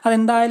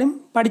അതെന്തായാലും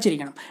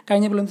പഠിച്ചിരിക്കണം.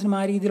 കഴിഞ്ഞ പ്രിലിംസിനും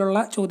ആ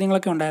രീതിയിലുള്ള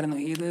ചോദ്യങ്ങളൊക്കെ ഉണ്ടായിരുന്നു.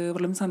 ഏത്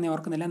പ്രിലിംസ് ആണെന്ന്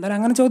ഓർക്കുന്നില്ല, എന്തായാലും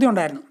അങ്ങനെ ചോദ്യം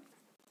ഉണ്ടായിരുന്നു.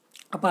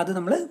 അപ്പോൾ അത്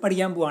നമ്മൾ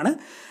പഠിക്കാൻ പോവാണ്.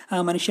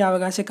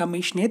 മനുഷ്യാവകാശ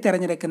കമ്മീഷനെ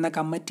തിരഞ്ഞെടുക്കുന്ന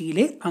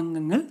കമ്മിറ്റിയിലെ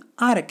അംഗങ്ങൾ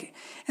ആരൊക്കെ?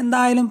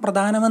 എന്തായാലും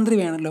പ്രധാനമന്ത്രി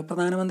വേണമല്ലോ.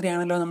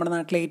 പ്രധാനമന്ത്രിയാണല്ലോ നമ്മുടെ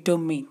നാട്ടിലെ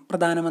ഏറ്റവും മെയിൻ.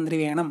 പ്രധാനമന്ത്രി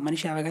വേണം.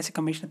 മനുഷ്യാവകാശ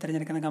കമ്മീഷനെ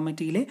തിരഞ്ഞെടുക്കുന്ന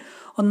കമ്മിറ്റിയിലെ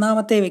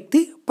ഒന്നാമത്തെ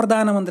വ്യക്തി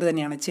പ്രധാനമന്ത്രി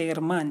തന്നെയാണ്.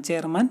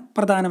 ചെയർമാൻ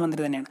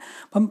പ്രധാനമന്ത്രി തന്നെയാണ്.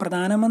 അപ്പം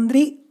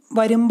പ്രധാനമന്ത്രി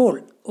വരുമ്പോൾ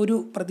ഒരു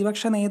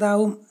പ്രതിപക്ഷ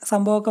നേതാവും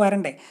സംഭവമൊക്കെ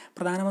വരണ്ടേ?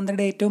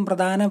 പ്രധാനമന്ത്രിയുടെ ഏറ്റവും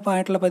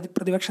പ്രധാനമായിട്ടുള്ള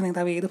പ്രതിപക്ഷ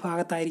നേതാവ് ഏത്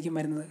ഭാഗത്തായിരിക്കും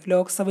വരുന്നത്?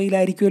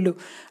 ലോക്സഭയിലായിരിക്കുമല്ലോ.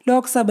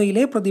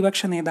 ലോക്സഭയിലെ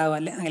പ്രതിപക്ഷ നേതാവ്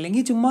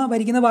അല്ലെങ്കിൽ ചുമ്മാ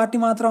ഭരിക്കുന്ന പാർട്ടി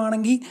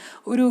മാത്രമാണെങ്കിൽ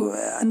ഒരു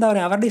എന്താ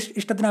പറയുക, അവരുടെ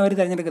ഇഷ്ടത്തിന് അവർ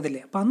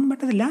തിരഞ്ഞെടുക്കത്തില്ലേ? അപ്പം അതൊന്നും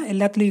പറ്റത്തില്ല.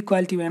 എല്ലാത്തിലും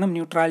ഈക്വാലിറ്റി വേണം,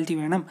 ന്യൂട്രാലിറ്റി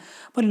വേണം.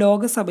 അപ്പോൾ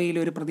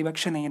ലോകസഭയിലെ ഒരു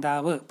പ്രതിപക്ഷ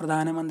നേതാവ്,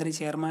 പ്രധാനമന്ത്രി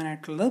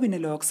ചെയർമാനായിട്ടുള്ളത്, പിന്നെ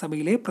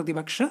ലോക്സഭയിലെ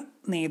പ്രതിപക്ഷ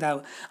നേതാവ്.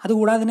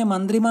 അതുകൂടാതെ തന്നെ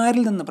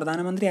മന്ത്രിമാരിൽ നിന്ന്,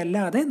 പ്രധാനമന്ത്രി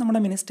അല്ലാതെ നമ്മുടെ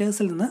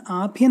മിനിസ്റ്റേഴ്സിൽ നിന്ന്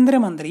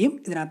ആഭ്യന്തരമന്ത്രിയും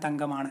ഇതിനകത്ത്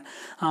അംഗമാണ്.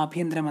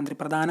 ആഭ്യന്തരമന്ത്രി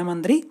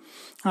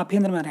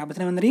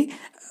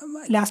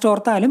ലാസ്റ്റ്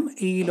ഓർത്താലും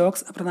ഈ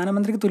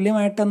പ്രധാനമന്ത്രിക്ക്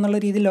തുല്യമായിട്ടെന്നുള്ള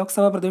രീതിയിൽ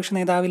ലോക്സഭ പ്രതിപക്ഷ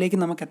നേതാവിലേക്ക്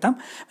നമുക്കെത്താം.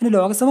 പിന്നെ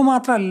ലോക്സഭ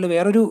മാത്രമല്ലല്ലോ,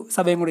 വേറൊരു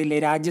സഭയും കൂടി ഇല്ലേ,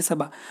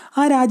 രാജ്യസഭ.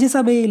 ആ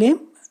രാജ്യസഭയിലെയും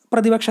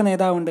പ്രതിപക്ഷ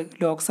നേതാവുണ്ട്,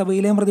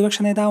 ലോക്സഭയിലെയും പ്രതിപക്ഷ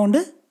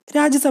നേതാവുണ്ട്,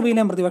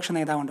 രാജ്യസഭയിലെയും പ്രതിപക്ഷ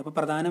നേതാവുണ്ട്. അപ്പോൾ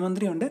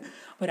പ്രധാനമന്ത്രിയുണ്ട്,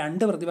 അപ്പോൾ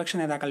 2 പ്രതിപക്ഷ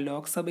നേതാക്കൾ,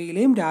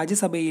 ലോക്സഭയിലെയും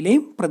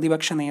രാജ്യസഭയിലെയും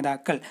പ്രതിപക്ഷ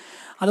നേതാക്കൾ.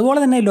 അതുപോലെ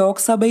തന്നെ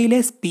ലോക്സഭയിലെ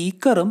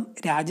സ്പീക്കറും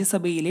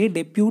രാജ്യസഭയിലെ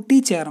ഡെപ്യൂട്ടി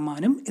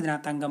ചെയർമാനും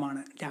ഇതിനകത്ത്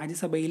അംഗമാണ്.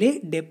 രാജ്യസഭയിലെ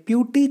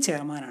ഡെപ്യൂട്ടി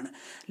ചെയർമാനാണ്.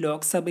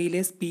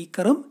 ലോക്സഭയിലെ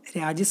സ്പീക്കറും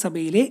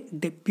രാജ്യസഭയിലെ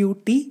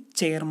ഡെപ്യൂട്ടി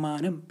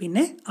ചെയർമാനും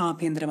പിന്നെ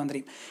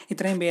ആഭ്യന്തരമന്ത്രിയും.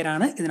 ഇത്രയും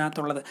പേരാണ്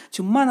ഇതിനകത്തുള്ളത്.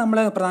 ചുമ്മാ നമ്മൾ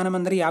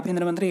പ്രധാനമന്ത്രി,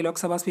 ആഭ്യന്തരമന്ത്രി,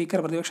 ലോക്സഭാ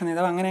സ്പീക്കർ, പ്രതിപക്ഷ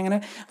നേതാവ് അങ്ങനെ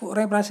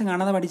കുറേ പ്രാവശ്യം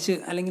കാണാതെ പഠിച്ച്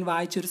അല്ലെങ്കിൽ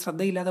വായിച്ചൊരു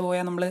ശ്രദ്ധയില്ലാതെ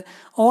പോയാൽ നമ്മൾ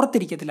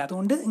ഓർത്തിരിക്കത്തില്ല.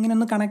 അതുകൊണ്ട് ഇങ്ങനെ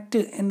ഒന്ന്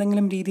കണക്റ്റ്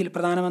എന്തെങ്കിലും രീതിയിൽ,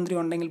 പ്രധാനമന്ത്രി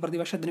ഉണ്ടെങ്കിൽ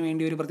പ്രതിപക്ഷത്തിന്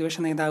വേണ്ടി ഒരു പ്രതിപക്ഷ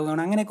നേതാവ്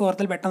വേണം, അങ്ങനെയൊക്കെ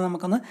ഓർത്താൽ പെട്ടെന്ന്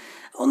നമുക്കൊന്ന്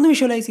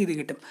വിഷ്വലൈസ് ചെയ്ത്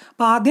കിട്ടും.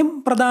 അപ്പോൾ ആദ്യം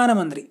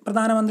പ്രധാനമന്ത്രി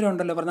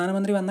ഉണ്ടല്ലോ,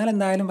 പ്രധാനമന്ത്രി വന്നാൽ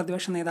എന്തായാലും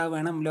പ്രതിപക്ഷ നേതാവ്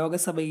വേണം.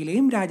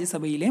 ലോകസഭയിലെയും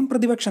രാജ്യസഭയിലെയും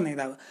പ്രതിപക്ഷ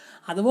നേതാവ്.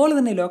 അതുപോലെ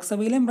തന്നെ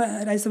ലോക്സഭയിലെയും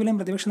രാജ്യസഭയിലെയും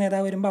പ്രതിപക്ഷ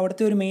നേതാവ് വരുമ്പോൾ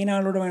അവിടുത്തെ ഒരു മെയിൻ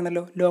ആളോട്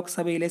വേണമല്ലോ.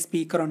 ലോക്സഭയിലെ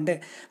സ്പീക്കറുണ്ട്,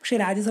 പക്ഷേ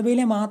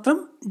രാജ്യസഭയിലെ മാത്രം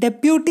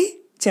ഡെപ്യൂട്ടി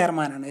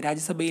ചെയർമാനാണ്.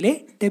 രാജ്യസഭയിലെ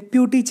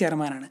ഡെപ്യൂട്ടി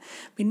ചെയർമാനാണ്.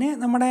 പിന്നെ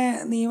നമ്മുടെ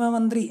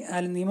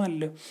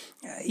നിയമമല്ലല്ലോ,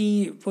 ഈ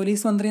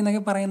പോലീസ് മന്ത്രി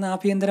എന്നൊക്കെ പറയുന്ന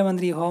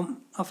ആഭ്യന്തരമന്ത്രി, ഹോം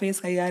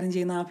അഫയേഴ്സ് കൈകാര്യം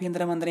ചെയ്യുന്ന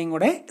ആഭ്യന്തരമന്ത്രിയും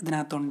കൂടെ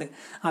ഇതിനകത്തുണ്ട്.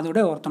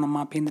 അതുകൂടെ ഓർത്തണം,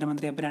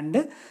 ആഭ്യന്തരമന്ത്രി. അപ്പോൾ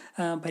 2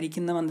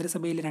 ഭരിക്കുന്ന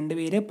മന്ത്രിസഭയിൽ 2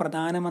 പേര്,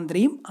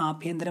 പ്രധാനമന്ത്രിയും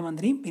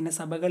ആഭ്യന്തരമന്ത്രിയും. പിന്നെ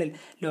സഭകളിൽ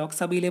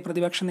ലോക്സഭയിലെ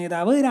പ്രതിപക്ഷ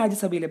നേതാവ്,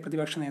 രാജ്യസഭയിലെ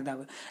പ്രതിപക്ഷ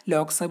നേതാവ്,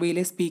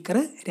 ലോക്സഭയിലെ സ്പീക്കർ,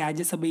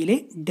 രാജ്യസഭയിലെ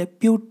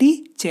ഡെപ്യൂട്ടി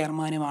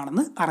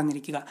ചെയർമാനുമാണെന്ന്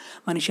അറിഞ്ഞിരിക്കുക.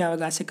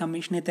 മനുഷ്യാവകാശ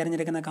കമ്മീഷനെ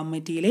തിരഞ്ഞെടുക്കുന്ന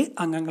കമ്മിറ്റിയിലെ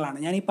അംഗങ്ങളാണ്.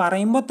 ഞാൻ ഈ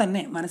പറയുമ്പോൾ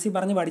തന്നെ മനസ്സിൽ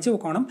പറഞ്ഞ് പഠിച്ചു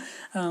വെക്കണം,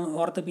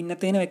 ഓർത്ത്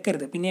പിന്നത്തേന്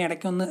വെക്കരുത്. പിന്നെ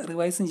ഇടയ്ക്കൊന്ന്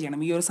റിവൈസും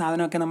ചെയ്യണം. ഈ ഒരു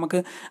സാധനമൊക്കെ നമുക്ക്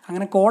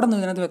അങ്ങനെ കോഡൊന്നും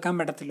ഇതിനകത്ത് വെക്കാൻ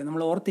പറ്റത്തില്ല. നമ്മൾ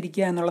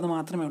ഓർത്തിരിക്കുക എന്നുള്ളത്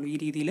മാത്രമേ ഉള്ളൂ. ഈ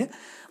രീതിയിൽ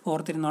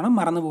ഓർത്തിരുന്നോണം,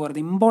 മറന്നു പോകരുത്.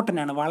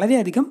 ഇമ്പോർട്ടൻ്റ് ആണ്,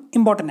 വളരെയധികം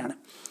ഇമ്പോർട്ടൻ്റ് ആണ്.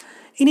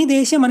 ഇനി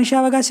ദേശീയ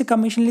മനുഷ്യാവകാശ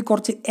കമ്മീഷനിൽ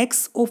കുറച്ച്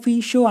എക്സ്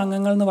ഒഫീഷ്യോ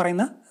അംഗങ്ങൾ എന്ന്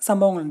പറയുന്ന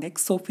സംഭവങ്ങളുണ്ട്.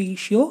 എക്സ്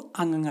ഒഫീഷ്യോ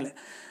അംഗങ്ങൾ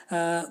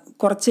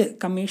കുറച്ച്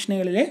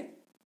കമ്മീഷനുകളിലെ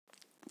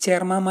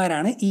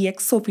ചെയർമാന്മാരാണ് ഈ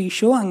എക്സ്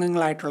ഒഫീഷ്യോ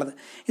അംഗങ്ങളായിട്ടുള്ളത്.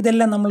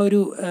 ഇതെല്ലാം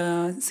നമ്മളൊരു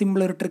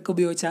സിമ്പിൾ ഒരു ട്രിക്ക്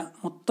ഉപയോഗിച്ചാൽ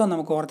മൊത്തം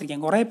നമുക്ക്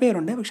ഓർത്തിരിക്കാം. കുറേ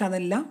പേരുണ്ട്, പക്ഷെ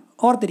അതെല്ലാം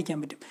ഓർത്തിരിക്കാൻ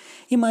പറ്റും.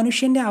 ഈ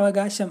മനുഷ്യൻ്റെ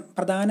അവകാശം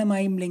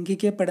പ്രധാനമായും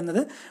ലംഘിക്കപ്പെടുന്നത്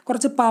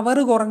കുറച്ച് പവർ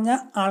കുറഞ്ഞ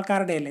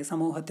ആൾക്കാരുടെ അല്ലേ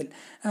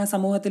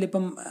സമൂഹത്തിൽ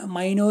ഇപ്പം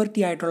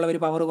മൈനോറിറ്റി ആയിട്ടുള്ളവർ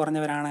പവർ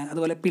കുറഞ്ഞവരാണ്.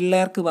 അതുപോലെ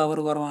പിള്ളേർക്ക് പവർ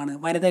കുറവാണ്,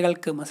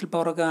 വനിതകൾക്ക് മസിൽ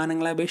പവറൊക്കെ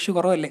ആണുങ്ങളെ അപേക്ഷിച്ച്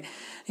കുറവല്ലേ.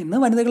 ഇന്ന്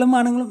വനിതകളും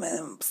ആണുങ്ങളും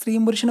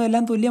സ്ത്രീയും പുരുഷനും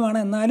എല്ലാം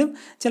തുല്യമാണ്. എന്നാലും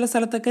ചില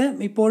സ്ഥലത്തൊക്കെ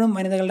ഇപ്പോഴും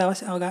വനിതകളുടെ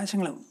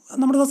അവകാശങ്ങൾ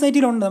നമ്മുടെ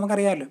സൊസൈറ്റിയിലുണ്ട്,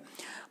 നമുക്കറിയാമല്ലോ.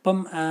 അപ്പം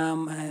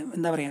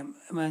എന്താ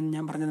പറയുക,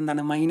 ഞാൻ പറഞ്ഞത്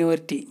എന്താണ്,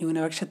 മൈനോറിറ്റി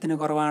ന്യൂനപക്ഷത്തിന്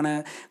കുറവാണ്,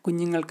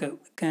 കുഞ്ഞുങ്ങൾക്ക്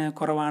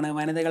കുറവാണ്,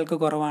 വനിതകൾക്ക്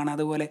കുറവാണ്,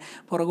 അതുപോലെ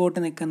പുറകോട്ട്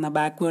നിൽക്കുന്ന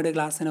ബാക്ക്വേർഡ്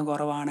ക്ലാസ്സിന്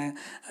കുറവാണ്,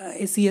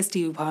 SC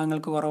ST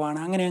വിഭാഗങ്ങൾക്ക്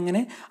കുറവാണ്.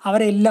 അങ്ങനെ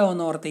അവരെല്ലാം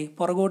ഒന്ന് ഓർത്തി,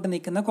 പുറകോട്ട്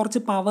നിൽക്കുന്ന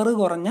കുറച്ച് പവർ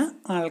കുറഞ്ഞ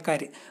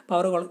ആൾക്കാർ,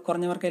 പവർ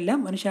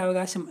കുറഞ്ഞവർക്കെല്ലാം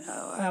മനുഷ്യാവകാശം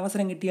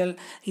അവസരം കിട്ടിയാൽ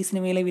ഈ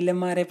സിനിമയിലെ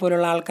വില്ലന്മാരെ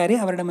പോലുള്ള ആൾക്കാർ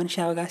അവരുടെ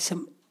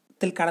മനുഷ്യാവകാശം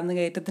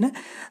കടന്നുകയറ്റത്തിന്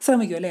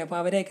ശ്രമിക്കും അല്ലേ. അപ്പോൾ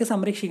അവരെയൊക്കെ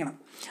സംരക്ഷിക്കണം.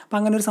 അപ്പോൾ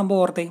അങ്ങനെ ഒരു സംഭവം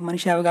ഓർത്തേ,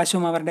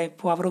 മനുഷ്യാവകാശവും അവരുടെ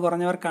പവർ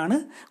കുറഞ്ഞവർക്കാണ്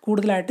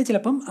കൂടുതലായിട്ട്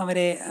ചിലപ്പം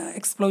അവരെ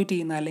എക്സ്പ്ലോയിറ്റ്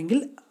ചെയ്യുന്ന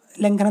അല്ലെങ്കിൽ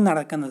ലംഘനം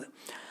നടക്കുന്നത്.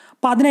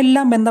 അപ്പോൾ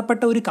അതിനെല്ലാം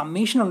ബന്ധപ്പെട്ട ഒരു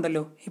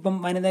കമ്മീഷനുണ്ടല്ലോ. ഇപ്പം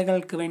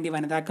വനിതകൾക്ക് വേണ്ടി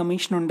വനിതാ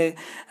കമ്മീഷനുണ്ട്,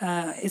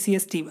 SC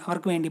ST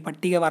അവർക്ക് വേണ്ടി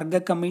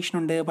പട്ടികവർഗ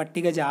കമ്മീഷനുണ്ട്,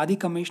 പട്ടികജാതി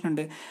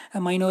കമ്മീഷനുണ്ട്,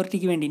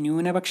 മൈനോറിറ്റിക്ക് വേണ്ടി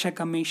ന്യൂനപക്ഷ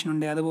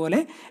കമ്മീഷനുണ്ട്,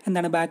 അതുപോലെ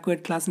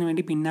ബാക്ക്വേർഡ് ക്ലാസ്സിന്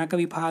വേണ്ടി പിന്നാക്ക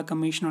വിഭാഗ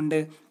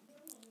കമ്മീഷനുണ്ട്.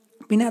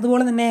 പിന്നെ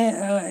അതുപോലെ തന്നെ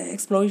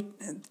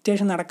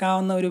എക്സ്പ്ലോയിറ്റേഷൻ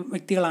നടക്കാവുന്ന ഒരു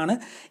വ്യക്തികളാണ്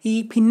ഈ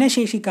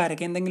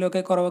ഭിന്നശേഷിക്കാരൊക്കെ,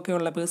 എന്തെങ്കിലുമൊക്കെ കുറവൊക്കെ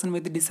ഉള്ള പേഴ്സൺ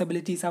വിത്ത്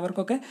ഡിസബിലിറ്റീസ്,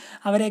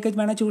 അവരെയൊക്കെ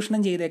വേണേൽ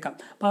ചൂഷണം ചെയ്തേക്കാം.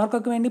 അപ്പോൾ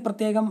അവർക്കൊക്കെ വേണ്ടി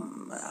പ്രത്യേകം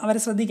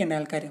അവരെ ശ്രദ്ധിക്കേണ്ട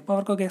ആൾക്കാർ, അപ്പോൾ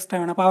അവർക്കൊക്കെ എക്സ്ട്രാ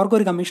വേണം. അപ്പോൾ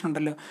അവർക്കൊരു കമ്മീഷൻ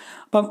ഉണ്ടല്ലോ.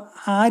 അപ്പം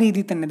ആ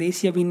രീതിയിൽ തന്നെ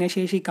ദേശീയ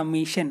ഭിന്നശേഷി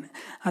കമ്മീഷൻ,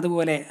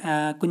 അതുപോലെ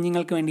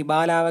കുഞ്ഞുങ്ങൾക്ക് വേണ്ടി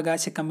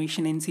ബാലാവകാശ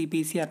commission,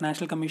 NCPC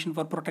national commission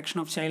for protection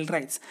of child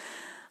rights.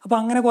 അപ്പോൾ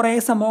അങ്ങനെ കുറേ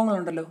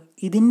സംഭവങ്ങളുണ്ടല്ലോ.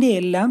 ഇതിൻ്റെ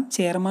എല്ലാം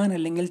ചെയർമാൻ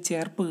അല്ലെങ്കിൽ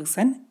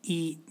ചെയർപേഴ്സൺ ഈ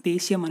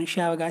ദേശീയ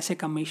മനുഷ്യാവകാശ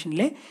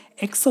കമ്മീഷനിലെ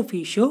എക്സ്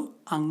ഒഫീഷ്യോ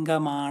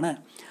അംഗമാണ്.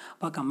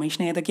 അപ്പോൾ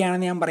കമ്മീഷൻ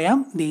ഏതൊക്കെയാണെന്ന് ഞാൻ പറയാം.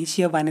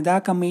 ദേശീയ വനിതാ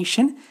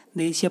കമ്മീഷൻ,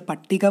 ദേശീയ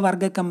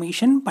പട്ടികവർഗ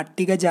കമ്മീഷൻ,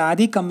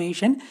 പട്ടികജാതി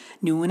കമ്മീഷൻ,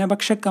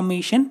 ന്യൂനപക്ഷ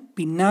കമ്മീഷൻ,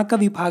 പിന്നാക്ക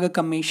വിഭാഗ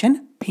കമ്മീഷൻ,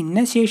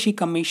 ഭിന്നശേഷി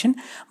കമ്മീഷൻ,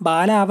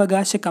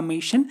 ബാലാവകാശ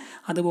കമ്മീഷൻ,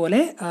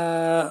 അതുപോലെ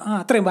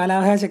അത്രയും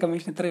ബാലാവകാശ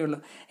കമ്മീഷൻ ഇത്രയേ ഉള്ളൂ.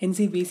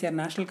 NCPC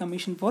national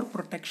commission for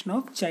protection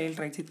of child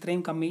rights.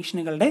 ഇത്രയും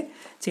കമ്മീഷനുകളുടെ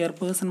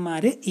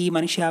ചെയർപേഴ്സൺമാർ ഈ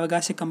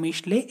മനുഷ്യാവകാശ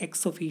കമ്മീഷനിലെ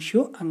എക്സ്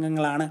ഒഫീഷ്യോ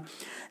അംഗങ്ങളാണ്.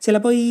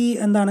 ചിലപ്പോൾ ഈ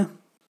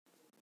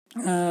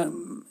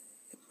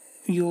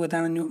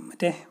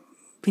മറ്റേ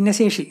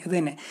ഭിന്നശേഷി, അത്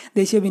തന്നെ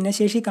ദേശീയ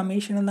ഭിന്നശേഷി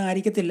കമ്മീഷൻ ഒന്നും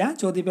ആയിരിക്കത്തില്ല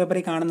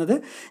ചോദ്യപേപ്പറിൽ കാണുന്നത്.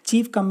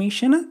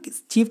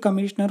 Chief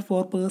commissioner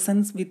for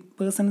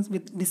persons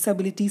with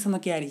disabilities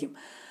എന്നൊക്കെ ആയിരിക്കും.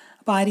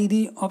 അപ്പോൾ ആ രീതി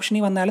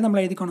ഓപ്ഷനിൽ വന്നാലും നമ്മൾ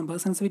എഴുതിക്കോണം.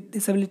 പേഴ്സൺസ് വിത്ത്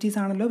ഡിസബിലിറ്റീസ്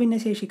ആണല്ലോ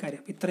ഭിന്നശേഷിക്കാർ.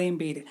 അപ്പോൾ ഇത്രയും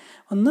പേര്,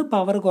 ഒന്ന്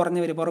പവർ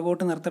കുറഞ്ഞവർ,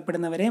 പുറകോട്ട്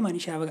നിർത്തപ്പെടുന്നവരെ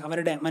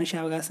അവരുടെ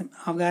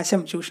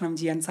അവകാശം ചൂഷണം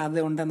ചെയ്യാൻ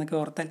സാധ്യത ഉണ്ടെന്നൊക്കെ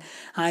ഓർത്താൽ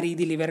ആ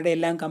രീതിയിൽ ഇവരുടെ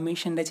എല്ലാം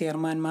കമ്മീഷൻ്റെ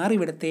ചെയർമാൻമാർ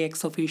ഇവിടുത്തെ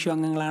എക്സ് ഒഫീഷ്യോ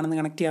അംഗങ്ങളാണെന്ന്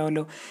കണക്ട്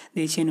ചെയ്യാമല്ലോ.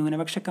 ദേശീയ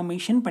ന്യൂനപക്ഷ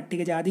കമ്മീഷൻ,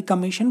 പട്ടികജാതി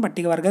കമ്മീഷൻ,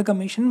 പട്ടികവർഗ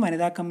കമ്മീഷൻ,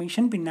 വനിതാ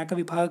കമ്മീഷൻ, പിന്നാക്ക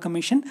വിഭാഗ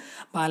കമ്മീഷൻ,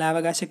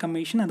 ബാലാവകാശ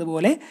കമ്മീഷൻ,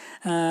 അതുപോലെ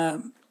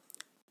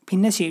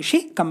ഭിന്നശേഷി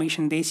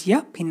കമ്മീഷൻ, ദേശീയ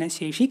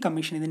ഭിന്നശേഷി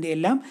കമ്മീഷൻ. ഇതിൻ്റെ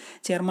എല്ലാം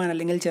ചെയർമാൻ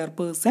അല്ലെങ്കിൽ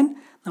ചെയർപേഴ്സൺ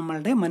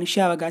നമ്മളുടെ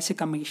മനുഷ്യാവകാശ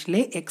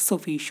കമ്മീഷനിലെ എക്സ്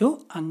ഒഫീഷ്യോ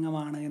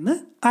അംഗമാണ് എന്ന്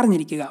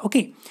അറിഞ്ഞിരിക്കുക.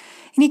 ഓക്കെ.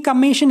 ഇനി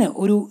കമ്മീഷന്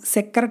ഒരു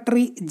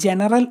സെക്രട്ടറി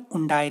ജനറൽ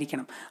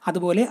ഉണ്ടായിരിക്കണം.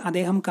 അതുപോലെ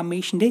അദ്ദേഹം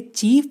കമ്മീഷൻ്റെ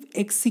ചീഫ്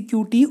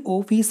എക്സിക്യൂട്ടീവ്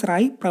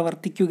ഓഫീസറായി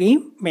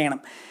പ്രവർത്തിക്കുകയും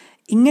വേണം.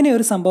 ഇങ്ങനെ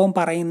ഒരു സംഭവം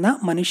പറയുന്ന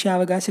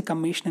മനുഷ്യാവകാശ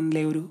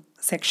കമ്മീഷനിലെ ഒരു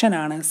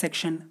സെക്ഷനാണ്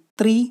സെക്ഷൻ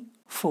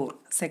 3(4).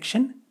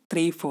 സെക്ഷൻ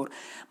 3(4).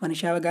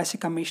 മനുഷ്യാവകാശ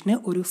കമ്മീഷന്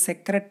ഒരു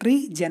സെക്രട്ടറി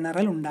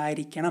ജനറൽ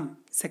ഉണ്ടായിരിക്കണം.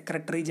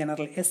 സെക്രട്ടറി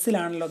ജനറൽ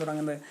എസ്സിലാണല്ലോ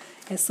തുടങ്ങുന്നത്.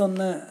 S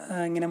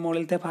ഇങ്ങനെ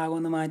മുകളിലത്തെ ഭാഗം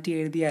ഒന്ന് മാറ്റി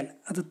എഴുതിയാൽ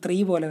അത് 3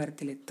 പോലെ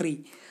വരത്തില്ലേ, 3.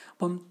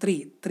 അപ്പം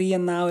 3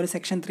 എന്ന ആ ഒരു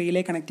സെക്ഷൻ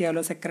 3 കണക്ട്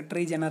ചെയ്യാമല്ലോ.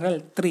 Secretary general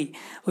 3.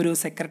 ഒരു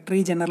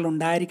സെക്രട്ടറി ജനറൽ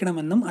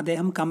ഉണ്ടായിരിക്കണമെന്നും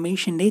അദ്ദേഹം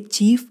കമ്മീഷൻ്റെ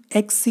ചീഫ്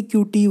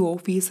എക്സിക്യൂട്ടീവ്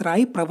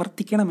ഓഫീസറായി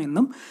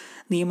പ്രവർത്തിക്കണമെന്നും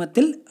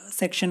നിയമത്തിൽ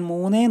സെക്ഷൻ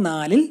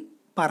 3(4)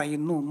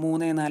 പറയുന്നു.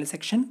 3(4)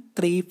 സെക്ഷൻ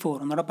 3(4).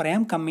 എന്നോട്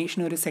പറയാം.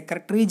 കമ്മീഷന് ഒരു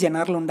സെക്രട്ടറി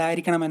ജനറൽ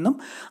ഉണ്ടായിരിക്കണമെന്നും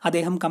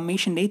അദ്ദേഹം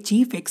കമ്മീഷൻ്റെ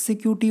ചീഫ്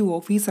എക്സിക്യൂട്ടീവ്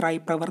ഓഫീസറായി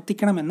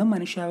പ്രവർത്തിക്കണമെന്നും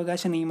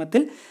മനുഷ്യാവകാശ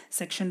നിയമത്തിൽ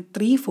സെക്ഷൻ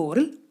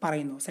 3(4)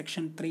 പറയുന്നു.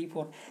 സെക്ഷൻ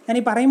 3(4) ഞാൻ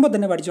ഈ പറയുമ്പോൾ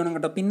തന്നെ പഠിച്ചോണം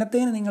കേട്ടോ.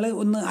 പിന്നത്തേന് നിങ്ങൾ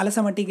ഒന്ന്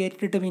അലസമട്ടി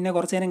കേട്ടിട്ട് പിന്നെ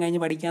കുറച്ച് നേരം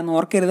കഴിഞ്ഞ് പഠിക്കാമെന്ന്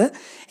ഓർക്കരുത്.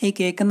 ഈ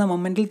കേൾക്കുന്ന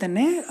മൊമെൻറ്റിൽ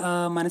തന്നെ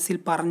മനസ്സിൽ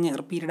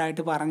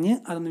റിപ്പീറ്റഡായിട്ട് പറഞ്ഞ്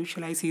അതൊന്ന്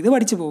വിഷ്വലൈസ് ചെയ്ത്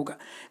പഠിച്ചു പോവുക.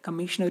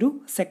 കമ്മീഷൻ ഒരു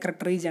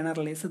സെക്രട്ടറി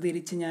ജനറൽ,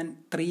 തിരിച്ച് ഞാൻ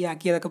 3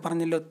 ആക്കിയതൊക്കെ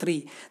പറഞ്ഞല്ലോ,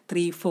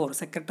 3(4)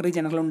 സെക്രട്ടറി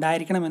ജനറൽ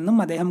ഉണ്ടായിരിക്കണമെന്നും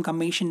അദ്ദേഹം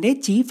കമ്മീഷൻ്റെ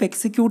ചീഫ്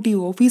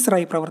എക്സിക്യൂട്ടീവ്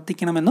ഓഫീസറായി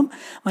പ്രവർത്തിക്കണമെന്നും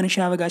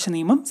മനുഷ്യാവകാശ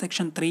നിയമം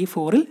സെക്ഷൻ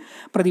 3(4)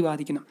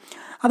 പ്രതിപാദിക്കുന്നു.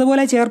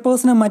 അതുപോലെ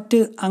ചെയർപേഴ്സണും മറ്റ്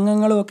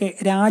അംഗങ്ങളുമൊക്കെ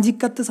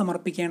രാജിക്കത്ത്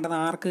സമർപ്പിക്കേണ്ടത്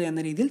ആർക്ക് എന്ന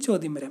രീതിയിൽ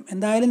ചോദ്യം വരും.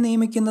 എന്തായാലും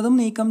നിയമിക്കുന്നതും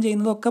നീക്കം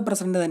ചെയ്യുന്നതും ഒക്കെ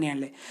പ്രസിഡന്റ്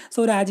തന്നെയല്ലേ. സോ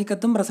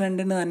രാജിക്കത്തും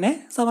പ്രസിഡന്റിന് തന്നെ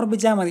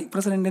സമർപ്പിച്ചാൽ മതി.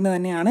 പ്രസിഡന്റിന്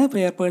തന്നെയാണ്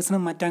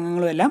ചെയർപേഴ്സണും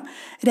മറ്റംഗങ്ങളും എല്ലാം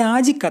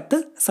രാജിക്കത്ത്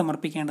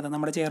സമർപ്പിക്കേണ്ടത്.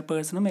 നമ്മുടെ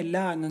ചെയർപേഴ്സണും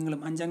എല്ലാ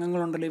അംഗങ്ങളും 5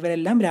 അംഗങ്ങളുണ്ടല്ലോ,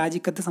 ഇവരെല്ലാം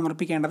രാജിക്കത്ത്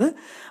സമർപ്പിക്കേണ്ടത്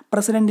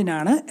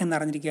പ്രസിഡന്റിനാണ്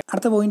എന്നറിഞ്ഞിരിക്കുക.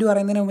 അടുത്ത പോയിന്റ്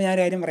പറയുന്നതിന് മുമ്പ് ഞാൻ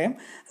ഒരു കാര്യം പറയാം.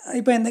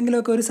 ഇപ്പോൾ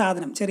എന്തെങ്കിലുമൊക്കെ ഒരു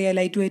സാധനം ചെറിയ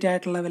ലൈറ്റ് വെയിറ്റ്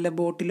ആയിട്ടുള്ള വല്ല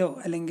ബോട്ടിലോ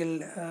അല്ലെങ്കിൽ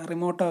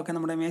റിമോട്ടോ ഒക്കെ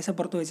നമ്മുടെ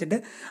മേശപ്പുറത്ത് വെച്ചിട്ട്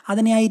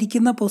അതിനെ ആ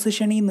ഇരിക്കുന്ന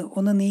പൊസിഷനിൽ നിന്ന്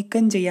ഒന്ന്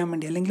നീക്കം ചെയ്യാൻ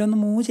വേണ്ടി അല്ലെങ്കിൽ ഒന്ന്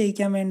മൂവ്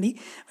ചെയ്യിക്കാൻ വേണ്ടി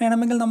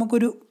വേണമെങ്കിൽ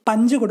നമുക്കൊരു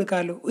പഞ്ച്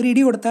കൊടുക്കാമല്ലോ. ഒരു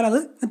ഇടി കൊടുത്താൽ അത്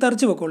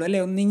തെറിച്ച് പൊക്കോളും അല്ലേ,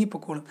 ഒന്ന്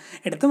നീങ്ങിപ്പൊക്കോളും.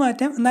 എടുത്തു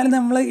മാറ്റാം, എന്നാലും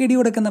നമ്മൾ ഇടി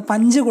കൊടുക്കുന്ന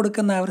പഞ്ച്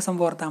കൊടുക്കുന്ന ആ ഒരു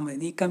സംഭവം ഓർത്താൽ മതി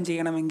നീക്കം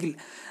ചെയ്യണമെങ്കിൽ.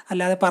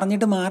 അല്ലാതെ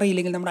പറഞ്ഞിട്ട്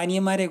മാറിയില്ലെങ്കിൽ നമ്മുടെ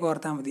അനിയന്മാരെയൊക്കെ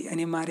ഓർത്താൽ മതി.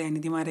 അനിയന്മാരെ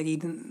അനിയത്തിമാരൊക്കെ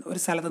ഒരു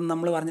സ്ഥലത്ത് നിന്ന്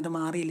നമ്മൾ പറഞ്ഞിട്ട്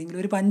മാറിയില്ലെങ്കിൽ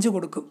ഒരു പഞ്ച്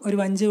കൊടുക്കും. ഒരു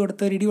പഞ്ച്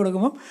കൊടുത്ത് ഒരു ഇടി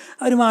കൊടുക്കുമ്പോൾ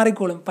അവർ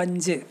മാറിക്കോളും.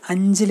 പഞ്ച്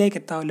 5ലേക്ക്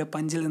എത്താമല്ലോ,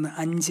 പഞ്ചിൽ നിന്ന്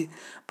 5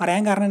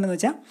 പറയാൻ കാരണം എന്താണെന്ന്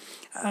വെച്ചാൽ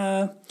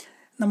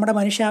നമ്മുടെ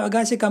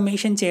മനുഷ്യാവകാശ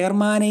കമ്മീഷൻ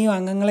ചെയർമാനെയും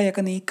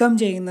അംഗങ്ങളെയൊക്കെ നീക്കം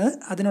ചെയ്യുന്നത്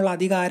അതിനുള്ള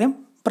അധികാരം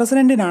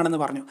പ്രസിഡന്റിനാണെന്ന്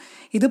പറഞ്ഞു.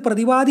 ഇത്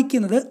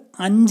പ്രതിപാദിക്കുന്നത്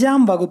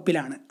 5-ാം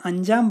വകുപ്പിലാണ്.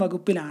 5-ാം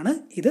വകുപ്പിലാണ്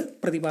ഇത്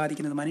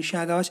പ്രതിപാദിക്കുന്നത്.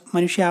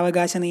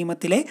 മനുഷ്യാവകാശ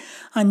നിയമത്തിലെ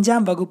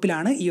 5-ാം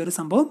വകുപ്പിലാണ് ഈ ഒരു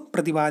സംഭവം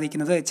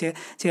പ്രതിപാദിക്കുന്നത്.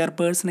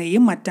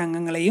 ചെയർപേഴ്സണെയും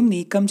മറ്റംഗങ്ങളെയും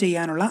നീക്കം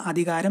ചെയ്യാനുള്ള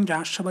അധികാരം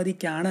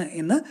രാഷ്ട്രപതിക്കാണ്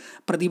എന്ന്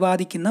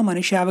പ്രതിപാദിക്കുന്ന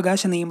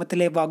മനുഷ്യാവകാശ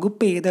നിയമത്തിലെ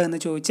വകുപ്പ് ഏത്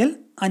എന്ന് ചോദിച്ചാൽ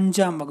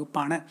 5-ാം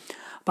വകുപ്പാണ്.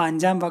 അപ്പോൾ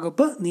 5-ാം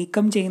വകുപ്പ്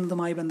നീക്കം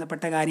ചെയ്യുന്നതുമായി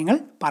ബന്ധപ്പെട്ട കാര്യങ്ങൾ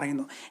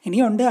പറയുന്നു.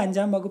 ഇനിയുണ്ട്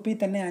 5-ാം വകുപ്പിൽ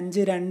തന്നെ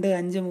 5(2),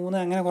 5(3)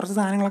 അങ്ങനെ കുറച്ച്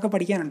സാധനങ്ങളൊക്കെ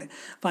പഠിക്കാനുണ്ട്.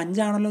 അപ്പോൾ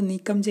 5ആണല്ലോ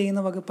നീക്കം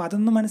ചെയ്യുന്ന വകുപ്പ്,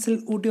 അതൊന്നും മനസ്സിൽ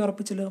ഊട്ടി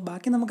ഉറപ്പിച്ചല്ലോ.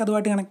 ബാക്കി നമുക്ക്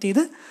അതുമായിട്ട് കണക്ട്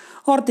ചെയ്ത്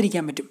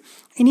ഓർത്തിരിക്കാൻ പറ്റും.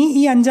 ഇനി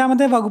ഈ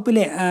 5-ാമത്തെ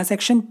വകുപ്പിലെ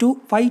സെക്ഷൻ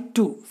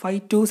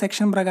 5(2)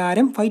 സെക്ഷൻ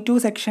പ്രകാരം 5(2)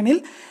 സെക്ഷനിൽ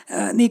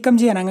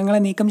അംഗങ്ങളെ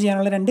നീക്കം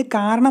ചെയ്യാനുള്ള 2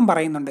 കാരണം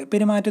പറയുന്നുണ്ട്.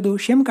 പെരുമാറ്റ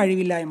ദൂഷ്യം,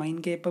 കഴിവില്ലായ്മ,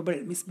 ഇൻകേപ്പബിൾ,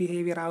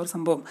 മിസ്ബിഹേവിയർ, ആ ഒരു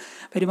സംഭവം.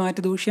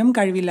 പെരുമാറ്റ ദൂഷ്യം,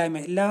 കഴിവില്ലായ്മ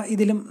എല്ലാ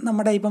ഇതിലും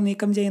നമ്മുടെ ഇപ്പം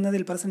നീക്കം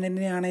ചെയ്യുന്നതിൽ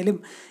പ്രസിഡന്റിനെ ആണെങ്കിലും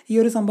ഈ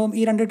ഒരു സംഭവം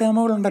ഈ 2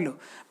 ടേമുകളുണ്ടല്ലോ,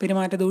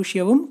 പെരുമാറ്റ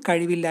ദൂഷ്യവും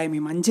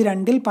കഴിവില്ലായ്മയും.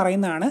 5(2)ൽ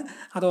പറയുന്നതാണ്,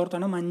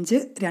 അതോർത്തോണം.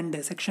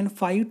 5(2) സെക്ഷൻ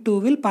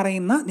 5(2)ൽ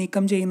പറയുന്ന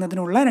നീക്കം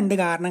ചെയ്യുന്നതിനുള്ള 2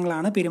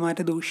 കാരണങ്ങളാണ്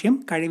പെരുമാറ്റ ദൂഷ്യം,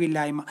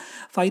 കഴിവില്ലായ്മ.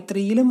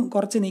 5(3)ലും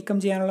കുറച്ച് നീക്കം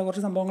ചെയ്യാനുള്ള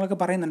കുറച്ച് സംഭവങ്ങളൊക്കെ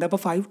പറയുന്നുണ്ട്.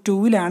 അപ്പോൾ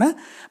 5(2)ലാണ്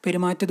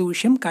പെരുമാറ്റ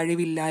ദൂഷ്യം,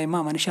 കഴിവില്ലായ്മ.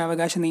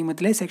 മനുഷ്യാവകാശ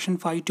നിയമത്തിലെ സെക്ഷൻ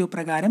 5(2)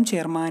 പ്രകാരം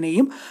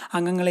ചെയർമാനെയും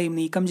അംഗങ്ങളെയും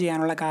നീക്കം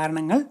ചെയ്യാനുള്ള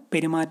കാരണങ്ങൾ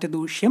പെരുമാറ്റ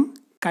ദൂഷ്യം,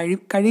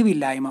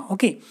 കഴിവില്ലായ്മ.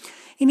 ഓക്കെ,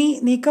 ഇനി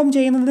നീക്കം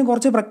ചെയ്യുന്നതിന്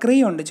കുറച്ച്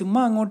പ്രക്രിയയുണ്ട്. ചുമ്മാ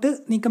അങ്ങോട്ട്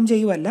നീക്കം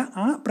ചെയ്യുമല്ല,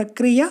 ആ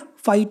പ്രക്രിയ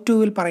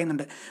 5(2)ൽ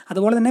പറയുന്നുണ്ട്.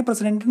 അതുപോലെ തന്നെ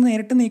പ്രസിഡന്റിന്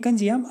നേരിട്ട് നീക്കം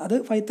ചെയ്യാം, അത്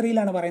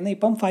 5(3)ലാണ് പറയുന്നത്.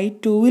 ഇപ്പം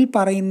 5(2)ൽ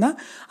പറയുന്ന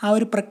ആ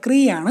ഒരു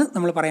പ്രക്രിയയാണ്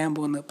നമ്മൾ പറയാൻ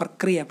പോകുന്നത്.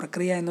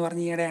 പ്രക്രിയ എന്ന്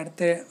പറഞ്ഞ് ഈയിടെ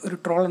അടുത്ത് ഒരു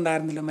ട്രോൾ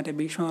ഉണ്ടായിരുന്നല്ലോ, മറ്റേ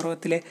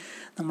ഭീഷ്മപർവ്വത്തിലെ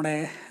നമ്മുടെ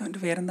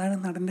പേരെന്താണ്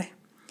നടൻ്റെ,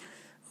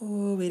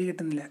 പേര്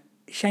കിട്ടുന്നില്ല,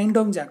 ഷൈൻ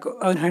ടോം ചാക്കോ,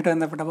 അവനുമായിട്ട്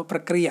ബന്ധപ്പെട്ട. അപ്പോൾ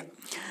പ്രക്രിയ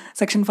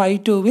സെക്ഷൻ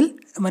 5(2)ൽ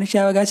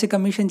മനുഷ്യാവകാശ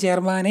കമ്മീഷൻ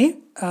ചെയർമാനെ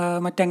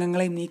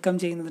മറ്റംഗങ്ങളെയും നീക്കം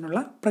ചെയ്യുന്നതിനുള്ള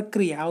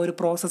പ്രക്രിയ, ആ ഒരു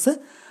പ്രോസസ്സ്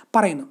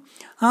പറയുന്നു.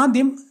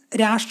 ആദ്യം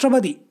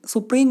രാഷ്ട്രപതി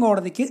സുപ്രീം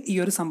കോടതിക്ക് ഈ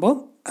ഒരു സംഭവം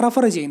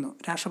റെഫർ ചെയ്യുന്നു.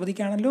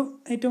 രാഷ്ട്രപതിക്കാണല്ലോ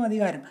ഏറ്റവും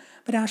അധികാരം.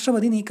 അപ്പോൾ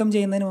രാഷ്ട്രപതി നീക്കം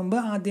ചെയ്യുന്നതിന് മുമ്പ്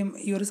ആദ്യം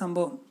ഈ ഒരു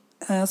സംഭവം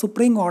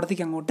സുപ്രീം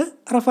കോടതിക്ക് അങ്ങോട്ട്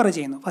റെഫർ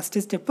ചെയ്യുന്നു.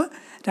 ഫസ്റ്റ് സ്റ്റെപ്പ്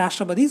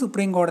രാഷ്ട്രപതി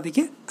സുപ്രീം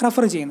കോടതിക്ക്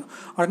റെഫർ ചെയ്യുന്നു.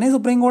 ഉടനെ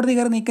സുപ്രീം കോടതി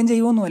കയറി നീക്കം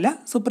ചെയ്യുമൊന്നുമല്ല,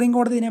 സുപ്രീം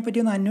കോടതി ഇതിനെപ്പറ്റി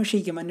ഒന്ന്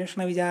അന്വേഷിക്കും,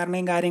 അന്വേഷണ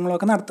വിചാരണയും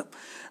കാര്യങ്ങളൊക്കെ നടത്തും.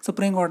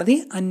 സുപ്രീം കോടതി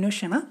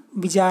അന്വേഷണ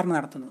വിചാരണ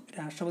നടത്തുന്നു.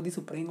 രാഷ്ട്രപതി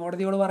സുപ്രീം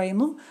കോടതിയോട്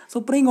പറയുന്നു,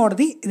 സുപ്രീം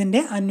കോടതി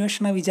ഇതിൻ്റെ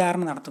അന്വേഷണ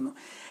വിചാരണ നടത്തുന്നു.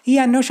 ഈ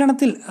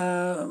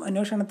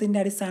അന്വേഷണത്തിൻ്റെ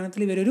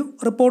അടിസ്ഥാനത്തിൽ ഇവരൊരു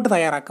റിപ്പോർട്ട്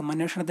തയ്യാറാക്കും.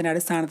 അന്വേഷണത്തിൻ്റെ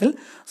അടിസ്ഥാനത്തിൽ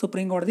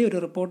സുപ്രീം കോടതി ഒരു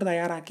റിപ്പോർട്ട്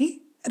തയ്യാറാക്കി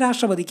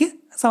രാഷ്ട്രപതിക്ക്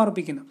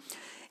സമർപ്പിക്കുന്നു.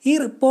 ഈ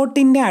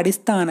റിപ്പോർട്ടിൻ്റെ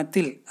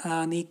അടിസ്ഥാനത്തിൽ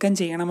നീക്കം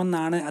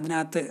ചെയ്യണമെന്നാണ്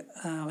അതിനകത്ത്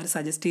അവർ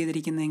സജസ്റ്റ്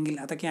ചെയ്തിരിക്കുന്നതെങ്കിൽ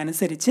അതൊക്കെ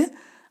അനുസരിച്ച്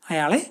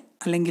അയാളെ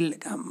അല്ലെങ്കിൽ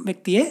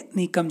വ്യക്തിയെ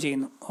നീക്കം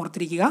ചെയ്യുന്നു.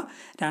 ഓർത്തിരിക്കുക,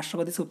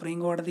 രാഷ്ട്രപതി സുപ്രീം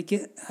കോടതിക്ക്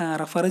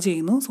റെഫർ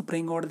ചെയ്യുന്നു,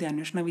 സുപ്രീം കോടതി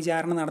അന്വേഷണ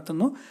വിചാരണ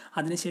നടത്തുന്നു,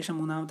 അതിനുശേഷം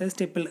 3-ാമത്തെ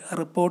സ്റ്റെപ്പിൽ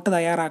റിപ്പോർട്ട്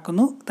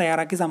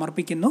തയ്യാറാക്കി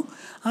സമർപ്പിക്കുന്നു.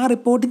 ആ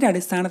റിപ്പോർട്ടിൻ്റെ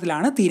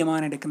അടിസ്ഥാനത്തിലാണ്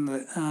തീരുമാനം എടുക്കുന്നത്.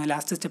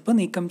 ലാസ്റ്റ് സ്റ്റെപ്പ്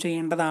നീക്കം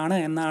ചെയ്യേണ്ടതാണ്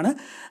എന്നാണ്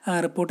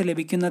റിപ്പോർട്ട്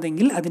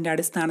ലഭിക്കുന്നതെങ്കിൽ അതിൻ്റെ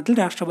അടിസ്ഥാനത്തിൽ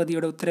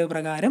രാഷ്ട്രപതിയുടെ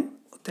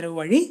ഉത്തരവ്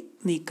വഴി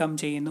നീക്കം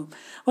ചെയ്യുന്നു.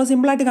 അപ്പോൾ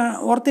സിമ്പിളായിട്ട്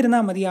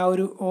ഓർത്തിരുന്നാൽ മതി, ആ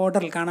ഒരു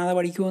ഓർഡറിൽ കാണാതെ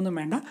പഠിക്കുമൊന്നും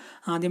വേണ്ട.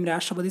 ആദ്യം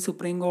രാഷ്ട്രപതി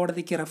സുപ്രീം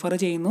കോടതിക്ക് റെഫർ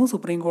ചെയ്യുന്നു,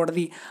 സുപ്രീം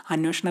കോടതി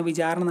അന്വേഷണ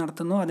വിചാരണ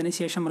നടത്തുന്നു,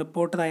 അതിനുശേഷം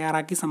റിപ്പോർട്ട്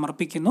തയ്യാറാക്കി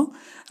സമർപ്പിക്കുന്നു.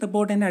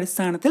 റിപ്പോർട്ടിൻ്റെ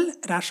അടിസ്ഥാനത്തിൽ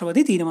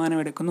രാഷ്ട്രപതി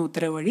തീരുമാനമെടുക്കുന്നു.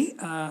 ഉത്തരവ് വഴി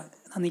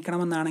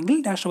നീക്കണമെന്നാണെങ്കിൽ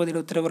രാഷ്ട്രപതിയുടെ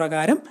ഉത്തരവ്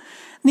പ്രകാരം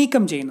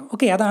നീക്കം ചെയ്യുന്നു.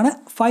 ഓക്കെ, അതാണ്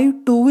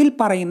 5(2)ൽ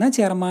പറയുന്ന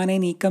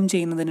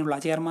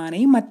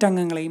ചെയർമാനെയും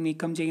മറ്റംഗങ്ങളെയും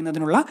നീക്കം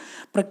ചെയ്യുന്നതിനുള്ള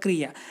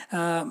പ്രക്രിയ.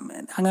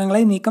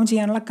 അംഗങ്ങളെ നീക്കം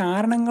ചെയ്യാനുള്ള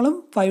കാരണങ്ങളും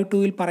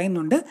 5(2)ൽ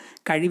പറയുന്നുണ്ട്.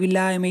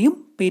 കഴിവില്ലായ്മയും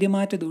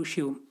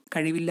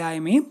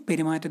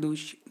പെരുമാറ്റ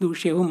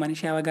ദൂഷ്യവും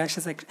മനുഷ്യാവകാശ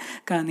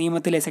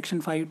നിയമത്തിലെ സെക്ഷൻ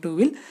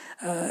 5(2)ൽ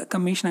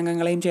കമ്മീഷൻ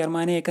അംഗങ്ങളെയും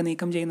ചെയർമാനെയൊക്കെ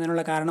നീക്കം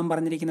ചെയ്യുന്നതിനുള്ള കാരണം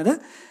പറഞ്ഞിരിക്കുന്നത്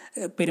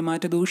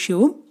പെരുമാറ്റ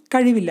ദൂഷ്യവും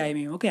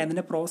കഴിവില്ലായ്മയും. ഓക്കെ,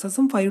 അതിൻ്റെ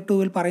പ്രോസസ്സും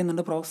 5(2)ൽ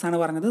പറയുന്നുണ്ട്. പ്രോസസ്സാണ്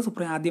പറഞ്ഞത്.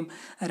 ആദ്യം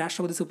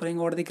രാഷ്ട്രപതി സുപ്രീം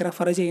കോടതിക്ക്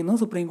റെഫർ ചെയ്യുന്നു,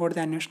 സുപ്രീം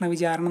കോടതി അന്വേഷണ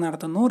വിചാരണ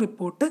നടത്തുന്നു,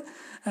 റിപ്പോർട്ട്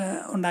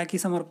ഉണ്ടാക്കി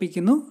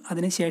സമർപ്പിക്കുന്നു,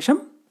 അതിനുശേഷം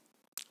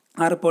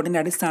ആ റിപ്പോർട്ടിൻ്റെ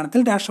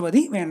അടിസ്ഥാനത്തിൽ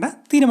രാഷ്ട്രപതി വേണ്ട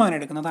തീരുമാനം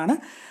എടുക്കുന്നതാണ്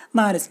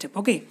 4 സ്റ്റെപ്പ്.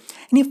 ഓക്കെ,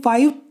 ഇനി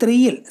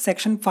 5(3)ൽ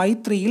സെക്ഷൻ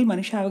 5(3)ൽ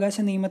മനുഷ്യാവകാശ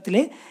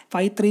നിയമത്തിലെ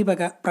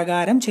 5(3)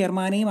 പ്രകാരം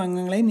ചെയർമാനെയും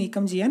അംഗങ്ങളെയും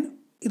നീക്കം ചെയ്യാൻ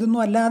ഇതൊന്നും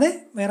അല്ലാതെ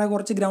വേറെ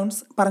കുറച്ച്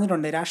ഗ്രൗണ്ട്സ്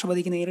പറഞ്ഞിട്ടുണ്ട്.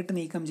 രാഷ്ട്രപതിക്ക് നേരിട്ട്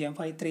നീക്കം ചെയ്യാം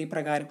 5(3)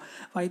 പ്രകാരം.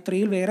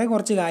 5(3)ൽ വേറെ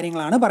കുറച്ച്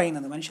കാര്യങ്ങളാണ്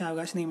പറയുന്നത്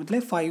മനുഷ്യാവകാശ നിയമത്തിലെ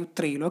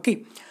 5(3)ൽ. ഓക്കെ,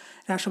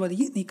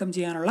 രാഷ്ട്രപതിക്ക് നീക്കം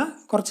ചെയ്യാനുള്ള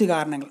കുറച്ച്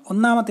കാരണങ്ങൾ.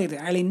 ഒന്നാമത്തേത്,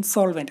 അയാൾ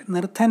ഇൻസോൾവെൻറ്റ്,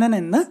 നിർധനൻ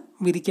എന്ന്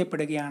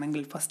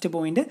വിധിക്കപ്പെടുകയാണെങ്കിൽ. ഫസ്റ്റ്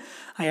പോയിന്റ്,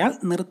 അയാൾ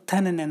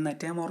നിർധനൻ എന്ന്,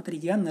 ടേം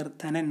ഓർത്തിരിക്കുക,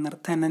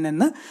 നിർധനൻ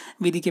എന്ന്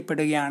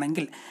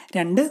വിധിക്കപ്പെടുകയാണെങ്കിൽ.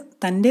 2,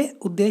 തൻ്റെ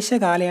ഉദ്ദേശ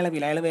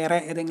കാലയളവിൽ അയാൾ വേറെ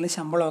ഏതെങ്കിലും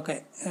ശമ്പളമൊക്കെ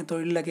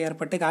തൊഴിലിലൊക്കെ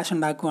ഏർപ്പെട്ട്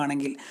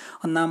കാശുണ്ടാക്കുകയാണെങ്കിൽ.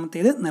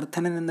 ഒന്നാമത്തേത്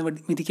നിർധനൻ എന്ന്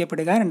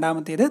വിധിക്കപ്പെടുക.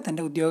 രണ്ടാമത്തേത്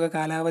തൻ്റെ ഉദ്യോഗ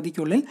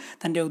കാലാവധിക്കുള്ളിൽ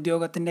തൻ്റെ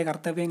ഉദ്യോഗത്തിൻ്റെ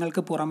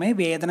കർത്തവ്യങ്ങൾക്ക് പുറമെ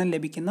വേതനം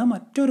ലഭിക്കുന്ന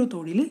മറ്റൊരു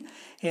തൊഴിലിൽ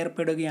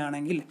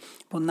ഏർപ്പെടുകയാണെങ്കിൽ.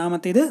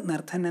 ഒന്നാമത്തേത്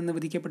നിർധനൻ എന്ന്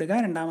വിധിക്കപ്പെടുക,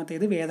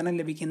 രണ്ടാമത്തേത് വേതനം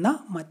ലഭിക്കുന്ന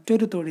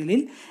മറ്റൊരു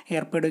തൊഴിലിൽ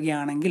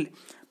ഏർപ്പെടുകയാണെങ്കിൽ.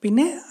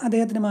 പിന്നെ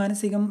അദ്ദേഹത്തിന്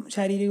മാനസികം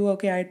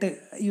ശാരീരികമൊക്കെ ആയിട്ട്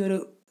ഈ ഒരു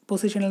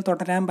പൊസിഷനിൽ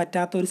തുടരാൻ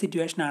പറ്റാത്ത ഒരു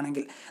സിറ്റുവേഷൻ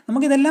ആണെങ്കിൽ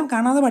നമുക്കിതെല്ലാം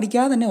കാണാതെ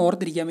പഠിക്കാതെ തന്നെ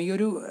ഓർത്തിരിക്കാം. ഈ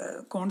ഒരു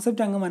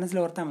കോൺസെപ്റ്റ് അങ്ങ് മനസ്സിൽ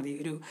ഓർത്താൽ മതി.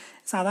 ഒരു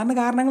സാധാരണ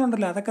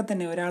കാരണങ്ങളുണ്ടല്ലോ, അതൊക്കെ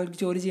തന്നെ ഒരാൾക്ക്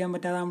ജോലി ചെയ്യാൻ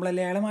പറ്റാതെ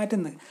നമ്മളല്ലേ അയാളെ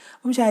മാറ്റുന്നത്.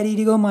 അപ്പം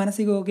ശാരീരികവും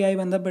മാനസികവും ഒക്കെ ആയി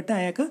ബന്ധപ്പെട്ട്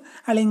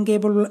അയാൾ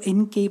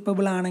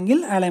ഇൻകേപ്പബിൾ ആണെങ്കിൽ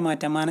അയാളെ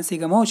മാറ്റാം.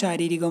 മാനസികമോ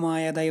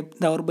ശാരീരികമായ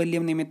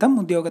ദൗർബല്യം നിമിത്തം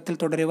ഉദ്യോഗത്തിൽ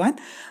തുടരുവാൻ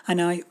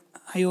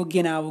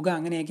അയോഗ്യനാവുക,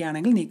 അങ്ങനെയൊക്കെ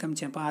ആണെങ്കിൽ നീക്കം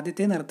ചെയ്യാം. അപ്പോൾ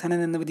ആദ്യത്തെ നിർധനൻ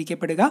എന്ന്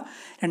വിധിക്കപ്പെടുക,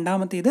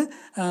 രണ്ടാമത്തേത്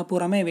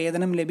പുറമെ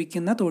വേതനം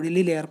ലഭിക്കുന്ന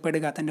തൊഴിലിൽ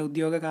ഏർപ്പെടുക, തൻ്റെ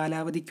ഉദ്യോഗ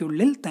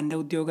കാലാവധിക്കുള്ളിൽ തൻ്റെ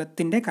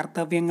ഉദ്യോഗത്തിൻ്റെ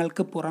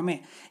കർത്തവ്യങ്ങൾക്ക് പുറമെ,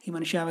 ഈ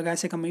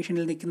മനുഷ്യാവകാശ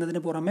കമ്മീഷനിൽ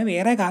നിൽക്കുന്നതിന് പുറമെ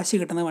വേറെ കാശ്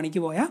കിട്ടുന്ന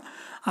പണിക്ക് പോയാൽ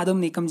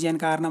അതും നീക്കം ചെയ്യാൻ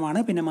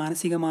കാരണമാണ്. പിന്നെ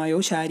മാനസികമായോ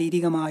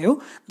ശാരീരികമായോ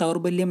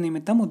ദൗർബല്യം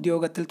നിമിത്തം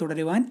ഉദ്യോഗത്തിൽ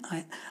തുടരുവാൻ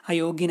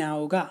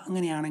അയോഗ്യനാവുക,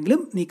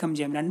 അങ്ങനെയാണെങ്കിലും നീക്കം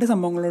ചെയ്യാം. 2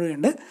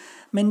 സംഭവങ്ങളോടുണ്ട്.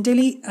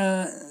 മെൻ്റലി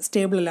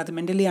സ്റ്റേബിൾ അല്ലാത്ത,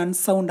 മെൻ്റലി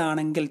അൺസൗണ്ട്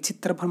ആണെങ്കിൽ,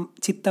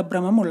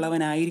 ചിത്തഭ്രമം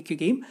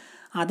ഉള്ളവനായിരിക്കുകയും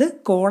അത്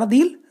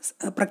കോടതിയിൽ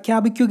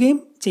പ്രഖ്യാപിക്കുകയും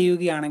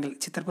ചെയ്യുകയാണെങ്കിൽ,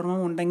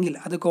 ചിത്തഭ്രമം ഉണ്ടെങ്കിൽ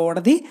അത്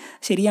കോടതി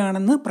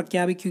ശരിയാണെന്ന്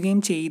പ്രഖ്യാപിക്കുകയും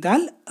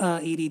ചെയ്താൽ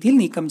ഈ രീതിയിൽ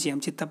നീക്കം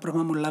ചെയ്യാം.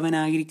 ചിത്തഭ്രമം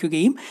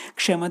ഉള്ളവനായിരിക്കുകയും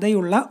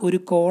ക്ഷമതയുള്ള ഒരു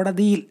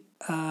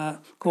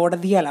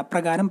കോടതിയാൽ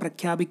അപ്രകാരം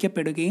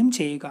പ്രഖ്യാപിക്കപ്പെടുകയും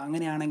ചെയ്യുക,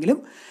 അങ്ങനെയാണെങ്കിലും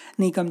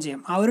നീക്കം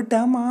ചെയ്യാം. ആ ഒരു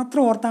ടേം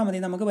മാത്രം ഓർത്താൽ മതി.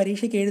 നമുക്ക്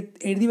പരീക്ഷയ്ക്ക്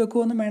എഴുതി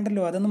വെക്കുകയൊന്നും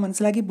വേണ്ടല്ലോ, അതൊന്ന്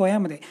മനസ്സിലാക്കി പോയാൽ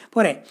മതി,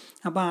 പോരെ.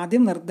 അപ്പോൾ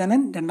ആദ്യം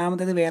നിർധനൻ,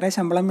 രണ്ടാമത്തേത് വേറെ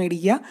ശമ്പളം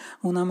മേടിക്കുക,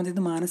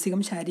 മൂന്നാമത്തേത്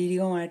മാനസികം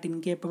ശാരീരികമായിട്ട്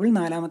ഇൻകേപ്പബിൾ,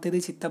 നാലാമത്തേത്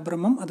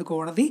ചിത്തഭ്രമം, അത്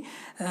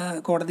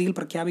കോടതിയിൽ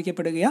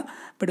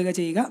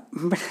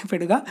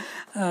പ്രഖ്യാപിക്കപ്പെടുക.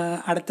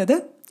 അടുത്തത്,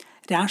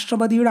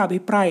 രാഷ്ട്രപതിയുടെ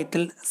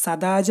അഭിപ്രായത്തിൽ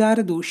സദാചാര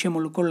ദൂഷ്യം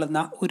ഉൾക്കൊള്ളുന്ന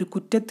ഒരു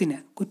കുറ്റത്തിന്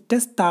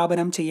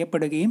കുറ്റസ്ഥാപനം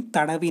ചെയ്യപ്പെടുകയും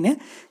തടവിന്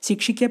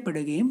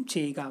ശിക്ഷിക്കപ്പെടുകയും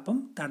ചെയ്യുക. അപ്പം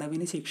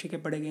തടവിന്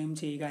ശിക്ഷിക്കപ്പെടുകയും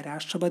ചെയ്യുക.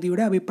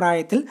 രാഷ്ട്രപതിയുടെ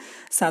അഭിപ്രായത്തിൽ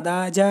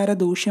സദാചാര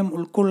ദൂഷ്യം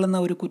ഉൾക്കൊള്ളുന്ന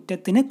ഒരു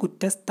കുറ്റത്തിന്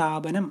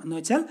കുറ്റസ്ഥാപനം എന്ന്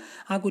വെച്ചാൽ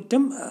ആ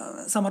കുറ്റം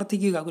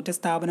സമർത്ഥിക്കുക,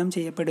 കുറ്റസ്ഥാപനം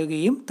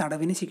ചെയ്യപ്പെടുകയും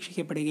തടവിന്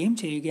ശിക്ഷിക്കപ്പെടുകയും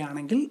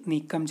ചെയ്യുകയാണെങ്കിൽ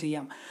നീക്കം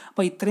ചെയ്യാം.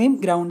 അപ്പോൾ ഇത്രയും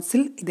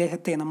ഗ്രൗണ്ട്സിൽ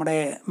ഇദ്ദേഹത്തെ, നമ്മുടെ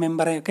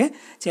മെമ്പറെയൊക്കെ,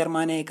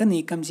 ചെയർമാനെയൊക്കെ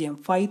നീക്കം ചെയ്യാം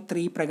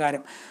 5(3)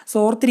 പ്രകാരം. സോ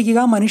ഓർത്തിരിക്കുക,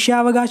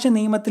 മനുഷ്യാവകാശ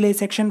നിയമത്തിലെ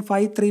സെക്ഷൻ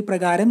 5(3)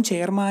 പ്രകാരം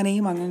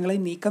ചെയർമാനെയും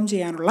അംഗങ്ങളെയും നീക്കം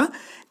ചെയ്യാനുള്ള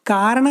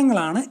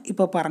കാരണങ്ങളാണ്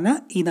ഇപ്പോൾ പറഞ്ഞ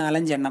ഈ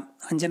 4-5 എണ്ണം.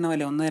 5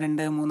 എണ്ണമല്ലേ, 1,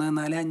 2, 3,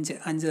 4,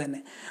 5 തന്നെ,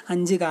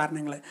 5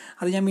 കാരണങ്ങൾ.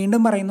 അത് ഞാൻ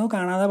വീണ്ടും പറയുന്നു,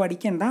 കാണാതെ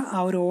പഠിക്കേണ്ട, ആ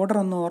ഒരു ഓർഡർ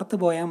ഒന്ന് ഓർത്ത്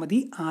പോയാൽ മതി.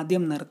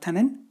 ആദ്യം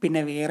നിർധനൻ,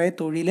 പിന്നെ വേറെ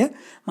തൊഴിൽ,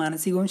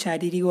 മാനസികവും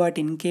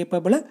ശാരീരികവുമായിട്ട്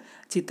ഇൻകേപ്പബിൾ,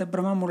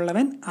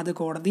 ചിത്തഭ്രമമുള്ളവൻ, അത്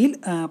കോടതിയിൽ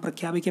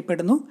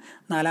പ്രഖ്യാപിക്കപ്പെടുന്നു.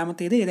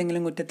 നാലാമത്തേത്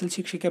ഏതെങ്കിലും കുറ്റത്തിൽ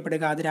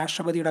ശിക്ഷിക്കപ്പെടുക, അത്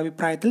രാഷ്ട്രപതിയുടെ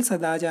അഭിപ്രായത്തിൽ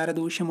സദാചാര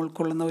ദൂഷ്യം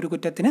ഉൾക്കൊള്ളുന്ന ഒരു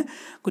കുറ്റത്തിന്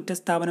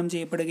കുറ്റസ്ഥാപനം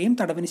ചെയ്യപ്പെടുകയും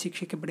തടവിന്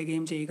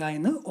ശിക്ഷിക്കപ്പെടുകയും ചെയ്യുക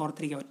എന്ന്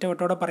ഓർത്തിരിക്കുക.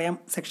 ഒറ്റവട്ടോടെ പറയാം.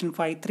 സെക്ഷൻ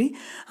 5(3)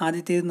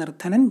 ആദ്യത്തേത്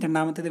നിർധനൻ,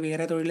 രണ്ടാമത്തേത്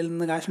വേറെ തൊഴിലിൽ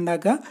നിന്ന്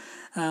കാശുണ്ടാക്കുക,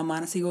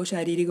 മാനസികവും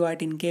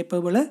ശാരീരികവുമായിട്ട്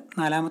ഇൻകേപ്പബിൾ,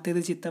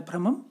 നാലാമത്തേത്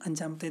ചിത്തഭ്രമം,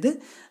 അഞ്ചാമത്തേത്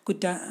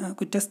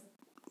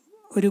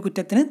ഒരു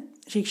കുറ്റത്തിന്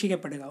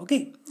ശിക്ഷിക്കപ്പെടുക. ഓക്കെ,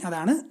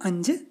 അതാണ്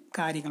 5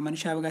 കാര്യങ്ങൾ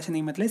മനുഷ്യാവകാശ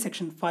നിയമത്തിലെ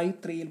സെക്ഷൻ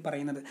 5(3)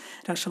 പറയുന്നത്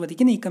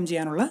രാഷ്ട്രപതിക്ക് നീക്കം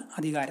ചെയ്യാനുള്ള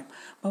അധികാരം.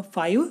 അപ്പോൾ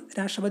 5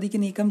 രാഷ്ട്രപതിക്ക്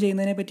നീക്കം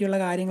ചെയ്യുന്നതിനെ പറ്റിയുള്ള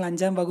കാര്യങ്ങൾ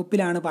 5-ാം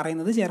വകുപ്പിലാണ്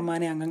പറയുന്നത്.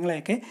 ചെയർമാനെ,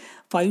 അംഗങ്ങളെയൊക്കെ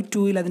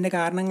 5(2) അതിൻ്റെ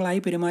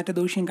കാരണങ്ങളായി പെരുമാറ്റ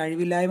ദൂഷ്യം,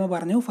 കഴിവില്ലായ്മ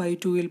പറഞ്ഞു.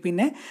 5(2)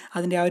 പിന്നെ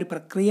അതിൻ്റെ ആ ഒരു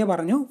പ്രക്രിയ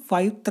പറഞ്ഞു.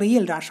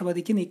 5(3)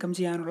 രാഷ്ട്രപതിക്ക് നീക്കം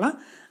ചെയ്യാനുള്ള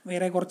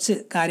വേറെ കുറച്ച്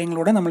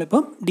കാര്യങ്ങളൂടെ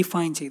നമ്മളിപ്പം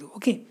ഡിഫൈൻ ചെയ്തു.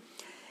 ഓക്കെ,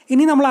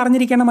 ഇനി നമ്മൾ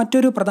അറിഞ്ഞിരിക്കേണ്ട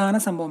മറ്റൊരു പ്രധാന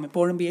സംഭവം,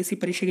 എപ്പോഴും PSC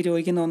പരീക്ഷയ്ക്ക്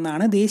ചോദിക്കുന്ന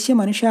ഒന്നാണ്, ദേശീയ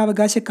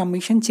മനുഷ്യാവകാശ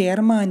കമ്മീഷൻ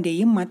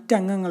ചെയർമാൻ്റെയും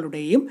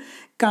മറ്റംഗങ്ങളുടെയും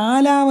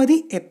കാലാവധി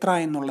എത്ര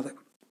എന്നുള്ളത്.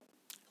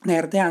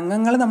 നേരത്തെ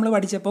അംഗങ്ങൾ നമ്മൾ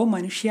പഠിച്ചപ്പോൾ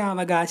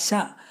മനുഷ്യാവകാശ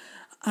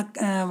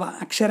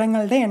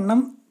അക്ഷരങ്ങളുടെ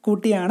എണ്ണം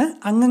കൂട്ടിയാണ്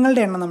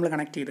അംഗങ്ങളുടെ എണ്ണം നമ്മൾ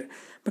കണക്ട് ചെയ്ത്.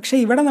 പക്ഷേ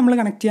ഇവിടെ നമ്മൾ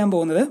കണക്ട് ചെയ്യാൻ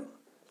പോകുന്നത്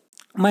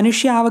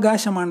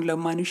മനുഷ്യാവകാശമാണല്ലോ.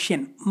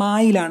 മനുഷ്യൻ,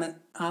 മായിലാണ്,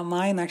 ആ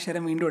മായ എന്ന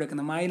അക്ഷരം വീണ്ടും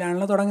എടുക്കുന്നത്,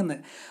 മായിലാണല്ലോ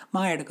തുടങ്ങുന്നത്.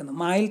 മായ എടുക്കുന്നു.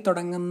 മായിൽ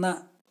തുടങ്ങുന്ന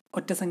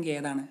ഒറ്റസംഖ്യ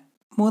ഏതാണ്?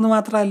 3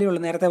 മാത്രമല്ലേ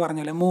ഉള്ളൂ, നേരത്തെ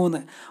പറഞ്ഞല്ലോ 3.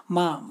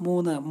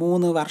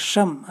 3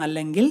 വർഷം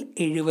അല്ലെങ്കിൽ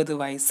 70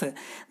 വയസ്സ്.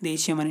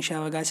 ദേശീയ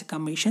മനുഷ്യാവകാശ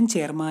കമ്മീഷൻ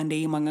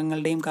ചെയർമാൻ്റെയും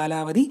അംഗങ്ങളുടെയും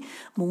കാലാവധി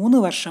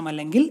 3 വർഷം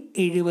അല്ലെങ്കിൽ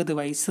 70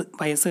 വയസ്സ്.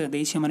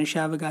 ദേശീയ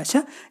മനുഷ്യാവകാശ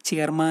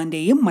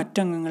ചെയർമാൻ്റെയും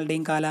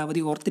മറ്റംഗങ്ങളുടെയും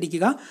കാലാവധി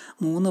ഓർത്തിരിക്കുക,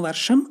 3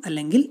 വർഷം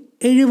അല്ലെങ്കിൽ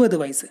 70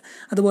 വയസ്സ്.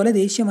 അതുപോലെ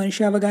ദേശീയ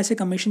മനുഷ്യാവകാശ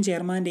കമ്മീഷൻ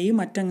ചെയർമാൻ്റെയും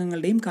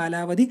മറ്റംഗങ്ങളുടെയും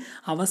കാലാവധി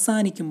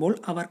അവസാനിക്കുമ്പോൾ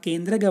അവർ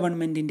കേന്ദ്ര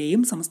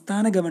ഗവൺമെൻറ്റിൻ്റെയും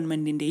സംസ്ഥാന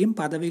ഗവൺമെൻറ്റിൻ്റെയും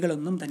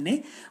പദവികളൊന്നും തന്നെ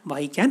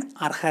വഹിക്കാൻ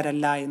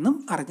അർഹരല്ല എന്നും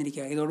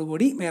അറിഞ്ഞിരിക്കുക.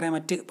 ഇതോടുകൂടി വേറെ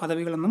മറ്റ്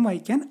പദവികളൊന്നും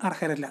വഹിക്കാൻ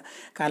അർഹരല്ല.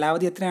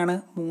 കാലാവധി എത്രയാണ്?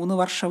 3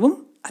 വർഷവും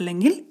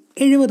അല്ലെങ്കിൽ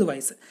 70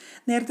 വയസ്സ്.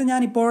 നേരത്തെ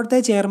ഞാൻ ഇപ്പോഴത്തെ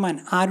ചെയർമാൻ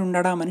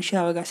ആരുണ്ടടാ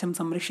മനുഷ്യാവകാശം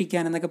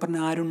സംരക്ഷിക്കാൻ എന്നൊക്കെ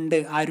പറഞ്ഞ്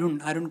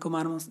അരുൺ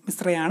കുമാർ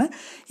മിശ്രയാണ്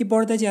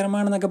ഇപ്പോഴത്തെ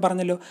ചെയർമാൻ എന്നൊക്കെ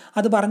പറഞ്ഞല്ലോ.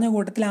 അത് പറഞ്ഞ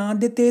കൂട്ടത്തിൽ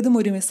ആദ്യത്തേതും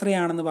ഒരു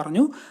മിശ്രയാണെന്ന്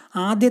പറഞ്ഞു.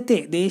 ആദ്യത്തെ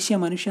ദേശീയ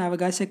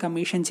മനുഷ്യാവകാശ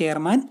കമ്മീഷൻ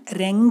ചെയർമാൻ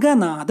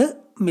രംഗനാഥ്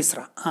മിശ്ര.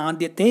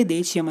 ആദ്യത്തെ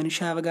ദേശീയ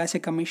മനുഷ്യാവകാശ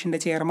കമ്മീഷൻ്റെ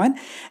ചെയർമാൻ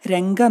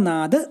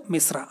രംഗനാഥ്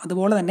മിശ്ര.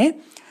 അതുപോലെ തന്നെ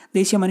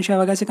ദേശീയ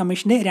മനുഷ്യാവകാശ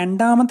കമ്മീഷൻ്റെ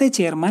രണ്ടാമത്തെ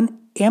ചെയർമാൻ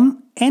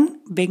MN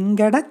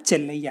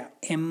വെങ്കടച്ചെല്ലയ്യ.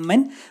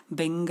 MN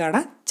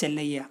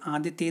വെങ്കടച്ചെല്ലയ്യ.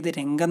 ആദ്യത്തേത്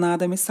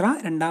രംഗനാഥ മിശ്ര,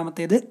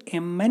 രണ്ടാമത്തേത്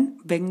MN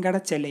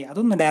വെങ്കടച്ചെല്ലയ്യ.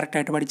 അതൊന്ന്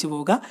ഡയറക്റ്റായിട്ട് പഠിച്ചു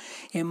പോവുക.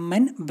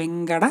 MN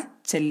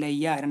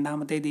വെങ്കടച്ചെല്ലയ്യ,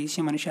 രണ്ടാമത്തെ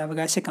ദേശീയ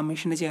മനുഷ്യാവകാശ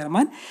കമ്മീഷൻ്റെ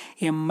ചെയർമാൻ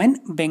MN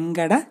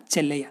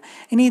വെങ്കടച്ചെല്ലയ്യ.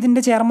 ഇനി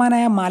ഇതിൻ്റെ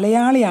ചെയർമാനായ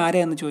മലയാളി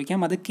ആരെന്ന്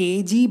ചോദിക്കാം. അത്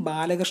KG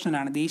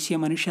ബാലകൃഷ്ണനാണ്. ദേശീയ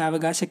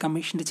മനുഷ്യാവകാശ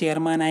കമ്മീഷൻ്റെ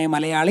ചെയർമാനായ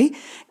മലയാളി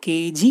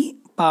KG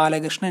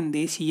ബാലകൃഷ്ണൻ.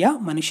 ദേശീയ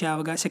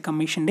മനുഷ്യാവകാശ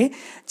കമ്മീഷൻ്റെ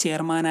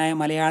ചെയർമാനായ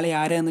മലയാളി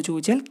ആരെന്ന്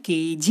ചോദിച്ചാൽ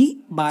KG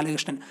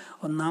ബാലകൃഷ്ണൻ.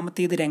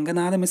 ഒന്നാമത്തേത്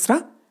രംഗനാഥ മിശ്ര,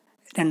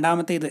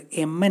 രണ്ടാമത്തേത്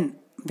MN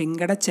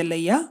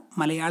വെങ്കടച്ചെല്ലയ്യ,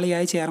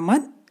 മലയാളിയായ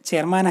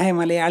ചെയർമാനായ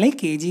മലയാളി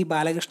KG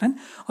ബാലകൃഷ്ണൻ.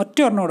 ഒറ്റ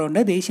ഒരെണ്ണോടുണ്ട്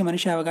ദേശീയ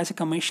മനുഷ്യാവകാശ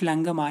കമ്മീഷൻ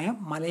അംഗമായ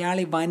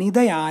മലയാളി വനിത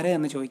ആര്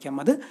എന്ന്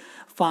ചോദിക്കാം. അത്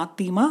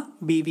ഫാത്തിമ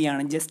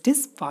ബീവിയാണ്.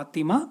 ജസ്റ്റിസ്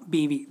ഫാത്തിമ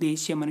ബീവി.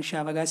 ദേശീയ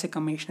മനുഷ്യാവകാശ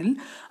കമ്മീഷനിൽ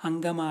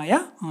അംഗമായ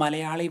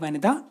മലയാളി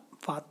വനിത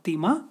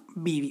ഫാത്തിമ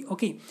ബീവി.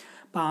 ഓക്കെ,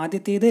 അപ്പോൾ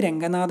ആദ്യത്തേത്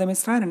രംഗനാഥ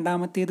മിശ്ര,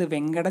 രണ്ടാമത്തേത്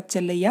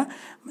വെങ്കടച്ചെല്ലയ്യ,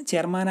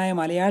 ചെയർമാനായ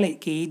മലയാളി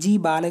KG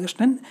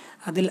ബാലകൃഷ്ണൻ,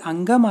 അതിൽ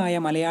അംഗമായ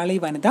മലയാളി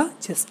വനിത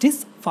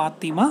ജസ്റ്റിസ്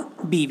ഫാത്തിമ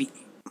ബീവി.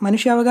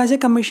 മനുഷ്യാവകാശ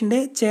കമ്മീഷൻ്റെ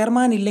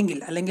ചെയർമാൻ ഇല്ലെങ്കിൽ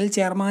അല്ലെങ്കിൽ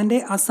ചെയർമാൻ്റെ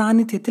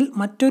അസാന്നിധ്യത്തിൽ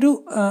മറ്റൊരു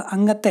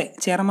അംഗത്തെ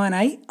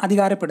ചെയർമാനായി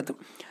അധികാരപ്പെടുത്തും.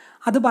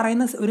 അത്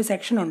പറയുന്ന ഒരു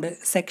സെക്ഷനുണ്ട്,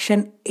 സെക്ഷൻ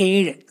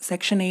 7.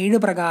 സെക്ഷൻ 7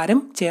 പ്രകാരം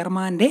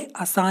ചെയർമാൻ്റെ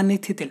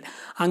അസാന്നിധ്യത്തിൽ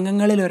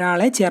അംഗങ്ങളിൽ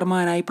ഒരാളെ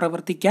ചെയർമാനായി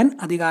പ്രവർത്തിക്കാൻ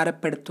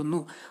അധികാരപ്പെടുത്തുന്നു.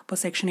 അപ്പോൾ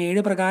സെക്ഷൻ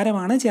 7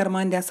 പ്രകാരമാണ്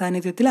ചെയർമാൻ്റെ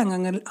അസാന്നിധ്യത്തിൽ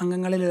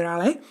അംഗങ്ങളിൽ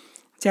ഒരാളെ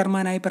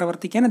ചെയർമാനായി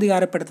പ്രവർത്തിക്കാൻ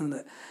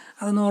അധികാരപ്പെടുത്തുന്നത്.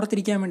 അതൊന്ന്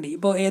ഓർത്തിരിക്കാൻ വേണ്ടി,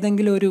 ഇപ്പോൾ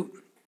ഏതെങ്കിലും ഒരു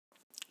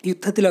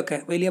യുദ്ധത്തിലൊക്കെ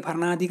വലിയ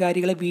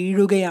ഭരണാധികാരികളെ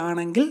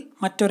വീഴുകയാണെങ്കിൽ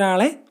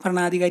മറ്റൊരാളെ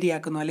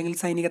ഭരണാധികാരിയാക്കുന്നു, അല്ലെങ്കിൽ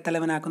സൈനിക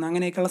തലവനാക്കുന്നു,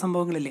 അങ്ങനെയൊക്കെയുള്ള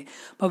സംഭവങ്ങളില്ലേ.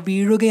 അപ്പോൾ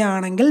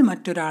വീഴുകയാണെങ്കിൽ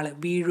മറ്റൊരാൾ,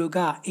 വീഴുക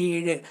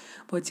 7.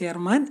 അപ്പോൾ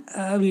ചെയർമാൻ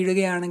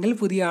വീഴുകയാണെങ്കിൽ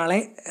പുതിയ ആളെ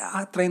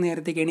അത്രയും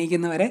നേരത്തേക്ക്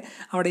എണീക്കുന്നവരെ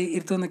അവിടെ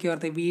ഇരുത്തുമെന്നൊക്കെ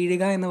ഓർത്ത്,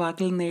 വീഴുക എന്ന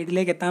വാക്കിൽ നിന്ന്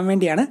 7ലേക്ക് എത്താൻ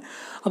വേണ്ടിയാണ്.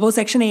 അപ്പോൾ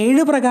സെക്ഷൻ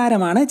 7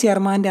 പ്രകാരമാണ്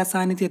ചെയർമാൻ്റെ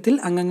അസാന്നിധ്യത്തിൽ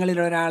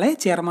അംഗങ്ങളിൽ ഒരാളെ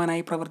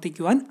ചെയർമാനായി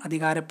പ്രവർത്തിക്കുവാൻ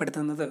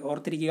അധികാരപ്പെടുത്തുന്നത്.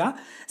 ഓർത്തിരിക്കുക,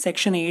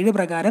 സെക്ഷൻ 7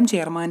 പ്രകാരം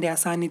ചെയർമാൻ്റെ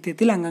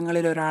അസാന്നിധ്യത്തിൽ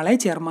അംഗങ്ങളിൽ ഒരാളെ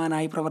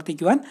ചെയർമാനായി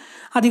പ്രവർത്തിക്കുവാൻ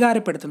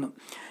അധികാരപ്പെടുത്തുന്നു.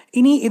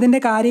 ഇനി ഇതിൻ്റെ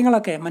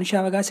കാര്യങ്ങളൊക്കെ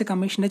മനുഷ്യാവകാശ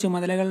കമ്മീഷൻ്റെ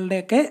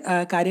ചുമതലകളുടെയൊക്കെ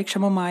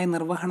കാര്യക്ഷമമായ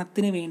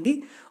നിർവഹണത്തിന് വേണ്ടി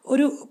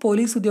ഒരു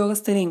പോലീസ്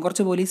ഉദ്യോഗസ്ഥനെയും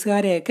കുറച്ച്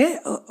പോലീസുകാരെയൊക്കെ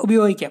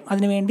ഉപയോഗിക്കാം.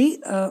 അതിനുവേണ്ടി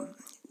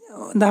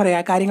എന്താ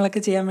പറയുക,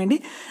 കാര്യങ്ങളൊക്കെ ചെയ്യാൻ വേണ്ടി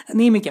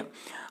നിയമിക്കാം.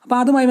 അപ്പോൾ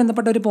അതുമായി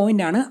ബന്ധപ്പെട്ട ഒരു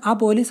പോയിൻ്റാണ്, ആ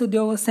പോലീസ്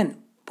ഉദ്യോഗസ്ഥൻ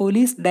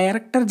പോലീസ്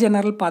ഡയറക്ടർ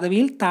ജനറൽ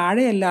പദവിയിൽ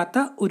താഴെയല്ലാത്ത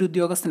ഒരു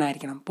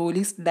ഉദ്യോഗസ്ഥനായിരിക്കണം.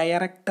 പോലീസ്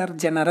ഡയറക്ടർ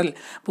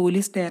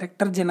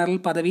ജനറൽ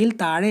പദവിയിൽ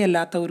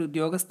താഴെയല്ലാത്ത ഒരു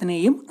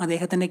ഉദ്യോഗസ്ഥനെയും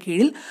അദ്ദേഹത്തിൻ്റെ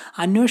കീഴിൽ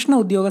അന്വേഷണ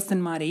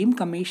ഉദ്യോഗസ്ഥന്മാരെയും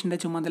കമ്മീഷൻ്റെ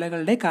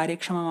ചുമതലകളുടെ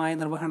കാര്യക്ഷമമായ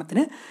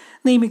നിർവഹണത്തിന്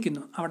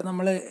നിയമിക്കുന്നു. അവിടെ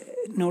നമ്മൾ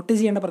നോട്ട്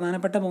ചെയ്യേണ്ട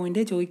പ്രധാനപ്പെട്ട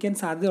പോയിന്റ് ചോദിക്കാൻ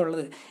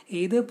സാധ്യതയുള്ളത്,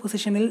 ഏത്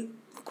പൊസിഷനിൽ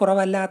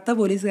കുറവല്ലാത്ത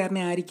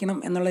പോലീസുകാരനെ ആയിരിക്കണം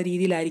എന്നുള്ള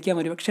രീതിയിലായിരിക്കാം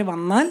ഒരുപക്ഷെ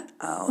വന്നാൽ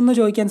ഒന്ന്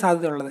ചോദിക്കാൻ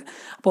സാധ്യതയുള്ളത്.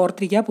 അപ്പോൾ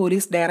ഓർത്തിരിക്കുക,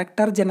 പോലീസ്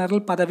ഡയറക്ടർ ജനറൽ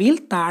പദവിയിൽ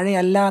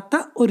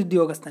താഴെയല്ലാത്ത ഒരു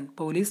ഉദ്യോഗസ്ഥൻ,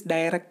 പോലീസ്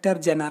ഡയറക്ടർ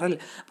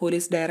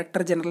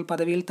ജനറൽ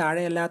പദവിയിൽ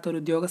താഴെയല്ലാത്ത ഒരു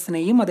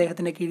ഉദ്യോഗസ്ഥനെയും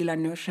അദ്ദേഹത്തിൻ്റെ കീഴിൽ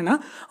അന്വേഷണ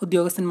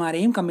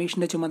ഉദ്യോഗസ്ഥന്മാരെയും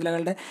കമ്മീഷൻ്റെ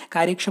ചുമതലകളുടെ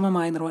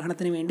കാര്യക്ഷമമായ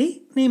നിർവഹണത്തിന് വേണ്ടി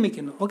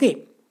നിയമിക്കുന്നു. ഓക്കെ,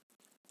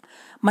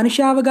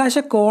 മനുഷ്യാവകാശ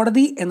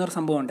കോടതി എന്നൊരു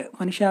സംഭവമുണ്ട്.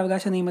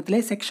 മനുഷ്യാവകാശ നിയമത്തിലെ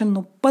സെക്ഷൻ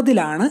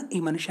 30 ഈ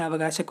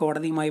മനുഷ്യാവകാശ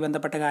കോടതിയുമായി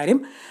ബന്ധപ്പെട്ട കാര്യം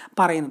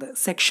പറയുന്നത്.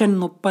 സെക്ഷൻ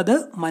 30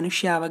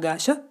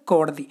 മനുഷ്യാവകാശ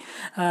കോടതി.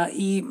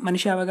 ഈ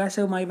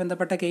മനുഷ്യാവകാശവുമായി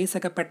ബന്ധപ്പെട്ട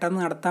കേസൊക്കെ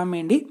പെട്ടെന്ന് നടത്താൻ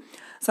വേണ്ടി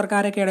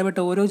സർക്കാരൊക്കെ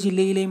ഇടപെട്ട് ഓരോ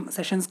ജില്ലയിലെയും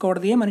സെഷൻസ്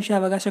കോടതിയെ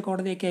മനുഷ്യാവകാശ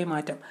കോടതിയൊക്കെയായി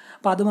മാറ്റാം.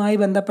 അപ്പോൾ അതുമായി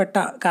ബന്ധപ്പെട്ട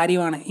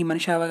കാര്യമാണ് ഈ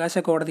മനുഷ്യാവകാശ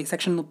കോടതി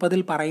സെക്ഷൻ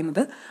 30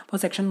 പറയുന്നത്. അപ്പോൾ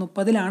സെക്ഷൻ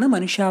 30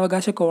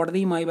 മനുഷ്യാവകാശ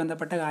കോടതിയുമായി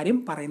ബന്ധപ്പെട്ട കാര്യം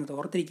പറയുന്നത്.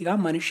 ഓർത്തിരിക്കുക,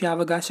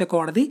 മനുഷ്യാവകാശ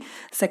കോടതി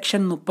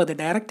സെക്ഷൻ 30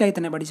 ഡയറക്റ്റായി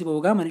തന്നെ പഠിച്ചു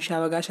പോവുക.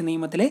 മനുഷ്യാവകാശ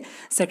നിയമത്തിലെ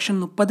സെക്ഷൻ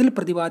 30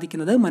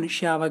 പ്രതിപാദിക്കുന്നത്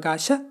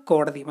മനുഷ്യാവകാശ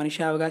കോടതി.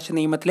 മനുഷ്യാവകാശ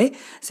നിയമത്തിലെ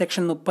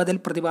സെക്ഷൻ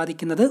 30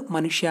 പ്രതിപാദിക്കുന്നത്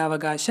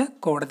മനുഷ്യാവകാശ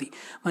കോടതി.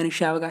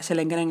 മനുഷ്യാവകാശ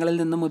ലംഘനങ്ങളിൽ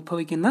നിന്നും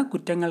ഉദ്ഭവിക്കുന്ന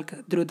കുറ്റങ്ങൾക്ക്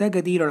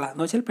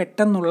ദ്രുതഗതിയിലുള്ള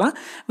പെട്ടെന്നുള്ള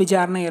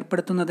വിചാരണ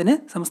ഏർപ്പെടുത്തുന്നതിന്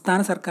സംസ്ഥാന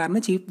സർക്കാരിന്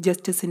ചീഫ്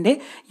ജസ്റ്റിസിന്റെ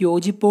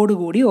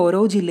യോജിപ്പോടുകൂടി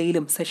ഓരോ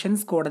ജില്ലയിലും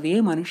സെഷൻസ് കോടതിയെ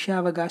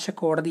മനുഷ്യാവകാശ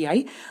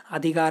കോടതിയായി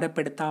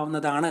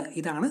അധികാരപ്പെടുത്താവുന്നതാണ്.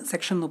 ഇതാണ്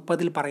സെക്ഷൻ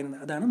 30 പറയുന്നത്.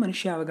 അതാണ്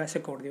മനുഷ്യാവകാശ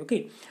കോടതി. ഓക്കെ,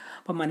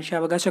 അപ്പം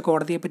മനുഷ്യാവകാശ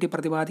കോടതിയെപ്പറ്റി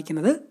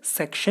പ്രതിപാദിക്കുന്നത്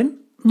സെക്ഷൻ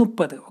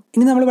 30.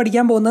 ഇനി നമ്മൾ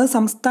പഠിക്കാൻ പോകുന്നത്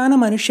സംസ്ഥാന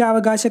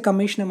മനുഷ്യാവകാശ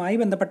കമ്മീഷനുമായി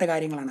ബന്ധപ്പെട്ട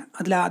കാര്യങ്ങളാണ്.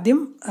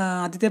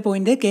 അതിലാദ്യത്തെ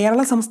പോയിന്റ്,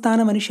 കേരള സംസ്ഥാന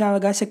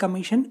മനുഷ്യാവകാശ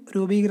കമ്മീഷൻ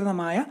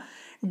രൂപീകൃതമായ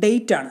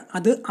ഡേറ്റ് ആണ്.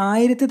 അത്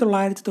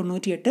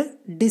 1998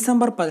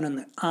 ഡിസംബർ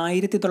 11.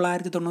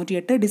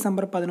 1998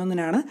 ഡിസംബർ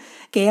 11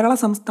 കേരള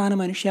സംസ്ഥാന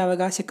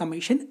മനുഷ്യാവകാശ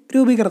കമ്മീഷൻ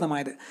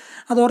രൂപീകൃതമായത്.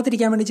 അത്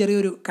ഓർത്തിരിക്കാൻ വേണ്ടി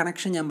ചെറിയൊരു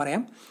കണക്ഷൻ ഞാൻ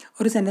പറയാം,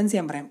 ഒരു സെൻറ്റൻസ്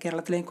ഞാൻ പറയാം.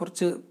 കേരളത്തിലെ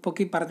കുറച്ച്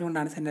പൊക്കി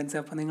പറഞ്ഞുകൊണ്ടാണ് സെൻറ്റൻസ്,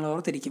 അപ്പോൾ നിങ്ങൾ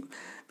ഓർത്തിരിക്കും.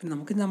 പിന്നെ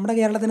നമുക്ക് നമ്മുടെ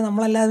കേരളത്തിന്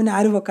നമ്മളല്ലാതെ പിന്നെ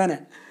ആരും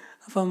വെക്കാനാണ്.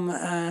 അപ്പം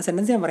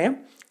സെൻറ്റൻസ് ഞാൻ പറയാം.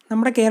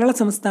 നമ്മുടെ കേരള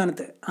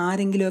സംസ്ഥാനത്ത്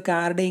ആരെങ്കിലുമൊക്കെ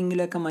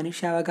ആരുടെയെങ്കിലുമൊക്കെ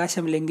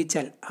മനുഷ്യാവകാശം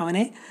ലംഘിച്ചാൽ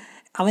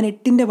അവൻ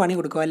 8ൻ്റെ പണി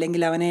കൊടുക്കും,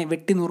 അല്ലെങ്കിൽ അവനെ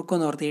വെട്ടി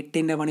നുറുക്കുമെന്ന് ഓർത്ത്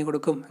 8ൻ്റെ പണി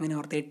കൊടുക്കും. അങ്ങനെ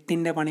ഓർത്ത്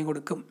 8ൻ്റെ പണി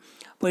കൊടുക്കും.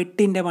 അപ്പോൾ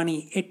 8ൻ്റെ പണി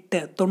 8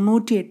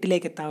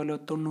 98 എത്താമല്ലോ.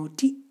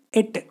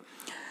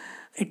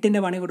 8ൻ്റെ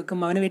പണി കൊടുക്കും,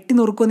 അവനെ വെട്ടി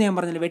നുറുക്കുമെന്ന് ഞാൻ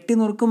പറഞ്ഞല്ലോ. വെട്ടി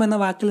നുറുക്കും എന്ന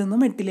വാക്കിൽ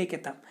നിന്നും 8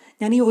 എത്താം.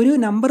 ഞാൻ ഈ ഒരു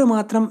നമ്പർ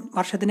മാത്രം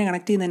വർഷത്തിനെ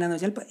കണക്ട് ചെയ്യുന്നത് എന്നാന്ന്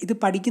വെച്ചാൽ, ഇത്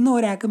പഠിക്കുന്ന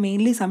ഒരാൾക്ക്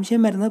മെയിൻലി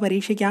സംശയം വരുന്നത്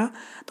പരീക്ഷയ്ക്ക് ആ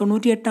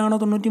 98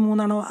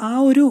 93 ആ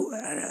ഒരു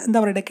എന്താ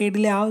പറയുക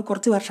ഡെക്കേഡിലെ ആ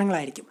കുറച്ച്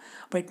വർഷങ്ങളായിരിക്കും.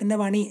 അപ്പോൾ 8ൻ്റെ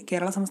പണി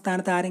കേരള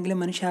സംസ്ഥാനത്ത് ആരെങ്കിലും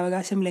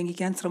മനുഷ്യാവകാശം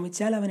ലംഘിക്കാൻ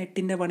ശ്രമിച്ചാൽ അവൻ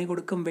 8ൻ്റെ പണി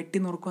കൊടുക്കും,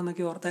 വെട്ടി നുറുക്കും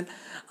എന്നൊക്കെ ഓർത്താൽ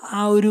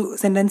ആ ഒരു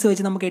സെൻറ്റൻസ്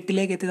വെച്ച് നമുക്ക്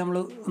 8 എത്തി നമ്മൾ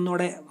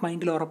ഒന്നുകൂടെ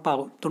മൈൻഡിൽ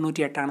ഉറപ്പാവും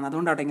 98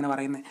 അതുകൊണ്ടാണ് ഇങ്ങനെ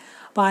പറയുന്നത്.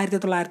 അപ്പോൾ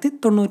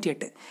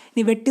 1998.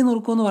 ഇനി വെട്ടി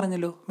നുറുക്കുമെന്ന്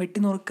പറഞ്ഞല്ലോ. വെട്ടി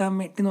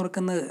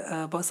നുറുക്കുന്നത്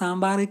ഇപ്പോൾ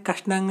സാമ്പാറിൽ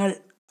കഷ്ണങ്ങൾ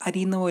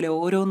അരിയുന്ന പോലെ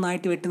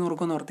ഓരോന്നായിട്ട് വെട്ടി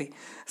നുറുക്കുമെന്ന് ഓർത്തേ.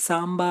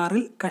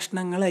 സാമ്പാറിൽ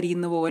കഷ്ണങ്ങൾ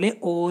അരിയുന്ന പോലെ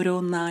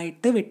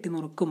ഓരോന്നായിട്ട് വെട്ടി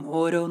നുറുക്കും,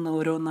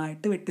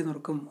 ഓരോന്നായിട്ട് വെട്ടി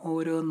നുറുക്കും,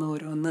 ഓരോന്ന്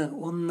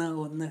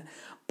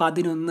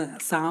 11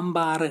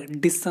 സാമ്പാർ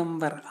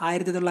ഡിസംബർ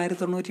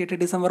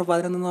 1998 ഡിസംബർ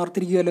 11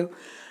 ഓർത്തിരിക്കുമല്ലോ.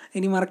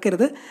 ഇനി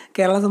മറക്കരുത്,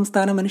 കേരള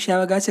സംസ്ഥാന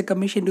മനുഷ്യാവകാശ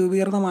കമ്മീഷൻ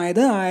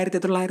രൂപീകൃതമായത്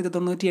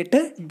 1998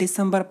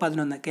 ഡിസംബർ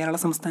 11. കേരള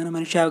സംസ്ഥാന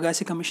മനുഷ്യാവകാശ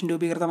കമ്മീഷൻ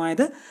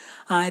രൂപീകൃതമായത്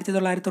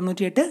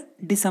 1998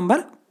 ഡിസംബർ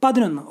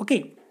 11. ഓക്കെ.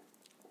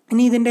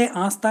 ഇനി ഇതിൻ്റെ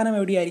ആസ്ഥാനം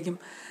എവിടെയായിരിക്കും?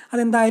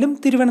 അതെന്തായാലും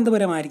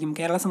തിരുവനന്തപുരമായിരിക്കും.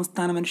 കേരള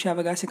സംസ്ഥാന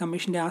മനുഷ്യാവകാശ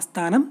കമ്മീഷൻ്റെ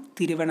ആസ്ഥാനം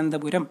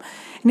തിരുവനന്തപുരം.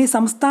 ഇനി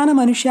സംസ്ഥാന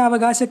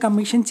മനുഷ്യാവകാശ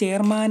കമ്മീഷൻ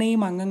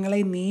ചെയർമാനെയും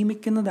അംഗങ്ങളെയും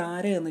നിയമിക്കുന്നത്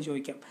ആര് എന്ന്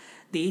ചോദിക്കാം.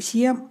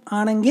 ദേശീയം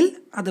ആണെങ്കിൽ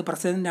അത്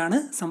പ്രസിഡൻ്റാണ്.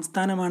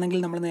 സംസ്ഥാനമാണെങ്കിൽ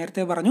നമ്മൾ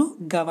നേരത്തെ പറഞ്ഞു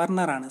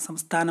ഗവർണറാണ്.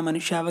 സംസ്ഥാന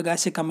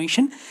മനുഷ്യാവകാശ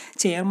കമ്മീഷൻ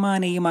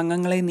ചെയർമാനെയും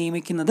അംഗങ്ങളെയും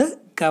നിയമിക്കുന്നത്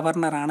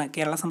ഗവർണറാണ്.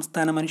 കേരള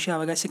സംസ്ഥാന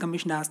മനുഷ്യാവകാശ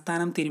കമ്മീഷൻ്റെ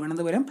ആസ്ഥാനം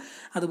തിരുവനന്തപുരം.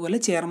 അതുപോലെ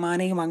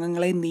ചെയർമാനെയും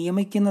അംഗങ്ങളെയും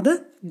നിയമിക്കുന്നത്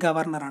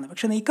ഗവർണറാണ്.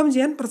 പക്ഷെ നീക്കം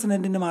ചെയ്യാൻ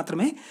പ്രസിഡന്റിന്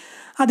മാത്രമേ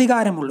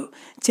അധികാരമുള്ളൂ.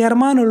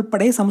 ചെയർമാൻ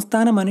ഉൾപ്പെടെ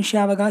സംസ്ഥാന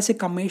മനുഷ്യാവകാശ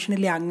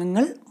കമ്മീഷനിലെ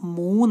അംഗങ്ങൾ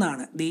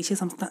 3.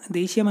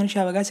 ദേശീയ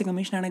മനുഷ്യാവകാശ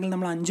കമ്മീഷനാണെങ്കിൽ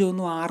നമ്മൾ 5,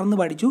 1, 6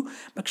 പഠിച്ചു.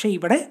 പക്ഷേ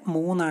ഇവിടെ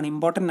 3.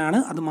 ഇമ്പോർട്ടൻ്റ് ആണ്,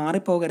 അത്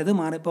മാറിപ്പോകരുത്,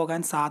 മാറിപ്പോകാൻ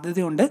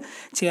സാധ്യതയുണ്ട്.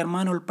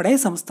 ചെയർമാൻ ഉൾപ്പെടെ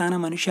സംസ്ഥാന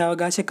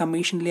മനുഷ്യാവകാശ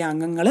കമ്മീഷനിലെ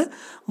അംഗങ്ങൾ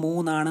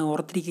 3.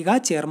 ഓർത്തിരിക്കുക,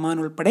 ചെയർമാൻ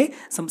ഉൾപ്പെടെ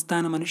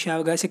സംസ്ഥാന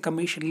മനുഷ്യാവകാശ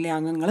കമ്മീഷനിലെ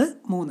അംഗങ്ങൾ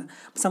 3.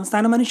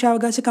 സംസ്ഥാന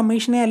മനുഷ്യാവകാശ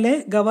കമ്മീഷനെ അല്ലേ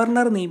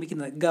ഗവർണർ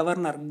നിയമിക്കുന്നത്.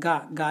 ഗവർണർ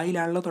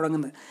ഗായിലാണല്ലോ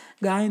തുടങ്ങുന്നത്.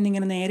 ഗായ്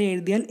എന്നിങ്ങനെ നേരെ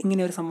എഴുതിയാൽ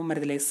ഇങ്ങനെ ഒരു സംഭവം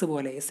വരത്തില്ല, എസ്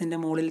പോലെ. എസിൻ്റെ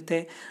മുകളിലത്തെ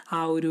ആ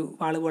ഒരു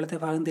വാള് പോലത്തെ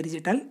ഭാഗം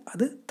തിരിച്ചിട്ടാൽ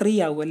അത് 3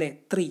 ആവും അല്ലേ.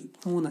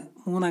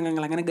 3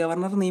 അംഗങ്ങൾ. അങ്ങനെ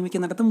ഗവർണർ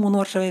നിയമിക്കുന്നിടത്ത് 3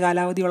 വർഷമേ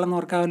കാലാവധി ഉള്ളെന്ന്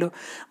ഓർക്കാമല്ലോ.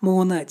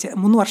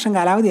 3 വർഷം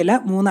കാലാവധിയല്ല,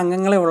 3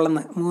 അംഗങ്ങളെ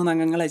ഉള്ളെന്ന്. 3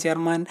 അംഗങ്ങൾ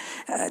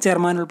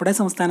ചെയർമാൻ ഉൾപ്പെടെ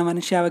സംസ്ഥാന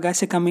മനുഷ്യാവകാശ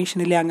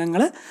കമ്മീഷനിലെ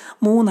അംഗങ്ങൾ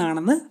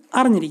 3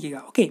 അറിഞ്ഞിരിക്കുക.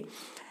 ഓക്കെ.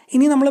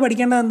 ഇനി നമ്മൾ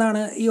പഠിക്കേണ്ടത് എന്താണ്?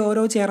 ഈ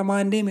ഓരോ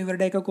ചെയർമാൻ്റെയും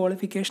ഇവരുടെയൊക്കെ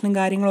ക്വാളിഫിക്കേഷനും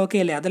കാര്യങ്ങളൊക്കെ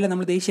അല്ലേ. അതല്ലേ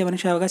നമ്മൾ ദേശീയ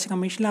മനുഷ്യാവകാശ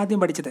കമ്മീഷനിൽ ആദ്യം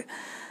പഠിച്ചത്.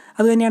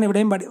 അതുതന്നെയാണ്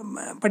ഇവിടെയും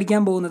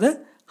പഠിക്കാൻ പോകുന്നത്.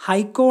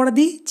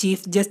 ഹൈക്കോടതി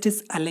ചീഫ്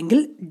ജസ്റ്റിസ് അല്ലെങ്കിൽ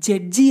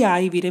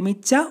ജഡ്ജിയായി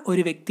വിരമിച്ച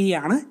ഒരു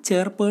വ്യക്തിയാണ്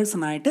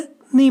ചെയർപേഴ്സണായിട്ട്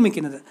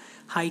നിയമിക്കുന്നത്.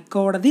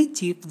 ഹൈക്കോടതി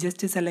ചീഫ്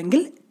ജസ്റ്റിസ്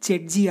അല്ലെങ്കിൽ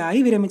ജഡ്ജിയായി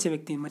വിരമിച്ച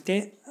വ്യക്തി. മറ്റേ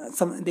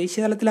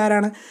ദേശീയ തലത്തിൽ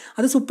ആരാണ്?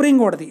 അത് സുപ്രീം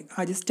കോടതി.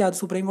 അത്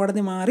സുപ്രീം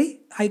കോടതി മാറി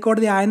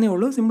ഹൈക്കോടതി ആയെന്നേ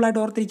ഉള്ളൂ.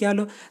 സിമ്പിളായിട്ട്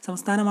ഓർത്തിരിക്കാമല്ലോ.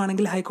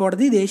 സംസ്ഥാനമാണെങ്കിൽ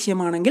ഹൈക്കോടതി,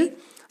 ദേശീയമാണെങ്കിൽ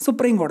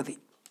സുപ്രീം കോടതി.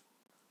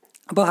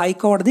 അപ്പോൾ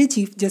ഹൈക്കോടതി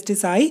ചീഫ്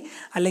ജസ്റ്റിസായി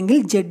അല്ലെങ്കിൽ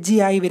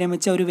ജഡ്ജിയായി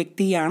വിരമിച്ച ഒരു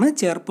വ്യക്തിയാണ്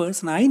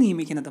ചെയർപേഴ്സണായി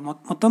നിയമിക്കുന്നത്.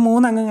 മൊത്തം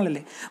 3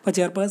 അംഗങ്ങളല്ലേ. അപ്പോൾ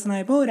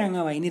ചെയർപേഴ്സണായപ്പോൾ 1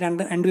 അംഗമായി. ഇനി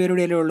 2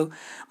 പേരുടെ ഉള്ളൂ.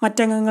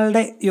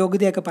 മറ്റംഗങ്ങളുടെ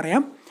യോഗ്യതയൊക്കെ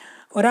പറയാം.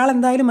 ഒരാൾ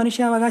എന്തായാലും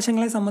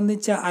മനുഷ്യാവകാശങ്ങളെ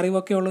സംബന്ധിച്ച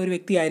അറിവൊക്കെ ഉള്ള ഒരു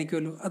വ്യക്തി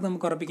ആയിരിക്കുമല്ലോ, അത്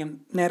നമുക്ക് ഉറപ്പിക്കാം.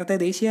 നേരത്തെ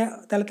ദേശീയ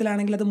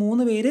തലത്തിലാണെങ്കിൽ അത്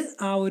 3 പേര്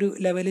ആ ഒരു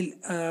ലെവലിൽ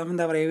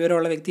എന്താ പറയുക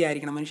വിവരമുള്ള വ്യക്തി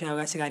ആയിരിക്കണം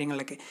മനുഷ്യാവകാശ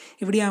കാര്യങ്ങളിലൊക്കെ.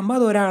 ഇവിടെയാകുമ്പോൾ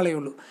അത് ഒരാളേ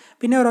ഉള്ളൂ.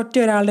 പിന്നെ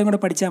ഒരാളുടെയും കൂടെ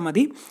പഠിച്ചാൽ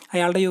മതി.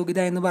 അയാളുടെ യോഗ്യത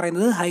എന്ന്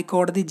പറയുന്നത്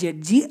ഹൈക്കോടതി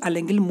ജഡ്ജി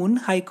അല്ലെങ്കിൽ മുൻ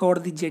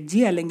ഹൈക്കോടതി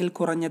ജഡ്ജി അല്ലെങ്കിൽ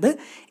കുറഞ്ഞത്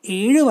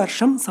 7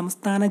 വർഷം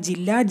സംസ്ഥാന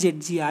ജില്ലാ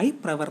ജഡ്ജിയായി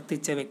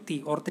പ്രവർത്തിച്ച വ്യക്തി.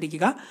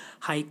 ഓർത്തിരിക്കുക,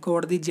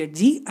 ഹൈക്കോടതി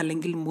ജഡ്ജി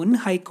അല്ലെങ്കിൽ മുൻ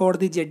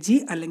ഹൈക്കോടതി ജഡ്ജി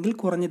അല്ലെങ്കിൽ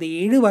കുറഞ്ഞത്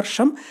 7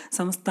 വർഷം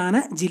സംസ്ഥാന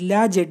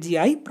ജില്ലാ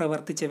ജഡ്ജിയായി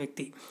പ്രവർത്തിച്ച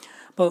വ്യക്തി.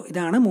 അപ്പോൾ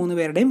ഇതാണ് 3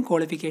 പേരുടെയും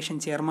ക്വാളിഫിക്കേഷൻ.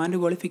 ചെയർമാൻ്റെ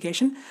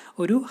ക്വാളിഫിക്കേഷൻ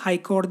ഒരു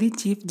ഹൈക്കോടതി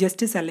ചീഫ്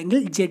ജസ്റ്റിസ് അല്ലെങ്കിൽ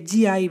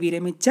ജഡ്ജിയായി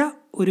വിരമിച്ച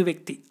ഒരു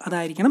വ്യക്തി,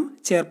 അതായിരിക്കണം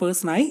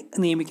ചെയർപേഴ്സണായി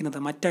നിയമിക്കുന്നത്.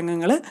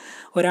 മറ്റംഗങ്ങൾ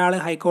ഒരാൾ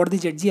ഹൈക്കോടതി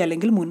ജഡ്ജി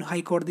അല്ലെങ്കിൽ മുൻ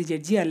ഹൈക്കോടതി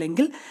ജഡ്ജി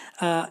അല്ലെങ്കിൽ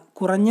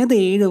കുറഞ്ഞത്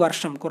 7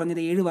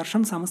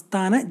 വർഷം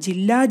സംസ്ഥാന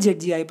ജില്ലാ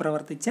ജഡ്ജിയായി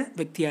പ്രവർത്തിച്ച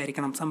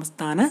വ്യക്തിയായിരിക്കണം.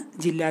 സംസ്ഥാന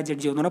ജില്ലാ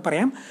ജഡ്ജി ഒന്നുകൂടെ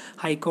പറയാം.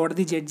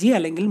 ഹൈക്കോടതി ജഡ്ജി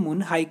അല്ലെങ്കിൽ മുൻ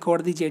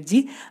ഹൈക്കോടതി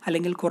ജഡ്ജി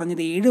അല്ലെങ്കിൽ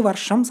കുറഞ്ഞത് 7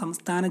 വർഷം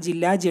സംസ്ഥാന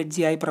ജില്ലാ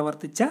ജഡ്ജിയായി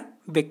പ്രവർത്തിച്ച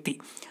വ്യക്തി.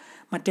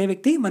 മറ്റേ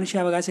വ്യക്തി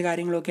മനുഷ്യാവകാശ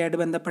കാര്യങ്ങളൊക്കെ ആയിട്ട്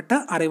ബന്ധപ്പെട്ട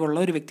അറിവുള്ള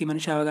ഒരു വ്യക്തി,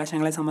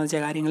 മനുഷ്യാവകാശങ്ങളെ സംബന്ധിച്ച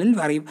കാര്യങ്ങളിൽ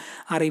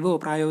അറിവോ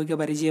പ്രായോഗിക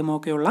പരിചയമോ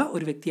ഒക്കെയുള്ള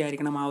ഒരു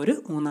വ്യക്തിയായിരിക്കണം ആ ഒരു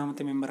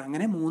മൂന്നാമത്തെ മെമ്പർ.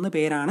 അങ്ങനെ 3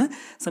 പേരാണ്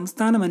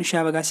സംസ്ഥാന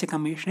മനുഷ്യാവകാശ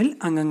കമ്മീഷനിൽ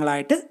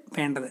അംഗങ്ങളായിട്ട്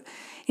വേണ്ടത്.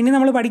 ഇനി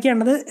നമ്മൾ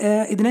പഠിക്കേണ്ടത്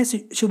ഇതിനെ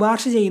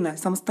ശുപാർശ ചെയ്യുന്ന,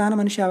 സംസ്ഥാന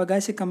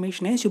മനുഷ്യാവകാശ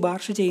കമ്മീഷനെ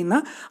ശുപാർശ ചെയ്യുന്ന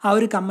ആ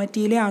ഒരു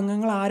കമ്മിറ്റിയിലെ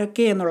അംഗങ്ങൾ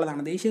ആരൊക്കെ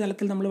എന്നുള്ളതാണ്. ദേശീയ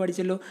തലത്തിൽ നമ്മൾ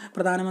പഠിച്ചല്ലോ,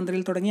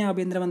 പ്രധാനമന്ത്രിയിൽ തുടങ്ങി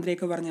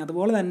ആഭ്യന്തരമന്ത്രിയൊക്കെ പറഞ്ഞു.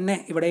 അതുപോലെ തന്നെ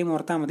ഇവിടെയും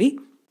ഓർത്താൽ മതി.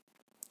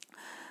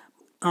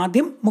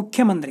 ആദ്യം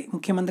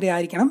മുഖ്യമന്ത്രി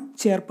ആയിരിക്കണം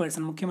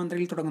ചെയർപേഴ്സൺ.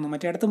 മുഖ്യമന്ത്രിയിൽ തുടങ്ങുന്നു,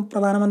 മറ്റേടത്തും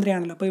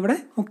പ്രധാനമന്ത്രിയാണല്ലോ, അപ്പോൾ ഇവിടെ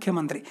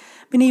മുഖ്യമന്ത്രി.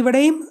 പിന്നെ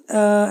ഇവിടെയും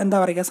എന്താ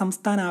പറയുക,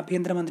 സംസ്ഥാന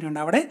ആഭ്യന്തരമന്ത്രിയുണ്ട്.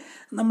 അവിടെ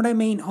നമ്മുടെ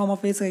മെയിൻ ഹോം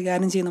അഫയേഴ്സ്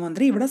കൈകാര്യം ചെയ്യുന്ന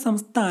മന്ത്രി, ഇവിടെ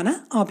സംസ്ഥാന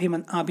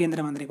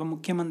ആഭ്യന്തരമന്ത്രി. അപ്പോൾ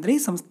മുഖ്യമന്ത്രി,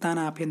 സംസ്ഥാന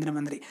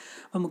ആഭ്യന്തരമന്ത്രി.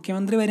 അപ്പോൾ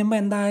മുഖ്യമന്ത്രി വരുമ്പോൾ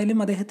എന്തായാലും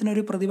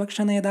അദ്ദേഹത്തിനൊരു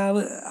പ്രതിപക്ഷ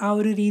നേതാവ്, ആ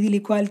ഒരു രീതിയിൽ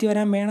ഇക്വാലിറ്റി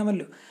വരാൻ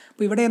വേണമല്ലോ.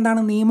 അപ്പോൾ ഇവിടെ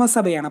എന്താണ്,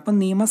 നിയമസഭയാണ്. അപ്പം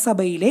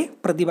നിയമസഭയിലെ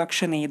പ്രതിപക്ഷ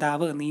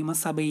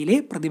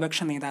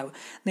നേതാവ്.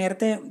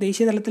 നേരത്തെ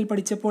ദേശീയ തലത്തിൽ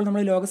പഠിച്ചപ്പോൾ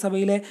നമ്മൾ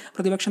ലോകസഭയിലെ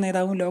പ്രതിപക്ഷ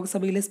നേതാവും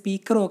ലോകസഭയിലെ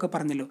സ്പീക്കറും ഒക്കെ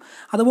പറഞ്ഞല്ലോ.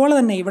 അതുപോലെ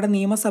തന്നെ ഇവിടെ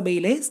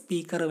നിയമസഭയിലെ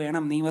സ്പീക്കർ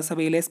വേണം.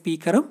 നിയമസഭയിലെ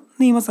സ്പീക്കറും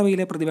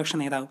നിയമസഭയിലെ പ്രതിപക്ഷ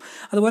നേതാവും.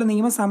 അതുപോലെ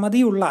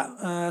നിയമസമിതിയുള്ള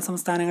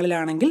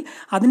സംസ്ഥാനങ്ങളിലാണെങ്കിൽ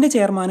അതിൻ്റെ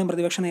ചെയർമാനും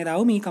പ്രതിപക്ഷ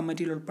നേതാവും ഈ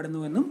കമ്മിറ്റിയിൽ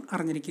ഉൾപ്പെടുന്നുവെന്നും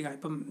അറിഞ്ഞിരിക്കുക.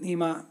 ഇപ്പം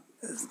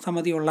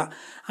സമിതിയുള്ള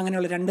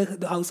അങ്ങനെയുള്ള 2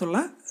 ഹൗസുള്ള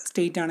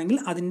സ്റ്റേറ്റ് ആണെങ്കിൽ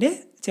അതിൻ്റെ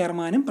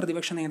ചെയർമാനും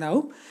പ്രതിപക്ഷ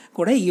നേതാവും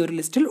കൂടെ ഈ ഒരു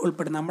ലിസ്റ്റിൽ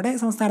ഉൾപ്പെടും. നമ്മുടെ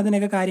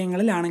സംസ്ഥാനത്തിൻ്റെയൊക്കെ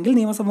കാര്യങ്ങളിലാണെങ്കിൽ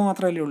നിയമസഭ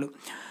മാത്രമല്ലേ ഉള്ളൂ.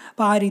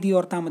 അപ്പോൾ ആ രീതി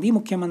ഓർത്താൽ മതി.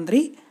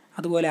 മുഖ്യമന്ത്രി,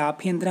 അതുപോലെ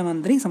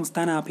ആഭ്യന്തരമന്ത്രി,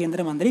 സംസ്ഥാന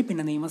ആഭ്യന്തരമന്ത്രി,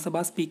 പിന്നെ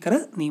നിയമസഭാ സ്പീക്കർ,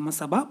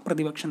 നിയമസഭാ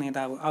പ്രതിപക്ഷ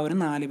നേതാവ്, ആ ഒരു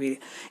 4 പേര്.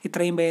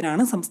 ഇത്രയും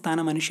പേരാണ് സംസ്ഥാന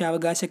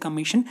മനുഷ്യാവകാശ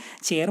കമ്മീഷൻ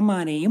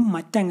ചെയർമാനെയും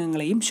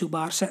മറ്റംഗങ്ങളെയും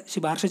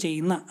ശുപാർശ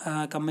ചെയ്യുന്ന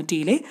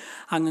കമ്മിറ്റിയിലെ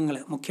അംഗങ്ങൾ.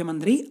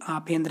 മുഖ്യമന്ത്രി,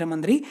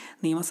 ആഭ്യന്തരമന്ത്രി,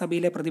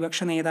 നിയമസഭയിലെ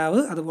പ്രതിപക്ഷ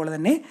നേതാവ്, അതുപോലെ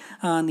തന്നെ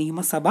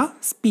നിയമസഭാ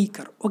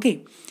സ്പീക്കർ. ഓക്കെ.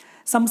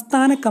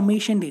 സംസ്ഥാന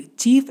കമ്മീഷൻ്റെ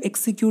ചീഫ്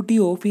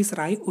എക്സിക്യൂട്ടീവ്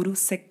ഓഫീസറായി ഒരു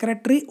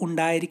സെക്രട്ടറി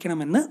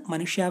ഉണ്ടായിരിക്കണമെന്ന്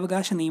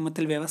മനുഷ്യാവകാശ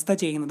നിയമത്തിൽ വ്യവസ്ഥ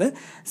ചെയ്യുന്നത്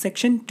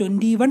സെക്ഷൻ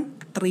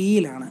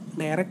 21(3)ലാണ്.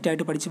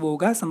 ഡയറക്റ്റായിട്ട് പഠിച്ചു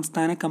പോവുക.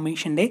 സംസ്ഥാന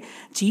കമ്മീഷൻ്റെ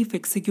ചീഫ്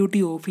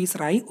എക്സിക്യൂട്ടീവ്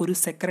ഓഫീസറായി ഒരു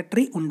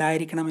സെക്രട്ടറി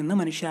ഉണ്ടായിരിക്കണമെന്ന്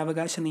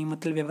മനുഷ്യാവകാശ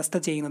നിയമത്തിൽ വ്യവസ്ഥ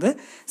ചെയ്യുന്നത്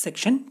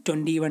സെക്ഷൻ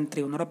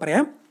 21(3). ഒന്നുകൂടെ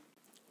പറയാം.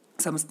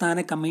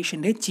 സംസ്ഥാന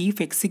കമ്മീഷൻ്റെ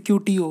ചീഫ്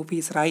എക്സിക്യൂട്ടീവ്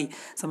ഓഫീസറായി,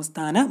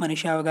 സംസ്ഥാന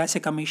മനുഷ്യാവകാശ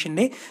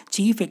കമ്മീഷൻ്റെ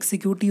ചീഫ്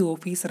എക്സിക്യൂട്ടീവ്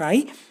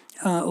ഓഫീസറായി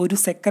ഒരു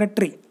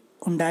സെക്രട്ടറി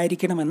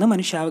ഉണ്ടായിരിക്കണമെന്ന്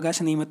മനുഷ്യാവകാശ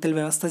നിയമത്തിൽ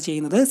വ്യവസ്ഥ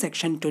ചെയ്യുന്നത്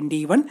സെക്ഷൻ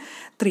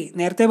 21(3).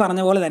 നേരത്തെ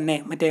പറഞ്ഞ പോലെ തന്നെ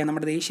മറ്റേ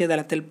നമ്മുടെ ദേശീയ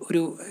തലത്തിൽ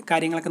ഒരു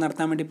കാര്യങ്ങളൊക്കെ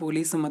നടത്താൻ വേണ്ടി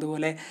പോലീസും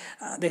അതുപോലെ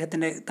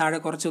അദ്ദേഹത്തിൻ്റെ താഴെ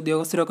കുറച്ച്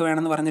ഉദ്യോഗസ്ഥരൊക്കെ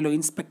വേണമെന്ന് പറഞ്ഞല്ലോ.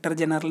 ഇൻസ്പെക്ടർ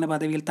ജനറലിൻ്റെ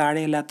പദവിയിൽ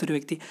താഴെയല്ലാത്തൊരു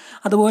വ്യക്തി,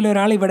 അതുപോലെ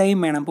ഒരാൾ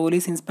ഇവിടെയും വേണം.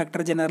 പോലീസ്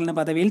ഇൻസ്പെക്ടർ ജനറലിൻ്റെ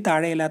പദവിയിൽ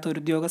താഴെയല്ലാത്ത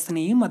ഒരു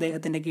ഉദ്യോഗസ്ഥനെയും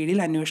അദ്ദേഹത്തിൻ്റെ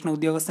കീഴിൽ അന്വേഷണ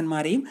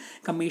ഉദ്യോഗസ്ഥന്മാരെയും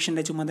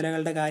കമ്മീഷൻ്റെ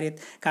ചുമതലകളുടെ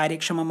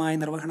കാര്യക്ഷമമായ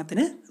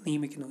നിർവഹണത്തിന്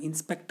നിയമിക്കുന്നു.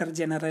 ഇൻസ്പെക്ടർ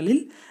ജനറലിൽ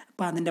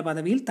അപ്പോൾ അതിൻ്റെ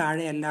പദവിയിൽ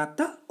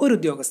താഴെയല്ലാത്ത ഒരു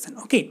ഉദ്യോഗസ്ഥൻ.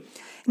 ഓക്കെ.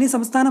 ഇനി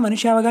സംസ്ഥാന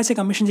മനുഷ്യാവകാശ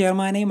കമ്മീഷൻ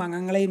ചെയർമാനെയും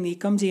അംഗങ്ങളെയും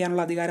നീക്കം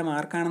ചെയ്യാനുള്ള അധികാരം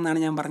ആർക്കാണെന്നാണ്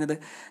ഞാൻ പറഞ്ഞത്?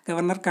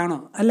 ഗവർണർക്കാണോ?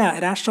 അല്ല,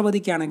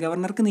 രാഷ്ട്രപതിക്കാണ്.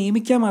 ഗവർണർക്ക്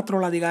നിയമിക്കാൻ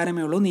മാത്രമുള്ള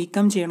അധികാരമേ ഉള്ളൂ.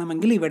 നീക്കം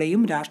ചെയ്യണമെങ്കിൽ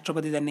ഇവിടെയും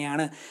രാഷ്ട്രപതി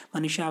തന്നെയാണ്.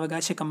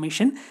 മനുഷ്യാവകാശ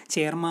കമ്മീഷൻ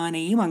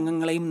ചെയർമാനെയും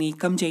അംഗങ്ങളെയും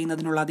നീക്കം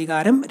ചെയ്യുന്നതിനുള്ള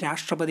അധികാരം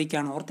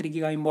രാഷ്ട്രപതിക്കാണ്.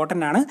 ഓർത്തിരിക്കുക,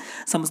 ഇമ്പോർട്ടൻ്റ് ആണ്.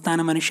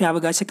 സംസ്ഥാന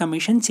മനുഷ്യാവകാശ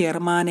കമ്മീഷൻ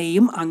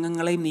ചെയർമാനെയും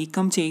അംഗങ്ങളെയും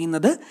നീക്കം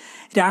ചെയ്യുന്നത്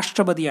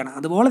രാഷ്ട്രപതിയാണ്.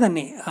 അതുപോലെ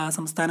തന്നെ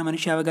സംസ്ഥാന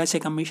മനുഷ്യാവകാശ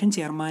കമ്മീഷൻ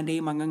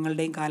ചെയർമാൻ്റെയും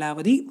അംഗങ്ങളുടെയും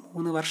കാലാവധി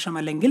 3 വർഷം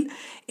അല്ലെങ്കിൽ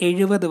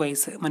 70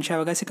 വയസ്സ്.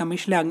 മനുഷ്യാവകാശ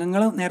കമ്മീഷനിലെ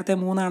അംഗങ്ങൾ നേരത്തെ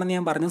 3 ആണെന്ന്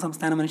ഞാൻ പറഞ്ഞു,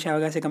 സംസ്ഥാന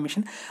മനുഷ്യാവകാശ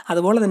കമ്മീഷൻ.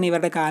 അതുപോലെ തന്നെ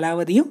ഇവരുടെ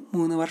കാലാവധിയും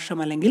 3 വർഷം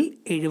അല്ലെങ്കിൽ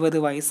 70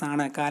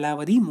 വയസ്സാണ്.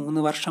 കാലാവധി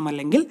 3 വർഷം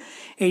അല്ലെങ്കിൽ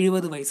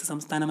 70 വയസ്സ്.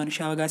 സംസ്ഥാന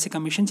മനുഷ്യാവകാശ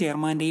കമ്മീഷൻ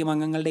ചെയർമാൻ്റെയും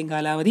അംഗങ്ങളുടെയും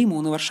കാലാവധി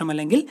 3 വർഷം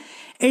അല്ലെങ്കിൽ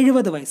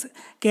 70 വയസ്സ്.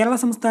 കേരള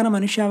സംസ്ഥാന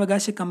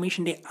മനുഷ്യാവകാശ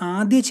കമ്മീഷൻ്റെ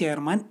ആദ്യ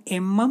ചെയർമാൻ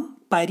MM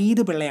പരീത്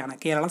പിള്ളയാണ്.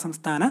 കേരള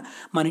സംസ്ഥാന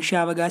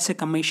മനുഷ്യാവകാശ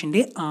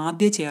കമ്മീഷൻ്റെ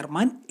ആദ്യ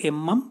chairman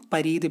MM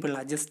Pareeth Pillai,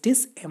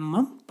 justice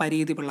MM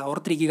Pareeth Pillai.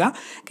 ഓർത്തിരിക്കുക,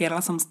 കേരള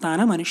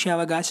സംസ്ഥാന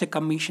മനുഷ്യാവകാശ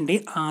കമ്മീഷൻ്റെ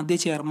ആദ്യ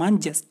chairman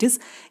justice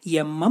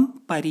MM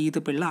Pareeth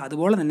Pillai.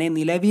 അതുപോലെ തന്നെ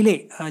നിലവിലെ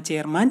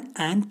ചെയർമാൻ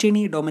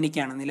ആൻ്റണി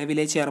ഡൊമിനിക്കാണ്.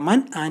 നിലവിലെ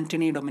ചെയർമാൻ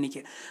ആൻ്റണി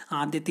ഡൊമിനിക്ക്.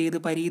 ആദ്യത്തേത്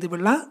പരീത്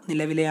പിള്ള,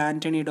 നിലവിലെ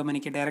ആൻ്റണി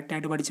ഡൊമിനിക്ക്.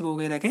 ഡയറക്റ്റായിട്ട് പഠിച്ചു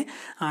പോകുക ഇതൊക്കെ.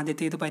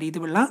 ആദ്യത്തേത് പരീത്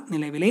പിള്ള,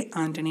 നിലവിലെ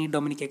ആൻ്റണി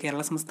ഡൊമിനിക്ക്.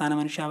 കേരള സംസ്ഥാന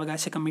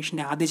മനുഷ്യാവകാശ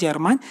കമ്മീഷൻ്റെ ആദ്യ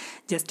chairman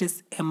justice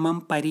MM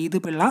Pareeth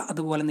Pillai,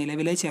 അതുപോലെ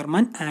നിലവിലെ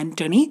ചെയർമാൻ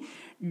ആൻ്റണി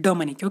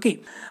ഡൊമിനിക്. ഓക്കെ.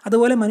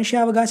 അതുപോലെ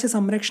മനുഷ്യാവകാശ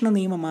സംരക്ഷണ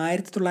നിയമം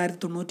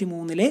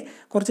 1993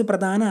 കുറച്ച്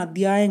പ്രധാന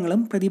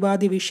അധ്യായങ്ങളും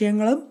പ്രതിപാദ്യ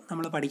വിഷയങ്ങളും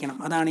നമ്മൾ പഠിക്കണം.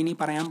 അതാണ് ഇനി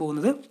പറയാൻ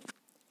പോകുന്നത്.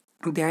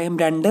 അധ്യായം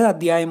 2,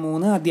 അധ്യായം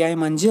 3,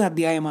 അധ്യായം 5,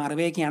 അധ്യായം 6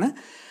 ഇവയൊക്കെയാണ്.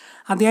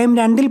 അധ്യായം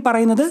 2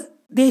 പറയുന്നത്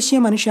ദേശീയ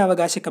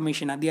മനുഷ്യാവകാശ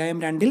കമ്മീഷൻ.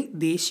 അധ്യായം 2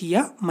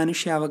 ദേശീയ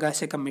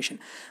മനുഷ്യാവകാശ കമ്മീഷൻ.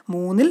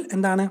 3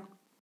 എന്താണ്?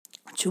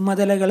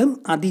 ചുമതലകളും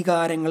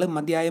അധികാരങ്ങളും.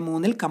 അധ്യായം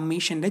 3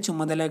 കമ്മീഷൻ്റെ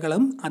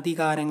ചുമതലകളും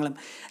അധികാരങ്ങളും.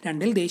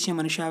 2 ദേശീയ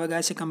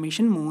മനുഷ്യാവകാശ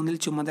കമ്മീഷൻ. 3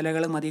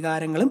 ചുമതലകളും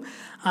അധികാരങ്ങളും.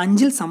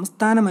 5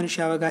 സംസ്ഥാന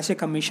മനുഷ്യാവകാശ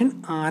കമ്മീഷൻ.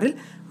 6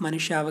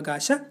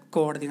 മനുഷ്യാവകാശ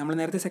കോടതി. നമ്മൾ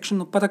നേരത്തെ സെക്ഷൻ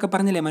 30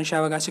 പറഞ്ഞില്ലേ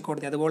മനുഷ്യാവകാശ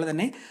കോടതി, അതുപോലെ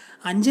തന്നെ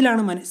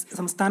 5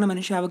 സംസ്ഥാന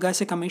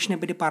മനുഷ്യാവകാശ കമ്മീഷനെ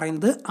പറ്റി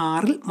പറയുന്നത്,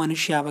 6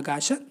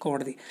 മനുഷ്യാവകാശ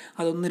കോടതി.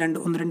 അതൊന്ന്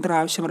രണ്ട്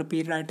പ്രാവശ്യം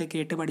റിപ്പീറ്റഡായിട്ട്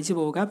കേട്ട് പഠിച്ചു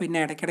പോവുക. പിന്നെ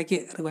ഇടയ്ക്കിടയ്ക്ക്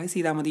റിവൈസ്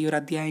ചെയ്താൽ മതി ഈ ഒരു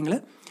അധ്യായങ്ങൾ.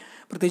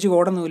 പ്രത്യേകിച്ച്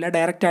കോഡൊന്നുമില്ല,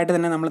 ഡയറക്റ്റായിട്ട്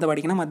തന്നെ നമ്മളത്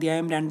പഠിക്കണം.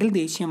 അധ്യായം 2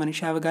 ദേശീയ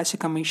മനുഷ്യാവകാശ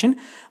കമ്മീഷൻ.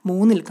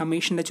 3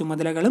 കമ്മീഷൻ്റെ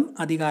ചുമതലകളും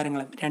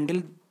അധികാരങ്ങളും.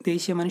 2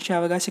 ദേശീയ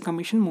മനുഷ്യാവകാശ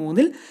കമ്മീഷൻ.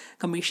 3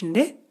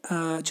 കമ്മീഷൻ്റെ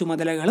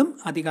ചുമതലകളും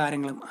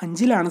അധികാരങ്ങളും.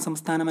 5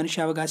 സംസ്ഥാന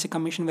മനുഷ്യാവകാശ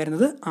കമ്മീഷൻ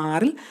വരുന്നത്.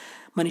 6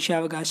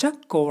 മനുഷ്യാവകാശ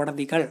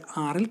കോടതികൾ.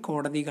 6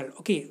 കോടതികൾ.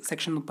 ഓക്കെ,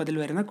 സെക്ഷൻ 30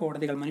 വരുന്ന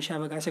കോടതികൾ,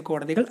 മനുഷ്യാവകാശ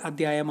കോടതികൾ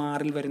അധ്യായം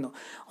 6 വരുന്നു.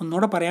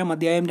 ഒന്നുകൂടെ പറയാം.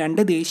 അധ്യായം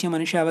 2 ദേശീയ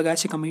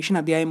മനുഷ്യാവകാശ കമ്മീഷൻ.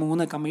 അധ്യായം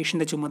 3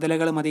 കമ്മീഷൻ്റെ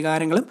ചുമതലകളും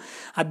അധികാരങ്ങളും.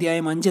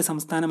 അധ്യായം 5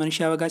 സംസ്ഥാന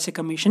മനുഷ്യാവകാശ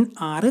കമ്മീഷൻ.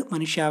 6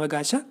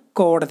 മനുഷ്യാവകാശ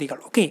കോടതികൾ.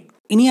 ഓക്കെ,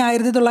 ഇനി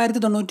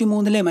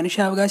 1993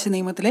 മനുഷ്യാവകാശ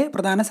നിയമത്തിലെ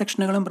പ്രധാന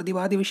സെക്ഷനുകളും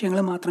പ്രതിവാദി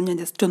വിഷയങ്ങളും മാത്രം ഞാൻ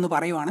ജസ്റ്റ് ഒന്ന്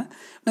പറയുവാണ്.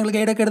 നിങ്ങൾ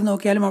ഗൈഡൊക്കെ എടുത്ത്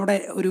നോക്കിയാലും അവിടെ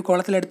ഒരു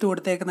കോളത്തിലെടുത്ത്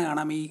കൊടുത്തേക്കുന്ന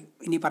കാണാം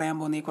ഇനി പറയാൻ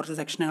പോകുന്ന ഈ കുറച്ച്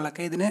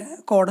സെക്ഷനുകളൊക്കെ. ഇതിന്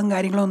കോഡും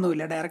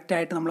കാര്യങ്ങളൊന്നുമില്ല,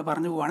 ഡയറക്റ്റായിട്ട് നമ്മൾ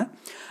പറഞ്ഞു പോവാണ്.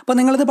 അപ്പോൾ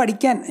നിങ്ങളിത്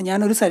പഠിക്കാൻ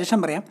ഞാനൊരു സജഷൻ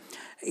പറയാം.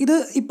 ഇത്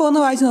ഇപ്പോൾ ഒന്ന്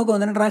വായിച്ച് നോക്കുക,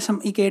 1-2 പ്രാവശ്യം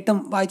ഈ കേട്ടും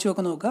വായിച്ചു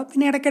ഒക്കെ നോക്കുക.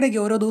 പിന്നെ ഇടയ്ക്കിടയ്ക്ക്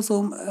ഓരോ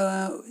ദിവസവും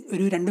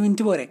ഒരു 2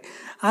 മിനിറ്റ് പോരെ,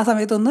 ആ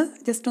സമയത്തൊന്ന്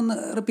ജസ്റ്റ് ഒന്ന്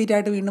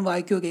റിപ്പീറ്റായിട്ട് വീണ്ടും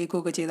വായിക്കുകയോ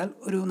കേൾക്കുകയൊക്കെ ചെയ്താൽ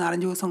ഒരു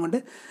 4-5 ദിവസം കൊണ്ട്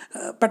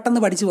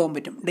പെട്ടെന്ന് പഠിച്ചു പോകാൻ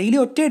പറ്റും. ഡെയിലി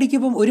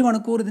ഒറ്റയടിക്കിപ്പം 1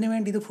 മണിക്കൂർ ഇതിന്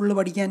വേണ്ടി ഇത് ഫുള്ള്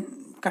പഠിക്കാൻ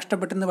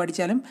കഷ്ടപ്പെട്ടെന്ന്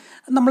പഠിച്ചാലും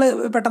നമ്മൾ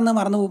പെട്ടെന്ന്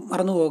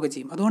മറന്നു പോവുക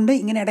ചെയ്യും. അതുകൊണ്ട്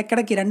ഇങ്ങനെ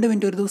ഇടയ്ക്കിടയ്ക്ക് 2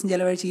 മിനിറ്റ് ഒരു ദിവസം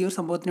ചിലവഴിച്ച് ഈ ഒരു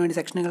സംഭവത്തിന് വേണ്ടി,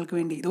 സെക്ഷനുകൾക്ക്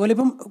വേണ്ടി, ഇതുപോലെ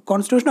ഇപ്പം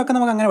കോൺസ്റ്റിറ്റ്യൂഷനൊക്കെ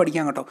നമുക്ക് അങ്ങനെ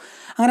പഠിക്കാം കേട്ടോ.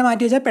 അങ്ങനെ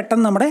മാറ്റി വെച്ചാൽ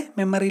പെട്ടെന്ന് നമ്മുടെ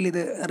മെമ്മറിയിൽ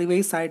ഇത്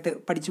റിവൈസ് ആയിട്ട്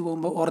പഠിച്ചു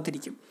പോകുമ്പോൾ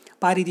ഓർത്തിരിക്കും.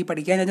 അപ്പോൾ ആ രീതിയിൽ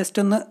പഠിക്കാൻ ഞാൻ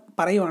ജസ്റ്റ് ഒന്ന്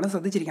പറയുവാണ്,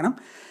 ശ്രദ്ധിച്ചിരിക്കണം.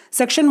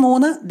 സെക്ഷൻ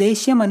 3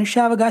 ദേശീയ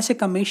മനുഷ്യാവകാശ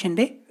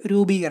കമ്മീഷൻ്റെ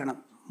രൂപീകരണം.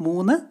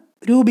 3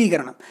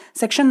 രൂപീകരണം.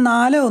 സെക്ഷൻ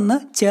 4.1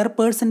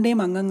 ചെയർപേഴ്സൻ്റെയും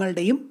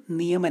അംഗങ്ങളുടെയും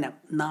നിയമനം.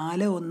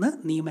 4.1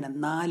 നിയമനം.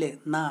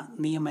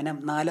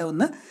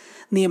 4.1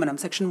 നിയമനം.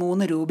 സെക്ഷൻ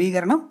 3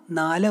 രൂപീകരണം.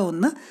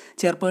 4.1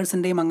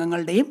 ചെയർപേഴ്സൻ്റെയും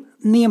അംഗങ്ങളുടെയും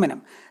നിയമനം.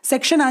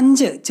 സെക്ഷൻ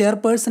 5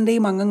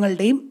 ചെയർപേഴ്സൻ്റെയും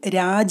അംഗങ്ങളുടെയും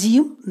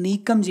രാജിയും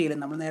നീക്കം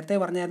ചെയ്യലും. നമ്മൾ നേരത്തെ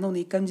പറഞ്ഞായിരുന്നു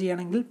നീക്കം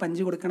ചെയ്യണമെങ്കിൽ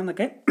പഞ്ച് കൊടുക്കണം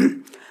എന്നൊക്കെ.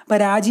 അപ്പോൾ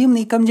രാജിയും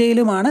നീക്കം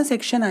ചെയ്യലുമാണ്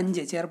സെക്ഷൻ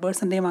 5.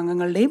 ചെയർപേഴ്സൻ്റെയും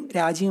അംഗങ്ങളുടെയും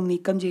രാജിയും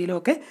നീക്കം ചെയ്യലും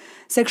ഒക്കെ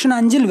സെക്ഷൻ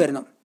 5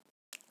 വരുന്നു.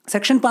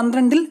 സെക്ഷൻ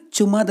 12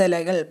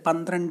 ചുമതലകൾ.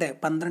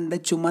 12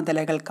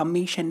 ചുമതലകൾ.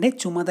 കമ്മീഷൻ്റെ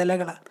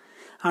ചുമതലകളാണ്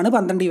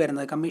 12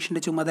 വരുന്നത്.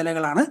 കമ്മീഷൻ്റെ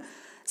ചുമതലകളാണ്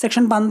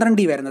സെക്ഷൻ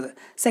 12 വരുന്നത്.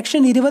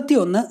 സെക്ഷൻ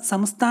 21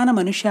 സംസ്ഥാന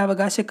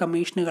മനുഷ്യാവകാശ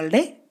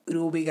കമ്മീഷനുകളുടെ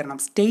രൂപീകരണം.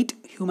 State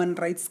human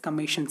rights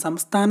commission.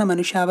 സംസ്ഥാന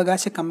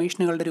മനുഷ്യാവകാശ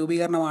കമ്മീഷനുകളുടെ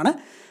രൂപീകരണമാണ്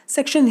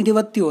സെക്ഷൻ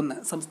 21.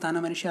 സംസ്ഥാന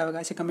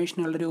മനുഷ്യാവകാശ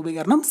കമ്മീഷനുകളുടെ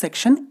രൂപീകരണം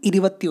സെക്ഷൻ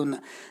 21.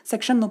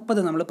 സെക്ഷൻ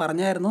 30 നമ്മൾ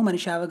പറഞ്ഞായിരുന്നു,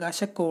 മനുഷ്യാവകാശ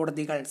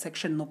കോടതികൾ.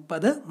 സെക്ഷൻ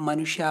 30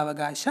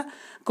 മനുഷ്യാവകാശ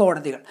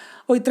കോടതികൾ.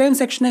 അപ്പോൾ ഇത്രയും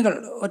സെക്ഷനുകൾ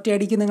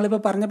ഒറ്റയടിക്ക്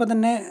നിങ്ങളിപ്പോൾ പറഞ്ഞപ്പോൾ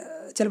തന്നെ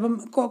ചിലപ്പം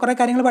കുറേ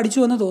കാര്യങ്ങൾ പഠിച്ചു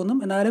എന്ന് തോന്നും,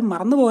 എന്നാലും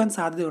മറന്നു പോകാൻ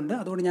സാധ്യതയുണ്ട്.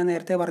 അതുകൊണ്ട് ഞാൻ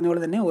നേരത്തെ പറഞ്ഞ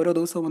പോലെ തന്നെ ഓരോ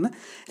ദിവസവും ഒന്ന്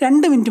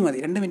 2 മിനിറ്റ് മതി.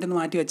 2 മിനിറ്റ് ഒന്ന്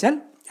മാറ്റി വെച്ചാൽ,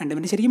 2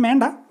 മിനിറ്റ് ശരിക്കും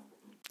വേണ്ട,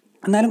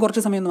 എന്നാലും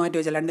കുറച്ച് സമയം ഒന്ന് മാറ്റി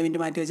വെച്ചാൽ, 2 മിനിറ്റ്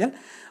മാറ്റി വെച്ചാൽ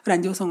ഒരു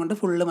 5 ദിവസം കൊണ്ട്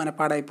ഫുള്ള്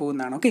മനപ്പാടായി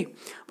പോകുന്നതാണ്. ഓക്കെ,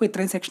 അപ്പോൾ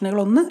ഇത്രയും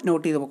സെക്ഷനുകളൊന്ന്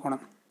നോട്ട് ചെയ്ത് പോകണം.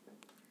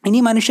 ഇനി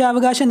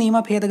മനുഷ്യാവകാശ നിയമ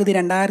ഭേദഗതി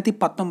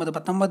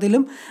 2019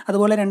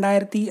 അതുപോലെ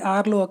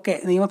 2006 ഒക്കെ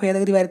നിയമ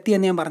ഭേദഗതി വരുത്തി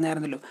എന്ന് ഞാൻ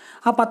പറഞ്ഞായിരുന്നല്ലോ.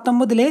 ആ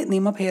 19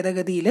 നിയമ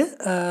ഭേദഗതിയിൽ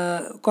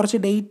കുറച്ച്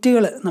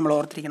ഡേറ്റുകൾ നമ്മൾ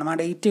ഓർത്തിരിക്കണം. ആ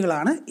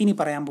ഡേറ്റുകളാണ് ഇനി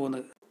പറയാൻ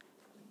പോകുന്നത്.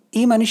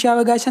 ഈ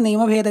മനുഷ്യാവകാശ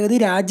നിയമ ഭേദഗതി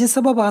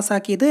രാജ്യസഭ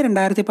പാസ്സാക്കിയത്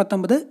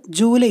 2019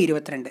 ജൂലൈ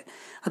 22.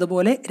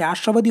 അതുപോലെ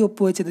രാഷ്ട്രപതി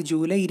ഒപ്പുവെച്ചത്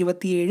ജൂലൈ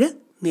 27,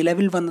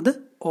 നിലവിൽ വന്നത്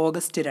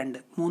ഓഗസ്റ്റ് 2.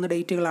 3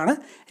 ഡേറ്റുകളാണ്.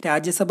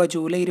 രാജ്യസഭ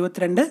ജൂലൈ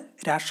 22,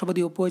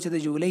 രാഷ്ട്രപതി ഒപ്പുവെച്ചത്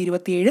ജൂലൈ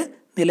 27,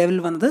 നിലവിൽ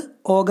വന്നത്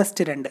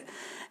ഓഗസ്റ്റ് 2.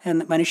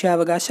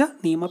 മനുഷ്യാവകാശ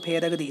നിയമ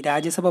ഭേദഗതി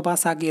രാജ്യസഭ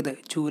പാസ്സാക്കിയത്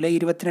ജൂലൈ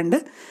 22,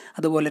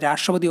 അതുപോലെ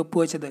രാഷ്ട്രപതി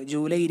ഒപ്പുവെച്ചത്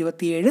ജൂലൈ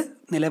 27,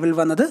 നിലവിൽ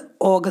വന്നത്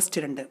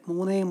ഓഗസ്റ്റ് 2.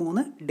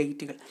 3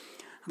 ഡേറ്റുകൾ.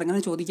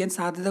 അതങ്ങനെ ചോദിക്കാൻ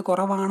സാധ്യത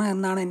കുറവാണ്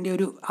എന്നാണ് എൻ്റെ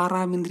ഒരു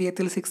 6ാം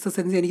ഇന്ദ്രിയത്തിൽ 6th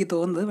സെൻസ് എനിക്ക്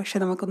തോന്നുന്നത്. പക്ഷേ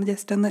നമുക്കൊന്ന്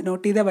ജസ്റ്റ് ഒന്ന്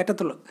നോട്ട് ചെയ്തേ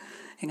പറ്റത്തുള്ളൂ,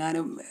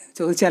 എങ്ങാനും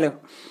ചോദിച്ചാലോ.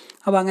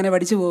 അപ്പോൾ അങ്ങനെ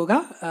പഠിച്ചു പോവുക.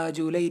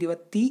 July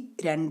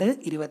 22,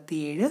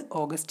 27,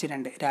 August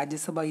 2.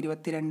 രാജ്യസഭ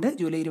 22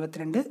 ജൂലൈ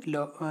 22,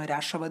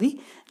 രാഷ്ട്രപതി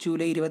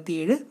ജൂലൈ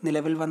 27,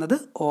 നിലവിൽ വന്നത്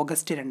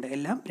ഓഗസ്റ്റ് 2.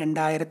 എല്ലാം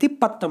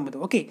 2019.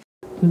 ഓക്കെ.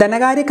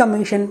 ധനകാര്യ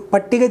കമ്മീഷൻ,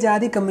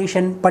 പട്ടികജാതി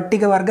കമ്മീഷൻ,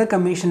 പട്ടികവർഗ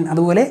കമ്മീഷൻ,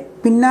 അതുപോലെ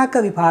പിന്നാക്ക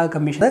വിഭാഗ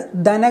കമ്മീഷൻ.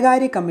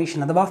 ധനകാര്യ കമ്മീഷൻ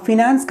അഥവാ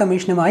ഫിനാൻസ്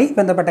കമ്മീഷനുമായി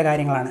ബന്ധപ്പെട്ട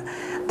കാര്യങ്ങളാണ്.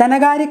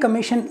 ധനകാര്യ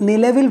കമ്മീഷൻ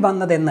നിലവിൽ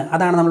വന്നതെന്ന്,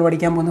 അതാണ് നമ്മൾ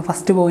പഠിക്കാൻ പോകുന്നത്.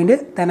 ഫസ്റ്റ് പോയിന്റ്,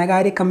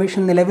 ധനകാര്യ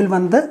കമ്മീഷൻ നിലവിൽ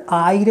വന്നത്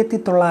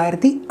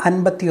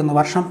 1951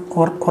 വർഷം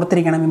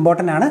ഓർത്തിരിക്കണം,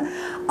 ഇമ്പോർട്ടൻ്റ് ആണ്.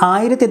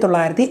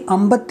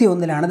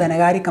 1951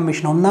 ധനകാര്യ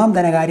കമ്മീഷൻ, 1ാം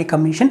ധനകാര്യ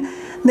കമ്മീഷൻ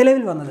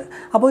നിലവിൽ വന്നത്.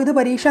 അപ്പോൾ ഇത്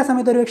പരീക്ഷാ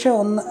സമയത്ത് ഒരുപക്ഷെ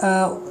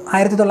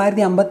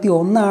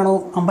 1951 ആണോ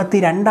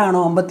 52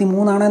 ആണോ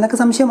 53 ആണോ എന്നൊക്കെ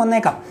സംശയം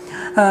വന്നേക്കാം.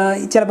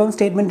 ചിലപ്പം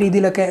സ്റ്റേറ്റ്മെൻറ്റ്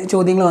രീതിയിലൊക്കെ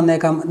ചോദ്യങ്ങൾ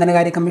വന്നേക്കാം.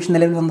 ധനകാര്യ കമ്മീഷൻ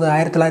നിലവിൽ വന്നത്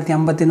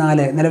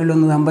 1954, നിലവിൽ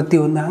വന്നത്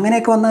 51,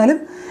 അങ്ങനെയൊക്കെ വന്നാലും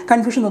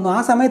കൺഫ്യൂഷൻ തോന്നും. ആ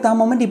സമയത്ത് ആ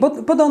മൊമെൻറ്റ്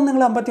ഇപ്പോൾ തോന്നുന്നു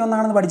നിങ്ങൾ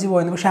 51 പഠിച്ചു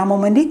പോയെന്ന്, പക്ഷേ ആ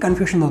മൊമെൻറ്റ്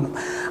കൺഫ്യൂഷൻ തോന്നും.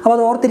 അപ്പോൾ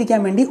അത് ഓർത്തിരിക്കാൻ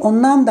വേണ്ടി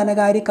ഒന്നാം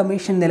ധനകാര്യ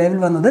കമ്മീഷൻ നിലവിൽ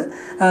വന്നത്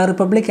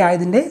റിപ്പബ്ലിക്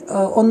ആയതിൻ്റെ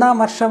 1-ാം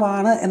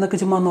വർഷമാണ് എന്നൊക്കെ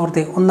ചുമ്മാ ഒന്ന്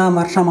ഓർത്തേ. 1-ാം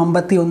വർഷം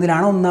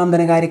 51-ലാണ് ഒന്നാം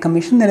ധനകാര്യ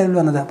കമ്മീഷൻ നിലവിൽ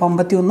വന്നത്. അപ്പോൾ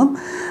 51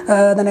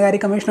 ധനകാര്യ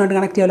കമ്മീഷനുമായിട്ട്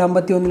കണക്ട്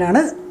ചെയ്യാമല്ലോ.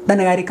 51-ലാണ്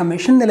ധനകാര്യ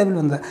കമ്മീഷൻ നിലവിൽ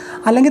വന്നത്.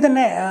 അല്ലെങ്കിൽ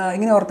തന്നെ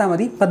ഇങ്ങനെ ഓർത്താൽ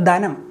മതി. ഇപ്പോൾ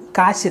ധനം,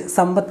 കാശ്,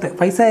 സമ്പത്ത്,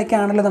 പൈസയൊക്കെ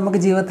ആണല്ലോ നമുക്ക്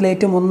ജീവിതത്തിൽ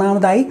ഏറ്റവും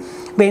ഒന്നാമതായി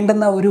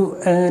വേണ്ടുന്ന ഒരു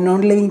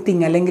നോൺ ലിവിങ്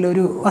തിങ് അല്ലെങ്കിൽ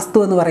ഒരു വസ്തു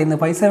എന്ന് പറയുന്നത്.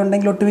 പൈസ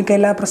ഉണ്ടെങ്കിൽ ഒട്ടുമിക്ക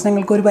എല്ലാ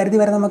പ്രശ്നങ്ങൾക്കും ഒരു പരിധി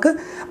വരെ നമുക്ക്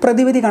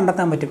പ്രതിവിധി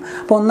കണ്ടെത്താൻ പറ്റും.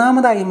 അപ്പോൾ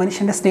ഒന്നാമതായി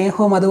മനുഷ്യൻ്റെ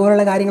സ്നേഹവും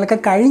അതുപോലുള്ള കാര്യങ്ങളൊക്കെ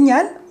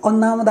കഴിഞ്ഞാൽ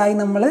ഒന്നാമതായി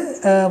നമ്മൾ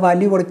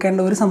വാല്യൂ കൊടുക്കേണ്ട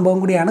ഒരു സംഭവം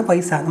കൂടിയാണ്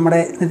പൈസ. നമ്മുടെ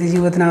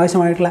നിത്യജീവിതത്തിന്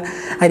ആവശ്യമായിട്ടുള്ള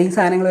അരി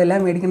സാധനങ്ങളും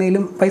എല്ലാം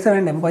മേടിക്കണമെങ്കിലും പൈസ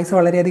വേണ്ടേ. അപ്പോൾ പൈസ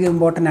വളരെയധികം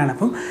ഇമ്പോർട്ടൻ്റ് ആണ്.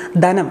 അപ്പം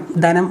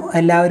ധനം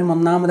എല്ലാവരും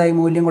ഒന്നാമതായി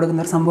മൂല്യം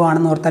കൊടുക്കുന്ന ഒരു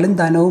സംഭവമാണെന്ന് ഓർത്താലും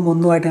ധനവും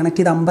ഒന്നുമായിട്ട്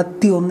കണക്ട് ചെയ്ത്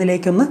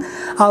 51-ലേക്കൊന്ന്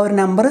ആ ഒരു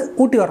നമ്പർ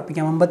ഊട്ടി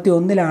ഉറപ്പിക്കാം.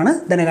 51-ലാണ്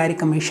ധനകാര്യ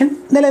കമ്മീഷൻ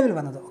നിലവിൽ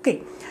വന്നത്. ഓക്കെ,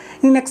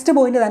 ഇനി നെക്സ്റ്റ്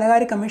പോയിന്റ്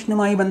ധനകാര്യ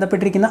കമ്മീഷനുമായി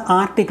ബന്ധപ്പെട്ടിരിക്കുന്ന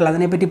ആർട്ടിക്കിൾ,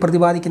 അതിനെപ്പറ്റി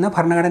പ്രതിപാദിക്കുന്ന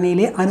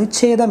ഭരണഘടനയിലെ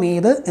അനുച്ഛേദം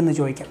ഏത് എന്ന്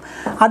ചോദിക്കാം.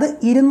 അത്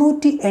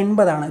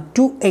 280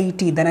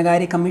 280.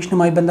 ധനകാര്യ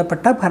കമ്മീഷനുമായി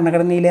ബന്ധപ്പെട്ട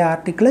ഭരണഘടനയിലെ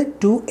ആർട്ടിക്കിൾ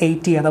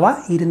 280 അഥവാ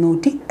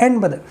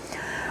 280.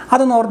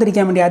 അതൊന്ന്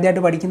ഓർത്തിരിക്കാൻ വേണ്ടി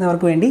ആദ്യമായിട്ട്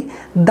പഠിക്കുന്നവർക്ക് വേണ്ടി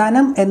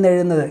ധനം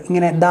എന്നെഴുതുന്നത്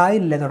ഇങ്ങനെ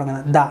ദായിലല്ലേ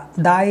തുടങ്ങുന്നത്.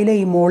 ദായിലെ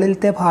ഈ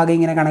മുകളിലത്തെ ഭാഗം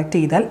ഇങ്ങനെ കണക്ട്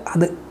ചെയ്താൽ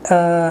അത്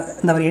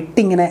എന്താ പറയുക,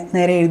 8 ഇങ്ങനെ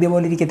നേരെ എഴുതിയ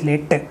പോലെ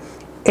ഇരിക്കത്തില്ല.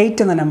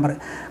 8 എന്ന നമ്പർ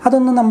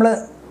അതൊന്ന് നമ്മൾ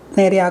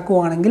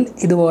നേരെയാക്കുവാണെങ്കിൽ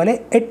ഇതുപോലെ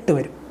 8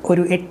 വരും.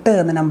 ഒരു 8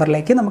 എന്ന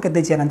നമ്പറിലേക്ക് നമുക്ക്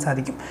എത്തിച്ചേരാൻ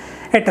സാധിക്കും.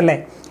 8 അല്ലേ?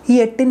 ഈ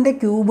 8-ൻ്റെ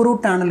ക്യൂബ്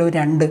റൂട്ടാണല്ലോ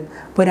 2.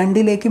 അപ്പോൾ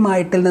 2ലേക്കും ആ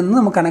 8-ൽ നിന്ന്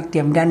നമുക്ക് കണക്ട്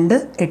ചെയ്യാം. 2,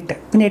 8.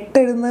 പിന്നെ 8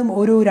 എഴുതുന്നത്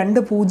ഒരു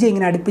 2 പൂജ്യം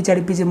ഇങ്ങനെ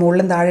അടുപ്പിച്ച്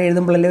മുകളിലും താഴെ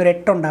എഴുതുമ്പോഴല്ലേ ഒരു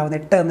 8 ഉണ്ടാവുന്നത്.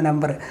 8 എന്ന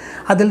നമ്പർ,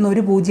 അതിൽ നിന്ന്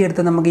ഒരു പൂജ്യം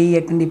എടുത്ത് നമുക്ക് ഈ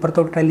 8-ൻ്റെ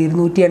ഇപ്പുറത്തോട്ടല്ലേ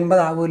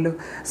 280 ആകുമല്ലോ.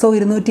 സോ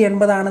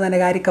 280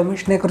 ധനകാര്യ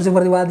കമ്മീഷനെ കുറിച്ച്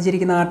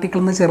പ്രതിപാദിച്ചിരിക്കുന്ന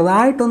ആർട്ടിക്കിൾ എന്ന്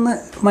ചെറുതായിട്ടൊന്ന്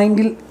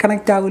മൈൻഡിൽ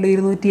കണക്റ്റ് ആകുമല്ലോ.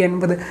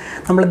 280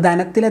 നമ്മൾ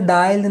ധനത്തിലെ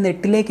ദായിൽ നിന്ന്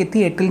 8-ലേക്ക്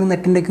എത്തി, 8-ൽ നിന്ന്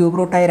 8-ൻ്റെ ക്യൂബ്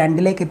റൂട്ടായ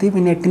 2-ലേക്ക് എത്തി,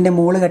 പിന്നെ 8-ൻ്റെ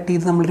മുകളിൽ കട്ട്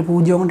ചെയ്ത് നമ്മളൊരു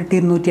പൂജ്യം കൊണ്ടിട്ട്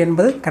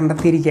 280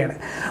 കണ്ടെത്തിയിരിക്കുകയാണ്.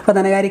 അപ്പോൾ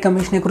ധനകാര്യ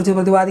കമ്മീഷനെ കുറിച്ച്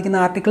പ്രതിപാദിക്കുന്ന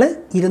ആർട്ടിക്കിൾ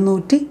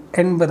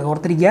 280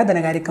 ഓർത്തിരിക്കുക.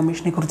 ധനകാര്യ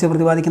കമ്മീഷനെ കുറിച്ച്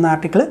പ്രതിപാദിക്കുന്ന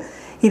ആർട്ടിക്കിൾ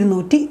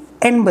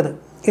 280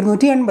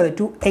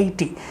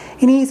 280.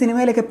 ഇനി ഈ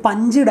സിനിമയിലൊക്കെ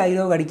പഞ്ച്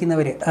ഡയലോഗ്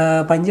അടിക്കുന്നവർ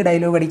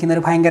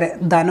ഭയങ്കര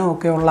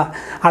ധനമൊക്കെ ഉള്ള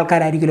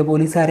ആൾക്കാരായിരിക്കുമല്ലോ.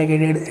 പോലീസുകാരൊക്കെ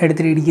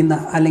എടുത്തിടിക്കുന്ന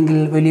അല്ലെങ്കിൽ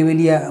വലിയ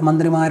വലിയ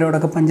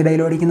മന്ത്രിമാരോടൊക്കെ പഞ്ച്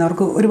ഡയലോഗ്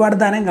അടിക്കുന്നവർക്ക് ഒരുപാട്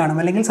ധനം കാണും.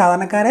 അല്ലെങ്കിൽ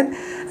സാധാരണക്കാരൻ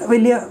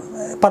വലിയ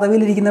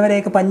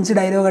പദവിയിലിരിക്കുന്നവരെയൊക്കെ പഞ്ച്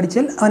ഡയലോഗ്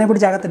അടിച്ചാൽ അവനെ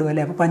പിടിച്ച് അകത്തിടും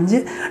അല്ലേ. അപ്പോൾ പഞ്ച്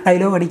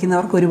ഡയലോഗ്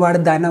അടിക്കുന്നവർക്ക് ഒരുപാട്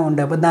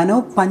ധനമുണ്ട്. അപ്പോൾ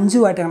ധനവും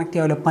പഞ്ചുമായിട്ട് കണക്ട്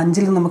ചെയ്യാമല്ലോ.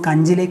 പഞ്ചിൽ നിന്ന് നമുക്ക്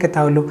 5-ലേക്ക്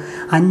എത്താമല്ലോ.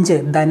 5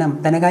 ധനം.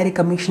 ധനകാര്യ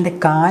കമ്മീഷൻ്റെ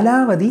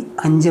കാലാവധി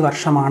 5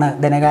 വർഷമാണ്.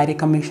 ധനകാര്യ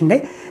കമ്മീഷൻ്റെ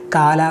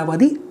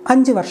കാലാവധി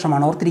 5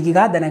 വർഷമാണ്. ഓർത്തിരിക്കുക,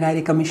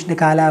 ധനകാര്യ കമ്മീഷൻ്റെ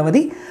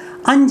കാലാവധി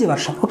 5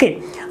 വർഷം. ഓക്കെ,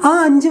 ആ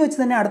 5 വെച്ച്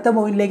തന്നെ അടുത്ത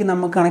പോയിന്റിലേക്ക്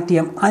നമുക്ക് കണക്ട്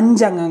ചെയ്യാം.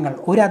 5 അംഗങ്ങൾ,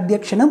 ഒരു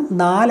അധ്യക്ഷനും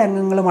 4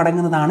 അംഗങ്ങളും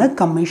അടങ്ങുന്നതാണ്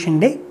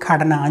കമ്മീഷൻ്റെ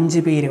ഘടന.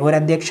 5 പേര്, ഒരു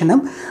അധ്യക്ഷനും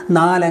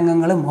 4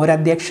 അംഗങ്ങളും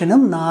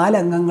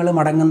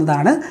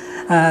അടങ്ങുന്നതാണ്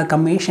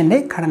കമ്മീഷൻ്റെ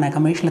ഘടന.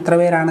 കമ്മീഷൻ എത്ര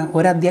പേരാണ്?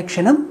 ഒരു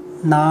അധ്യക്ഷനും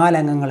 4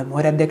 അംഗങ്ങളും.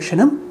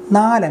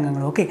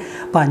 ഓക്കെ,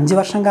 അപ്പോൾ 5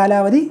 വർഷം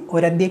കാലാവധി,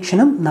 ഒരു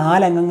അധ്യക്ഷനും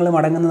 4 അംഗങ്ങളും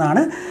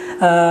അടങ്ങുന്നതാണ്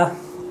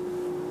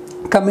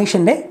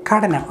കമ്മീഷൻ്റെ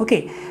ഘടന. ഓക്കെ,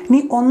 ഇനി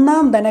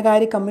ഒന്നാം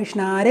ധനകാര്യ കമ്മീഷൻ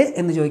ആര്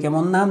എന്ന് ചോദിക്കാം.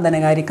 ഒന്നാം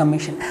ധനകാര്യ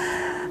കമ്മീഷൻ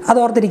അത്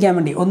ഓർത്തിരിക്കാൻ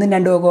വേണ്ടി, 1ഉം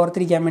 2ഉം ഒക്കെ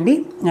ഓർത്തിരിക്കാൻ വേണ്ടി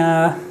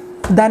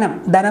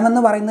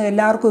ധനമെന്ന് പറയുന്നത്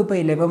എല്ലാവർക്കും ഇപ്പോൾ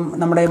ഇല്ല. ഇപ്പം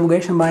നമ്മുടെ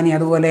മുകേഷ് അംബാനി,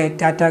 അതുപോലെ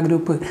ടാറ്റ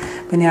ഗ്രൂപ്പ്,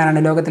 പിന്നെ ആരാണ്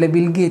ലോകത്തിലെ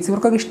ബിൽ ഗേറ്റ്സ്,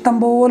 ഇവർക്കൊക്കെ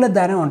ഇഷ്ടംപോലെ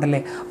ധനമുണ്ടല്ലേ.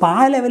 അപ്പോൾ ആ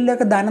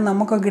ലെവലിലൊക്കെ ധനം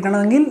നമുക്കൊക്കെ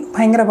കിട്ടണമെങ്കിൽ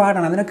ഭയങ്കര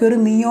പാടാണ്. അതിനൊക്കെ ഒരു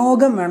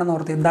നിയോഗം വേണമെന്ന്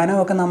ഓർത്തി.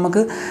 ധനമൊക്കെ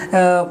നമുക്ക്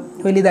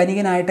വലിയ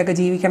ധനികനായിട്ടൊക്കെ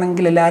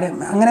ജീവിക്കണമെങ്കിൽ എല്ലാവരും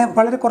അങ്ങനെ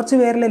വളരെ കുറച്ച്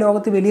പേരിലെ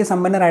ലോകത്ത് വലിയ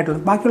സമ്പന്നരായിട്ടുള്ളൂ.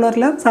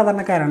 ബാക്കിയുള്ളവരെല്ലാം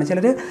സാധാരണക്കാരാണ്.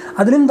 ചിലർ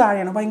അതിലും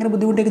താഴെയാണ്, ഭയങ്കര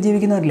ബുദ്ധിമുട്ടൊക്കെ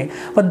ജീവിക്കുന്നവരില്ലേ.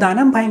 അപ്പോൾ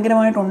ധനം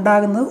ഭയങ്കരമായിട്ട്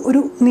ഉണ്ടാകുന്നത്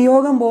ഒരു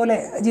നിയോഗം പോലെ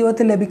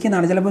ജീവിതത്തിൽ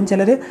ലഭിക്കുന്നതാണ്. ചിലപ്പം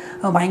ചിലർ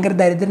ഭയങ്കര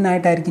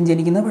ദരിദ്രനായിട്ടായിരിക്കും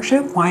ജനിക്കുന്നത്, പക്ഷേ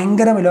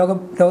ഭയങ്കര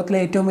ലോകത്തിലെ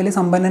ഏറ്റവും വലിയ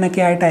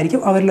സമ്പന്നനൊക്കെ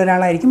ആയിട്ടായിരിക്കും,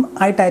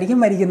 അവരിലൊരാളായിരിക്കും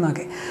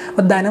മരിക്കുന്നതൊക്കെ.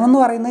 അപ്പോൾ ധനമെന്ന്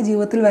പറയുന്നത്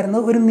ജീവിതത്തിൽ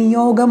വരുന്നത് ഒരു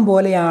നിയോഗം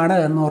പോലെയാണ്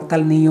എന്ന്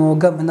ഓർത്താൽ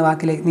നിയോഗം എന്ന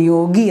വാക്കിലേക്ക്,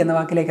 നിയോഗി എന്ന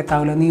വാക്കിലേക്ക്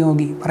എത്താമല്ലോ.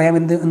 നിയോഗി പറയാം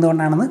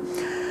എന്തുകൊണ്ടാണെന്ന്.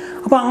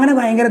 അപ്പോൾ അങ്ങനെ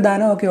ഭയങ്കര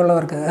ധനമൊക്കെ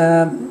ഉള്ളവർക്ക്,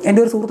 എൻ്റെ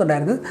ഒരു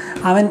സുഹൃത്തുണ്ടായിരുന്നു,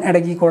 അവൻ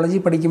ഇടയ്ക്ക്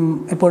കോളേജിൽ പഠിക്കും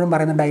എപ്പോഴും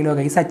പറയുന്ന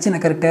ഡയലോഗ്, ഈ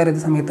സച്ചിനൊക്കെ റിട്ടയർ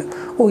ചെയ്ത സമയത്ത്,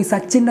 ഈ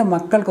സച്ചിൻ്റെ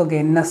മക്കൾക്കൊക്കെ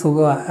എന്നാ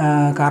സുഖമാണ്,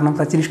 കാരണം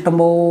സച്ചിൻ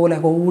ഇഷ്ടംപോലെ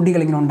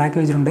കോടികളിങ്ങനെ ഉണ്ടാക്കി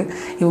വെച്ചിട്ടുണ്ട്,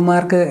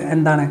 ഇവന്മാർക്ക്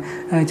എന്താണ്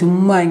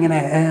ചുമ്മാ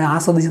ഇങ്ങനെ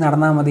ആസ്വദിച്ച്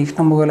നടന്നാൽ മതി,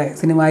 ഇഷ്ടംപോലെ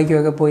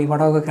സിനിമയ്ക്കൊക്കെ പോയി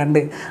പടമൊക്കെ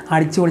കണ്ട്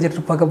അടിച്ചു പൊളിച്ച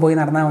ട്രിപ്പൊക്കെ പോയി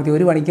നടന്നാൽ മതി,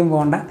 ഒരു പണിക്കും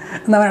പോകണ്ട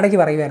എന്നവൻ ഇടയ്ക്ക്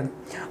പറയുമായിരുന്നു.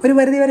 ഒരു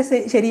പരിധി വരെ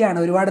ശരിയാണ്.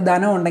 ഒരുപാട്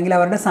ധനം ഉണ്ടെങ്കിൽ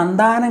അവരുടെ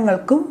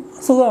സന്താനങ്ങൾക്കും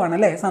സുഖമാണ്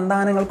അല്ലേ.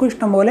 സന്താനങ്ങൾക്കും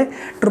ഇഷ്ടംപോലെ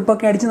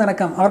ട്രിപ്പൊക്കെ അടിച്ച്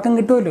നടക്കാം, അവർക്കും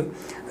കിട്ടുമല്ലോ,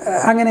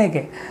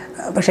 അങ്ങനെയൊക്കെ.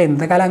 പക്ഷേ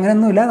ഇന്നത്തെ കാലം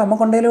അങ്ങനെയൊന്നുമില്ല.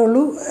 നമുക്കുണ്ടെങ്കിലേ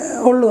ഉള്ളൂ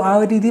ആ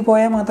ഒരു രീതിയിൽ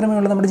പോയാൽ മാത്രമേ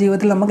ഉള്ളൂ നമ്മുടെ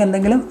ജീവിതത്തിൽ നമുക്ക്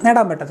എന്തെങ്കിലും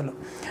നേടാൻ പറ്റത്തുള്ളൂ.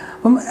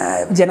 അപ്പം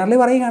ജനറലി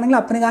പറയുകയാണെങ്കിൽ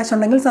അപ്പന്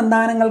കാശുണ്ടെങ്കിൽ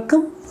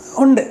സന്താനങ്ങൾക്കും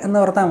ഉണ്ട് എന്ന്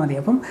ഓർത്താൽ മതി.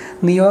 അപ്പം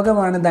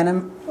നിയോഗമാണ് ധനം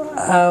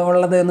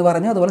ഉള്ളത് എന്ന്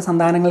പറഞ്ഞു, അതുപോലെ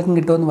സന്താനങ്ങൾക്കും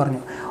കിട്ടുമെന്ന്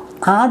പറഞ്ഞു.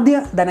 ആദ്യ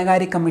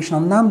ധനകാര്യ കമ്മീഷൻ,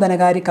 ഒന്നാം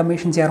ധനകാര്യ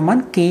കമ്മീഷൻ ചെയർമാൻ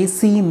KC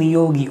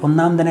നിയോഗി,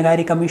 ഒന്നാം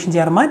ധനകാര്യ കമ്മീഷൻ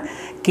ചെയർമാൻ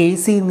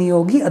KC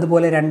നിയോഗി.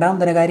 അതുപോലെ രണ്ടാം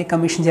ധനകാര്യ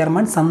കമ്മീഷൻ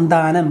ചെയർമാൻ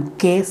സന്താനം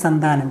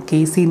സന്താനം,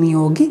 KC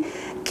നിയോഗി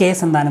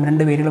സന്താനം,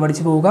 രണ്ട് പേരുകൾ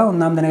പഠിച്ചു പോവുക.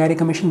 ഒന്നാം ധനകാര്യ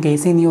കമ്മീഷൻ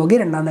KC നിയോഗി,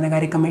 രണ്ടാം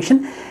ധനകാര്യ കമ്മീഷൻ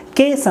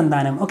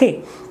സന്താനം. ഓക്കെ,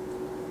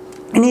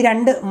 ഇനി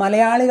രണ്ട്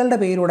മലയാളികളുടെ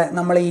പേരൂടെ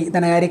നമ്മൾ ഈ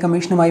ധനകാര്യ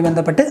കമ്മീഷനുമായി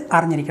ബന്ധപ്പെട്ട്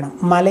അറിഞ്ഞിരിക്കണം.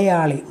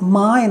 മലയാളി,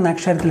 മാ എന്ന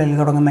അക്ഷരത്തിലല്ലേ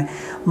തുടങ്ങുന്നത്?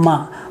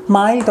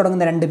 മായിൽ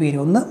തുടങ്ങുന്ന രണ്ട് പേര്,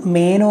 ഒന്ന്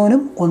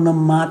മേനോനും ഒന്ന്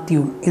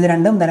മാത്യുവും. ഇത്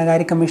രണ്ടും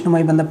ധനകാര്യ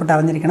കമ്മീഷനുമായി ബന്ധപ്പെട്ട്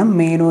അറിഞ്ഞിരിക്കണം,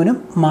 മേനോനും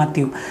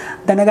മാത്യുവും.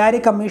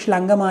 ധനകാര്യ കമ്മീഷനിൽ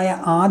അംഗമായ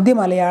ആദ്യ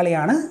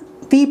മലയാളിയാണ്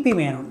VP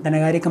മേനോൻ.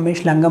 ധനകാര്യ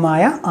കമ്മീഷനിൽ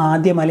അംഗമായ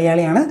ആദ്യ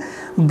മലയാളിയാണ്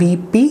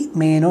VP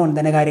മേനോൻ.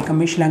 ധനകാര്യ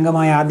കമ്മീഷനിൽ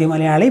അംഗമായ ആദ്യ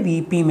മലയാളി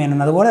VP മേനോൻ.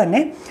 അതുപോലെ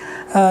തന്നെ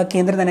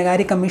കേന്ദ്ര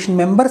ധനകാര്യ കമ്മീഷൻ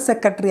മെമ്പർ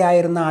സെക്രട്ടറി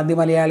ആയിരുന്ന ആദ്യ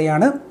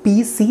മലയാളിയാണ്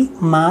PC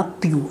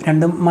മാത്യു.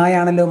 രണ്ടും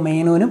മായാണല്ലോ,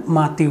 മേനോനും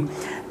മാത്യു.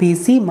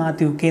 PC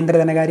മാത്യു കേന്ദ്ര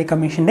ധനകാര്യ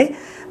കമ്മീഷൻ്റെ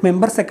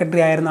മെമ്പർ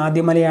സെക്രട്ടറി ആയിരുന്ന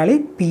ആദ്യ മലയാളി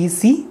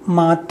PC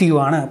മാത്യു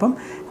ആണ്. അപ്പം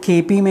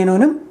KP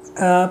മേനോനും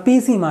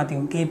PC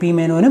മാത്യുവും, KP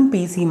മേനോനും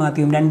PC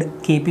മാത്യുവും, രണ്ട്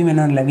KP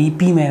മേനോനല്ല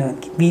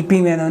VP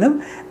മേനോനും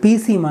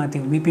PC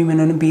മാത്യുവും, VP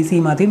മേനോനും PC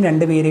മാത്യുവും,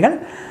 രണ്ട് പേരുകൾ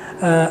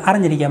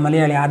അറിഞ്ഞിരിക്കാം.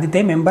 മലയാളി ആദ്യത്തെ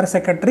മെമ്പർ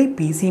സെക്രട്ടറി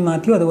PC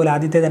മാത്യു. അതുപോലെ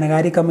ആദ്യത്തെ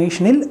ധനകാര്യ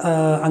കമ്മീഷനിൽ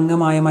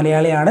അംഗമായ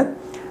മലയാളിയാണ്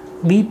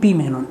VP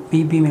മേനോൻ.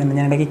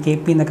 ഞാൻ ഇടയ്ക്ക്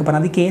KP എന്നൊക്കെ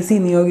പറഞ്ഞത് KC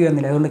നിയോഗി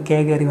വന്നില്ല, അതുകൊണ്ട്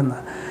K കയറി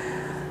വന്നത്.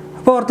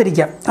 അപ്പോൾ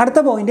ഓർത്തിരിക്കാം. അടുത്ത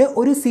പോയിന്റ്,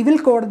 ഒരു സിവിൽ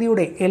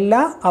കോടതിയുടെ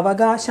എല്ലാ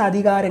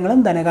അവകാശാധികാരങ്ങളും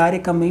ധനകാര്യ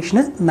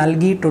കമ്മീഷന്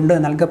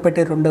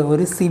നൽകപ്പെട്ടിട്ടുണ്ട്.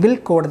 ഒരു സിവിൽ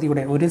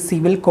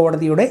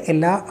കോടതിയുടെ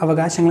എല്ലാ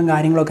അവകാശങ്ങളും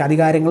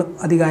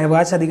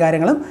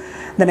അവകാശാധികാരങ്ങളും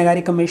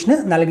ധനകാര്യ കമ്മീഷന്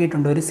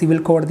നൽകിയിട്ടുണ്ട്. ഒരു സിവിൽ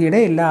കോടതിയുടെ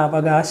എല്ലാ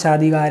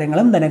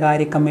അവകാശാധികാരങ്ങളും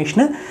ധനകാര്യ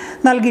കമ്മീഷന്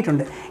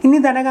നൽകിയിട്ടുണ്ട്. ഇനി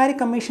ധനകാര്യ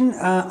കമ്മീഷൻ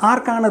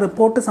ആർക്കാണ്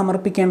റിപ്പോർട്ട്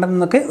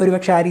സമർപ്പിക്കേണ്ടതെന്നൊക്കെ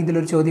ഒരുപക്ഷെ ആ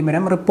രീതിയിലൊരു ചോദ്യം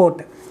വരാം.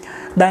 റിപ്പോർട്ട്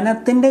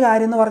ധനത്തിൻ്റെ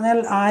കാര്യം എന്ന് പറഞ്ഞാൽ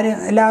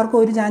എല്ലാവർക്കും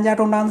ഒരു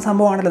ചാഞ്ചാട്ടം ഉണ്ടാകുന്ന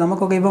സംഭവമാണല്ലോ.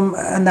 നമുക്കൊക്കെ ഇപ്പം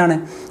എന്താണ്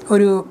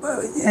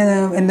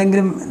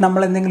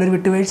നമ്മളെന്തെങ്കിലും ഒരു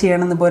വിട്ടുവീഴ്ച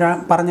ചെയ്യണമെന്ന് ഇപ്പോൾ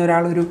പറഞ്ഞ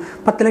ഒരാൾ ഒരു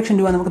 10 ലക്ഷം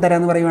രൂപ നമുക്ക്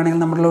തരാമെന്ന്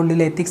പറയുവാണെങ്കിൽ നമ്മുടെ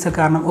ഉള്ളിൽ എത്തിക്സ് ഒക്കെ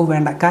കാരണം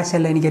വേണ്ട,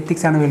 കാശല്ല, എനിക്ക്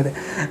എത്തിക്സാണ് വലുത്.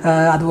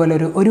 അതുപോലെ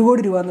ഒരു 1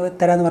 കോടി രൂപ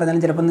തരാമെന്ന്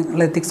പറഞ്ഞാലും ചിലപ്പോൾ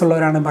നിങ്ങൾ എത്തിക്സ്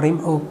ഉള്ളവരാണ് പറയും,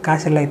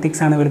 കാശല്ല,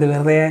 എത്തിക്സാണ് വലുത്,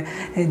 വെറുതെ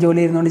ജോലി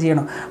ചെയ്യുന്നതുകൊണ്ട്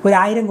ചെയ്യണം. ഒരു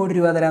 1000 കോടി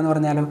രൂപ തരാമെന്ന്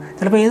പറഞ്ഞാലും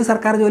ചിലപ്പോൾ ഏത്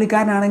സർക്കാർ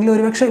ജോലിക്കാരനാണെങ്കിലും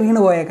ഒരുപക്ഷെ വീണ്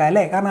പോയേക്കാം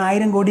അല്ലേ, കാരണം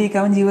 1000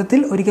 കോടിയൊക്കെ അവൻ ജീവിതത്തിൽ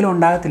ഒരിക്കലും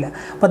ഉണ്ടാകത്തില്ല.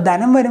 അപ്പോൾ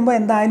ധനം വരുമ്പോൾ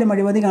എന്തായാലും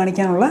അഴിമതി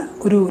കാണിക്കാനുള്ള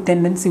ഒരു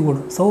ടെൻഡൻസി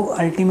കൂടും. സോ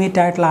അൾട്ടിമേറ്റ്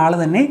ആയിട്ടുള്ള ആൾ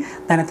തന്നെ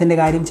ധനത്തിൻ്റെ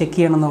കാര്യം ചെക്ക്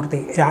ചെയ്യണമെന്ന് ഓർത്തേ.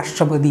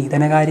 രാഷ്ട്രപതി,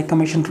 ധനകാര്യ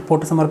കമ്മീഷൻ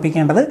റിപ്പോർട്ട്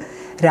സമർപ്പിക്കേണ്ടത്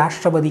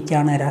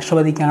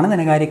രാഷ്ട്രപതിക്കാണ്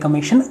ധനകാര്യ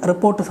കമ്മീഷൻ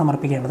റിപ്പോർട്ട്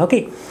സമർപ്പിക്കേണ്ടത്.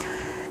 ഓക്കെ,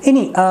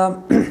 ഇനി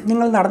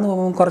നിങ്ങൾ നടന്നു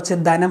പോകുമ്പോൾ കുറച്ച്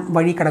ധനം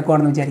വഴി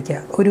കിടക്കുകയാണെന്ന് വിചാരിക്കുക.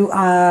 ഒരു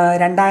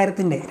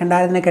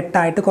 2000-ന്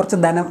കെട്ടായിട്ട് കുറച്ച്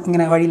ധനം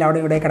ഇങ്ങനെ വഴിയിൽ അവിടെ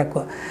ഇവിടെ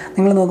കിടക്കുക.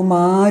 നിങ്ങൾ നോക്കുമ്പോൾ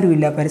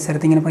ആരുമില്ല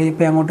പരിസരത്ത്. ഇങ്ങനെ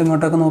പയ്യെ അങ്ങോട്ടും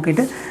ഇങ്ങോട്ടൊക്കെ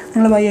നോക്കിയിട്ട്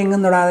നിങ്ങൾ പയ്യെ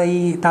എങ്ങും തൊടാതെ ഈ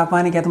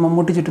താപ്പാനയ്ക്കകത്ത്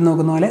മമ്മൂട്ടി ചുറ്റും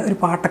നോക്കുന്ന പോലെ ഒരു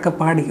പാട്ടൊക്കെ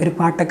പാടി, ഒരു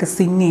പാട്ടൊക്കെ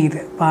സിങ് ചെയ്ത്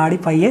പാടി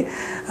പയ്യെ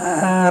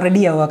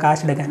റെഡിയാവുക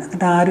കാശെടുക്കാൻ.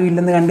 എന്നിട്ട് ആരും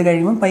ഇല്ലെന്ന് കണ്ടു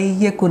കഴിയുമ്പോൾ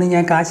പയ്യെ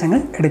കുനിഞ്ഞാൽ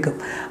കാശങ്ങ് എടുക്കും.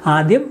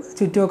 ആദ്യം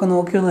ചുറ്റുമൊക്കെ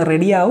നോക്കി ഒന്ന്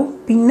റെഡിയാവും,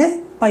 പിന്നെ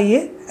പയ്യെ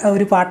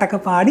ഒരു പാട്ടൊക്കെ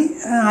പാടി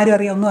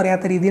ഒന്നും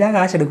അറിയാത്ത രീതിയിൽ ആ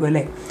കാശെടുക്കും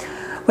അല്ലേ.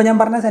 അപ്പോൾ ഞാൻ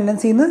പറഞ്ഞ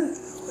സെൻറ്റൻസിൽ നിന്ന്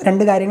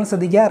 2 കാര്യങ്ങൾ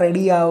ശ്രദ്ധിക്കുക.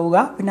 റെഡി ആവുക,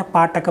 പിന്നെ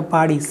പാട്ടൊക്കെ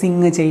പാടി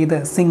സിങ് ചെയ്ത്,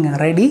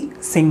 റെഡി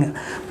സിങ്.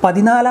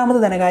 14ാമത്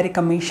ധനകാര്യ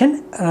കമ്മീഷൻ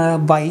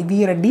YV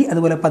റെഡ്ഡി,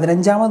 അതുപോലെ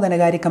 15ാമത്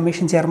ധനകാര്യ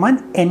commission chairman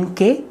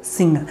NK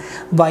Singh.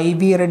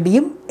 YV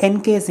റെഡ്ഡിയും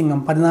NK സിംഗും.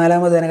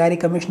 14ാമത് ധനകാര്യ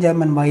കമ്മീഷൻ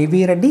ചെയർമാൻ YV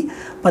റെഡ്ഡി,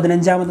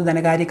 15ാമത്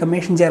ധനകാര്യ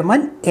കമ്മീഷൻ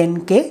ചെയർമാൻ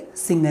NK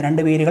സിംഗ്.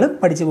 2 പേരുകളും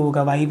പഠിച്ചു പോവുക,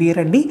 YV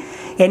റെഡ്ഡി,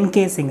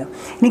 NK സിംഗ്.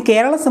 ഇനി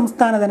കേരള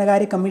സംസ്ഥാന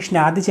ധനകാര്യ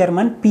കമ്മീഷൻ്റെ ആദ്യ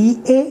ചെയർമാൻ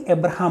PA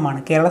എബ്രഹാം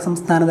ആണ്. കേരള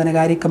സംസ്ഥാന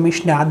ധനകാര്യ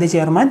കമ്മീഷൻ്റെ ആദ്യ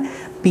ചെയർമാൻ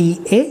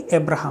PA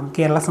എബ്രഹാം.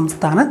 കേരള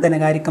സംസ്ഥാന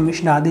ധനകാര്യ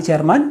കമ്മീഷൻ്റെ ആദ്യ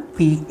ചെയർമാൻ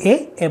PA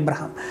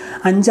എബ്രഹാം.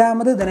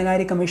 5ാമത്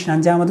ധനകാര്യ കമ്മീഷൻ,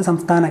 5ാമത്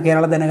സംസ്ഥാന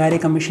കേരള ധനകാര്യ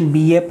കമ്മീഷൻ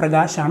BA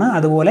പ്രകാശാണ്.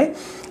 അതുപോലെ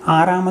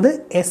 6ാമത്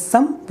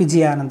SM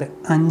Vijayanand.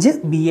 5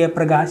 BA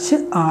Prakash,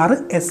 6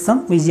 SM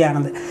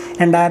Vijayanand.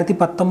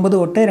 2019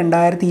 തൊട്ട്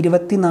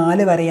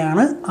 2024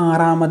 വരെയാണ്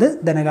 6ാമത്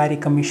ധനകാര്യ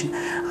commission.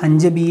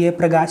 5 BA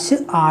Prakash,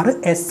 6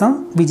 SM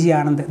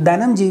Vijayanand.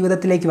 ധനം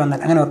ജീവിതത്തിലേക്ക് വന്നാൽ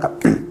അങ്ങനെ ഓർക്കാം.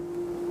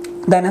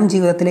 ധനം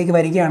ജീവിതത്തിലേക്ക്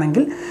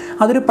വരികയാണെങ്കിൽ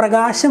അതൊരു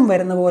പ്രകാശം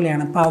വരുന്ന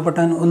പോലെയാണ്.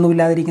 പാവപ്പെട്ടവൻ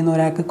ഒന്നുമില്ലാതിരിക്കുന്ന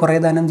ഒരാൾക്ക് കുറേ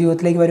ധനം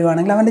ജീവിതത്തിലേക്ക്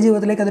വരുവാണെങ്കിൽ അവൻ്റെ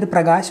ജീവിതത്തിലേക്ക് അതൊരു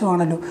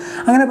പ്രകാശമാണല്ലോ.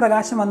 അങ്ങനെ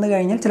പ്രകാശം വന്നു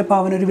കഴിഞ്ഞാൽ ചിലപ്പോൾ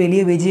അവനൊരു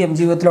വലിയ വിജയം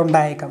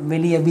ജീവിതത്തിലുണ്ടായേക്കാം.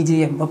 വലിയ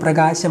വിജയം, അപ്പോൾ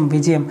പ്രകാശം,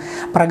 വിജയം,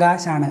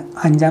 പ്രകാശാണ്.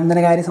 5ാം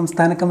ധനകാര്യ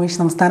സംസ്ഥാന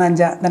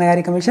 5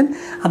 ധനകാര്യ കമ്മീഷൻ.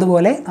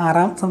 അതുപോലെ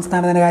 6ാം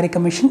സംസ്ഥാന ധനകാര്യ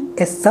കമ്മീഷൻ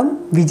SM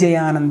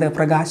വിജയാനന്ദ്.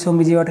 പ്രകാശവും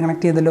വിജയമായിട്ട്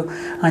കണക്ട് ചെയ്തല്ലോ.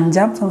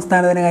 5ാം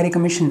സംസ്ഥാന ധനകാര്യ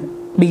commission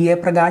BA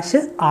Prakash,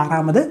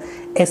 6ാമത്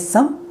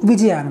SM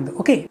Vijayanand.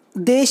 Okay,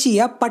 ദേശീയ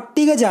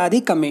പട്ടികജാതി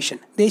കമ്മീഷൻ.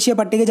 ദേശീയ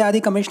പട്ടികജാതി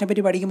കമ്മീഷനെ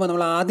പറ്റി പഠിക്കുമ്പോൾ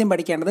നമ്മൾ ആദ്യം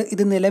പഠിക്കേണ്ടത്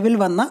ഇത് നിലവിൽ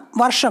വന്ന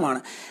വർഷമാണ്.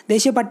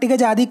 ദേശീയ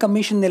പട്ടികജാതി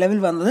കമ്മീഷൻ നിലവിൽ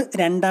വന്നത്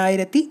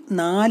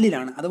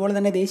 2004-ലാണ്. അതുപോലെ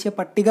തന്നെ ദേശീയ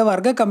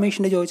പട്ടികവർഗ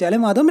കമ്മീഷൻ്റെ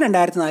ചോദിച്ചാലും അതും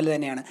 2004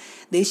 തന്നെയാണ്.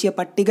 ദേശീയ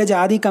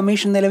പട്ടികജാതി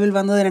കമ്മീഷൻ നിലവിൽ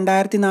വന്നത്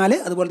 2004,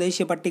 അതുപോലെ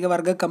ദേശീയ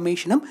പട്ടികവർഗ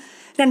കമ്മീഷനും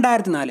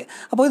 2004.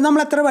 അപ്പോൾ ഇത്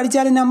നമ്മൾ എത്ര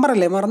പഠിച്ചാലും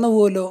നമ്പറല്ലേ, മറന്നു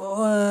പോകുമല്ലോ.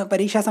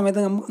 പരീക്ഷാ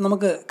സമയത്ത്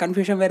നമുക്ക്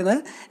കൺഫ്യൂഷൻ വരുന്നത്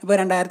ഇപ്പോൾ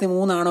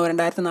 2003 ആണോ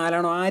 2004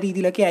 ആണോ ആ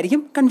രീതിയിലൊക്കെ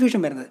ആയിരിക്കും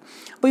കൺഫ്യൂഷൻ വരുന്നത്.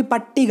 അപ്പോൾ ഈ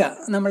പട്ടിക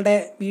നമ്മളുടെ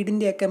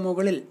വീടിൻ്റെയൊക്കെ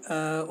മുകളിൽ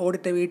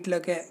ഓടിട്ട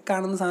വീട്ടിലൊക്കെ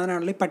കാണുന്ന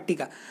സാധനമാണല്ലോ ഈ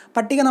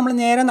പട്ടിക നമ്മൾ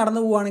നേരെ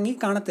നടന്നു പോവുകയാണെങ്കിൽ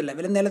കാണത്തില്ല,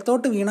 വല്ല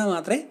നിലത്തോട്ട് വീണാൽ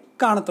മാത്രമേ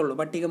കാണത്തുള്ളൂ.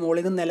 പട്ടിക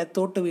മുകളിൽ നിന്ന്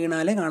നിലത്തോട്ട്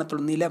വീണാലേ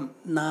കാണത്തുള്ളൂ. നിലം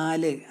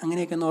 4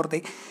 അങ്ങനെയൊക്കെ ഒന്ന് ഓർത്തേ,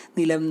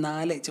 നിലം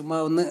 4 ചുമ്മാ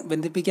ഒന്ന്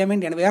ബന്ധിപ്പിക്കാൻ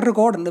വേണ്ടിയാണ്. വേറൊരു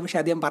കോഡുണ്ട്, പക്ഷെ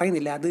അത് ഞാൻ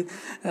പറയുന്നില്ല,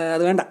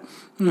 അത് വേണ്ട.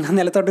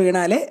 നിലത്തോട്ട്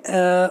വീണാലേ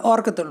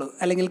ഓർക്കത്തുള്ളൂ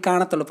അല്ലെങ്കിൽ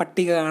കാണത്തുള്ളൂ,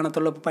 പട്ടിക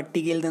കാണത്തുള്ളൂ. അപ്പോൾ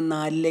പട്ടികയിൽ നിന്ന്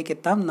 4ലേക്ക്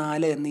എത്താം.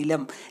 4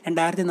 നിലം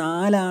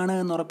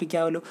 2004 എന്ന്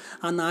ഉറപ്പിക്കാമല്ലോ.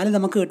 ആ 4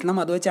 നമുക്ക് കിട്ടണം,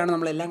 അത് വെച്ചാണ്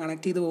നമ്മളെല്ലാം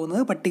കണക്ട് ചെയ്ത്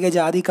പോകുന്നത്.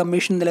 പട്ടികജാതി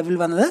കമ്മീഷൻ നിലവിൽ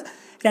വന്നത്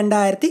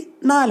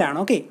 2004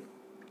 ഓക്കെ.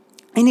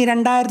 ഇനി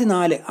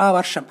 2004 ആ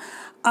വർഷം,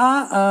 ആ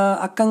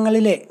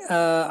അക്കങ്ങളിലെ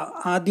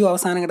ആദ്യവും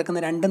അവസാനം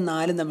കിടക്കുന്ന 2ഉം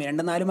 4ഉം തമ്മിൽ,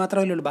 2ഉം 4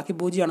 മാത്രമല്ലേ ഉള്ളൂ, ബാക്കി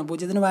 0ആണ്,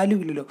 0ത്തിന് വാല്യൂ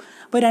ഇല്ലല്ലോ.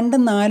 അപ്പോൾ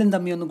 2ഉം 4ഉം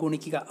തമ്മിൽ ഒന്ന്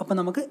ഗുണിക്കുക, അപ്പോൾ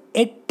നമുക്ക്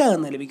 8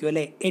 എന്ന് ലഭിക്കും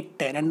അല്ലേ.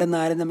 8, 2ഉം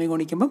 4ഉം തമ്മിൽ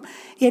ഗുണിക്കുമ്പം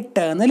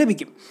 8 എന്ന്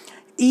ലഭിക്കും.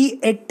 ഈ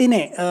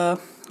 8നെ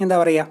എന്താ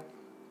പറയുക,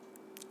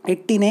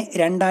 8നെ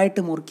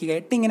 2ആയിട്ട് മുറിക്കുക.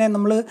 8 ഇങ്ങനെ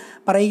നമ്മൾ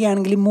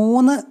പറയുകയാണെങ്കിൽ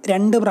 3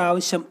 2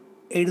 പ്രാവശ്യം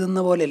എഴുതുന്ന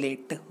പോലെയല്ലേ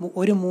 8.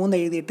 ഒരു 3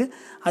 എഴുതിയിട്ട്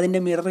അതിൻ്റെ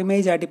മിറർ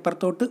ഇമേജ് ആയിട്ട്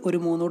ഇപ്പുറത്തോട്ട് ഒരു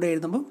 3 കൂടെ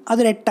എഴുതുമ്പം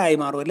അതൊരു 8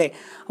 മാറും അല്ലേ.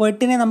 അപ്പോൾ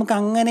 8നെ നമുക്ക്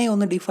അങ്ങനെ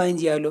ഒന്ന് ഡിഫൈൻ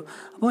ചെയ്യാമല്ലോ.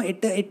 അപ്പോൾ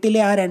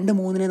 8ലെ ആ 2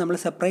 3നെ നമ്മൾ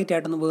സെപ്പറേറ്റ്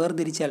ആയിട്ടൊന്ന്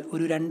വേർതിരിച്ചാൽ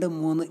ഒരു 2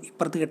 3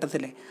 ഇപ്പുറത്ത്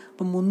കിട്ടത്തില്ലേ.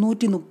 അപ്പം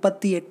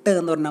 338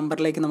 എന്നൊരു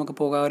നമ്പറിലേക്ക് നമുക്ക്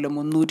പോകാമല്ലോ.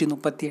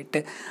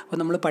 338. അപ്പോൾ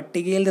നമ്മൾ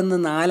പട്ടികയിൽ നിന്ന്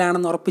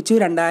 4 ഉറപ്പിച്ചു.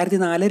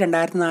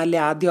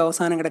 2004 ആദ്യം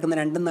അവസാനം കിടക്കുന്ന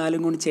 2ഉം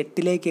 4ഉം ഗുണിച്ച്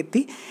 8ലേക്ക്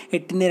എത്തി.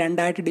 8നെ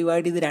 2ആയിട്ട്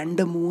ഡിവൈഡ് ചെയ്ത്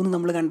 2 3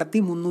 നമ്മൾ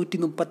കണ്ടെത്തി.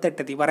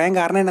 338 എത്തി. പറയാൻ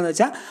കാരണം എന്താണെന്ന് വെച്ചാൽ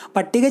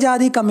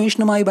പട്ടികജാതി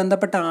കമ്മീഷനുമായി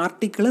ബന്ധപ്പെട്ട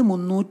ആർട്ടിക്കിൾ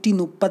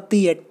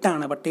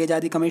 338.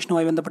 പട്ടികജാതി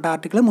കമ്മീഷനുമായി ബന്ധപ്പെട്ട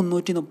ആർട്ടിക്കിൾ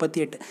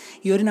 338.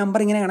 ഈ ഒരു നമ്പർ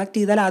ഇങ്ങനെ കണക്ട്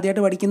ചെയ്താൽ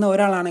ആദ്യമായിട്ട് പഠിക്കുന്ന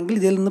ഒരാളാണെങ്കിൽ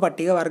ഇതിൽ നിന്ന്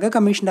പട്ടികവർഗ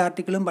കമ്മീഷൻ്റെ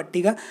ആർട്ടിക്കിളും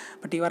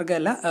പട്ടികവർഗ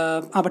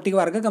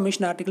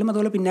കമ്മീഷൻ ആർട്ടിക്കിളും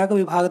അതുപോലെ പിന്നാക്ക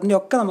വിഭാഗത്തിൻ്റെ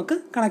ഒക്കെ നമുക്ക്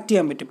കണക്ട്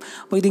ചെയ്യാൻ പറ്റും.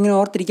 അപ്പോൾ ഇതിങ്ങനെ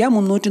ഓർത്തിരിക്കുക,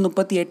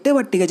 338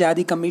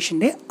 പട്ടികജാതി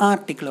കമ്മീഷൻ്റെ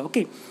ആർട്ടിക്കിൾ.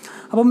 ഓക്കെ.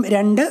 അപ്പം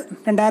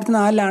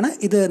 2004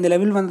 ഇത്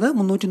നിലവിൽ വന്നത്.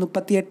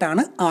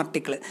 338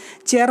 ആർട്ടിക്കിൾ.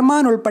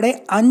 ചെയർമാൻ ഉൾപ്പെടെ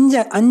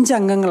 5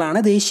 അംഗങ്ങളാണ്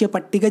ദേശീയ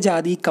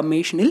പട്ടികജാതി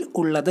കമ്മീഷനിൽ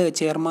ഉള്ളത്.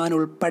 ചെയർമാൻ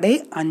ഉൾപ്പെടെ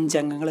 5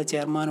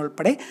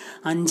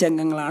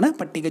 അംഗങ്ങളാണ്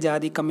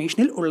പട്ടികജാതി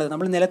കമ്മീഷനിൽ ഉള്ളത്.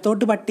 നമ്മൾ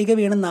നിലത്തോട്ട് പട്ടിക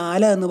വീണ്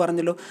 4 എന്ന്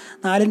പറഞ്ഞല്ലോ.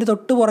 4ൻ്റെ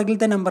തൊട്ട്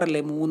പുറകിലത്തെ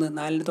നമ്പറല്ലേ 3,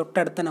 4ൻ്റെ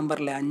തൊട്ടടുത്ത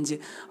നമ്പറല്ലേ 5.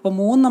 അപ്പോൾ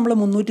 3 നമ്മൾ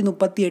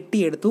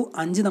 338 എടുത്തു,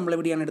 5 നമ്മൾ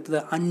എവിടെയാണ് എടുത്തത്,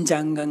 5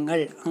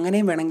 അംഗങ്ങൾ.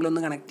 അങ്ങനെയും വേണമെങ്കിൽ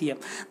ഒന്ന് കണക്ട് ചെയ്യാം.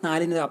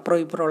 4ന്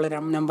അപ്പുറം ഇപ്പുറം ഉള്ള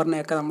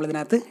നമ്പറിനെയൊക്കെ നമ്മളിതിനകത്ത്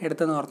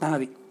എടുത്തെന്ന് ഓർത്താൽ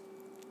മതി.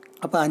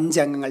 അപ്പോൾ 5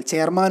 അംഗങ്ങൾ,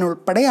 ചെയർമാൻ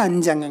ഉൾപ്പെടെ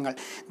 5 അംഗങ്ങൾ.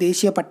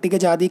 ദേശീയ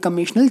പട്ടികജാതി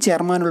കമ്മീഷനിൽ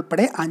ചെയർമാൻ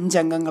ഉൾപ്പെടെ 5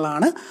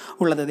 അംഗങ്ങളാണ്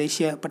ഉള്ളത്.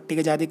 ദേശീയ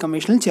പട്ടികജാതി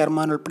കമ്മീഷനിൽ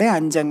ചെയർമാൻ ഉൾപ്പെടെ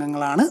 5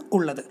 അംഗങ്ങളാണ്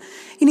ഉള്ളത്.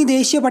 ഇനി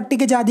ദേശീയ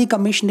പട്ടികജാതി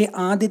കമ്മീഷൻ്റെ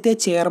ആദ്യത്തെ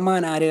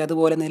ചെയർമാൻ ആര്,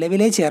 അതുപോലെ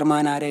നിലവിലെ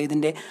ചെയർമാൻ ആര്,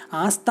 ഇതിൻ്റെ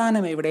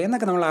ആസ്ഥാനം എവിടെ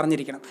എന്നൊക്കെ നമ്മൾ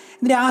അറിഞ്ഞിരിക്കണം.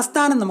 ഇതിൻ്റെ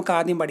ആസ്ഥാനം നമുക്ക്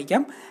ആദ്യം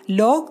പഠിക്കാം.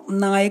 ലോക്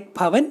നായക്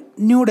ഭവൻ,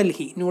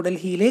 ന്യൂഡൽഹി.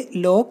 ന്യൂഡൽഹിയിലെ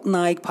ലോക്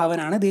നായക്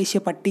ഭവനാണ്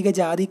ദേശീയ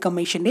പട്ടികജാതി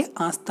കമ്മീഷൻ്റെ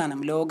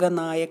ആസ്ഥാനം.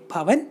 ലോകനായക്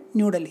ഭവൻ,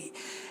 ന്യൂഡൽഹി.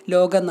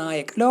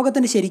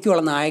 ലോകത്തിൻ്റെ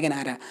ശരിക്കുള്ള നായകൻ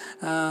ആരാ?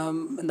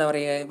 എന്താ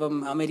പറയുക, ഇപ്പം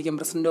അമേരിക്കൻ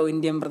പ്രസിഡൻറ്റോ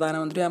ഇന്ത്യൻ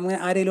പ്രധാനമന്ത്രിയോ അങ്ങനെ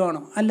ആരെങ്കിലും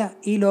ആണോ? അല്ല.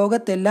 ഈ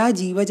ലോകത്തെല്ലാ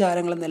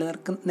ജീവജാലങ്ങളും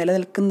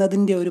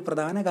നിലനിൽക്കുന്നതിൻ്റെ ഒരു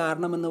പ്രധാന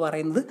കാരണം എന്ന്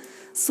പറയുന്നത്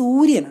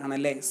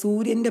സൂര്യനാണല്ലേ.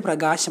 സൂര്യൻ്റെ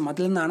പ്രകാശം,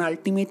 അതിൽ നിന്നാണ്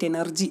അൾട്ടിമേറ്റ്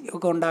എനർജി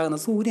ഒക്കെ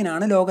ഉണ്ടാകുന്നത്.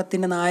 സൂര്യനാണ്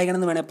ലോകത്തിൻ്റെ നായകൻ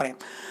എന്ന് വേണേൽ പറയാം.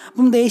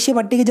 അപ്പം ദേശീയ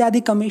പട്ടികജാതി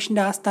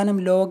കമ്മീഷൻ്റെ ആസ്ഥാനം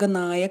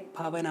ലോകനായക്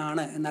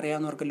ഭവനാണ്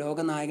എന്നറിയാവുന്നവർക്ക്,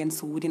 ലോകനായകൻ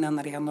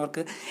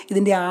സൂര്യനാണെന്നറിയാവുന്നവർക്ക്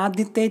ഇതിൻ്റെ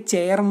ആദ്യത്തെ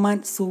ചെയർമാൻ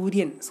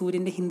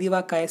സൂര്യൻ്റെ ഹിന്ദി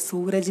വാക്കായ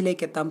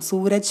സൂരജിലേക്ക് എത്താം.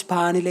 സൂരജ്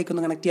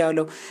ഭാനിലേക്കൊന്ന് കണക്ട്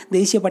ചെയ്യാമല്ലോ.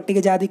 ദേശീയ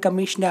പട്ടികജാതി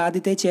കമ്മീഷൻ്റെ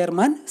ആദ്യത്തെ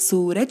ചെയർമാൻ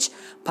സൂരജ്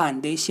ഭാൻ.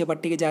 ദേശീയ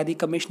പട്ടികജാതി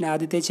കമ്മീഷൻ്റെ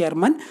ആദ്യത്തെ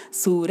ചെയർമാൻ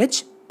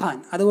സൂരജ് ഭാൻ.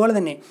 അതുപോലെ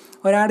തന്നെ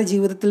ഒരാളുടെ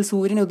ജീവിതത്തിൽ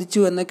സൂര്യൻ ഉദിച്ചു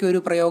എന്നൊക്കെ ഒരു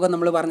പ്രയോഗം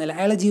നമ്മൾ പറഞ്ഞില്ല.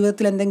 അയാളുടെ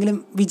ജീവിതത്തിൽ എന്തെങ്കിലും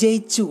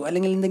വിജയിച്ചു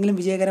അല്ലെങ്കിൽ എന്തെങ്കിലും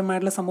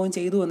വിജയകരമായിട്ടുള്ള സംഭവം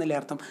ചെയ്തു എന്നല്ലേ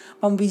അർത്ഥം.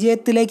 അപ്പം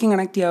വിജയത്തിലേക്ക്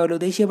കണക്ട് ചെയ്യാമല്ലോ.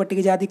 ദേശീയ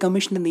പട്ടികജാതി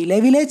കമ്മീഷൻ്റെ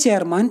നിലവിലെ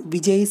ചെയർമാൻ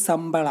വിജയ്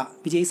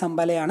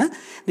സമ്പളയാണ്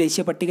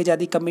ദേശീയ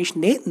പട്ടികജാതി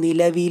കമ്മീഷൻ്റെ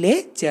നിലവിലെ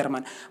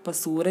ചെയർമാൻ. അപ്പോൾ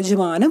സൂരജ്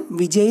ഭാനും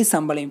വിജയ്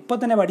സമ്പളയും ഇപ്പോൾ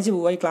തന്നെ പഠിച്ചു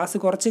പോകുക. ഈ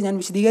ക്ലാസ് കുറച്ച് ഞാൻ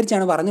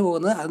വിശദീകരിച്ചാണ് പറഞ്ഞു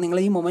പോകുന്നത്. അത് നിങ്ങൾ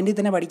ഈ മൊമെൻറ്റിൽ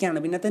തന്നെ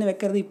പഠിക്കാനാണ്, പിന്നെ തന്നെ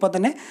വെക്കരുത്, ഇപ്പോൾ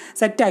തന്നെ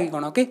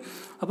സെറ്റാക്കിക്കോണം. ഓക്കെ.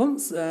 അപ്പം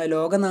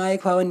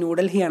ലോകനായക് ഭവൻ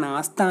ന്യൂഡൽഹിയാണ്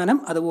ആസ്ഥാനം.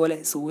 അതുപോലെ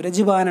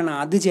സൂരജ് ഭാനാണ്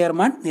ആദ്യ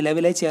ചെയർമാൻ,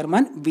 നിലവിലെ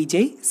ചെയർമാൻ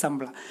വിജയ്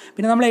സമ്പള.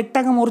 പിന്നെ നമ്മൾ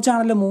 8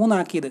 മുറിച്ചാണല്ലോ 3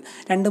 ആക്കിയത്,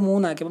 2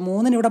 3 ആക്കി. അപ്പോൾ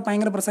 3 ഇവിടെ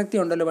ഭയങ്കര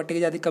പ്രസക്തി ഉണ്ടല്ലോ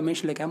പട്ടികജാതി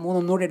കമ്മീഷനിലേക്ക്. ആ 3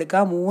 ഒന്നുകൂടെ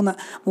എടുക്കുക.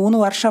 3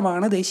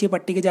 വർഷമാണ് ദേശീയ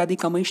പട്ടികജാതി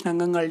കമ്മീഷൻ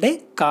അംഗങ്ങളുടെ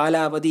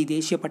കാലാവധി.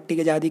 ദേശീയ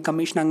പട്ടികജാതി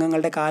കമ്മീഷൻ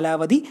അംഗങ്ങളുടെ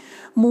കാലാവധി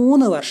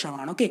 3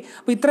 വർഷമാണ്. ഓക്കെ.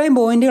 അപ്പോൾ ഇത്രയും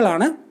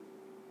പോയിന്റുകളാണ്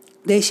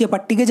ദേശീയ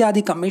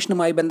പട്ടികജാതി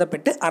കമ്മീഷനുമായി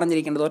ബന്ധപ്പെട്ട്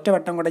അറിഞ്ഞിരിക്കേണ്ടത്.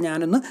 ഒറ്റവട്ടം കൂടെ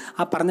ഞാനൊന്ന്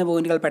ആ പറഞ്ഞ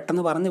പോയിന്റുകൾ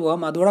പെട്ടെന്ന് പറഞ്ഞു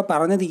പോകാം. അതുകൂടെ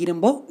പറഞ്ഞു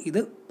തീരുമ്പോൾ ഇത്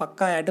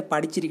പക്കായിട്ട്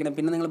പഠിച്ചിരിക്കണം.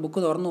 പിന്നെ നിങ്ങൾ ബുക്ക്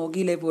തുറന്ന്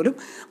നോക്കിയില്ലേ പോലും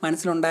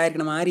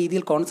മനസ്സിലുണ്ടായിരിക്കണം. ആ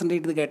രീതിയിൽ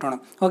കോൺസെൻട്രേറ്റ് ചെയ്ത് കേട്ടോണം.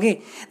 ഓക്കെ,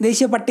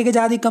 ദേശീയ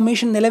പട്ടികജാതി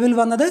കമ്മീഷൻ നിലവിൽ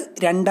വന്നത്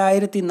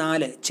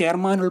 2004.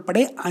 ചെയർമാൻ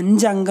ഉൾപ്പെടെ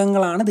 5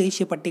 അംഗങ്ങളാണ്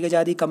ദേശീയ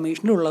പട്ടികജാതി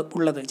കമ്മീഷനിൽ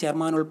ഉള്ളത്.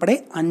 ചെയർമാൻ ഉൾപ്പെടെ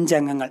 5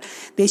 അംഗങ്ങൾ.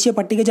 ദേശീയ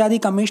പട്ടികജാതി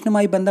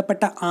കമ്മീഷനുമായി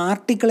ബന്ധപ്പെട്ട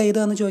ആർട്ടിക്കിൾ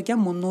ഏതെന്ന് ചോദിക്കാം.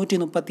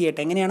 338.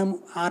 എങ്ങനെയാണ്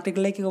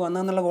ആർട്ടിക്കിളിലേക്ക്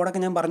വന്നതെന്നുള്ള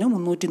കോഡൊക്കെ ഞാൻ പറഞ്ഞു.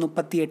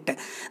 338.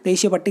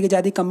 ദേശീയ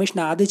പട്ടികജാതി കമ്മീഷൻ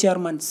ആദ്യ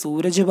ചെയർമാൻ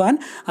സൂരജ് ഭാൻ,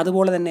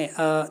 അതുപോലെ തന്നെ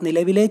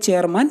നിലവിലെ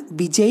ചെയർമാൻ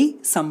വിജയ്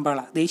സമ്പള.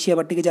 ദേശീയ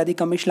പട്ടികജാതി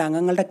കമ്മീഷനിലെ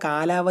അംഗങ്ങളുടെ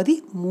കാലാവധി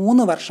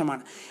 3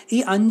 വർഷമാണ്. ഈ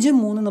 5ഉം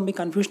 3ഉം തമ്മിൽ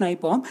കൺഫ്യൂഷൻ ആയി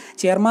പോകാം.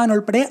 ചെയർമാൻ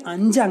ഉൾപ്പെടെ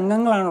 5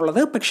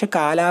 അംഗങ്ങളാണുള്ളത്, പക്ഷെ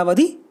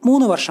കാലാവധി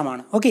 3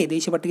 വർഷമാണ്. ഓക്കെ,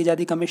 ദേശീയ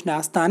പട്ടികജാതി കമ്മീഷൻ്റെ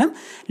ആസ്ഥാനം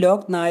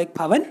ലോക് നായക്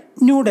ഭവൻ,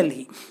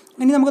 ന്യൂഡൽഹി.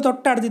 ഇനി നമുക്ക്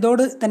തൊട്ടടുത്ത്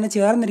ഇതോട് തന്നെ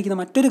ചേർന്നിരിക്കുന്ന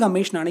മറ്റൊരു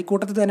കമ്മീഷനാണ്, ഈ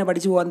കൂട്ടത്തിൽ തന്നെ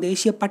പഠിച്ചു പോകാൻ,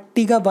 ദേശീയ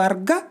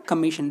പട്ടികവർഗ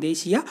കമ്മീഷൻ.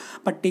 ദേശീയ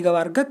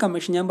പട്ടികവർഗ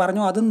കമ്മീഷൻ ഞാൻ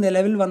പറഞ്ഞു, അതും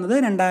നിലവിൽ വന്നത്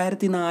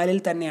 2004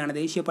 തന്നെയാണ്.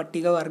 ദേശീയ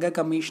പട്ടികവർഗ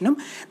കമ്മീഷനും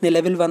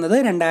നിലവിൽ വന്നത്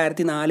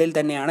 2004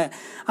 തന്നെയാണ്.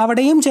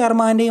 അവിടെയും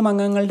ചെയർമാൻ്റെയും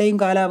അംഗങ്ങളുടെയും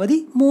കാലാവധി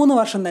 3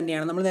 വർഷം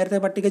തന്നെയാണ്. നമ്മൾ നേരത്തെ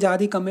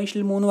പട്ടികജാതി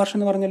കമ്മീഷനിൽ 3 വർഷം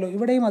എന്ന് പറഞ്ഞല്ലോ,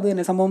 ഇവിടെയും അത്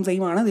തന്നെ സംഭവം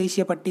സെയിം ആണ്.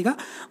 ദേശീയ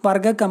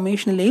പട്ടികവർഗ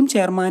കമ്മീഷനിലെയും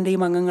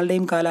ചെയർമാൻ്റെയും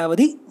അംഗങ്ങളുടെയും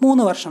കാലാവധി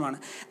 3 വർഷമാണ്.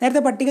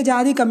 നേരത്തെ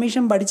പട്ടികജാതി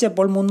കമ്മീഷൻ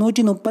പഠിച്ചപ്പോൾ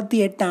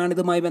 338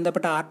 ഇതുമായി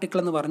ബന്ധപ്പെട്ട ആർട്ടിക്കിൾ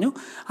എന്ന് പറഞ്ഞു.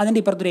 അതിൻ്റെ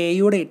ഇപ്പുറത്തൊരു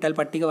എയുടെ ഇട്ടാൽ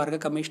പട്ടികവർഗ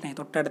കമ്മീഷനായി.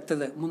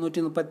 തൊട്ടടുത്തത്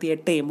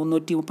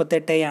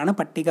 338 ആണ്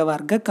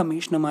പട്ടികവർഗ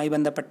കമ്മീഷനുമായി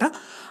ബന്ധപ്പെട്ട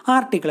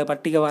ആർട്ടിക്കിൾ.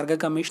 പട്ടികവർഗ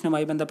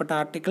കമ്മീഷനുമായി ബന്ധപ്പെട്ട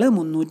ആർട്ടിക്കിൾ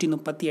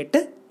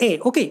 338A.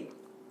 ഓക്കെ,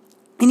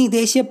 ഇനി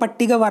ദേശീയ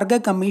പട്ടികവർഗ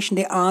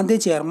കമ്മീഷൻ്റെ ആദ്യ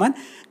ചെയർമാൻ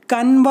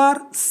കൻവാർ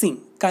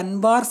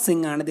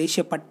സിംഗ് ആണ്.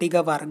 ദേശീയ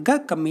പട്ടികവർഗ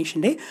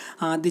കമ്മീഷൻ്റെ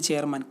ആദ്യ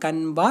ചെയർമാൻ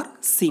കൻവാർ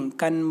സിംഗ്.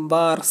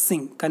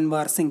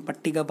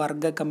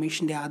 പട്ടികവർഗ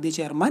കമ്മീഷൻ്റെ ആദ്യ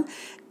ചെയർമാൻ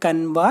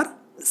കൻവാർ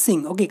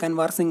സിംഗ്. ഓക്കെ,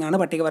 കൻവാർ സിംഗ് ആണ്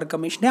പട്ടികവർഗ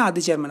കമ്മീഷൻ്റെ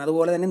ആദ്യ ചെയർമാൻ.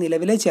 അതുപോലെ തന്നെ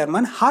നിലവിലെ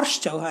ചെയർമാൻ ഹർഷ്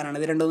ചൗഹാൻ ആണ്.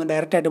 ഇത് രണ്ടും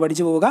ഡയറക്റ്റായിട്ട്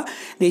പഠിച്ചു പോവുക.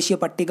 ദേശീയ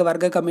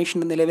പട്ടികവർഗ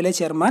കമ്മീഷൻ്റെ നിലവിലെ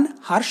ചെയർമാൻ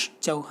ഹർഷ്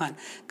ചൗഹാൻ.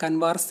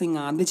 കൻവാർ സിംഗ്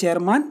ആദ്യ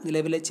ചെയർമാൻ,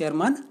 നിലവിലെ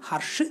ചെയർമാൻ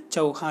ഹർഷ്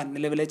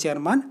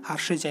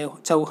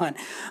ചൗഹാൻ.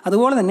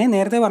 അതുപോലെ തന്നെ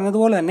നേരത്തെ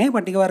പറഞ്ഞതുപോലെ തന്നെ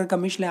പട്ടികവർഗ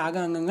കമ്മീഷനിലെ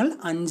ആകെ അംഗങ്ങൾ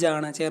 5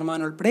 ആണ്. ചെയർമാൻ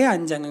ഉൾപ്പെടെ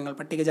 5 അംഗങ്ങൾ.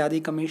 പട്ടികജാതി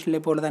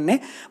കമ്മീഷനിലെ പോലെ തന്നെ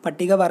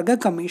പട്ടികവർഗ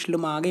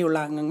കമ്മീഷനിലും ആകെയുള്ള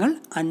അംഗങ്ങൾ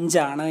 5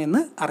 ആണ്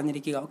എന്ന്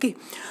അറിഞ്ഞിരിക്കുക. ഓക്കെ,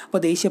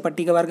 അപ്പോൾ ദേശീയ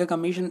പട്ടികവർഗ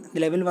കമ്മീഷൻ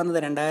നിലവിൽ വന്നത്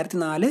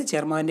 2004.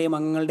 ചെയർമാൻ്റെയും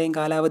അംഗങ്ങളുടെയും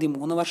കാലാവധി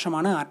 3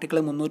 വർഷമാണ്. ആർട്ടിക്കിൾ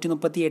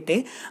 338.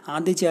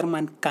 ആദ്യ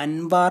ചെയർമാൻ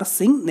കൻവാർ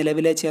സിംഗ്,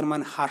 നിലവിലെ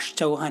ചെയർമാൻ ഹർഷ്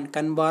ചൗഹാൻ.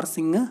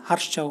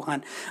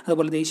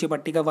 അതുപോലെ ദേശീയ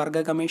പട്ടികവർഗ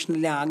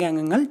കമ്മീഷനിലെ ആകെ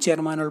അംഗങ്ങൾ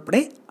ചെയർമാൻ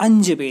ഉൾപ്പെടെ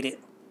 5 പേര്.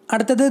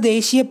 അടുത്തത്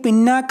ദേശീയ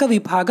പിന്നാക്ക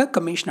വിഭാഗ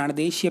കമ്മീഷനാണ്.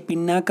 ദേശീയ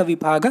പിന്നാക്ക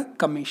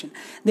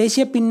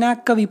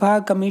വിഭാഗ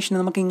കമ്മീഷൻ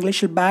നമുക്ക്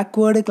ഇംഗ്ലീഷിൽ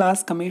ബാക്ക്വേർഡ്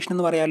ക്ലാസ് കമ്മീഷൻ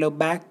എന്ന് പറയാമല്ലോ.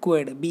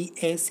 ബാക്ക്വേർഡ്,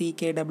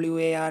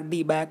 BACKWARD,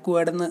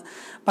 ബാക്ക്വേർഡ് എന്ന്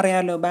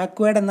പറയാമല്ലോ.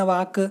 ബാക്ക്വേർഡ് എന്ന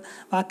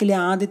വാക്കിലെ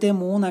ആദ്യത്തെ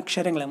 3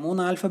 അക്ഷരങ്ങൾ,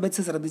 3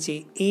 ആൽഫബറ്റ്സ് ശ്രദ്ധിച്ച്.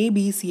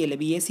 ABC അല്ലേ,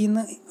 BAC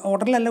എന്ന്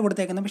ഓർഡറിലല്ല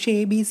കൊടുത്തേക്കുന്നത്, പക്ഷേ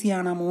ABC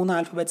ആണ് 3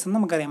 ആൽഫബറ്റ്സ് എന്ന്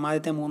നമുക്കറിയാം,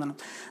 ആദ്യത്തെ 3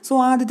 സോ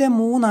ആദ്യത്തെ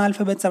 3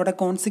 ആൽഫബറ്റ്സ് അവിടെ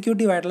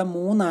കോൺസിക്യൂട്ടീവ് ആയിട്ടുള്ള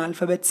 3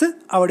 ആൽഫബറ്റ്സ്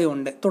അവിടെ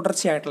ഉണ്ട്,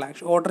 തുടർച്ചയായിട്ടുള്ള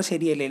ഓർഡർ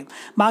ശരിയല്ലേലും.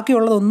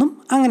 ബാക്കിയുള്ളതൊന്നും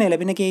അങ്ങനെയല്ല,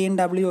 പിന്നെ KN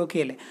W ഒക്കെ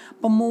അല്ലേ.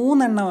 അപ്പം 3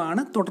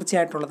 എണ്ണമാണ്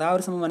തുടർച്ചയായിട്ടുള്ളത്. ആ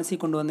ഒരു സമയം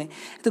മനസ്സിൽ കൊണ്ടുവന്നേ.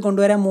 ഇത്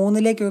കൊണ്ടുവരാൻ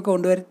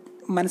 3ലേക്കൊക്കെ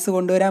മനസ്സ്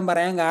കൊണ്ടുവരാൻ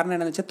പറയാൻ കാരണം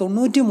എന്താണെന്ന് വെച്ചാൽ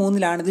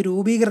 93 ഇത്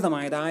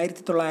രൂപീകൃതമായത്,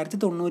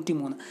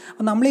 1993.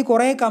 അപ്പോൾ നമ്മൾ ഈ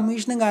കുറേ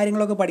കമ്മീഷനും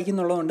കാര്യങ്ങളൊക്കെ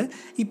പഠിക്കുന്നുള്ളതുകൊണ്ട്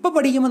ഇപ്പോൾ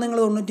പഠിക്കുമ്പോൾ നിങ്ങൾ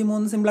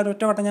 93 സിമ്പിളായിട്ട്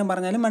ഒറ്റവട്ടം ഞാൻ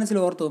പറഞ്ഞാലും മനസ്സിൽ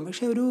ഓർത്തു പോകും.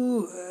 പക്ഷേ ഒരു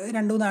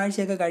 2-3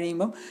 ആഴ്ചയൊക്കെ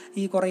കഴിയുമ്പം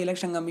ഈ കുറേ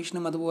ഇലക്ഷൻ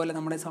കമ്മീഷനും അതുപോലെ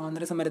നമ്മുടെ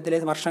സ്വാതന്ത്ര്യ സമരത്തിലെ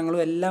വർഷങ്ങളും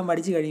എല്ലാം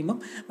പഠിച്ച് കഴിയുമ്പം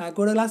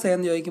ബാക്ക്വേർഡ് ക്ലാസ്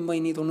ഏതെന്ന് ചോദിക്കുമ്പോൾ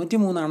ഇനി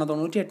 93 ആണോ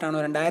 98 ആണോ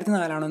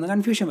 2004 ആണോ എന്ന്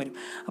കൺഫ്യൂഷൻ വരും.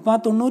 അപ്പോൾ ആ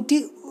 90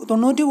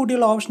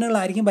 കൂട്ടിയുള്ള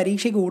ഓപ്ഷനുകളായിരിക്കും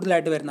പരീക്ഷയ്ക്ക്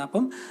കൂടുതലായിട്ട് വരുന്നത്.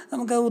 അപ്പം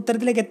നമുക്ക്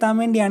ഉത്തരത്തിലേക്ക് എത്താൻ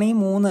വേണ്ടിയാണ് ഈ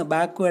 3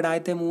 ബാക്ക്വേർഡ്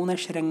ആദ്യത്തെ 3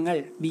 അക്ഷരങ്ങൾ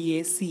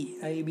BAC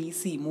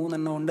IBC 3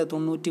 എണ്ണം ഉണ്ട്.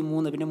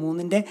 93, പിന്നെ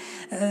 3ൻ്റെ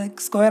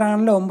സ്ക്വയർ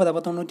ആണല്ലോ 9,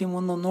 അപ്പോൾ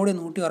 93 ഒന്നുകൂടി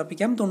കൂട്ടി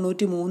ഉറപ്പിക്കാം.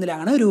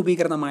 93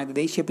 രൂപീകൃതമായത്.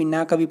 ദേശീയ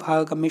പിന്നാക്ക വിഭാഗ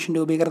കമ്മീഷൻ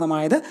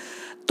രൂപീകൃതമായത്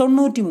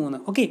 93.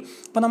 ഓക്കെ,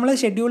 അപ്പോൾ നമ്മൾ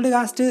scheduled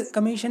caste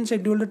commission,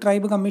 scheduled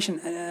tribe commission,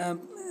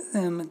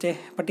 മറ്റേ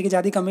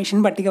പട്ടികജാതി കമ്മീഷൻ,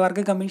 പട്ടികവർഗ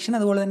കമ്മീഷൻ,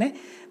 അതുപോലെ തന്നെ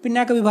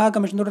പിന്നാക്ക വിഭാഗ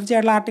കമ്മീഷൻ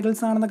തുടർച്ചയായിട്ടുള്ള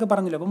ആർട്ടിക്കിൾസ് ആണെന്നൊക്കെ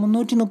പറഞ്ഞല്ലോ. അപ്പോൾ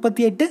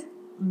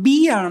 338B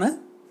ആണ്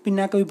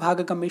പിന്നാക്ക വിഭാഗ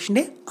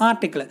കമ്മീഷൻ്റെ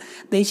ആർട്ടിക്കിൾ.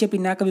 ദേശീയ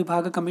പിന്നാക്ക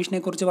വിഭാഗ കമ്മീഷനെ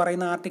കുറിച്ച്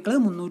പറയുന്ന ആർട്ടിക്കിൾ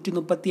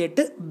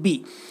 338B.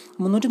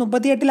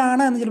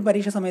 338 എന്ന് ചില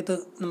പരീക്ഷ സമയത്ത്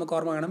നമുക്ക്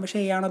ഓർമ്മ കാണാം, പക്ഷേ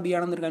A ആണോ B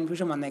ആണോ എന്നൊരു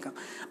കൺഫ്യൂഷൻ വന്നേക്കാം.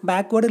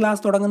 ബാക്ക്വേർഡ്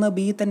ക്ലാസ് തുടങ്ങുന്നത്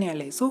B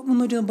തന്നെയല്ലേ. സോ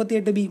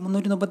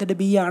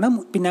 338B ആണ്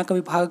പിന്നാക്ക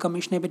വിഭാഗ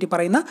കമ്മീഷനെ പറ്റി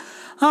പറയുന്ന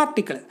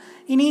ആർട്ടിക്കിൾ.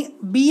 ഇനി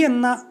B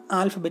എന്ന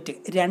ആൽഫബറ്റ്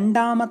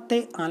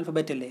രണ്ടാമത്തെ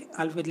ആൽഫബറ്റ് അല്ലേ,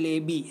 ആൽഫബറ്റിലെ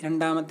B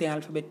രണ്ടാമത്തെ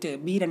ആൽഫബറ്റ്,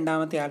 B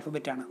രണ്ടാമത്തെ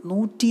ആൽഫബറ്റാണ്.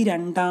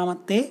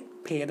 102ാമത്തെ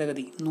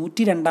ഭേദഗതി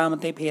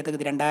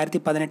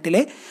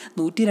 2018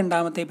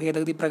 102ാമത്തെ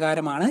ഭേദഗതി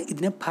പ്രകാരമാണ്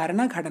ഇതിന്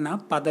ഭരണഘടനാ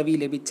പദവി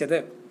ലഭിച്ചത്.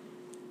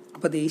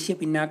 അപ്പോൾ ദേശീയ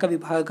പിന്നാക്ക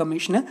വിഭാഗ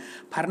കമ്മീഷന്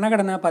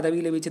ഭരണഘടനാ പദവി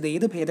ലഭിച്ചത്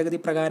ഏത് ഭേദഗതി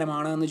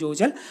പ്രകാരമാണ് എന്ന്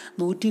ചോദിച്ചാൽ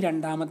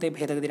 102ാമത്തെ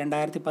ഭേദഗതി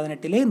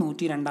 2018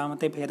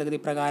 102ാമത്തെ ഭേദഗതി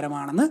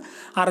പ്രകാരമാണെന്ന്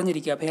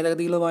അറിഞ്ഞിരിക്കുക.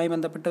 ഭേദഗതികളുമായി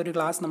ബന്ധപ്പെട്ട ഒരു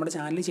ക്ലാസ് നമ്മുടെ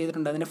ചാനലിൽ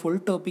ചെയ്തിട്ടുണ്ട്. അതിൻ്റെ ഫുൾ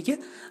ടോപ്പിക്ക്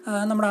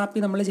നമ്മുടെ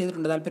ആപ്പിൽ നമ്മൾ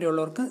ചെയ്തിട്ടുണ്ട്.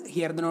 താല്പര്യമുള്ളവർക്ക്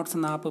ഹിയർ ദ നോട്ട്സ്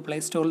എന്ന ആപ്പ് പ്ലേ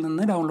സ്റ്റോറിൽ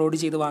നിന്ന് ഡൗൺലോഡ്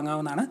ചെയ്ത്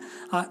വാങ്ങാവുന്നതാണ്.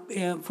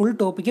 ഫുൾ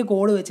ടോപ്പിക്ക്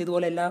കോഡ് വെച്ച്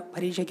ഇതുപോലെ എല്ലാ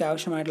പരീക്ഷയ്ക്ക്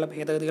ആവശ്യമായിട്ടുള്ള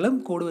ഭേദഗതികളും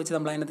കോഡ് വെച്ച്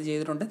നമ്മൾ അതിനകത്ത്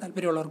ചെയ്തിട്ടുണ്ട്.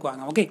 താല്പര്യമുള്ളവർക്ക്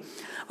വാങ്ങാം. ഓക്കെ,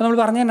 അപ്പോൾ നമ്മൾ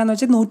പറഞ്ഞത് എന്താണെന്ന്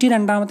വെച്ചാൽ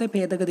 102ാമത്തെ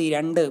ഭേദഗതി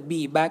 2B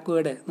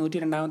ബാക്ക്വേഡ്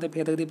 102ാമത്തെ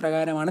ഭേദഗതി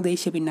പ്രകാരമാണ്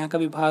ദേശീയ പിന്നാക്ക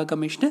വിഭാഗ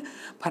കമ്മീഷന്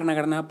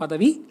ഭരണഘടനാ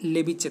പദവി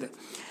ലഭിച്ചത്.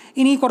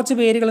 ഇനി കുറച്ച്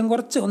പേരുകളും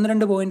കുറച്ച്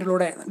 1-2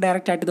 പോയിന്റിലൂടെ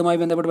ഡയറക്റ്റായിട്ട് ഇതുമായി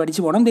ബന്ധപ്പെട്ട്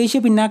പഠിച്ചു പോകണം.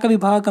 ദേശീയ പിന്നാക്ക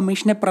വിഭാഗ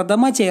കമ്മീഷൻ്റെ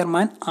പ്രഥമ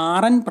ചെയർമാൻ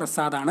RN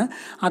പ്രസാദാണ്.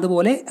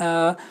 അതുപോലെ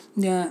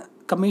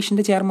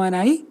കമ്മീഷൻ്റെ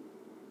ചെയർമാനായി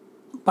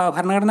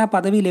ഭരണഘടനാ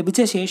പദവി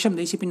ലഭിച്ച ശേഷം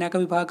ദേശീയ പിന്നാക്ക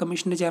വിഭാഗ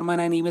കമ്മീഷൻ്റെ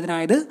ചെയർമാനായി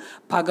നിയമിതനായത്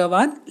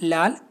ഭഗവാൻ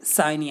ലാൽ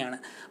സായ്നിയാണ്.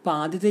 അപ്പോൾ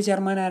ആദ്യത്തെ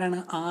ചെയർമാൻ ആരാണ്?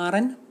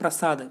 RN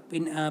പ്രസാദ്.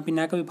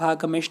 പിന്നാക്ക വിഭാഗ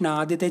കമ്മീഷൻ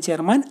ആദ്യത്തെ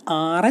ചെയർമാൻ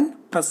RN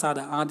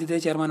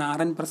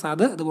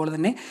പ്രസാദ്. അതുപോലെ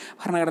തന്നെ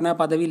ഭരണഘടനാ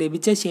പദവി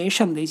ലഭിച്ച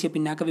ശേഷം ദേശീയ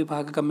പിന്നാക്ക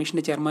വിഭാഗ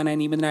കമ്മീഷൻ്റെ ചെയർമാനായി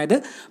നിയമിതനായത്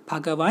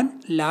ഭഗവാൻ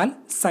ലാൽ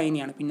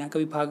സൈനിയാണ്. പിന്നാക്ക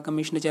വിഭാഗ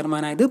കമ്മീഷൻ്റെ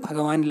ചെയർമാനായത്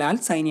ഭഗവാൻ ലാൽ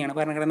സൈനിയാണ്.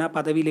 ഭരണഘടനാ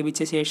പദവി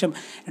ലഭിച്ച ശേഷം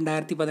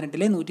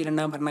 2018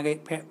 102ാം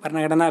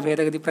ഭരണഘടനാ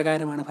ഭേദഗതി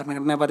പ്രകാരമാണ്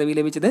ഭരണഘടനാ പദവി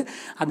ലഭിച്ചത്.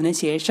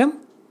 അതിനുശേഷം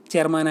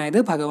ചെയർമാനായത്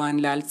ഭഗവാൻ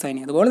ലാൽ സൈനി.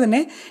 അതുപോലെ തന്നെ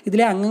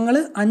ഇതിലെ അംഗങ്ങൾ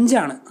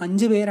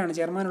 5 പേരാണ്.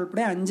 ചെയർമാൻ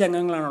ഉൾപ്പെടെ 5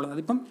 അംഗങ്ങളാണുള്ളത്.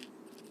 അതിപ്പം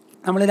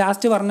നമ്മൾ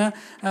ലാസ്റ്റ് പറഞ്ഞ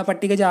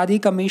പട്ടികജാതി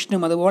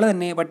കമ്മീഷനും അതുപോലെ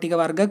തന്നെ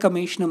പട്ടികവർഗ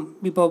കമ്മീഷനും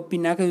ഇപ്പോൾ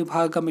പിന്നാക്ക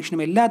വിഭാഗ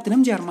കമ്മീഷനും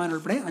എല്ലാത്തിനും ചെയർമാൻ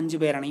ഉൾപ്പെടെ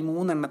 5 പേരാണ്.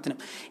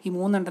 ഈ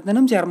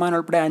മൂന്നെണ്ണത്തിനും ചെയർമാൻ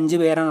ഉൾപ്പെടെ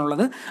 5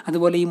 പേരാണുള്ളത്.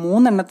 അതുപോലെ ഈ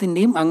 3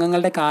 എണ്ണത്തിൻ്റെയും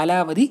അംഗങ്ങളുടെ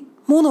കാലാവധി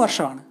 3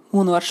 വർഷമാണ്.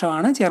 3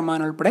 വർഷമാണ് ചെയർമാൻ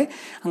ഉൾപ്പെടെ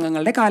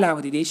അംഗങ്ങളുടെ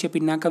കാലാവധി. ദേശീയ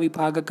പിന്നാക്ക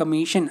വിഭാഗ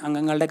കമ്മീഷൻ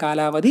അംഗങ്ങളുടെ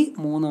കാലാവധി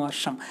 3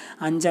 വർഷം.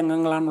 5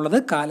 അംഗങ്ങളാണുള്ളത്,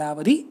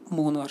 കാലാവധി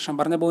 3 വർഷം.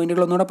 പറഞ്ഞ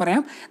പോയിന്റുകൾ ഒന്നുകൂടെ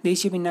പറയാം.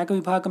 ദേശീയ പിന്നാക്ക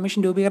വിഭാഗ കമ്മീഷൻ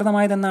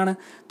രൂപീകൃതമായതെന്നാണ്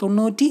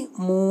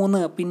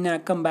 93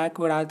 പിന്നാക്കം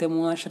ബാക്ക്വേഡ് ആദ്യത്തെ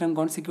 3 അക്ഷരം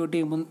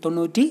കോൺസിക്യൂട്ടീവ്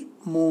 93.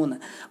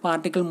 അപ്പോൾ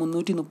ആർട്ടിക്കിൾ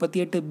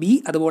 338B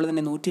അതുപോലെ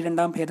തന്നെ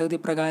 102ാം ഭേദഗതി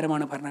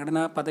പ്രകാരമാണ്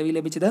ഭരണഘടനാ പദവി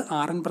ലഭിച്ചത്.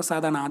 RN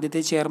പ്രസാദാണ്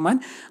ആദ്യത്തെ ചെയർമാൻ.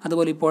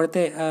 അതുപോലെ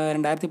ഇപ്പോഴത്തെ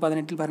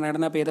 2018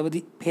 ഭരണഘടനാ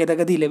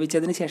ഭേദഗതി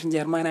ലഭിച്ചതിന് ശേഷം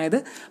ചെയർമാനായത്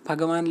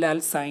ഭഗവാൻ ലാൽ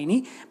സൈനി.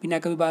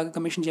 പിന്നാക്ക വിഭാഗ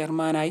കമ്മീഷൻ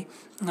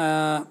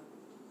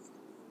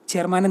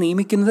ചെയർമാനെ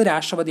നിയമിക്കുന്നത്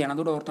രാഷ്ട്രപതിയാണ്.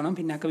 അതുകൂടെ ഓർത്തണം.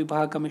 പിന്നാക്ക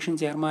വിഭാഗ കമ്മീഷൻ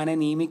ചെയർമാനെ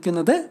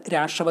നിയമിക്കുന്നത്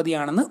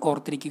രാഷ്ട്രപതിയാണെന്ന്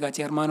ഓർത്തിരിക്കുക.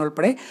 ചെയർമാൻ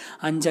ഉൾപ്പെടെ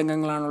 5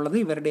 അംഗങ്ങളാണുള്ളത്.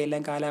 ഇവരുടെ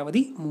എല്ലാം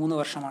കാലാവധി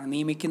 3 വർഷമാണ്.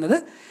 നിയമിക്കുന്നത്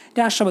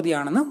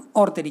രാഷ്ട്രപതിയാണെന്ന്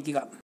ഓർത്തിരിക്കുക.